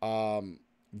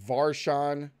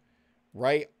 Varshan,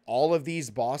 right? All of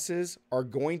these bosses are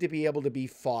going to be able to be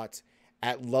fought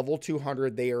at level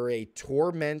 200. They are a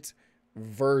torment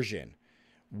version.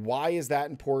 Why is that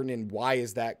important and why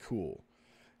is that cool?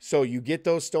 So you get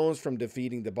those stones from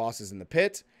defeating the bosses in the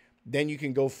pit. Then you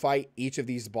can go fight each of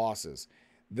these bosses.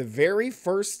 The very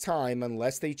first time,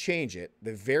 unless they change it,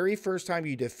 the very first time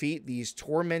you defeat these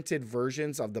tormented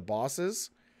versions of the bosses,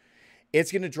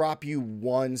 it's going to drop you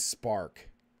 1 spark.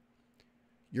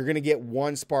 You're going to get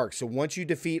 1 spark. So once you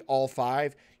defeat all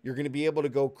 5, you're going to be able to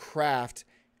go craft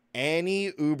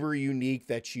any Uber unique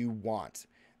that you want.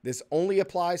 This only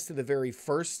applies to the very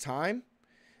first time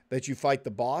that you fight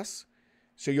the boss.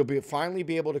 So you'll finally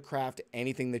be able to craft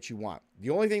anything that you want. The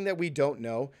only thing that we don't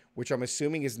know, which I'm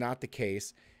assuming is not the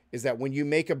case, is that when you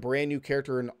make a brand new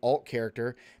character an alt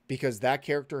character, because that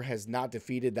character has not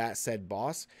defeated that said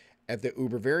boss at the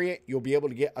Uber variant, you'll be able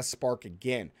to get a spark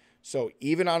again. So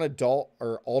even on adult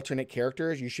or alternate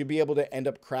characters, you should be able to end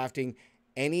up crafting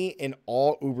any and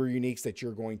all Uber uniques that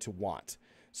you're going to want.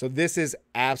 So this is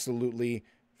absolutely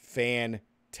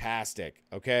fantastic,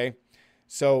 okay?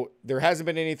 So there hasn't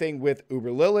been anything with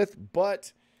Uber Lilith,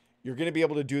 but you're going to be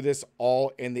able to do this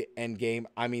all in the end game.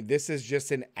 I mean, this is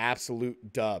just an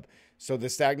absolute dub. So the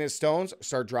stagnant stones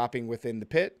start dropping within the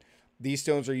pit. These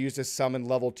stones are used to summon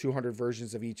level 200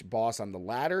 versions of each boss on the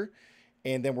ladder.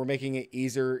 And then we're making it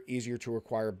easier to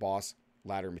acquire boss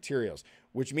ladder materials,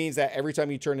 which means that every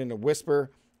time you turn into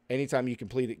Whisper, anytime you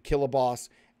kill a boss,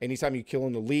 anytime you kill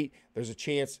an elite, there's a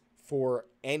chance for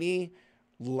any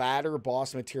ladder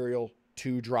boss material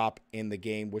to drop in the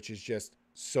game, which is just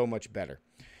so much better.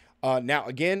 Now,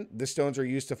 again, the stones are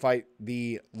used to fight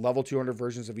the level 200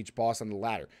 versions of each boss on the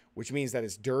ladder, which means that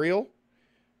it's Duriel,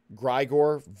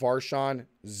 Grigor, Varshan,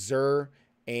 Zur,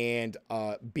 and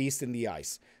Beast in the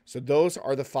Ice. So those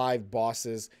are the 5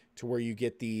 bosses to where you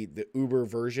get the Uber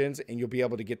versions, and you'll be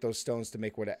able to get those stones to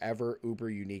make whatever Uber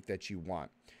unique that you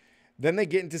want. Then they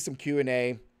get into some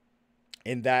Q&A,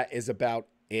 and that is about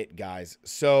it, guys.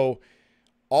 So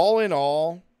all in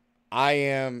all, I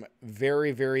am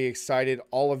very, very excited.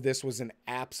 All of this was an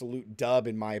absolute dub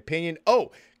in my opinion.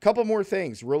 Oh, a couple more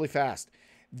things really fast.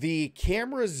 The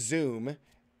camera zoom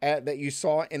that you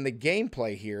saw in the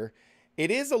gameplay here,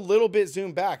 it is a little bit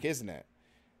zoomed back, isn't it?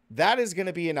 That is going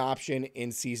to be an option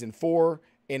in Season 4.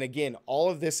 And again, all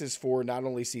of this is for not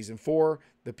only Season 4,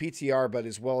 the PTR, but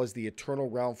as well as the Eternal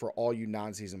Realm for all you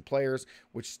non-season players,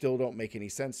 which still don't make any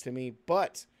sense to me.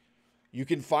 But you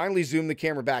can finally zoom the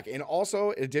camera back. And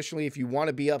also, additionally, if you want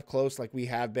to be up close like we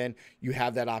have been, you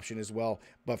have that option as well.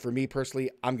 But for me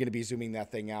personally, I'm going to be zooming that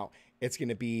thing out. It's going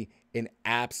to be an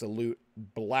absolute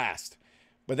blast.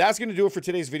 But that's going to do it for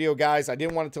today's video, guys. I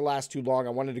didn't want it to last too long. I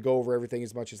wanted to go over everything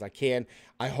as much as I can.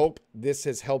 I hope this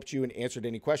has helped you and answered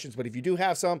any questions. But if you do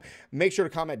have some, make sure to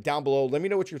comment down below. Let me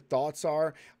know what your thoughts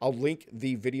are. I'll link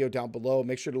the video down below.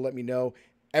 Make sure to let me know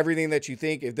everything that you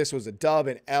think. If this was a dub,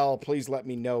 an L, please let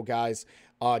me know, guys.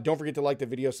 Don't forget to like the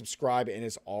video, subscribe, and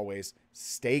as always,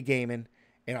 stay gaming.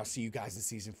 And I'll see you guys in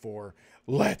Season 4.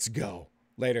 Let's go.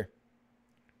 Later.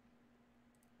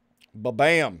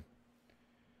 Ba-bam.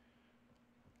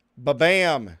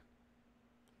 Ba-bam.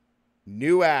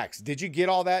 New axe. Did you get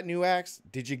all that, new axe?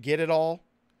 Did you get it all?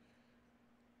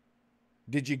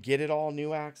 Did you get it all,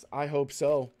 new axe? I hope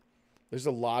so. There's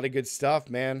a lot of good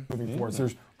stuff, man. Moving forward. So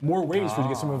there's more ways for you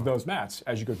to get some of those mats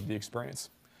as you go through the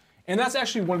experience. And that's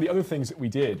actually one of the other things that we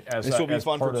did as, this will be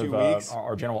fun part for 2 of weeks.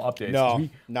 Our general updates. No, we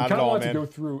not kind at of all, wanted man. to go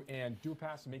through and do a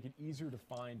pass to make it easier to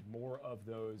find more of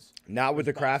those. Not with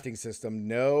the crafting system.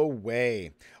 No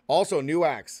way. Also, new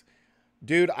axe.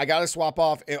 Dude, I got to swap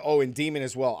off. Oh, and Demon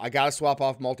as well. I got to swap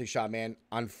off multi-shot, man.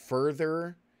 On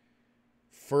further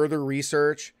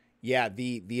research, yeah,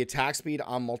 the attack speed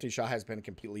on multi-shot has been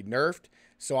completely nerfed.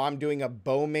 So I'm doing a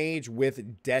bow mage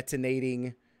with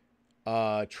detonating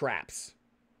traps.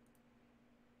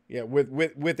 Yeah,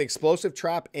 with explosive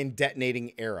trap and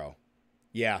detonating arrow.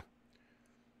 Yeah.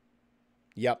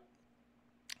 Yep.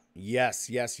 Yes.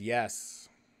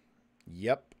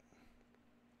 Yep.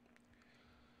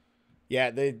 Yeah,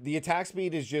 the attack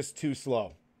speed is just too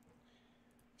slow.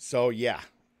 So, yeah.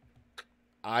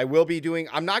 I will be doing...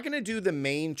 I'm not going to do the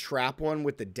main trap one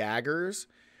with the daggers.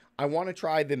 I want to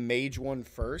try the mage one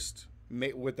first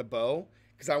with the bow.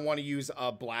 Because I want to use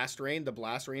Blast Rain, the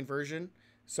Blast Rain version.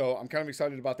 So, I'm kind of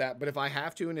excited about that. But if I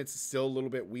have to and it's still a little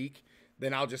bit weak,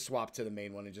 then I'll just swap to the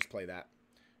main one and just play that.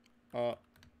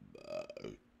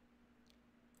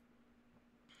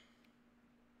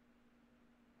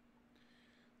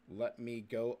 Let me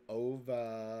go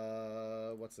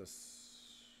over, what's this?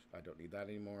 I don't need that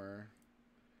anymore.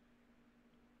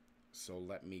 So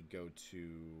let me go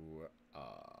to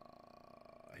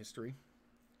history.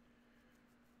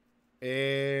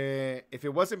 If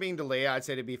it wasn't being delayed, I'd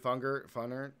say it'd be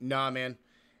funner. Nah, man.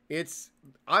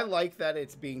 I like that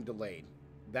it's being delayed.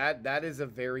 That is a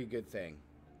very good thing.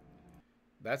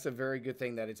 That's a very good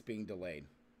thing that it's being delayed.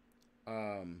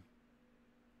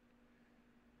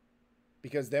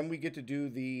 Because then we get to do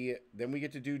the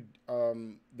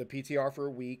PTR for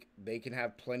a week. They can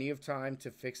have plenty of time to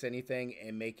fix anything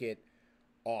and make it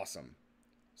awesome.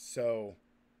 So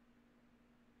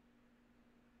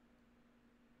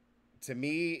to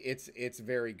me, it's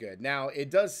very good. Now it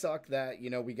does suck that,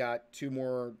 you know, we got two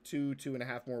and a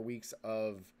half more weeks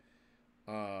of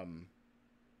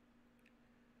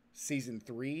Season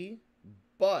 3,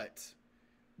 but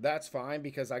that's fine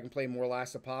because I can play more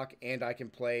Last Epoch and I can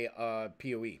play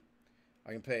PoE.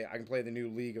 I can play the new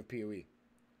League of PoE.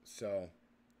 So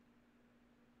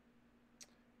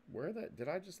did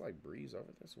I just like breeze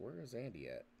over this? Where is Andy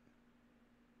at?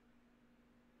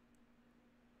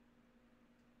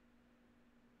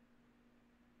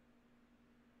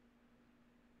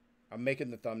 I'm making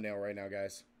the thumbnail right now,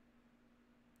 guys.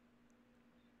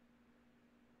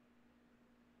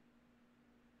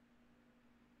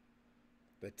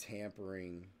 The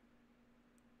tampering.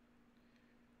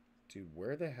 Dude,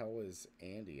 where the hell is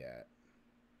Andy at?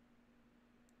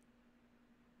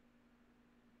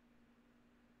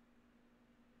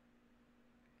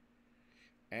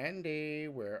 Andy,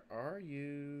 where are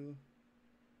you?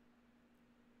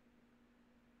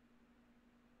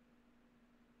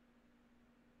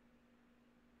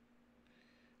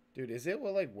 Dude, is it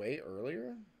like way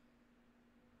earlier?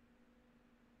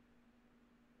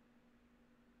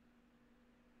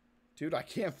 Dude, I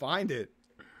can't find it.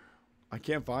 I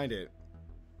can't find it.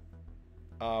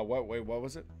 Wait, what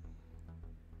was it?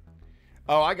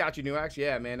 Oh, I got you, Nuax.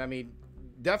 Yeah, man. I mean,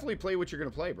 definitely play what you're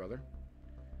going to play, brother.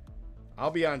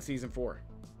 I'll be on season 4.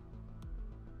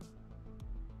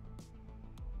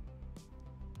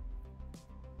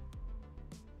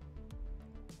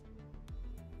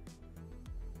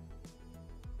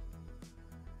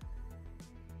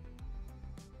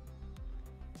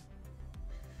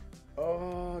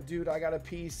 Oh, dude, I gotta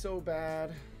pee so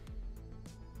bad.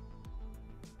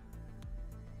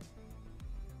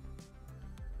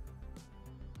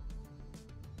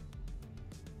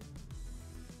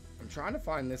 I'm trying to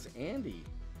find this Andy.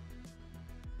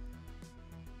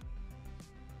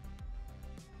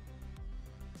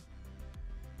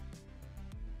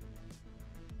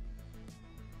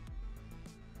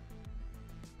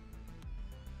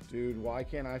 Dude, why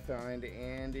can't I find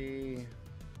Andy?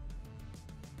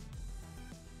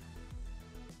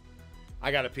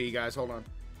 I gotta pee, guys. Hold on.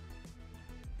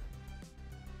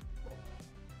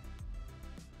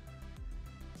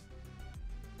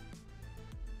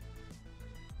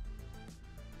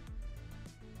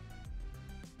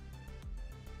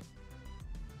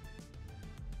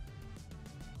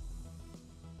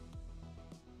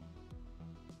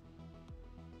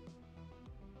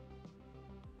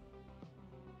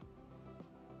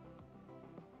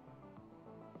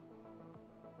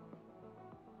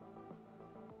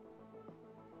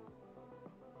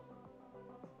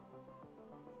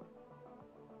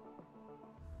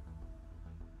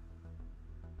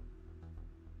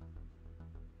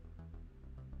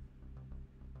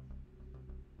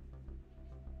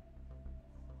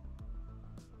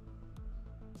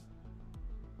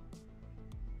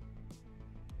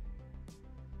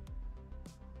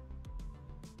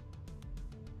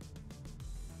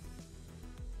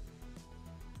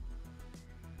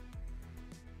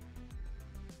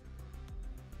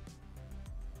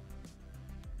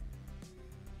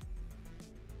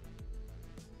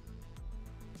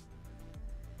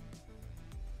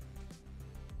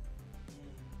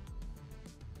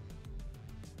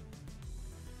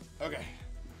 Okay.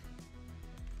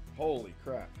 Holy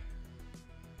crap.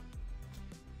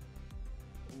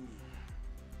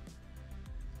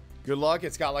 Good luck.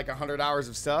 It's got like 100 hours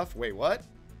of stuff. Wait, what?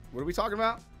 What are we talking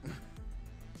about?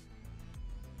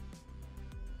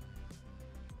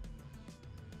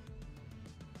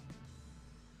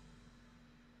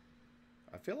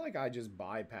 I feel like I just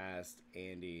bypassed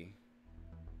Andy.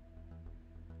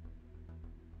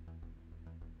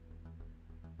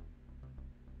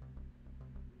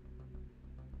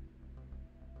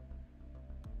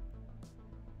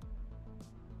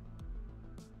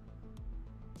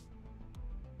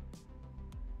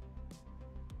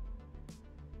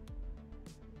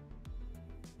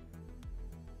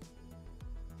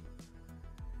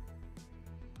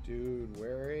 Dude,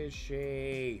 where is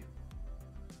she?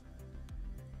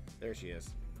 There she is.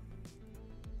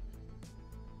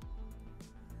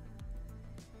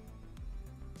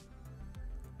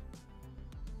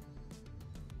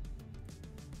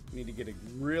 Need to get a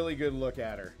really good look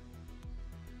at her.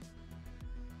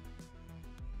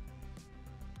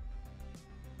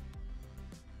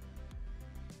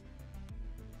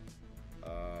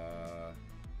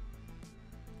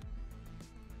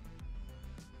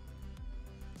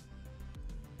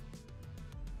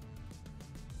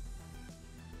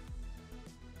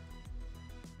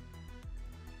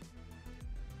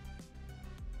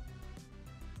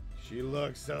 She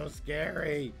looks so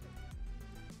scary.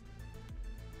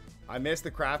 I missed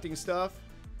the crafting stuff.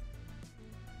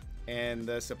 And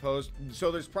the supposed...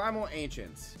 So there's Primal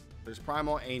Ancients. There's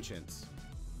Primal Ancients.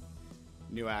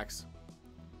 New axe.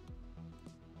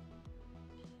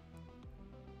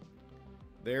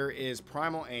 There is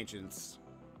Primal Ancients.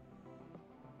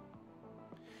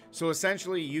 So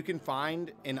essentially, you can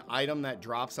find an item that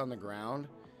drops on the ground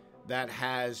that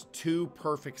has 2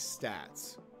 perfect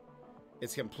stats.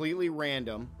 It's completely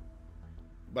random,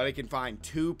 but it can find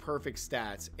 2 perfect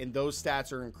stats, and those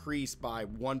stats are increased by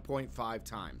 1.5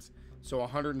 times. So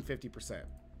 150%. I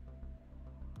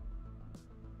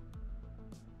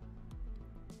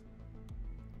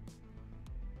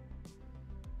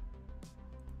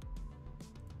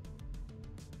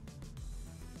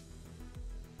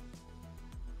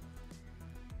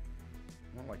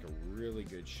want like a really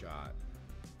good shot.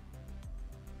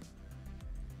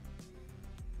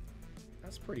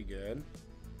 That's pretty good.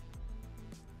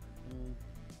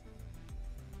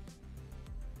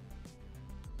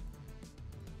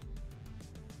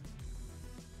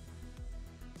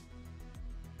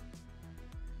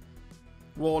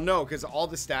 Well, no, because all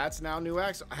the stats now, New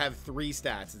Axe, have 3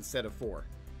 stats instead of 4.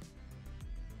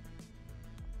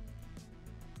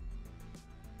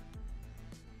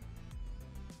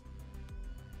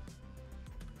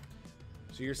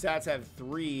 So your stats have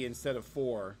 3 instead of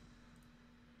 4.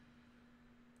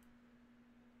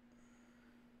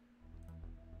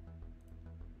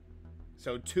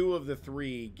 So 2 of the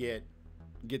 3 get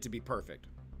to be perfect.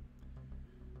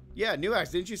 Yeah, New Axe,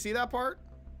 didn't you see that part?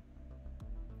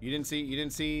 You didn't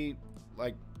see,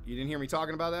 like, you didn't hear me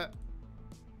talking about that?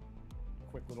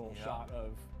 Quick little shot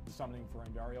of the summoning for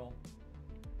Andariel.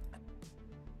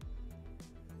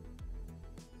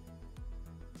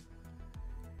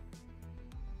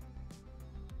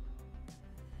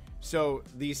 So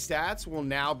these stats will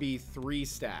now be 3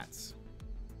 stats.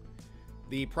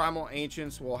 The Primal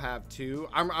Ancients will have 2.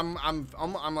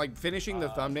 I'm like finishing the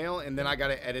thumbnail, and then I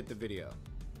gotta edit the video.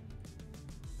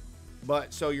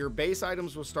 But so your base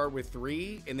items will start with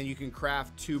 3, and then you can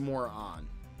craft 2 more on.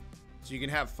 So you can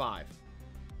have 5.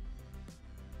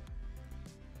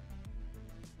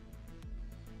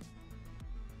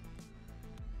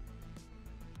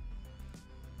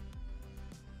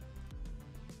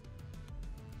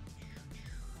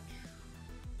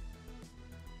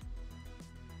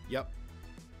 Yep.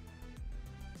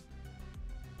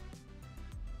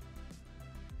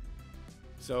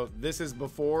 So this is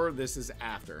before, this is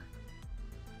after.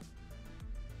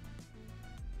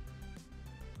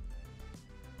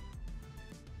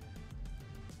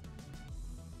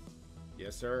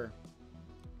 Yes, sir.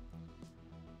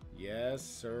 Yes,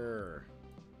 sir.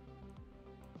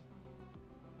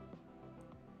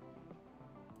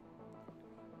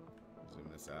 Zoom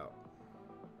this out.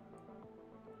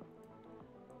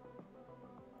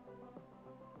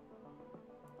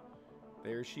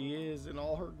 There she is in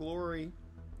all her glory.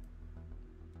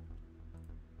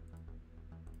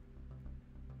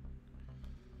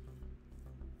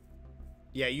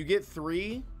 Yeah, you get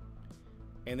 3,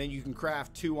 and then you can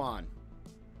craft 2 on.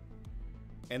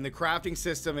 And the crafting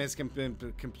system has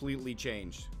been completely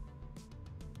changed.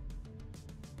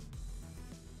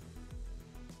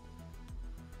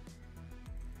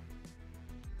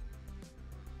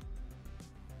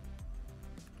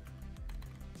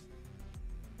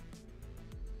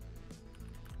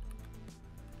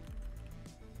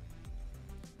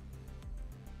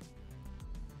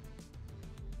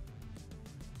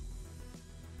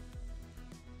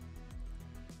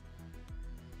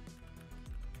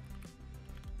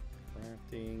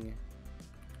 Crafting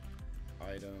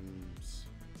items,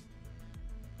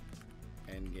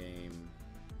 endgame.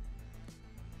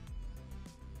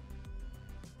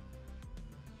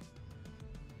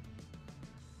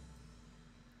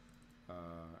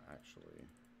 Actually,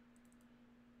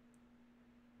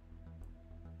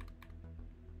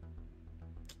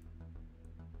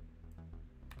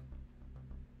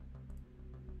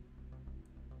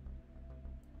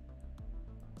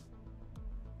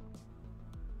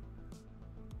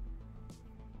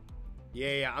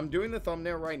 yeah, I'm doing the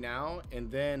thumbnail right now,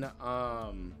 and then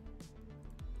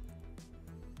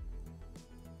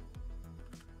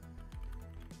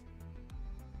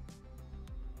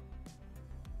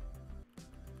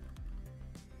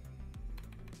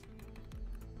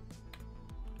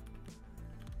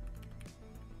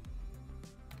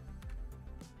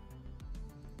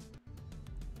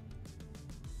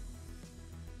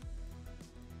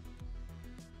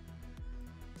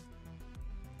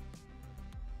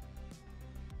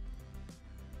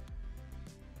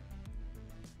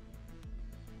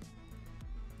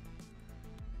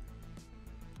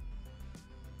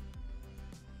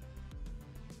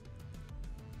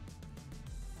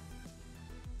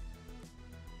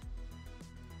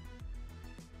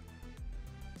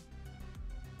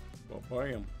well,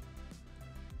 bam.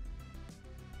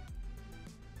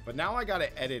 But now I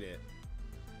gotta edit it.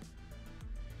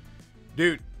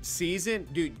 Dude,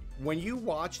 when you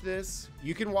watch this,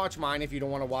 you can watch mine if you don't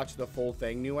want to watch the full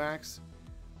thing, New Axe.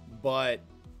 But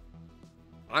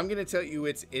I'm gonna tell you,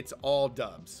 it's all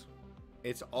dubs.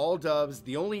 It's all dubs.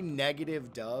 The only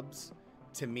negative dubs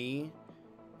to me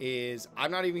is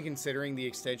I'm not even considering the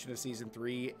extension of season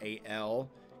 3 a L,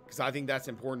 because I think that's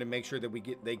important to make sure that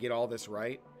they get all this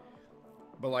right.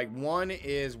 But like, one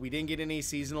is we didn't get any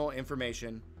seasonal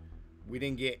information. We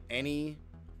didn't get any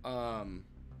no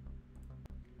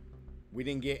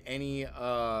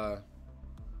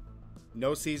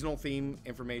seasonal theme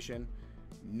information,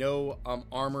 no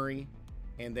armory,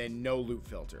 and then no loot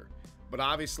filter. But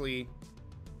obviously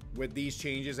with these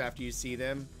changes, after you see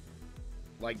them,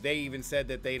 Like, they even said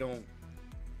that they don't...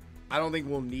 I don't think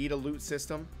we'll need a loot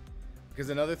system. Because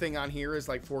another thing on here is,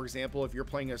 like, for example, if you're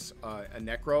playing a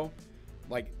Necro,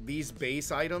 like, these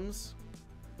base items,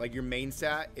 like your main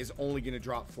stat, is only going to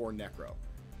drop for Necro.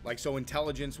 Like, so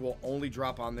intelligence will only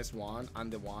drop on this wand, on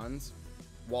the wands,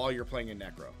 while you're playing a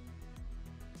Necro.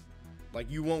 Like,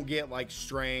 you won't get, like,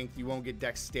 strength, you won't get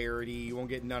dexterity, you won't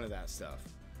get none of that stuff.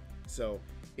 So,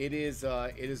 it is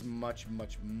much,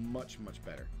 much, much, much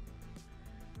better.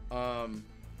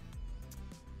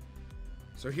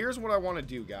 So here's what I want to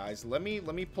do, guys. Let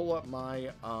me pull up my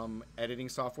editing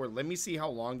software. Let me see how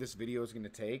long this video is going to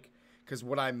take. Because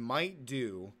what I might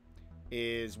do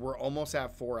is, we're almost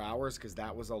at 4 hours because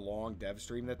that was a long dev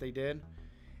stream that they did.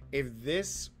 If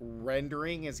this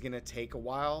rendering is going to take a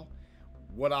while,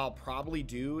 what I'll probably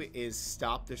do is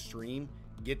stop the stream,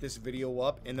 get this video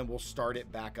up, and then we'll start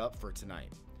it back up for tonight.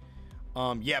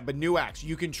 Yeah, but new axe,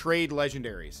 you can trade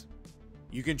legendaries.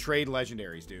 You can trade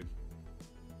legendaries, dude.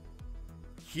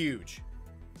 Huge.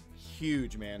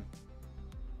 Huge, man.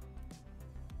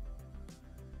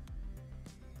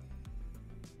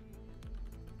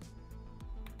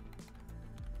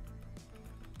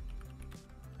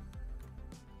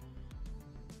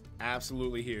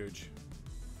 Absolutely huge.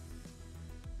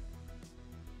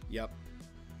 Yep.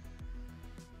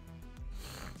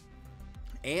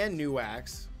 And new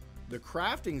axe, the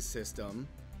crafting system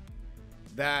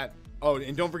that... Oh,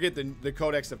 and don't forget the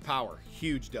Codex of Power.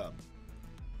 Huge dub.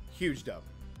 Huge dub.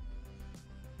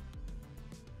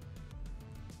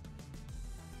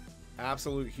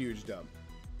 Absolute huge dub.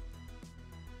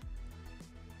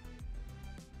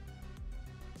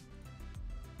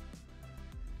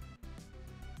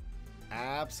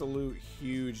 Absolute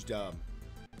huge dub.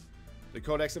 The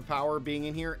Codex of Power being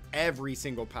in here, every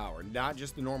single power, not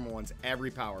just the normal ones, every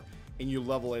power, and you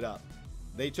level it up.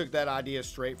 They took that idea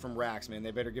straight from Rax, man.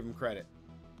 They better give him credit.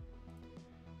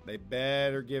 They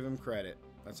better give him credit.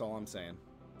 That's all I'm saying.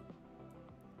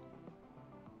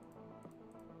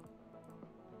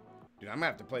 Dude, I'm gonna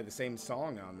have to play the same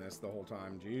song on this the whole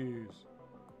time. Jeez.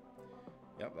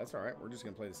 Yep, that's alright. We're just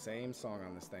gonna play the same song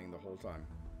on this thing the whole time.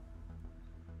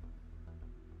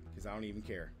 Because I don't even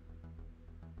care.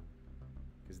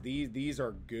 Because these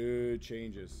are good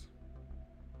changes.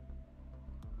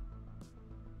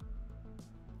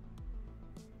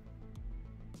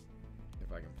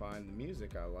 If I can find the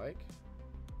music I like.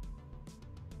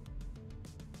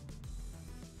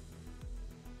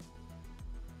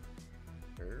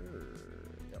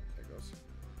 Yep, there goes.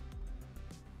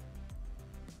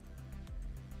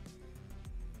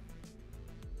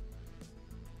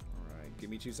 All right, give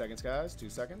me 2 seconds, guys. 2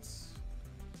 seconds.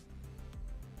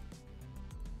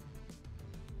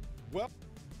 Well,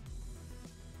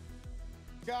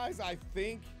 guys, I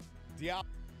think Diablo.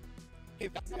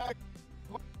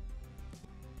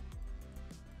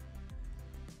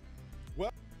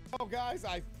 Well, guys,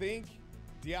 I think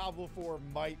Diablo 4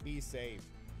 might be saved.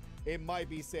 It might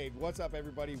be saved. What's up,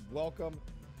 everybody? Welcome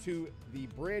to the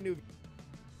brand new...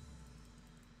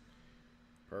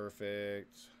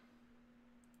 Perfect.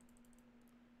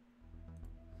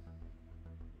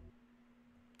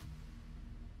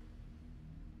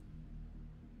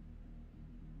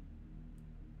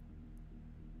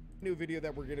 New video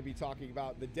that we're going to be talking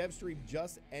about. The dev stream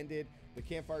just ended. The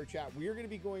campfire chat. We are going to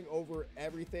be going over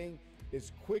everything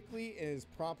as quickly and as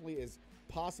promptly as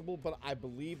possible, but I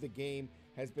believe the game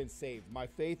has been saved. My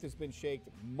faith has been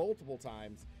shaken multiple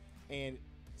times, and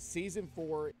season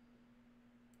 4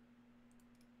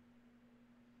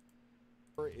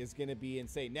 is going to be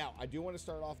insane. Now, I do want to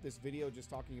start off this video just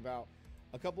talking about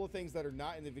a couple of things that are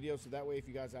not in the video, so that way if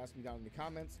you guys ask me down in the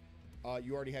comments,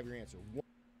 you already have your answer.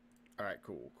 All right,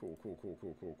 cool.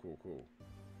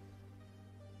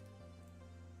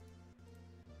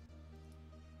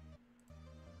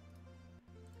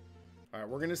 All right,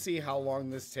 we're going to see how long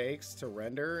this takes to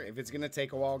render. If it's going to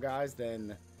take a while, guys,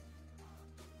 then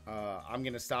I'm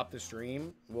going to stop the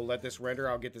stream. We'll let this render.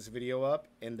 I'll get this video up,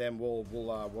 and then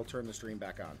we'll turn the stream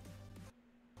back on.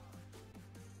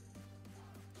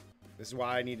 This is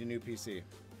why I need a new PC.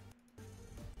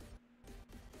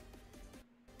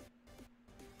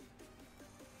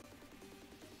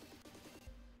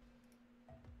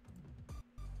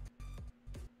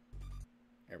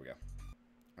 There we go.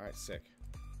 All right, sick.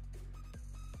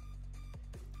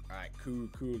 All right,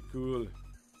 cool.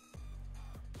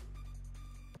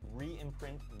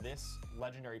 Re-imprint this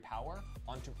legendary power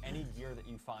onto any gear that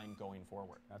you find going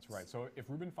forward. That's right. So if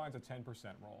Ruben finds a 10%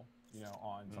 roll,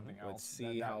 on something else, let's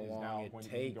see how long it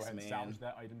takes, go ahead and man. salvage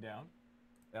that item down.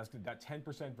 That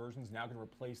 10% version is now going to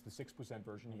replace the 6%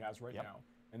 version he has right now.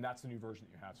 and that's the new version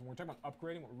that you have. So when we're talking about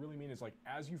upgrading, what we really mean is like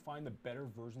as you find the better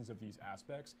versions of these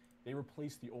aspects, they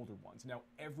replace the older ones. Now,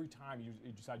 every time you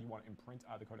decide you want to imprint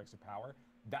the Codex of Power,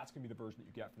 that's going to be the version that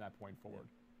you get from that point forward.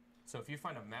 So if you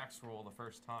find a max roll the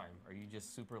first time, are you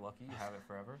just super lucky? You have it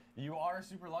forever? You are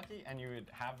super lucky, and you would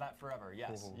have that forever.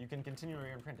 Yes, you can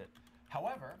continually imprint it.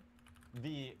 However,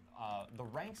 the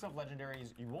ranks of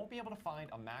legendaries, you won't be able to find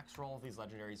a max roll of these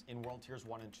legendaries in World Tiers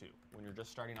 1 and 2 when you're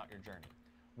just starting out your journey.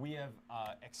 We have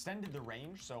extended the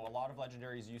range, so a lot of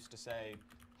legendaries used to say,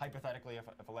 hypothetically, if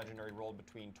a legendary rolled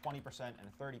between 20%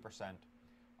 and 30%,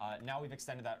 now we've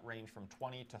extended that range from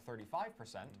 20 to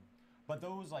 35%. But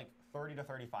those like 30 to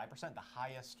 35%, the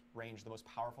highest range, the most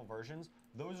powerful versions,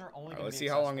 those are only going to be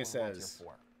how long it accessible in says. Tier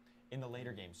 4 in the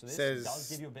later games. So this Says- does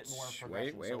give you a bit more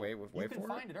progression. wait You can for it.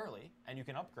 find it early and you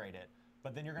can upgrade it,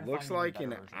 but then you're going to Looks find even like better an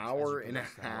versions as you hour and a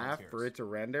progress through the half tiers. for it to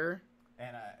render.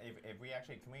 And if we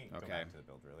actually, can we go Okay. back to the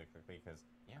build really quickly? Because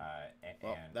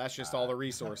Well, that's just all the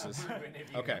resources.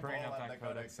 Okay. Bring up that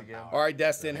codex again. All right,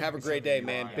 Destin, have a great day,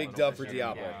 man. Big dub for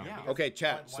Diablo. Yeah. Okay,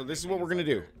 chat. So this is what we're gonna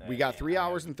do. We got 3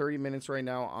 hours and 30 minutes right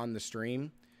now on the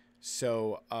stream.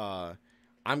 So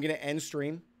I'm gonna end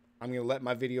stream. I'm gonna let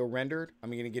my video rendered. I'm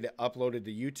gonna get it uploaded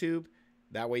to YouTube.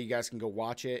 That way you guys can go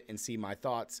watch it and see my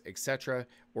thoughts, etc.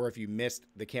 Or if you missed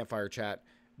the campfire chat,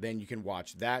 then you can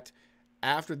watch that.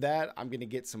 After that, I'm going to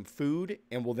get some food,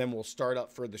 and we'll start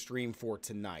up for the stream for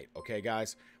tonight. Okay,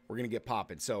 guys? We're going to get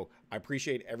popping. So I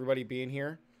appreciate everybody being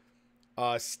here.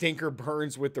 Stinker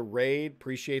Burns with the raid.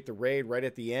 Appreciate the raid right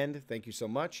at the end. Thank you so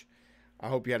much. I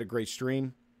hope you had a great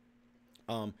stream.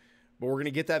 But we're going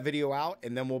to get that video out,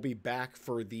 and then we'll be back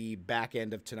for the back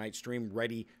end of tonight's stream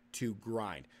ready to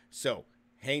grind. So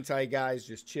hang tight, guys.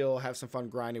 Just chill. Have some fun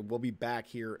grinding. We'll be back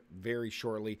here very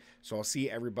shortly. So I'll see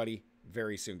everybody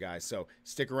very soon, guys. So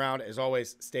stick around. As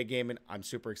always, stay gaming. I'm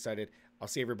super excited. I'll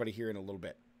see everybody here in a little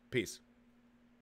bit. Peace.